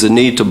is the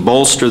need to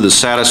bolster the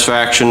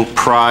satisfaction,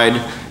 pride,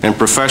 and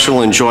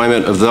professional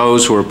enjoyment of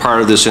those who are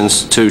part of this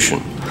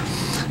institution.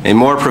 A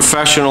more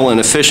professional and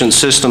efficient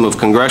system of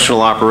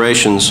congressional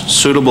operations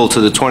suitable to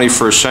the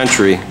 21st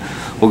century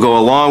will go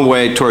a long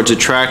way towards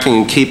attracting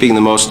and keeping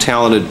the most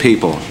talented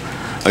people,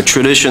 a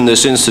tradition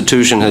this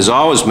institution has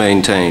always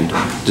maintained,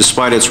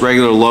 despite its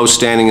regular low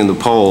standing in the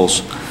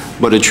polls,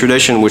 but a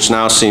tradition which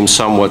now seems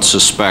somewhat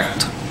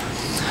suspect.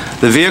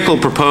 The vehicle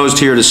proposed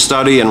here to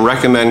study and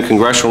recommend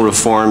congressional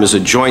reform is a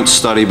joint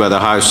study by the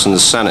House and the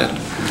Senate.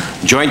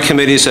 Joint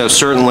committees have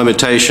certain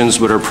limitations,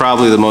 but are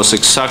probably the most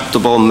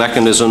acceptable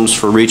mechanisms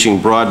for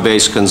reaching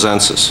broad-based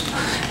consensus,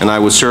 and I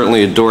would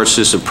certainly endorse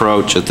this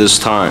approach at this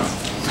time.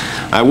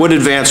 I would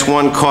advance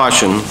one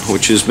caution,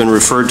 which has been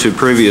referred to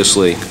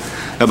previously.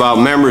 about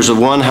members of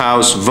one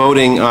House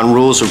voting on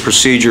rules of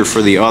procedure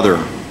for the other.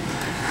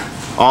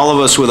 All of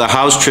us with a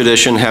House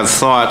tradition have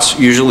thoughts,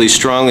 usually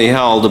strongly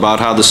held, about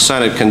how the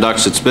Senate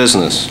conducts its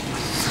business.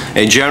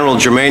 A general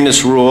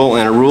germaneness rule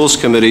and a rules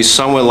committee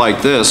somewhat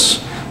like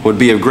this would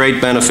be of great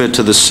benefit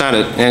to the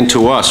Senate and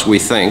to us, we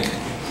think.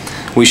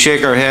 We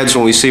shake our heads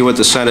when we see what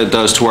the Senate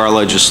does to our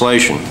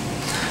legislation.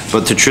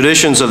 But the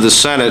traditions of the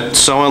Senate,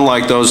 so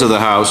unlike those of the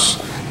House,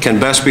 can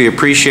best be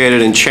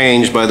appreciated and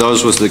changed by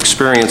those with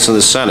experience in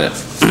the Senate.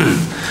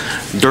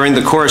 During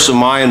the course of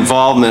my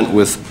involvement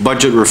with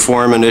budget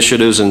reform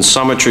initiatives and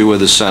summitry with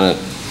the Senate,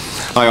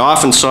 I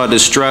often saw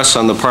distress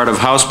on the part of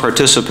House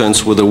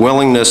participants with the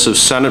willingness of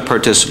Senate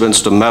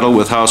participants to meddle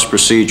with House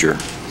procedure.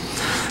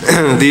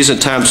 These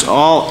attempts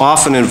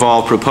often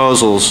involve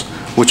proposals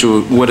which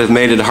would have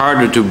made it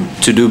harder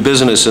to do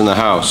business in the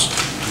House.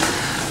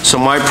 So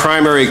my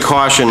primary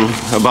caution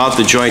about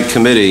the Joint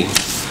Committee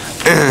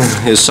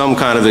is some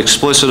kind of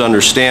explicit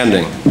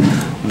understanding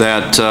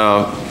that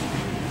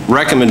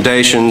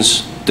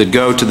recommendations that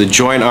go to the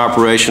joint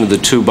operation of the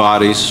two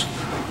bodies,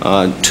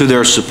 to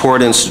their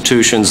support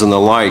institutions and the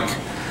like,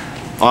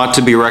 ought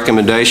to be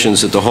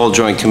recommendations that the whole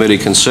Joint Committee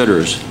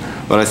considers.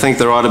 But I think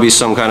there ought to be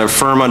some kind of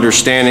firm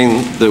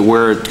understanding that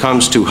where it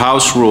comes to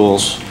House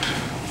rules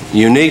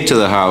unique to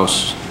the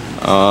House,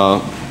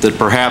 that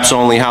perhaps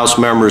only House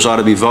members ought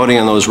to be voting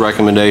on those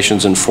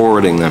recommendations and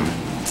forwarding them.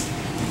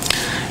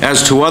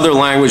 As to other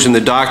language in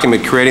the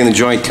document creating the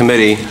Joint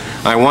Committee,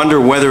 I wonder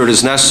whether it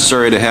is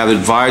necessary to have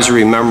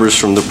advisory members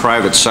from the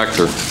private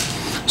sector.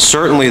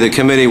 Certainly the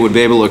committee would be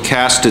able to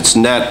cast its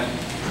net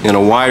in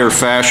a wider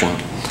fashion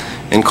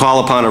and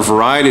call upon a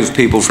variety of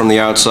people from the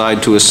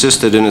outside to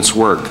assist it in its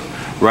work,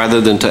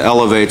 rather than to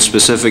elevate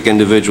specific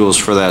individuals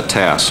for that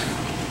task.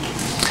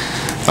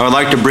 I would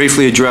like to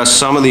briefly address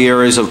some of the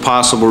areas of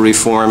possible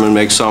reform and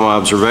make some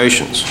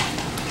observations,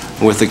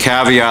 with the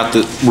caveat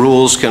that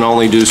rules can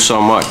only do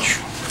so much.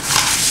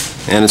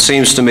 And it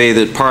seems to me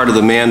that part of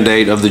the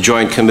mandate of the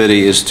Joint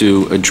Committee is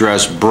to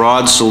address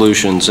broad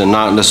solutions and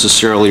not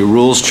necessarily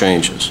rules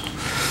changes.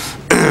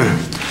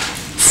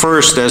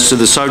 First, as to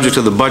the subject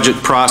of the budget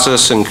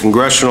process and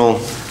congressional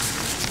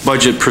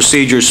budget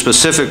procedures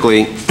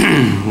specifically,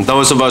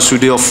 those of us who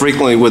deal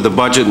frequently with the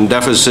budget and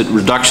deficit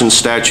reduction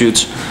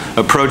statutes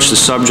approach the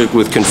subject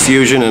with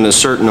confusion and a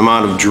certain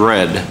amount of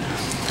dread.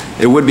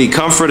 It would be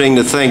comforting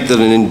to think that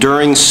an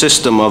enduring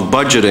system of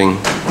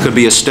budgeting could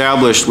be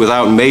established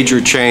without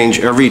major change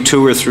every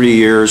 2 or 3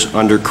 years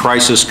under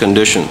crisis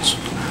conditions.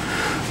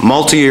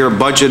 Multi-year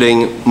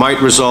budgeting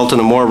might result in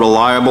a more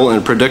reliable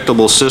and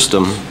predictable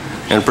system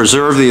and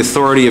preserve the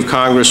authority of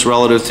Congress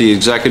relative to the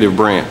executive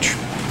branch.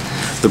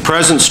 The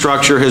present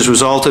structure has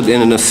resulted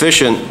in an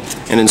efficient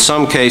and in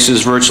some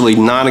cases virtually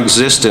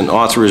non-existent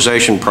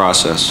authorization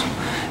process,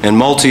 and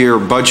multi-year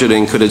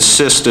budgeting could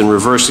assist in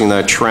reversing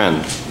that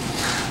trend.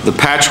 The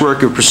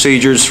patchwork of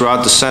procedures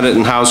throughout the Senate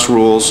and House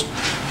rules,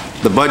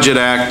 the Budget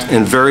Act,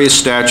 and various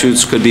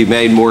statutes could be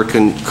made more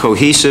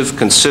cohesive,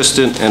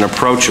 consistent, and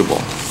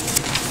approachable.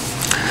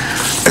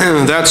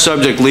 That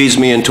subject leads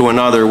me into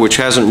another which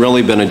hasn't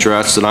really been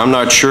addressed, and I'm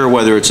not sure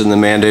whether it's in the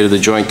mandate of the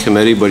Joint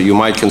Committee, but you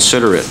might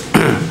consider it.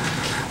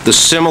 The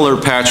similar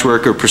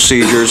patchwork of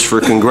procedures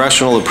for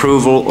congressional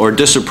approval or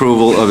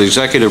disapproval of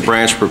executive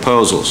branch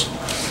proposals,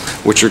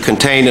 which are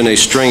contained in a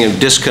string of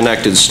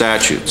disconnected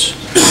statutes.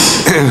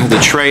 The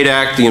Trade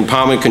Act, the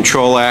Impoundment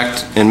Control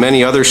Act, and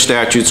many other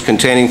statutes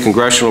containing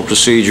congressional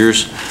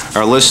procedures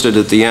are listed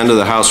at the end of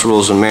the House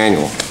Rules and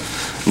Manual.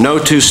 No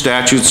two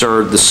statutes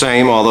are the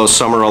same, although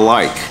some are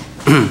alike.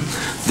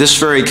 This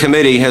very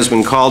committee has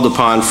been called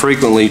upon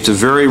frequently to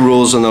vary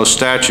rules in those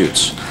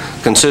statutes,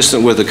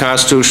 consistent with the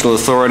constitutional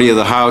authority of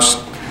the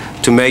House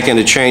to make and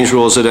to change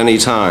rules at any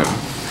time.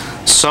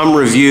 Some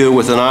review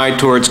with an eye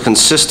towards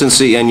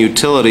consistency and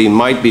utility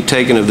might be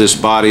taken of this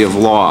body of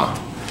law.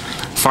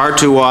 Far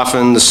too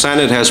often, the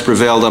Senate has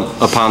prevailed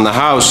upon the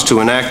House to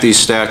enact these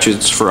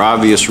statutes for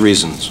obvious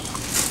reasons.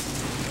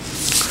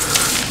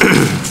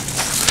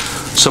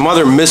 Some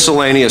other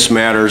miscellaneous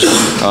matters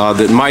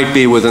that might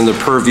be within the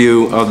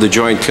purview of the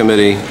Joint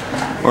Committee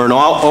are an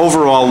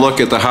overall look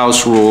at the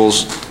House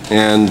rules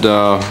and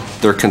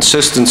their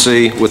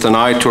consistency with an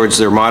eye towards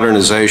their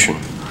modernization.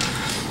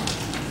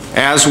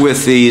 As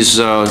with these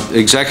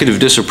executive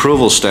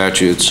disapproval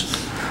statutes,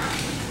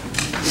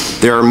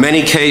 there are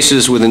many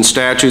cases within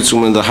statutes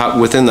and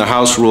within the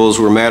House rules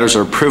where matters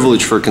are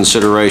privileged for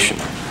consideration.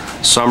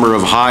 Some are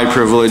of high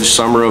privilege,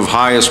 some are of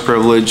highest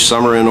privilege,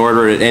 some are in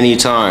order at any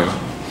time.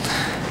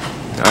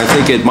 I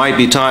think it might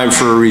be time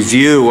for a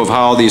review of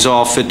how these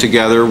all fit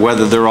together,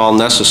 whether they're all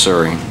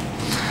necessary.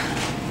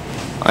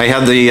 I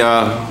had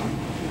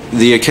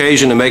the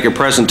occasion to make a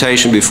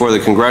presentation before the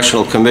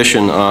Congressional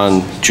Commission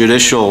on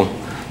Judicial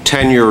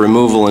Tenure,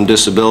 Removal, and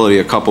Disability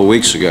a couple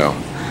weeks ago.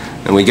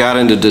 And we got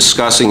into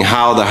discussing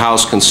how the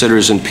House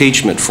considers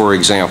impeachment, for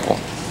example.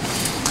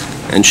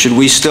 And should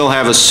we still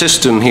have a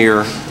system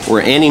here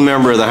where any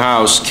member of the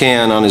House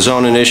can, on his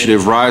own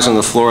initiative, rise on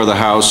the floor of the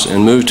House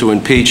and move to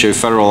impeach a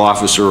federal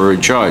officer or a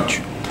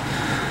judge?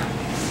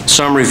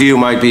 Some review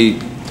might be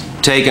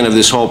taken of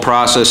this whole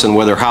process and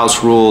whether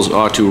House rules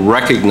ought to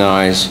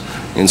recognize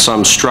in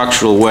some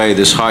structural way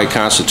this high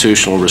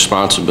constitutional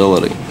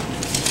responsibility,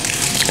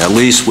 at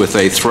least with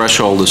a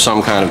threshold of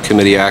some kind of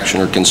committee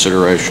action or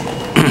consideration.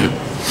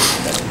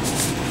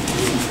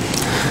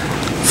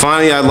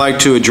 Finally, I'd like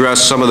to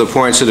address some of the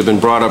points that have been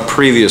brought up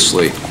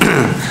previously.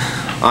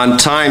 On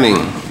timing,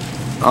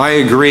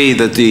 I agree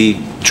that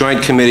the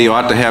Joint Committee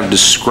ought to have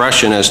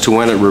discretion as to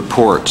when it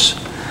reports.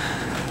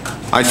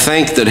 I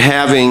think that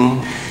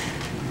having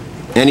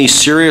any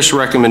serious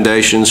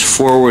recommendations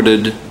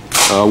forwarded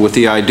with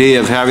the idea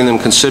of having them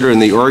considered in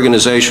the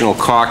organizational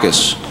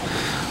caucus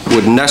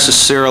would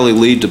necessarily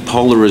lead to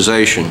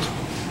polarization.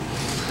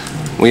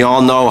 We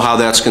all know how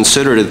that's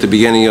considered at the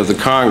beginning of the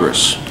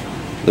Congress.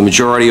 The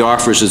majority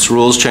offers its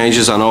rules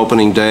changes on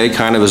opening day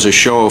kind of as a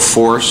show of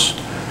force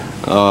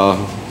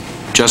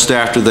just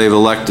after they've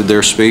elected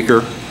their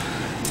speaker,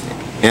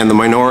 and the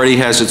minority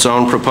has its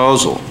own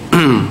proposal.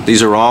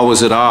 These are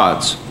always at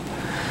odds,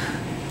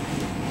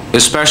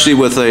 especially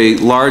with a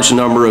large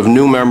number of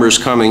new members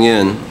coming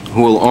in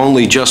who will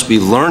only just be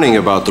learning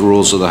about the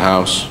rules of the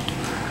House.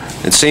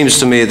 It seems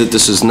to me that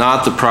this is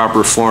not the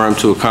proper forum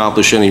to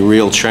accomplish any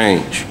real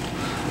change,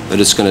 that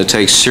it's going to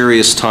take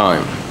serious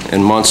time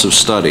and months of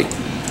study.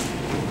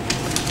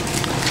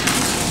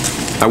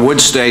 I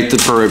would state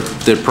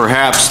that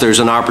perhaps there's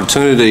an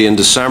opportunity in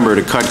December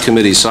to cut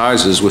committee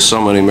sizes with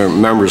so many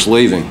members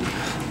leaving.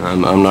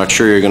 I'm not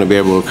sure you're going to be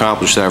able to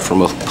accomplish that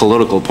from a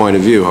political point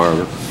of view,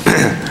 however.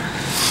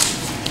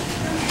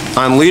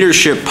 On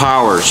leadership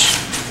powers,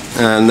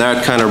 and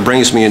that kind of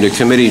brings me into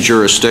committee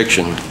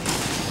jurisdiction,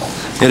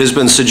 it has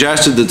been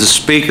suggested that the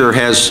Speaker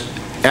has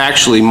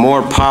actually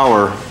more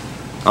power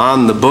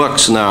on the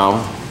books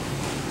now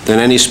than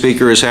any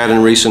Speaker has had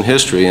in recent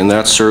history, and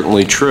that's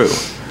certainly true.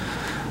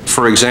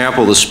 For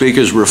example, the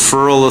Speaker's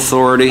referral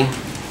authority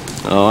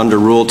under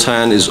Rule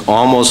 10 is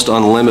almost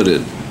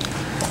unlimited.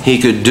 He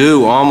could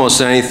do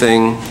almost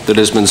anything that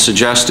has been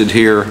suggested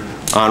here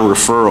on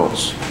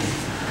referrals.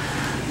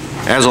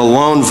 As a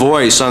lone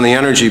voice on the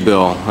energy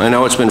bill, I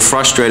know it's been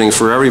frustrating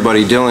for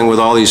everybody dealing with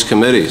all these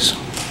committees.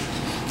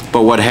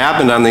 But what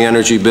happened on the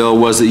energy bill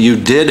was that you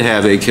did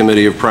have a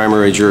committee of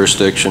primary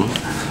jurisdiction.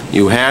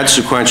 You had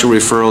sequential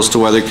referrals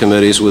to other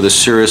committees with a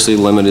seriously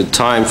limited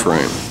time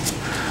frame.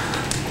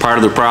 Part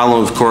of the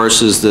problem, of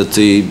course, is that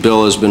the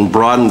bill has been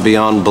broadened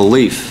beyond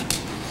belief.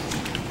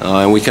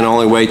 And we can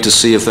only wait to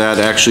see if that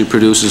actually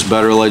produces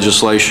better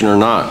legislation or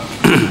not.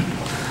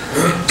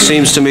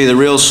 Seems to me the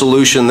real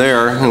solution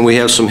there, and we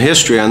have some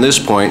history on this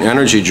point,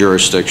 energy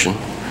jurisdiction.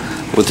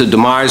 With the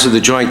demise of the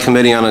Joint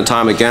Committee on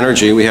Atomic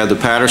Energy, we had the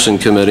Patterson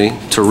Committee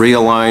to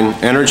realign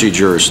energy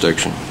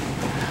jurisdiction.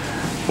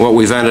 What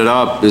we've ended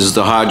up is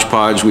the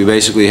hodgepodge we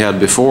basically had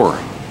before.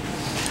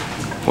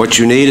 What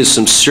you need is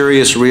some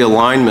serious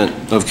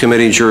realignment of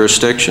committee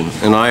jurisdiction.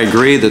 And I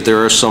agree that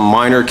there are some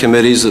minor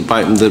committees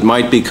that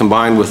might be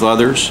combined with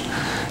others,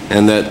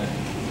 and that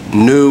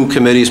new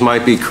committees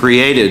might be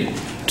created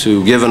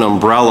to give an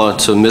umbrella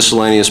to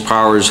miscellaneous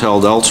powers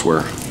held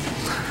elsewhere.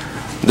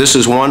 This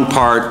is one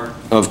part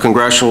of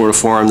congressional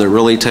reform that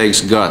really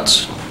takes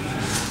guts.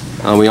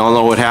 We all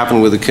know what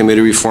happened with the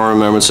committee reform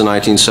amendments in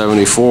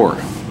 1974.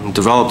 It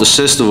developed a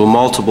system of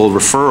multiple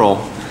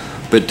referral,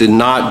 but did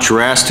not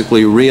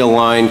drastically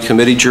realign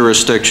committee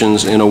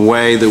jurisdictions in a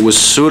way that was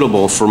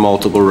suitable for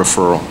multiple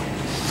referral.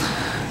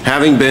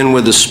 Having been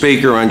with the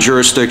Speaker on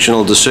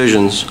jurisdictional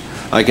decisions,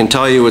 I can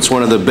tell you it's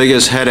one of the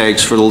biggest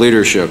headaches for the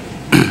leadership.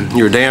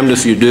 You're damned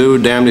if you do,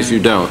 damned if you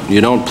don't.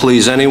 You don't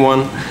please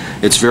anyone.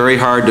 It's very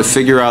hard to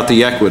figure out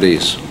the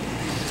equities.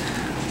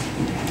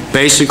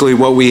 Basically,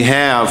 what we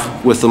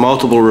have with the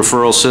multiple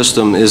referral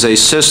system is a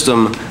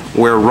system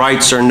where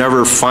rights are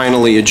never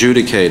finally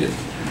adjudicated.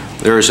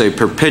 There is a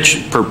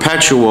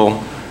perpetual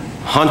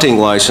hunting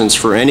license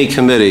for any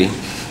committee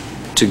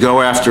to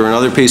go after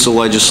another piece of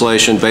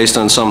legislation based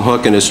on some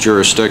hook in its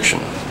jurisdiction.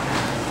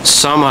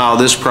 Somehow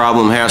this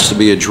problem has to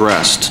be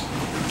addressed,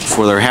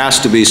 for there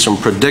has to be some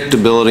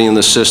predictability in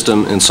the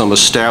system and some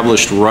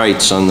established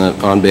rights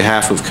on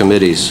behalf of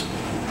committees.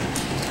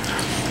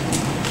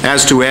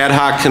 As to ad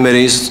hoc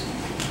committees,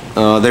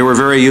 they were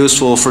very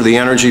useful for the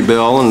energy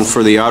bill and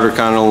for the Outer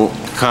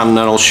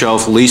Continental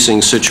Shelf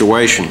leasing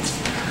situation.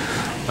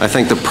 I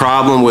think the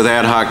problem with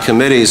ad hoc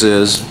committees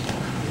is,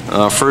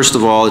 first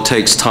of all, it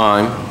takes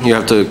time. You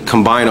have to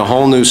combine a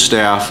whole new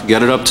staff,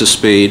 get it up to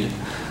speed,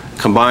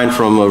 combine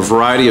from a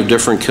variety of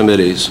different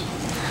committees.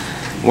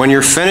 When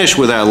you're finished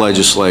with that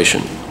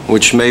legislation,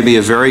 which may be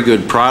a very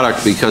good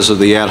product because of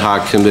the ad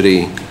hoc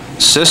committee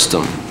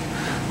system,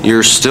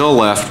 you're still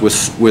left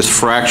with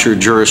fractured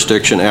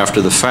jurisdiction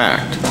after the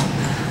fact.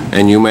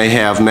 And you may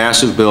have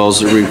massive bills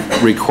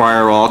that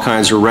require all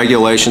kinds of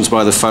regulations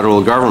by the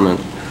federal government,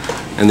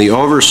 and the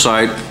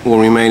oversight will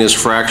remain as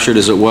fractured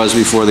as it was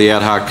before the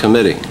ad hoc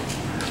committee.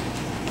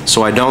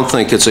 So I don't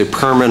think it's a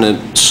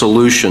permanent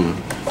solution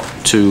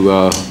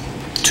to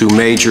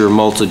major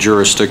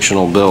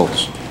multi-jurisdictional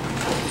bills.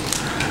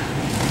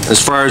 As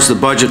far as the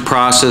budget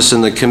process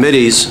in the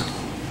committees,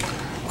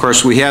 of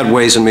course, we had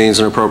Ways and Means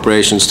and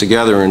Appropriations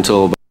together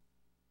until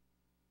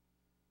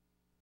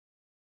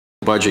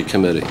Budget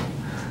Committee,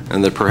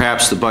 and that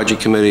perhaps the Budget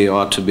Committee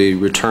ought to be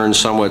returned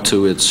somewhat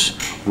to its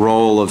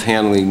role of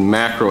handling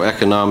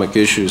macroeconomic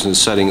issues and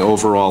setting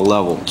overall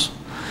levels.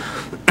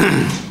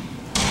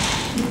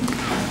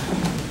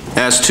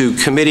 As to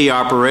committee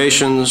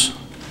operations,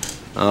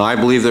 I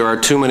believe there are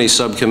too many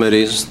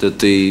subcommittees, that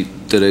the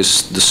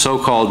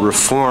so-called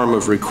reform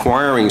of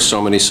requiring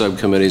so many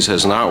subcommittees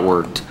has not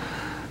worked,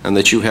 and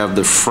that you have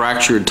the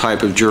fractured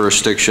type of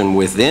jurisdiction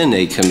within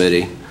a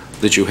committee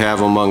that you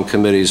have among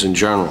committees in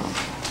general.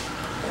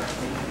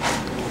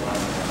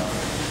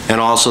 And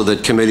also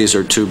that committees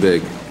are too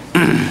big.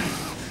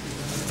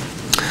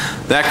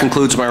 That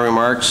concludes my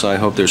remarks. I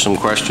hope there's some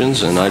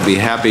questions, and I'd be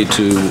happy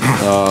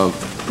to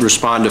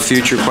respond to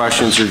future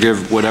questions or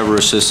give whatever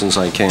assistance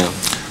I can.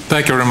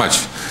 Thank you very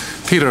much.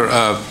 Peter,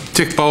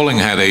 Dick Bowling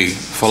had a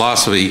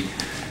philosophy.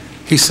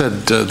 He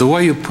said, the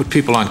way you put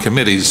people on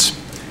committees,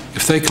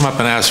 if they come up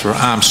and ask for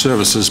armed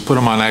services, put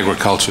them on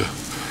agriculture.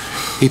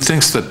 He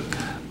thinks that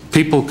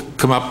people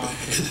come up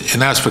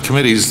and ask for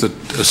committees that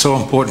are so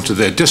important to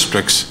their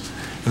districts,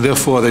 and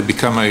therefore they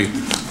become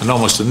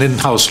almost an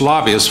in-house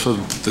lobbyist for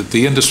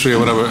the industry or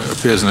whatever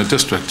appears in a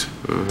district.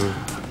 Mm-hmm.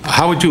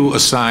 How would you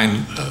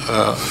assign,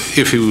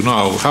 if you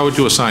know, how would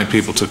you assign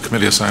people to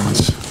committee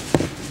assignments?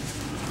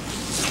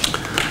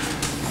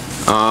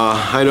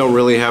 I don't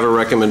really have a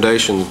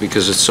recommendation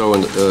because it's so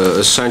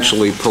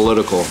essentially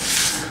political.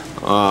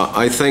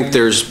 I think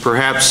there's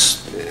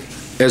perhaps,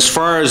 as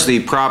far as the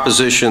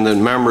proposition that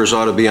members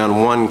ought to be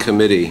on one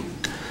committee,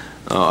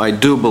 I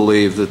do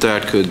believe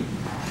that could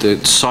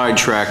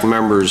sidetrack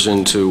members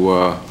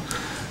into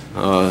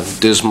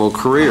dismal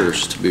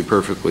careers, to be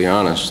perfectly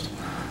honest.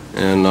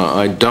 And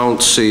I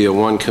don't see a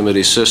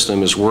one-committee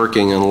system as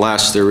working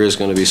unless there is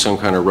going to be some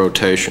kind of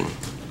rotation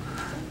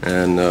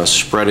and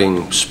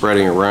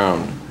spreading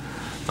around.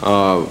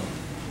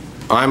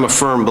 I'm a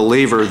firm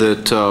believer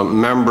that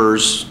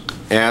members,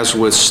 as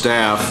with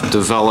staff,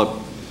 develop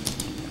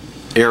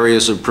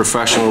areas of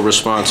professional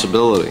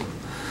responsibility.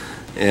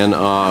 And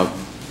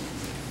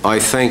I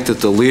think that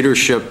the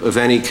leadership of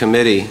any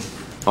committee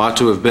ought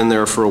to have been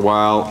there for a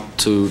while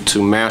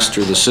to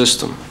master the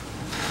system.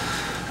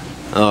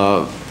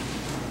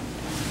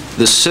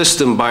 The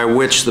system by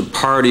which the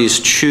parties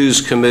choose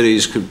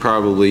committees could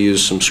probably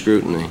use some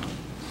scrutiny.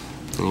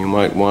 And you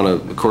might want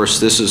to, of course,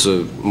 this is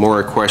more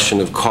a question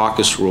of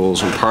caucus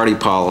rules and party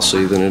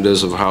policy than it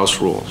is of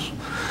House rules.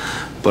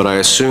 But I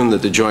assume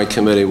that the Joint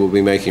Committee will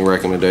be making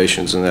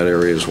recommendations in that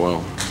area as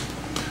well.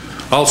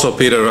 Also,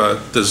 Peter,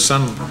 there's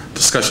some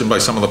discussion by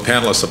some of the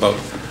panelists about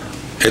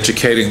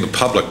educating the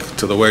public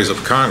to the ways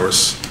of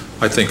Congress.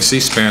 I think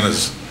C-SPAN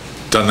has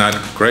done that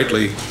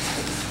greatly,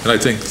 and I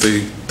think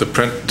the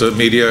print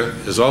media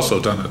has also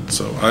done it.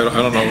 So I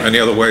don't know any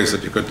other ways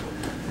that you could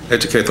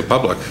educate the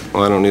public.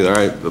 Well, I don't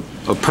either.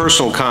 A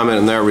personal comment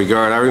in that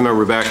regard, I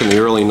remember back in the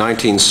early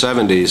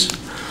 1970s,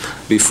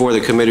 before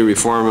the committee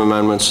reform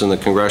amendments and the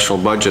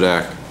Congressional Budget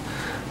Act,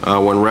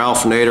 when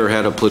Ralph Nader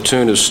had a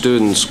platoon of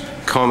students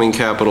combing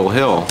Capitol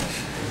Hill,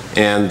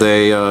 and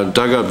they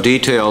dug up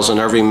details on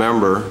every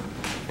member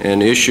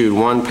and issued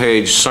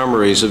one-page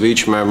summaries of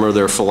each member,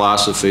 their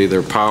philosophy,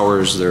 their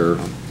powers, their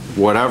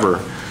whatever,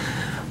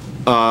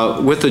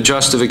 with the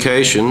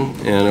justification,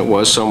 and it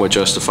was somewhat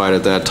justified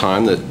at that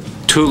time, that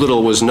too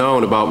little was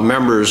known about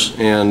members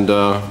and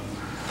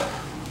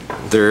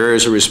their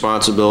areas of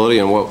responsibility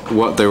and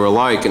what they were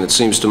like. And it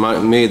seems to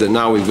me that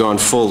now we've gone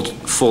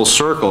full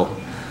circle,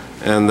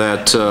 and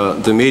that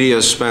the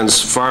media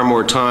spends far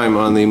more time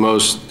on the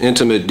most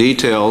intimate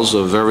details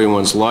of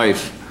everyone's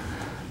life,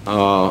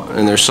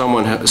 and there's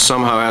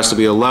somehow has to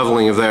be a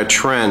leveling of that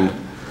trend.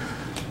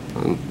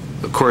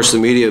 Of course, the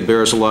media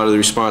bears a lot of the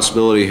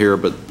responsibility here,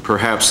 but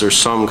perhaps there's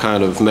some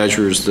kind of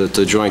measures that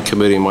the Joint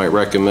Committee might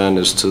recommend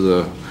as to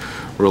the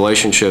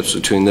relationships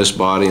between this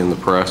body and the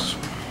press.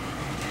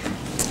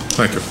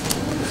 Thank you.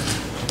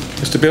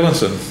 Mr.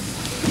 Bielenson.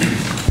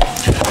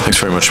 Thanks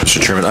very much,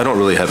 Mr. Chairman. I don't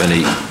really have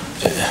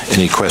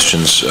any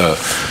questions,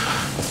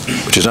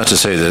 which is not to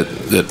say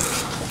that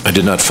I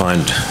did not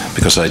find,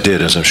 because I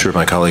did, as I'm sure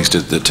my colleagues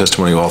did, the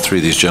testimony of all three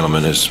of these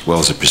gentlemen, as well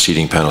as the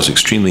preceding panels,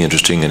 extremely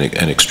interesting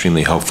and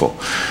extremely helpful.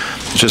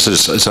 Just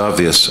as it's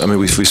obvious, I mean,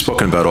 we've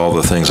spoken about all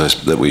the things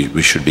that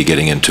we should be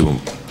getting into,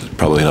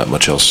 probably not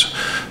much else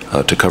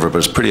to cover, but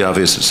it's pretty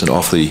obvious it's an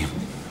awfully,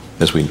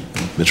 as we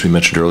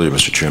mentioned earlier,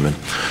 Mr. Chairman,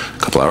 a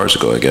couple hours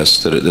ago, I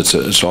guess, that it's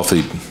an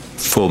awfully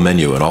full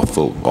menu, an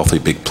awfully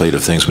big plate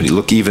of things. When you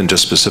look even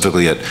just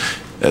specifically at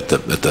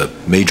the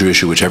major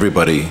issue which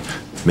everybody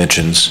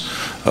mentions,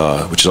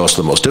 which is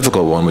also the most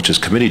difficult one, which is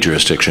committee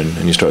jurisdiction,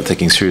 and you start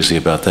thinking seriously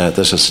about that,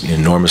 that's just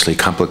enormously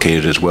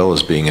complicated as well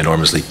as being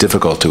enormously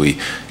difficult to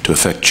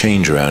affect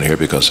change around here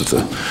because of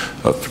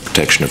the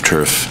protection of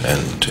turf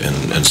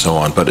and so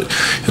on. But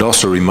it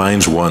also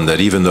reminds one that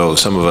even though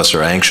some of us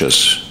are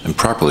anxious, and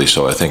properly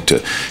so, I think,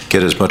 to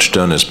get as much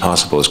done as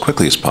possible, as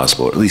quickly as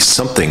possible, or at least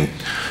something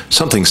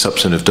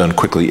substantive done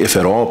quickly, if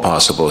at all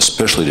possible,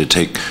 especially to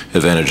take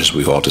advantage, as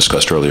we've all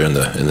discussed earlier in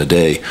the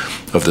day,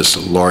 of this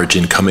large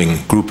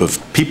incoming group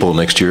of people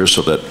next year,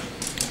 so that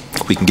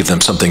we can give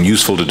them something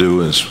useful to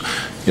do, is,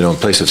 in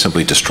place of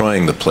simply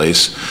destroying the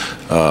place,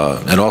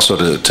 and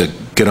also to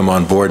get them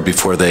on board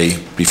before they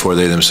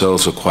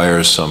themselves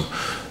acquire some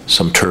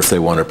turf they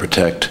want to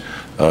protect.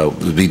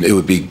 It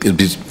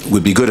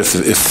would be good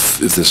if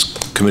this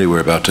committee we're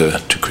about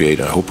to create,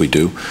 I hope we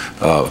do,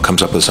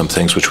 comes up with some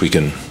things which we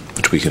can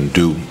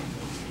do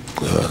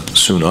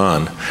soon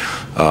on,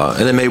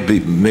 and it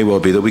may well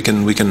be that we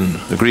can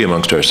agree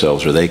amongst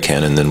ourselves, or they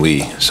can, and then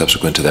we,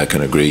 subsequent to that,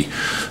 can agree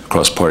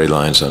across party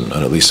lines on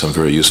at least some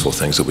very useful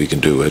things that we can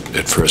do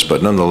at first.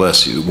 But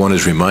nonetheless, one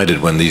is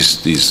reminded when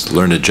these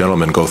learned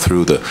gentlemen go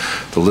through the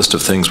list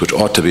of things which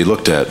ought to be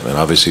looked at, and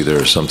obviously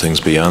there are some things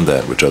beyond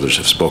that which others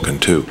have spoken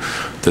to,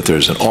 that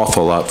there's an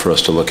awful lot for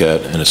us to look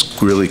at, and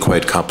it's really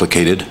quite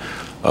complicated.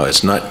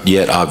 It's not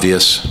yet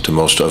obvious to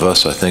most of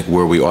us, I think,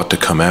 where we ought to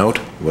come out,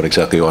 what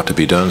exactly ought to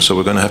be done. So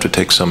we're going to have to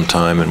take some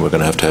time, and we're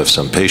going to have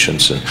some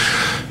patience, and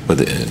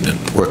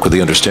work with the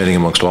understanding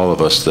amongst all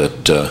of us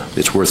that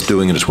it's worth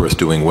doing, and it's worth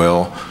doing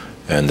well,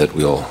 and that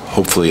we'll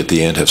hopefully at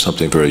the end have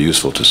something very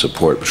useful to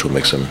support, which will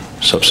make some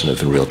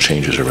substantive and real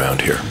changes around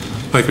here.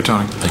 Thank you,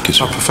 Tony. Thank you,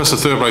 sir. Professor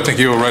Thurber, I think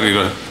you were ready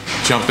to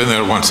jump in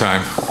there at one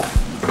time.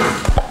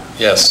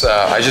 Yes,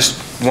 I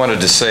just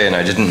wanted to say, and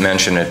I didn't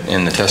mention it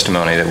in the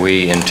testimony, that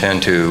we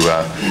intend to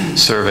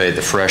survey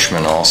the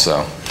freshmen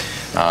also.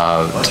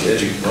 Why don't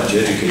you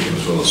educate them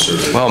as well as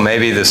survey? Well,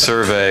 maybe the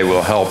survey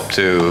will help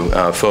to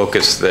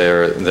focus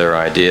their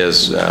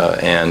ideas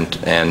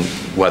and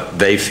what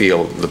they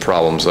feel the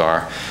problems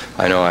are.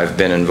 I know I've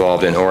been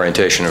involved in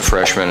orientation of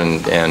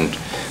freshmen and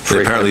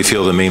they apparently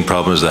feel the main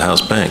problem is the house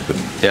bank, but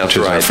yeah, that's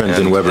right. Our friend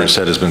Ben Weber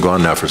said has been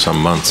gone now for some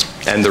months.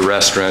 And the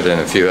restaurant and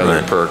a few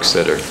other perks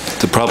that are...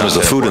 The problem is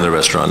the food in the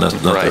restaurant, not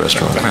the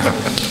restaurant.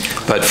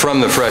 But from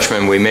the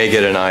freshmen, we may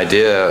get an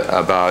idea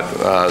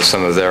about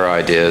some of their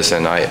ideas,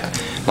 and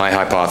my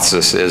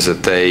hypothesis is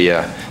that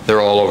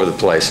they're all over the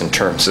place in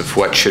terms of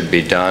what should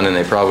be done, and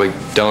they probably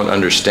don't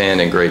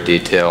understand in great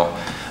detail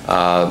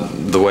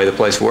the way the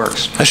place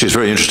works. Actually, it's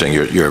very interesting,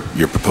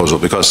 your proposal,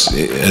 because,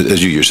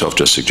 as you yourself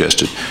just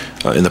suggested,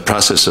 in the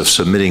process of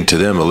submitting to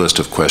them a list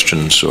of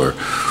questions or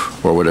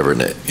whatever,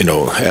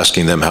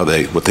 asking them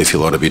what they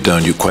feel ought to be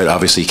done, you quite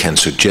obviously can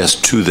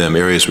suggest to them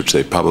areas which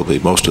they probably,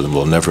 most of them,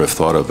 will never have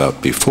thought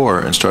about before,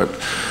 and start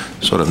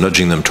sort of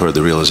nudging them toward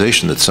the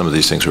realization that some of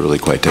these things are really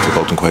quite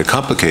difficult and quite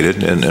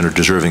complicated, and are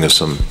deserving of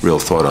some real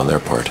thought on their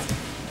part.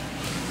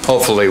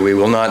 Hopefully we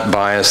will not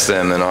bias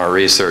them in our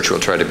research.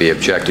 We'll try to be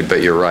objective,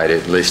 but you're right.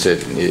 At least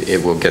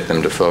it will get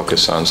them to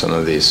focus on some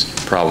of these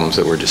problems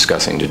that we're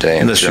discussing today.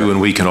 Unless you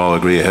and we can all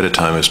agree ahead of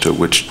time as to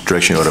which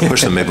direction you ought to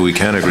push them, maybe we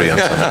can agree on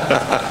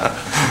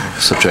some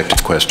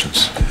subjective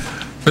questions.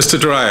 Mr.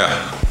 Dreyer.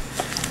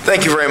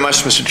 Thank you very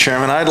much, Mr.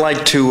 Chairman. I'd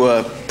like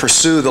to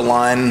pursue the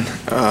line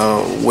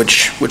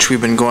which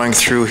we've been going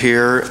through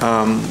here.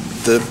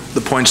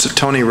 The points that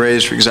Tony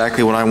raised are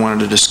exactly what I wanted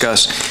to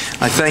discuss.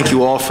 I thank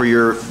you all for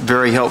your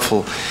very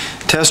helpful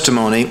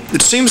testimony.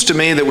 It seems to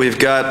me that we've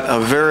got a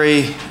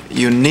very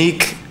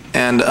unique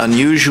and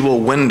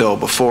unusual window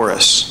before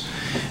us.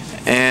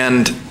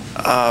 And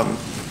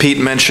Pete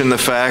mentioned the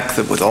fact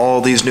that with all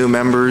these new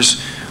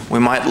members, we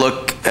might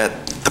look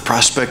at the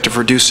prospect of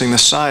reducing the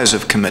size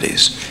of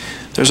committees.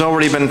 There's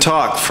already been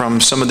talk from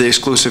some of the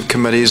exclusive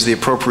committees. The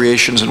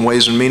Appropriations and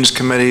Ways and Means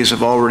committees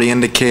have already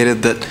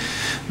indicated that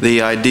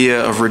the idea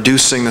of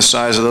reducing the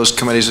size of those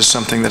committees is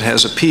something that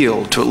has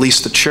appealed to at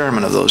least the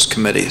chairman of those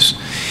committees.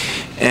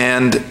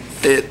 And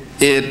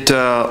it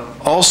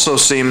also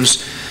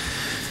seems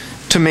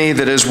to me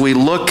that as we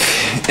look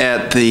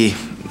at the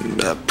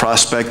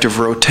prospect of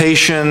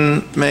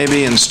rotation,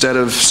 maybe instead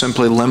of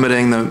simply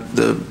limiting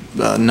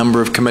the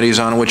number of committees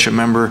on which a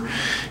member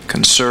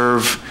can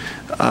serve,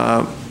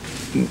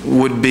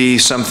 would be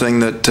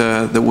something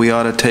that we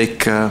ought to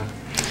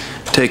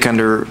take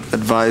under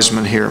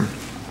advisement here.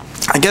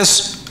 I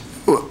guess,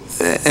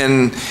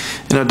 and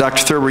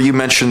Dr. Thurber, you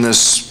mentioned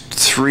this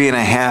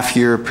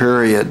 3.5-year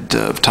period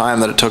of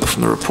time that it took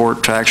from the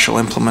report to actual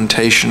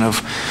implementation of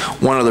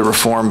one of the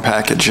reform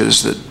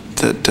packages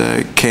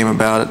that came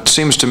about. It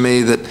seems to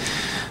me that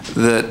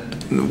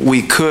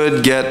we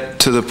could get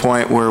to the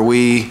point where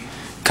we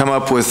come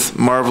up with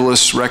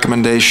marvelous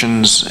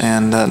recommendations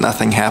and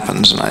nothing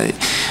happens. And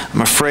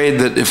I'm afraid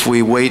that if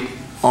we wait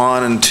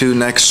on into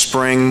next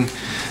spring,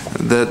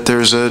 that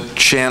there's a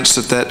chance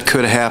that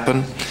could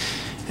happen.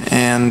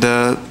 And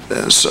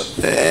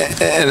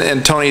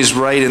Tony's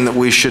right in that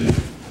we should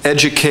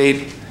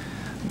educate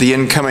the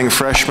incoming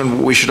freshmen,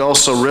 but we should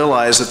also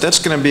realize that that's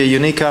going to be a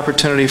unique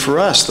opportunity for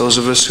us. Those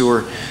of us who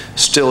are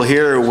still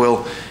here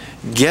will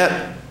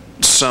get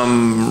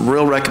some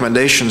real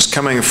recommendations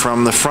coming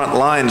from the front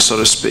line, so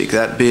to speak,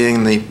 that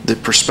being the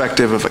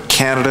perspective of a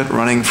candidate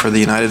running for the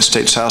United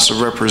States House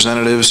of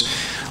Representatives,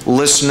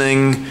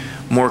 listening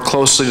more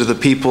closely to the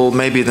people,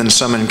 maybe than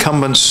some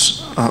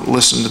incumbents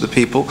listen to the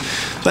people.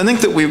 So I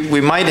think that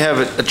we might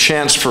have a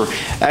chance for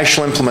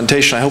actual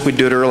implementation. I hope we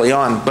do it early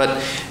on,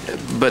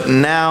 but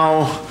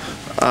now,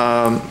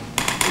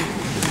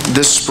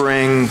 this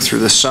spring through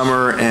the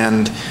summer,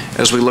 and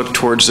as we look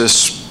towards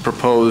this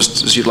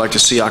proposed is you'd like to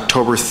see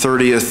October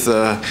 30th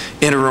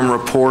interim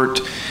report.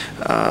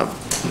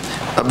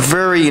 A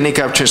very unique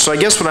opportunity. So I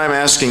guess what I'm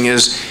asking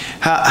is,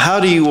 how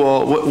do you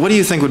all, what do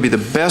you think would be the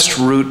best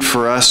route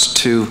for us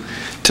to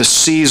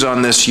seize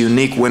on this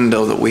unique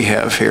window that we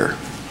have here?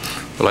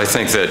 Well, I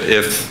think that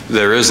if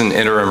there is an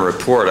interim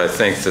report, I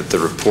think that the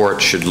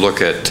report should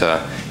look at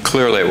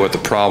clearly at what the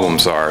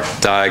problems are,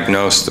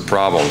 diagnose the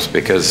problems,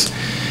 because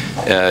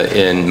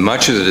in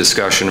much of the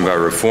discussion about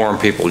reform,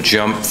 people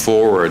jump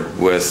forward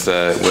with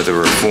a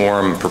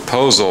reform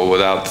proposal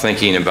without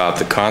thinking about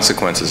the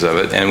consequences of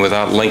it and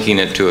without linking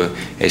it to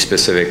a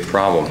specific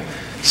problem.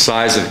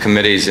 Size of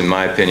committees, in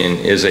my opinion,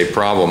 is a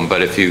problem,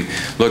 but if you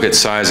look at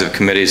size of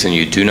committees and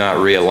you do not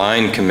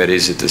realign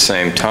committees at the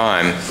same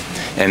time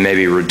and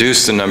maybe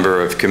reduce the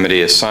number of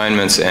committee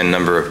assignments and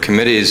number of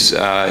committees,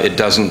 it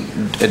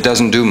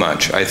doesn't do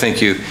much. I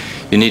think you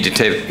need to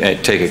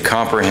take a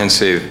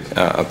comprehensive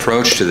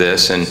approach to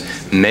this, and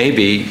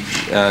maybe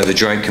the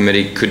Joint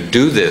Committee could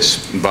do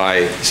this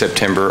by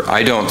September.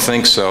 I don't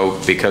think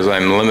so, because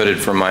I'm limited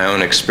from my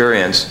own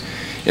experience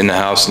in the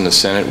House and the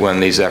Senate when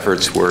these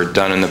efforts were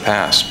done in the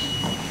past.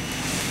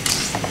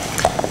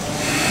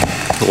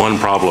 One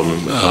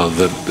problem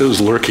that is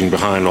lurking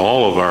behind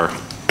all of our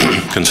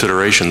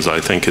considerations, I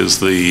think, is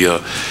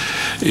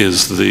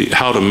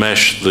how to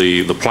mesh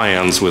the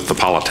plans with the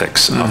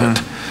politics of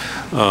it.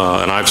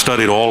 And I've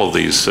studied all of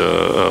these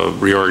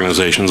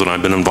reorganizations, and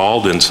I've been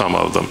involved in some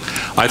of them.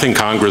 I think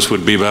Congress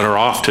would be better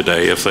off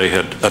today if they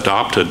had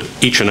adopted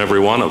each and every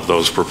one of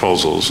those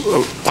proposals,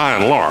 by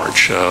and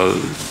large.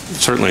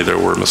 Certainly there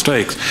were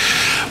mistakes.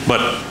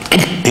 But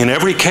in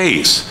every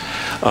case,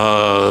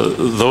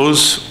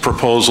 those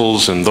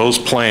proposals and those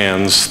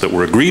plans that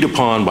were agreed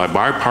upon by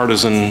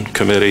bipartisan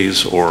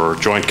committees or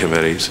joint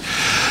committees,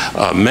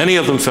 many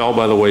of them fell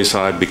by the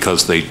wayside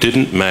because they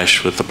didn't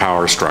mesh with the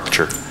power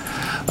structure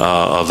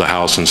of the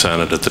House and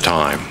Senate at the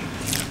time.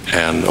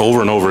 And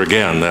over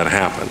again that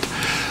happened.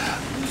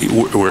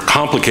 We're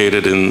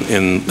complicated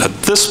at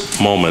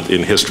this moment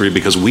in history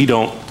because we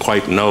don't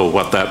quite know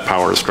what that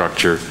power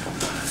structure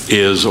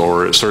is,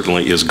 or it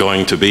certainly is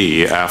going to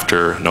be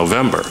after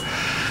November.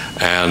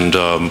 And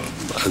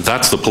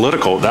that's a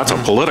political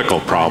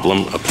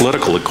problem, a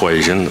political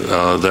equation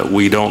that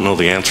we don't know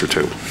the answer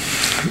to.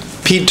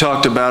 Pete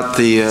talked about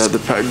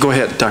go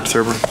ahead,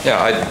 Dr. Thurber.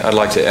 Yeah, I'd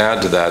like to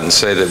add to that and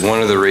say that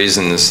one of the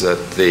reasons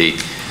that the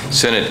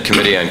Senate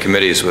Committee on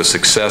Committees was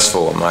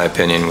successful, in my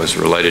opinion, was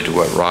related to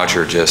what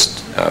Roger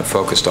just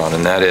focused on,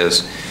 and that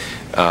is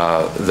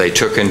they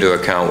took into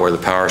account where the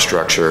power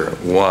structure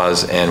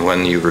was, and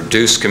when you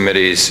reduce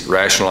committees,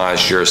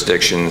 rationalize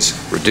jurisdictions,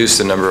 reduce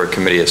the number of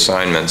committee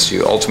assignments,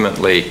 you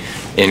ultimately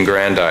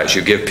aggrandize.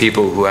 You give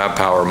people who have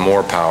power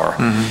more power.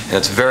 And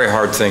it's a very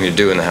hard thing to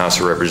do in the House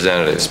of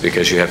Representatives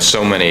because you have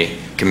so many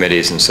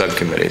committees and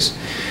subcommittees.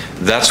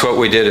 That's what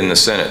we did in the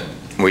Senate.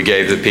 We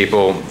gave the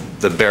people,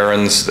 the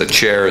barons, the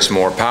chairs,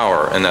 more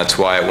power, and that's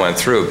why it went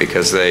through,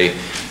 because they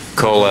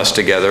coalesced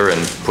together and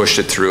pushed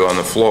it through on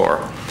the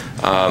floor.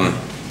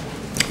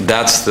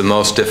 That's the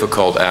most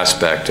difficult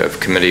aspect of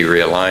committee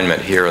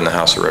realignment here in the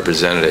House of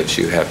Representatives.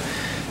 You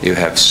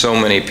have so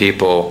many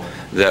people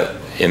that,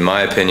 in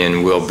my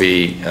opinion, will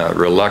be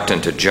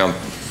reluctant to jump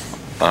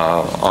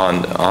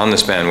on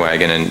this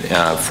bandwagon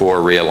and for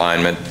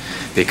realignment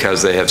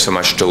because they have so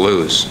much to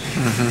lose.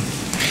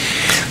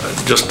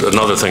 Just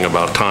another thing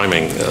about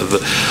timing.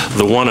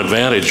 The one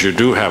advantage you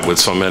do have with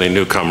so many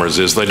newcomers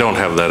is they don't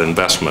have that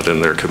investment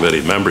in their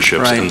committee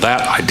memberships, and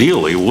that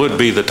ideally would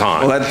be the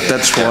time. Well,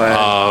 that's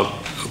why.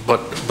 But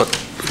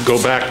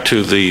go back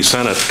to the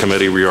Senate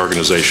Committee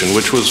Reorganization,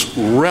 which was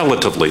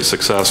relatively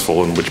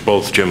successful, in which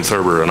both Jim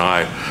Thurber and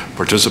I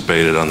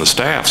participated on the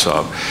staffs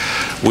of.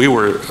 We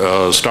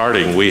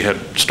had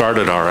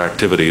started our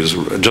activities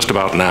just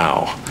about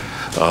now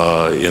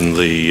in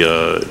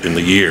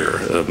the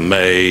year,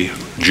 May,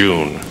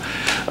 June.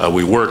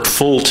 We worked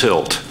full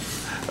tilt,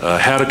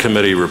 had a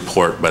committee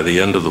report by the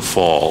end of the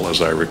fall, as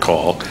I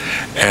recall,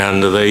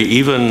 and they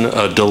even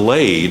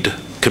delayed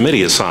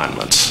committee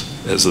assignments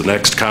as the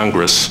next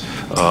Congress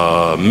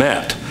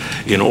met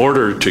in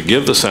order to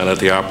give the Senate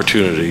the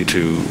opportunity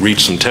to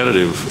reach some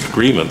tentative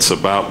agreements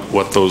about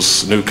what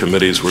those new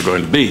committees were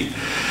going to be.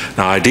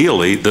 Now,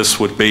 ideally, this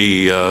would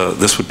be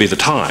the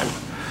time.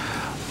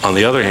 On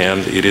the other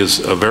hand, it is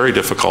a very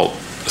difficult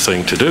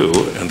thing to do,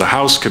 and the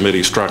House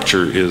committee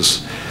structure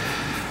is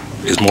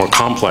more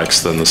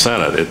complex than the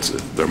Senate.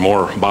 There are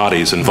more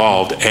bodies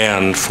involved,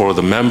 and for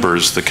the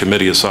members, the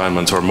committee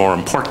assignments are more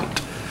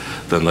important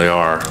than they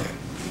are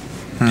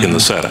in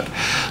the Senate.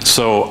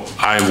 So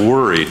I'm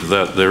worried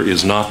that there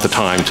is not the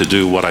time to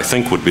do what I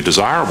think would be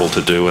desirable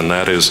to do, and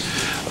that is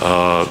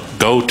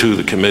go to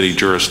the committee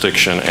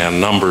jurisdiction and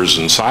numbers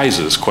and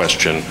sizes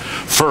question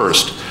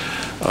first,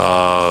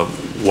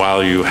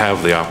 while you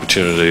have the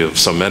opportunity of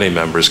so many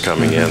members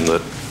coming in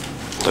that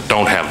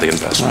don't have the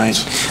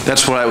investments. Right.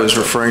 That's what I was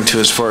referring to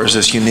as far as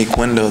this unique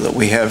window that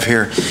we have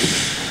here.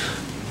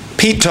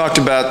 Pete talked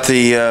about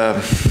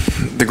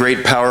the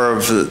great power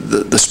of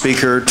the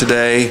Speaker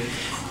today,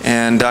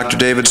 And Dr.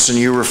 Davidson,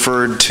 you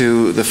referred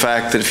to the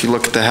fact that if you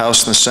look at the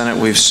House and the Senate,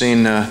 we've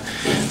seen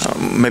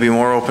maybe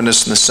more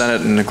openness in the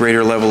Senate and a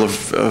greater level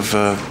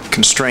of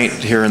constraint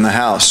here in the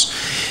House.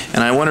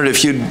 And I wondered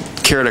if you'd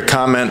care to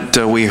comment.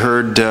 We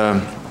heard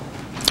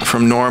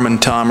from Norm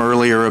and Tom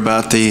earlier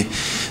about the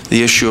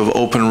issue of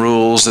open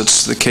rules.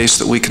 That's the case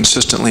that we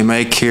consistently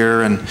make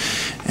here, and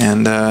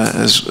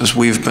as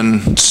we've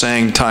been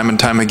saying time and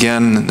time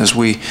again, as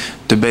we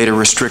debate a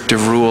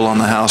restrictive rule on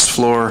the House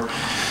floor,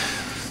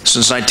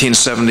 since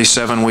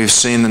 1977, we've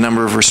seen the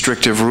number of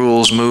restrictive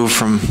rules move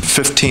from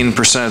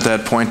 15% at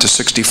that point to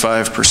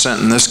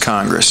 65% in this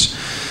Congress.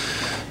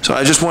 So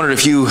I just wondered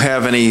if you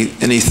have any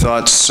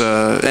thoughts,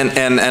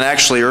 and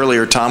actually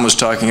earlier Tom was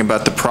talking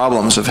about the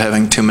problems of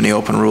having too many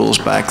open rules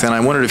back then. I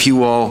wondered if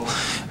you all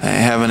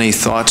have any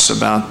thoughts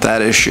about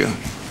that issue.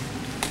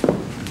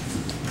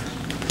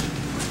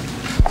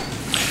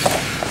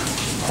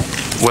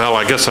 Well,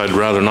 I guess I'd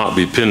rather not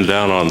be pinned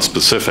down on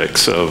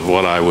specifics of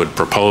what I would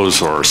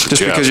propose or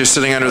suggest. Just because you're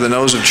sitting under the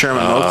nose of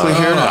Chairman Oakley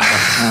here?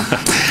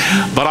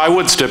 But I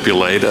would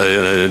stipulate in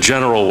a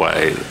general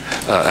way,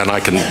 and I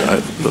can,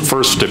 the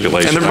first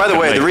stipulation. And by the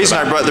way, the reason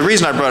I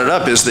brought it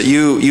up is that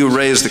you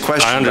raised the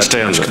question. I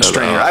understand.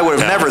 I would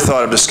have never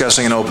thought of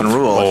discussing an open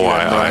rule. Oh,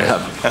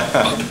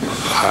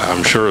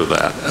 I'm sure of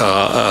that.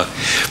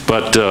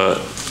 But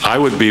I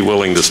would be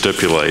willing to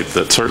stipulate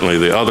that certainly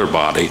the other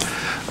body,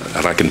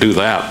 and I can do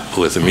that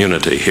with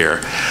immunity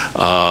here,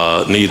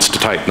 needs to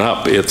tighten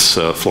up its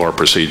floor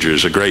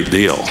procedures a great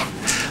deal.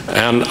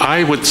 And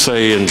I would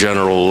say in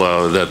general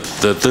that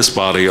this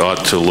body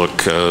ought to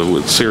look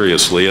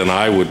seriously, and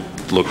I would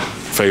look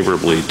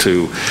favorably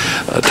to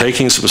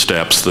taking some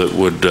steps that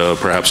would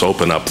perhaps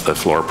open up the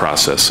floor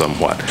process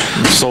somewhat.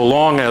 So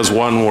long as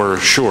one were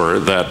sure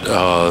that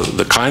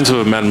the kinds of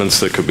amendments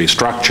that could be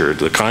structured,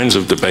 the kinds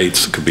of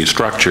debates that could be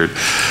structured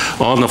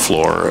on the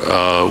floor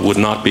would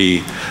not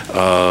be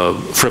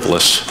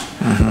frivolous,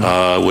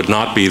 would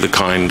not be the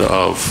kind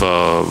of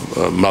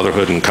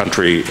motherhood and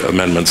country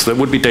amendments that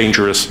would be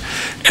dangerous,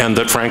 and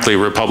that frankly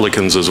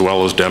Republicans as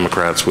well as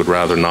Democrats would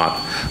rather not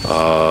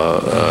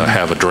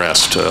have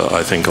addressed,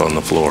 I think, on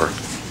the floor.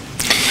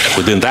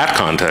 Within that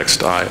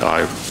context,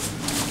 I'm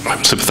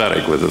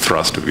sympathetic with the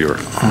thrust of your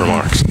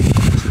remarks.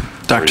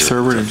 Dr.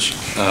 Thurber?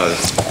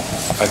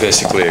 I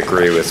basically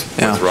agree with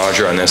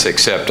Roger on this,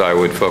 except I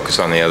would focus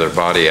on the other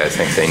body. I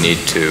think they need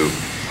to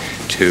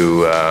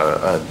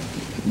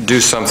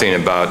do something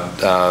about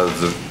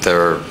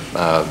their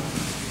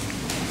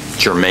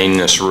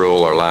germaneness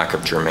rule or lack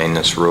of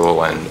germaneness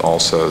rule, and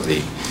also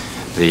the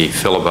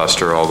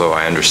filibuster, although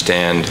I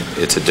understand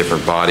it's a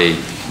different body.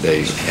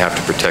 They have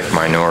to protect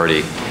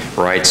minority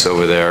rights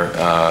over there,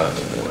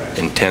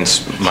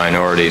 intense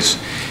minorities,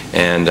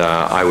 and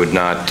I would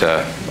not,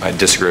 I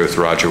disagree with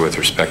Roger with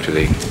respect to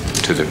the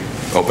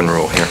open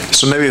rule here.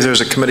 So maybe if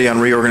there's a committee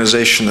on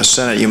reorganization in the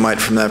Senate, you might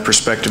from that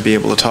perspective be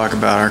able to talk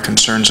about our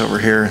concerns over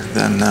here.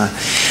 Then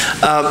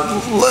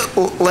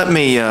let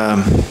me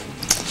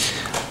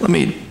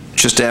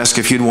just ask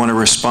if you'd want to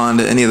respond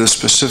to any of the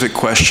specific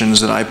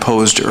questions that I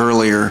posed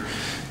earlier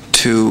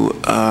to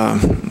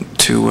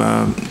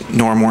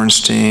Norm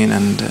Ornstein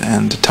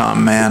and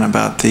Tom Mann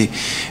about the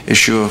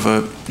issue of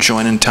a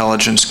joint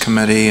intelligence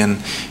committee,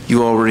 and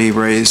you already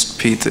raised,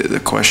 Pete, the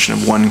question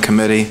of one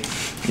committee.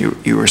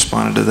 You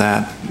responded to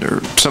that,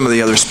 or some of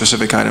the other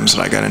specific items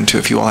that I got into,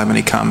 if you all have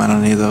any comment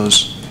on any of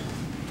those.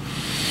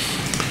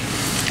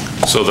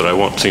 So that I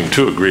won't seem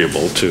too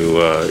agreeable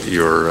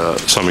to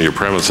some of your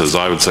premises,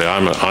 I would say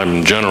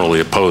I'm generally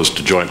opposed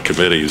to joint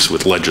committees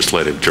with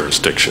legislative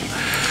jurisdiction.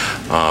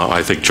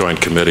 I think joint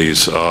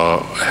committees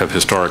have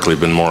historically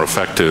been more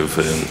effective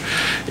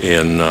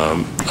in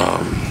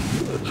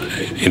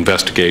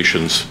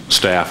investigations,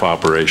 staff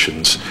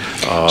operations.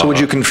 So would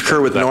you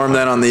concur with Norm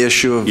then on the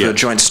issue of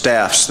joint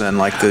staffs then,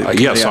 like the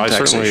yes,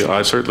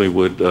 I certainly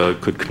would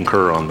could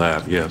concur on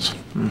that. Yes.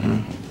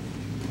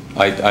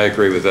 I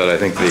agree with that. I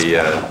think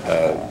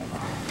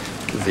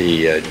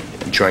the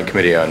Joint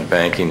Committee on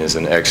Banking is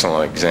an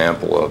excellent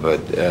example of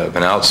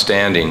an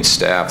outstanding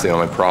staff. The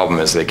only problem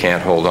is they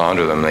can't hold on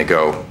to them. They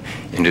go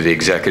into the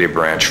executive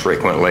branch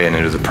frequently and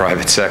into the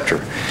private sector.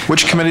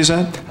 Which committee is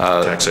that?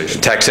 Taxation.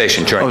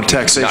 Taxation. Joint. Oh,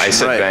 taxation. I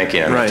said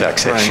banking and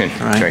taxation.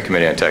 Joint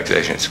Committee on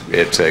Taxation.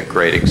 It's a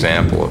great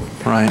example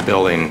of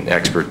building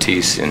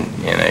expertise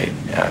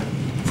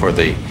for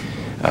the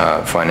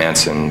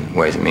Finance and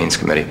Ways and Means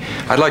Committee.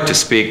 I'd like to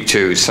speak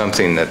to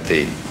something that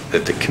the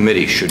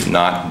committee should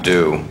not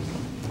do,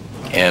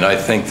 and I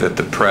think that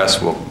the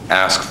press will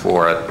ask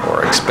for it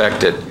or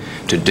expect it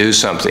to do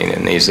something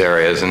in these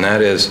areas, and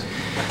that is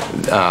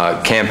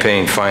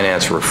campaign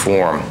finance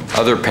reform.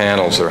 Other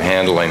panels are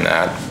handling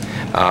that.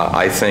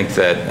 I think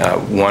that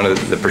one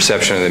of the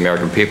perception of the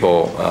American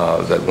people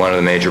that one of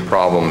the major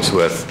problems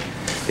with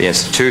the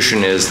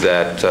institution is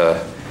that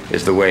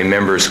is the way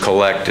members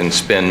collect and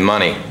spend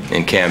money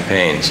in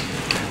campaigns.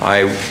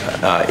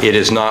 It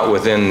is not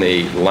within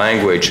the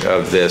language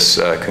of this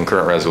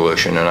concurrent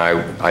resolution, and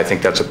I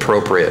think that's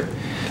appropriate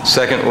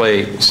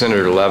Secondly,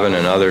 Senator Levin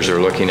and others are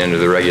looking into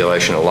the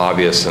regulation of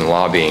lobbyists and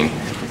lobbying.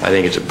 I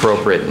think it's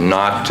appropriate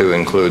not to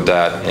include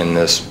that in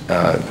this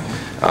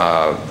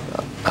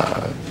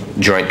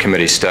joint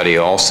committee study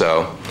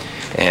also.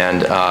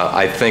 And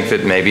I think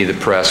that maybe the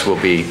press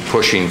will be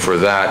pushing for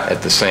that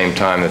at the same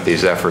time that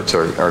these efforts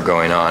are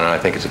going on, and I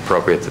think it's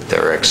appropriate that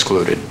they're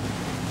excluded.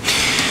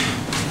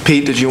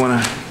 Pete, did you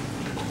want to?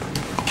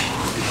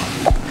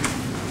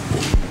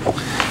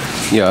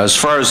 Yeah, as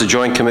far as the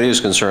joint committee is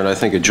concerned, I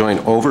think a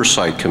joint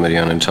oversight committee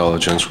on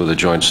intelligence with a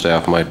joint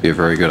staff might be a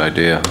very good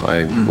idea.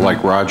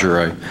 Like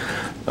Roger,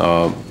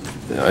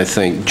 I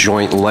think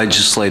joint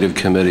legislative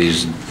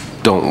committees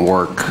don't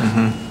work.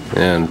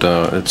 And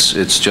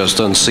it's just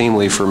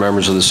unseemly for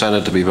members of the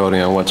Senate to be voting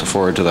on what to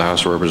forward to the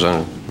House of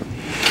Representatives.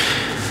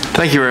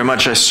 Thank you very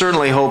much. I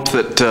certainly hope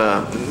that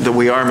that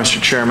we are,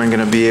 Mr. Chairman,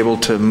 going to be able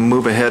to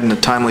move ahead in a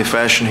timely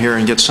fashion here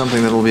and get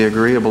something that will be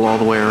agreeable all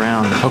the way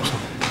around. I hope so.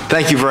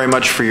 Thank you very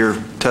much for your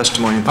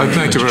testimony.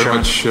 Thank you very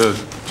much,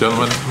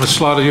 gentlemen. Ms.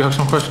 Slaughter, you have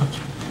some questions?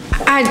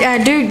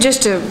 I do,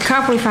 just a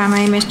couple, if I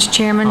may, Mr.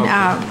 Chairman.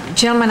 Okay.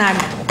 Gentlemen, I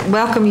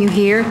welcome you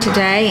here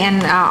today,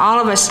 and all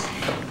of us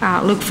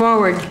look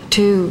forward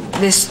to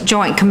this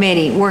joint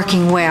committee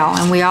working well,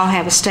 and we all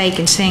have a stake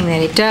in seeing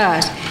that it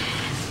does.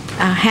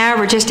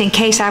 However, just in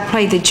case, I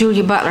played the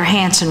Julia Butler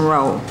Hanson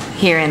role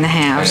here in the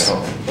House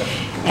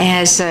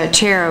as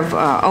chair of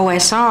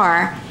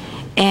OSR,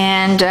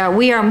 and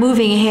we are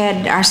moving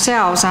ahead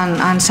ourselves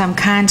on some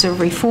kinds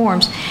of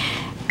reforms.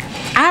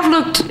 I've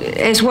looked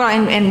as well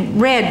and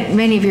read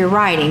many of your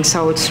writings,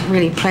 so it's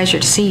really a pleasure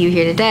to see you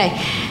here today.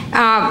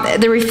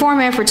 The reform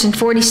efforts in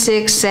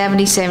 46,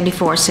 70,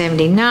 74,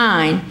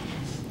 79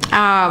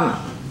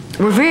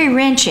 were very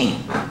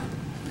wrenching,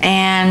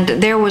 and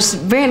there was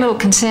very little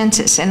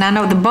consensus. And I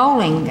know the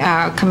Bowling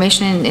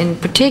Commission in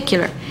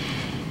particular,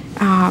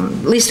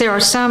 at least there are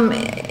some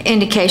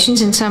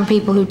indications and some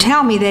people who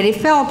tell me that it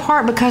fell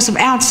apart because of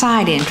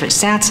outside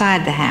interests,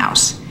 outside the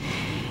House.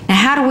 Now,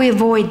 how do we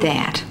avoid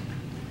that?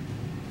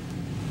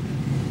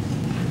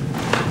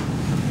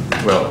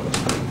 Well,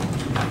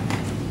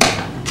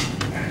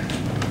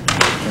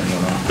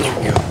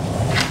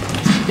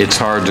 it's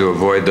hard to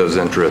avoid those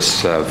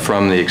interests.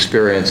 From the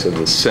experience of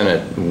the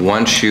Senate,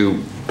 once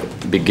you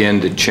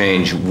begin to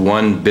change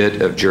one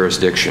bit of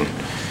jurisdiction,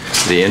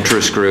 the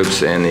interest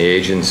groups and the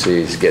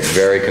agencies get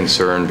very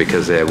concerned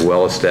because they have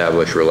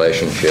well-established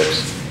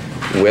relationships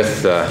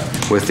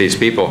with these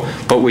people.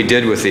 What we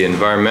did with the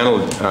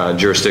environmental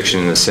jurisdiction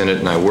in the Senate,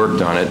 and I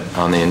worked on it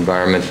on the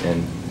Environment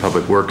and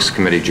Public Works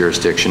Committee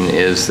jurisdiction,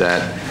 is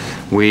that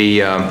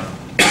we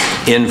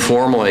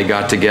informally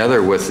got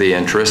together with the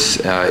interests,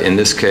 in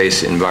this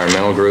case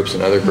environmental groups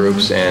and other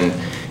groups, and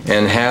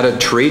had a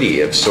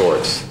treaty of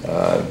sorts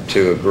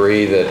to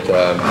agree that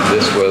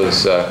this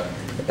was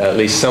at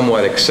least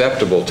somewhat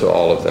acceptable to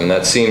all of them.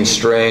 That seems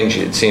strange.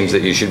 It seems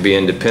that you should be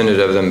independent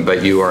of them,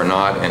 but you are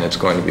not, and it's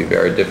going to be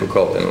very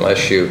difficult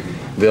unless you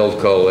build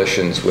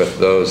coalitions with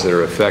those that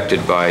are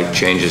affected by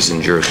changes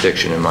in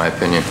jurisdiction, in my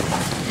opinion.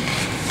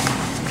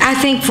 I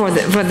think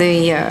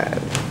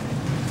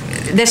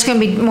that's going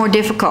to be more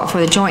difficult for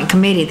the Joint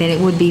Committee than it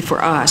would be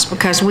for us,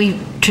 because we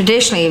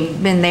traditionally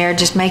have been there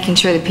just making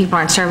sure that people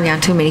aren't serving on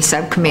too many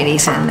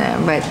subcommittees.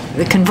 And but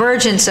the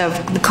convergence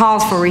of the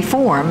calls for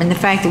reform and the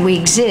fact that we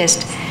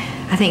exist,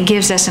 I think,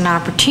 gives us an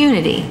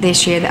opportunity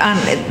this year,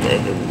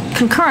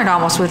 concurrent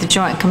almost with the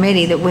Joint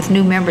Committee, that with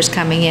new members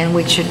coming in,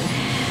 we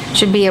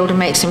should be able to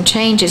make some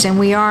changes. And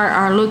we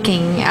are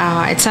looking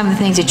at some of the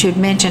things that you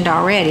had mentioned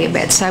already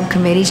about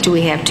subcommittees. Do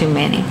we have too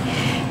many?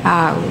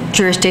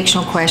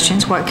 Jurisdictional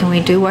questions. What can we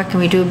do? What can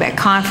we do about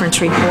conference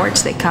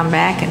reports that come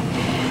back and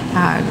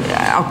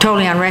are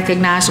totally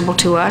unrecognizable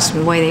to us in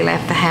the way they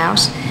left the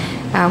House?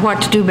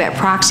 What to do about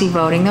proxy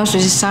voting? Those are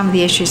just some of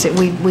the issues that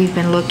we've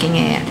been looking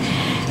at.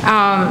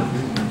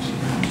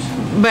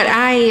 But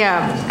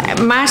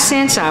my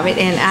sense of it,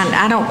 and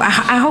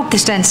I hope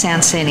this doesn't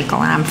sound cynical,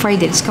 and I'm afraid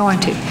that it's going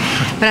to,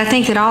 but I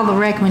think that all the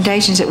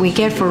recommendations that we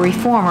get for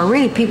reform are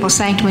really people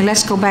saying to me,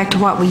 let's go back to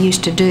what we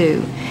used to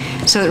do.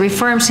 So that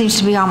reform seems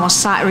to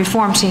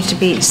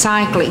be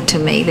cyclic to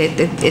me,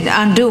 that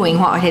undoing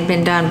what had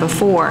been done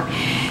before.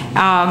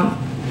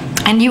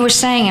 And you were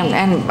saying,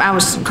 and I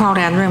was called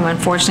out of the room,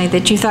 unfortunately,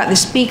 that you thought the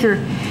Speaker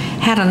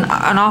had an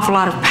awful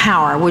lot of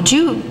power. Would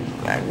you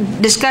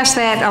discuss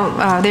that?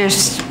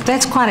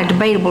 That's quite a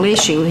debatable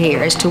issue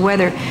here as to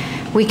whether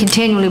we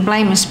continually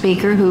blame a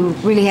Speaker who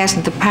really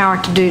hasn't the power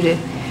to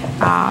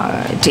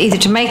either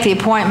to make the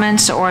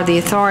appointments or the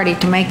authority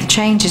to make the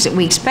changes that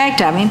we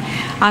expect of him.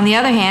 On the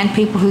other hand,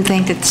 people who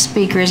think that the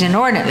Speaker is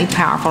inordinately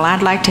powerful.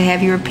 I'd like to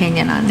have your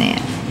opinion on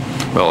that.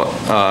 Well,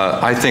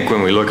 I think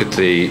when we look at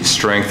the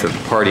strength of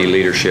party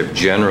leadership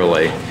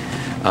generally,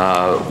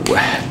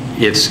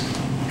 it's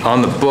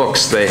on the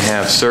books. They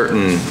have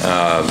certain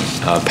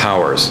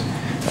powers.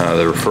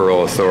 The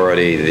referral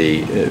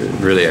authority,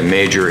 really a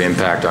major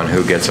impact on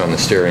who gets on the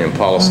Steering and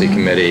Policy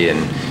Committee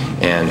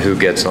and who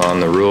gets on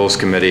the Rules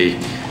Committee.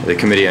 The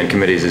Committee on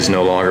Committees is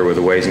no longer with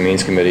the Ways and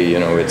Means Committee. You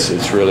know,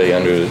 it's really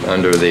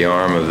under the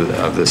arm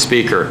of the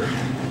Speaker.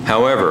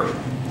 However,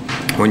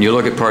 when you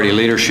look at party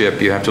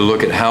leadership, you have to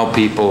look at how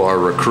people are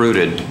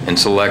recruited and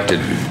selected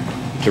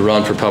to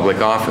run for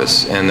public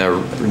office, and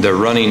they're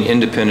running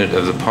independent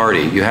of the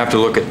party. You have to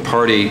look at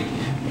party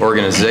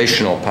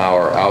organizational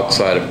power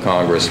outside of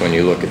Congress when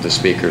you look at the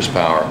Speaker's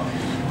power.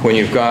 When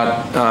you've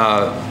got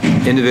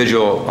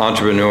individual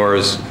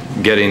entrepreneurs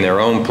getting their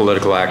own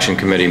political action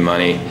committee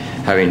money,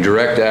 having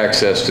direct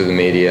access to the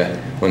media,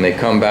 when they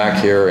come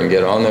back here and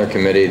get on their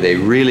committee, they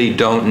really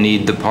don't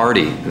need the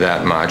party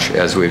that much,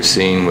 as we've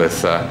seen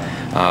with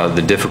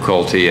the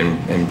difficulty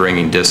in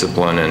bringing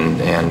discipline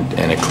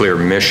and a clear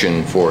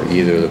mission for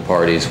either of the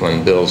parties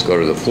when bills go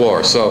to the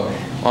floor. So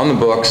on the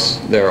books,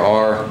 there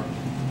are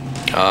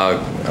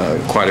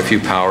quite a few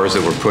powers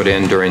that were put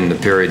in during the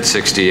period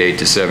 68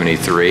 to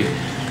 73.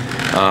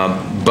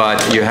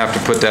 But you have to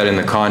put that in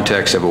the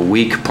context of a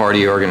weak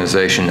party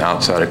organization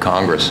outside of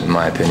Congress, in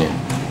my opinion.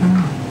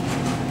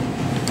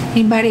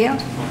 Anybody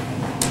else?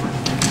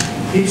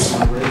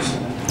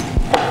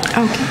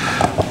 Okay.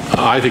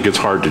 I think it's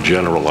hard to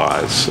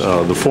generalize.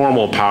 The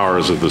formal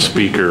powers of the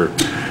Speaker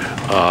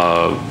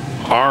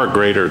are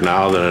greater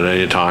now than at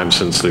any time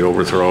since the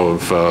overthrow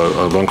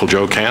of Uncle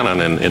Joe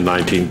Cannon in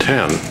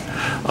 1910.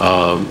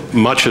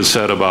 Much is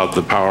said about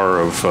the power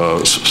of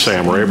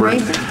Sam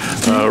Rayburn.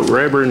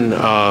 Rayburn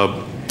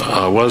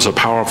was a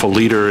powerful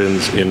leader in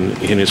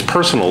his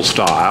personal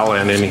style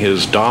and in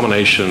his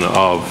domination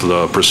of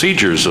the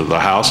procedures of the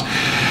House.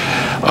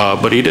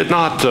 But he did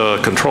not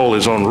control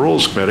his own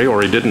Rules Committee,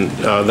 or he didn't,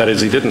 that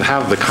is, he didn't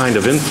have the kind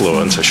of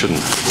influence, I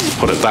shouldn't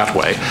put it that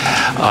way,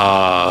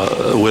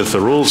 with the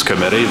Rules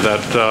Committee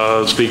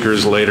that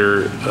speakers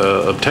later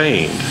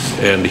obtained.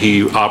 And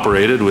he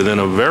operated within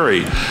a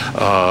very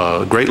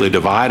greatly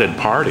divided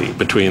party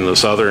between the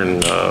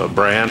Southern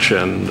branch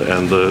and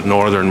the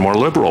Northern, more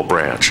liberal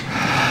branch.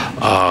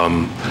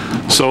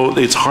 So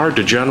it's hard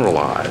to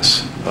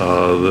generalize.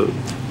 The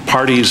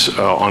parties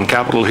on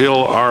Capitol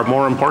Hill are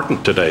more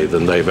important today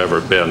than they've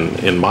ever been,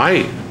 in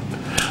my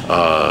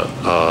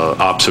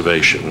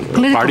observation.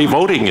 Party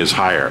voting is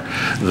higher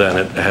than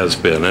it has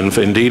been, and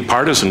indeed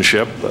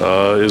partisanship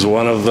is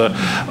one of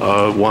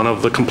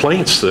the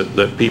complaints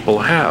that people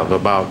have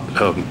about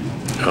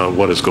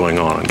what is going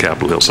on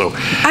Capitol Hill. So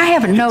I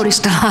haven't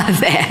noticed a lot of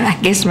that.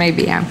 I guess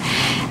maybe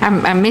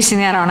I'm missing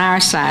that on our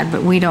side,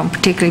 but we don't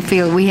particularly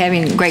feel we have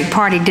any great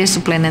party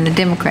discipline in the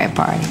Democrat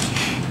Party.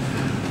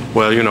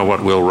 Well, you know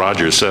what Will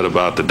Rogers said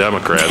about the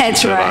Democrats.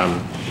 That's right.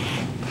 I'm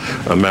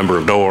a member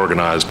of no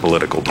organized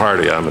political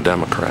party. I'm a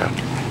Democrat.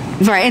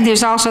 Right, and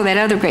there's also that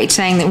other great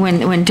saying that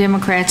when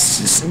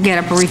Democrats get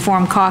up a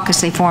reform caucus,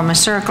 they form a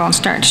circle and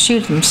start to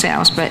shoot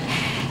themselves. But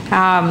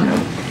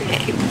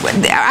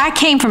I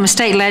came from a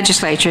state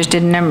legislature, as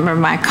did a number of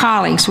my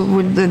colleagues.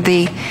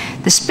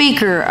 The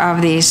Speaker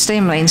of the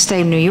Assembly in the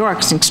state of New York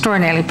is an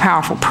extraordinarily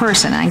powerful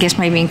person. I guess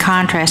maybe in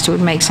contrast it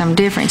would make some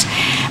difference.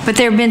 But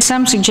there have been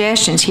some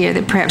suggestions here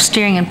that perhaps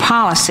steering and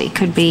policy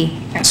could be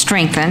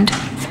strengthened,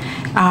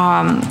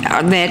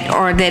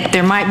 or that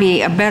there might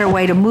be a better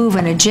way to move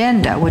an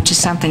agenda, which is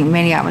something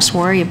many of us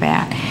worry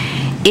about,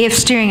 if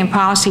steering and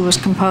policy was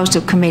composed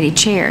of committee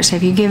chairs.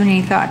 Have you given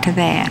any thought to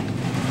that?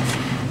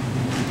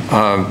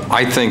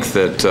 I think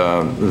that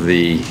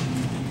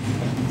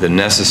the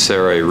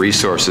necessary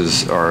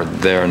resources are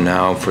there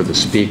now for the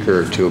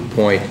Speaker to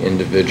appoint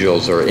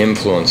individuals or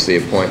influence the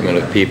appointment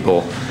of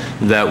people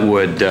that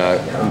would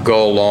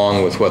go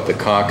along with what the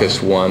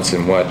caucus wants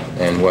and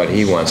what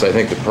he wants. I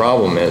think the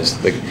problem is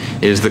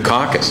the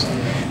caucus.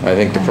 I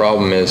think the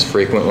problem is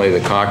frequently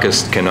the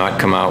caucus cannot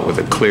come out with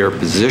a clear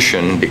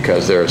position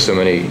because there are so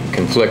many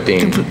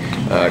conflicting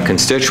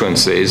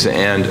constituencies,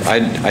 and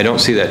I don't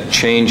see that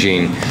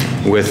changing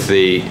with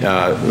the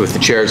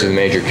chairs of the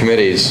major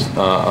committees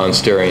on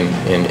steering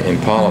in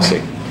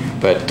policy.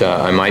 But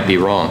I might be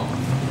wrong.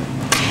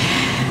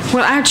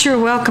 Well, I'd sure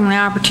welcome the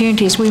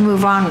opportunity as we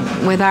move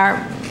on with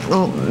our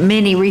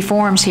many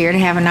reforms here to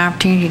have an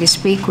opportunity to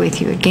speak with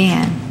you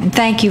again. And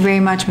thank you very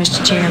much,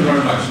 Mr. Chairman. Thank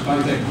you very much.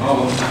 I think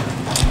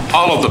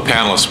all of the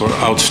panelists were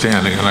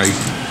outstanding, and I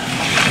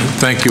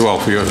thank you all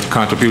for your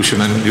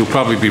contribution. And you'll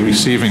probably be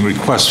receiving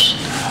requests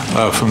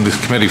from the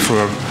committee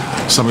for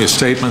some of your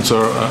statements,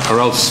 or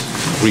else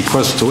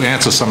requests to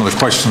answer some of the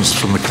questions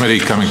from the committee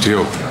coming to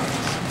you.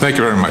 Thank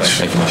you very much.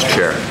 Thank you, Mr.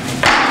 Chair.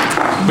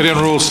 Committee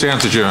on Rules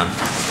stands adjourned.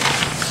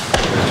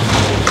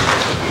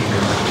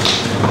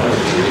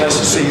 Nice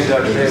to see you,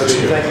 Dr. Davis.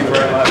 Thank you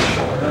very much.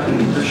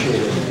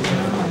 Appreciate it.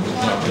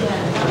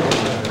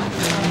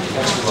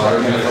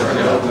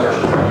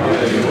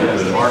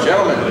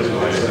 Gentlemen.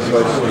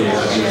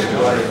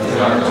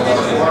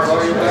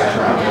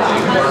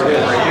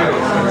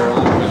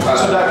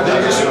 So, Dr.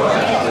 Davis, do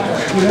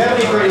you have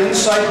any great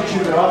insight that you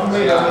could offer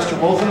me about Mr.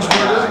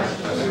 Wolfensberger?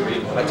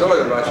 I told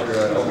you about your...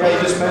 Yeah,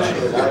 you just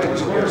mentioned it. I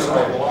was here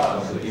a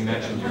lot. You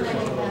mentioned your...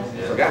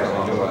 Forgot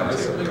to do what I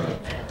said.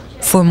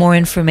 For more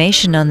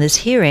information on this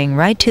hearing,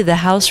 write to the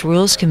House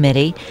Rules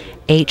Committee,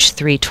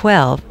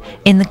 H312,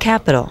 in the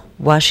Capitol,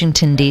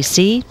 Washington,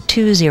 D.C.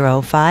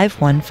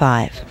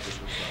 20515.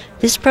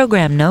 This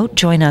program note,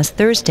 join us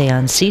Thursday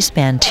on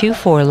C-SPAN 2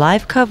 for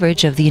live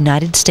coverage of the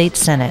United States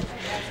Senate.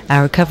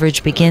 Our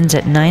coverage begins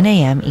at 9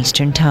 a.m.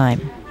 Eastern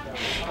Time.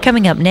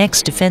 Coming up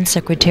next, Defense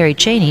Secretary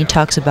Cheney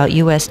talks about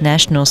U.S.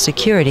 national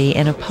security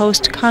in a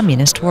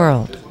post-communist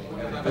world.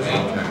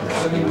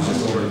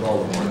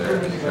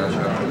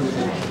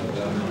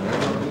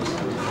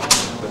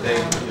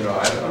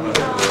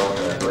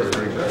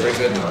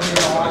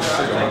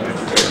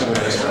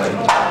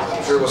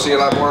 Sure, we'll see a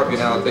lot more of you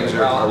now that things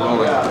are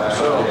rolling.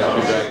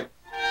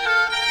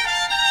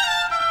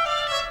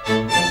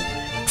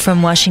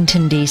 From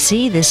Washington,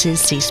 D.C., this is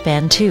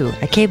C-SPAN 2,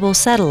 a cable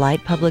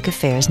satellite public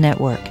affairs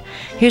network.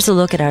 Here's a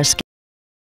look at our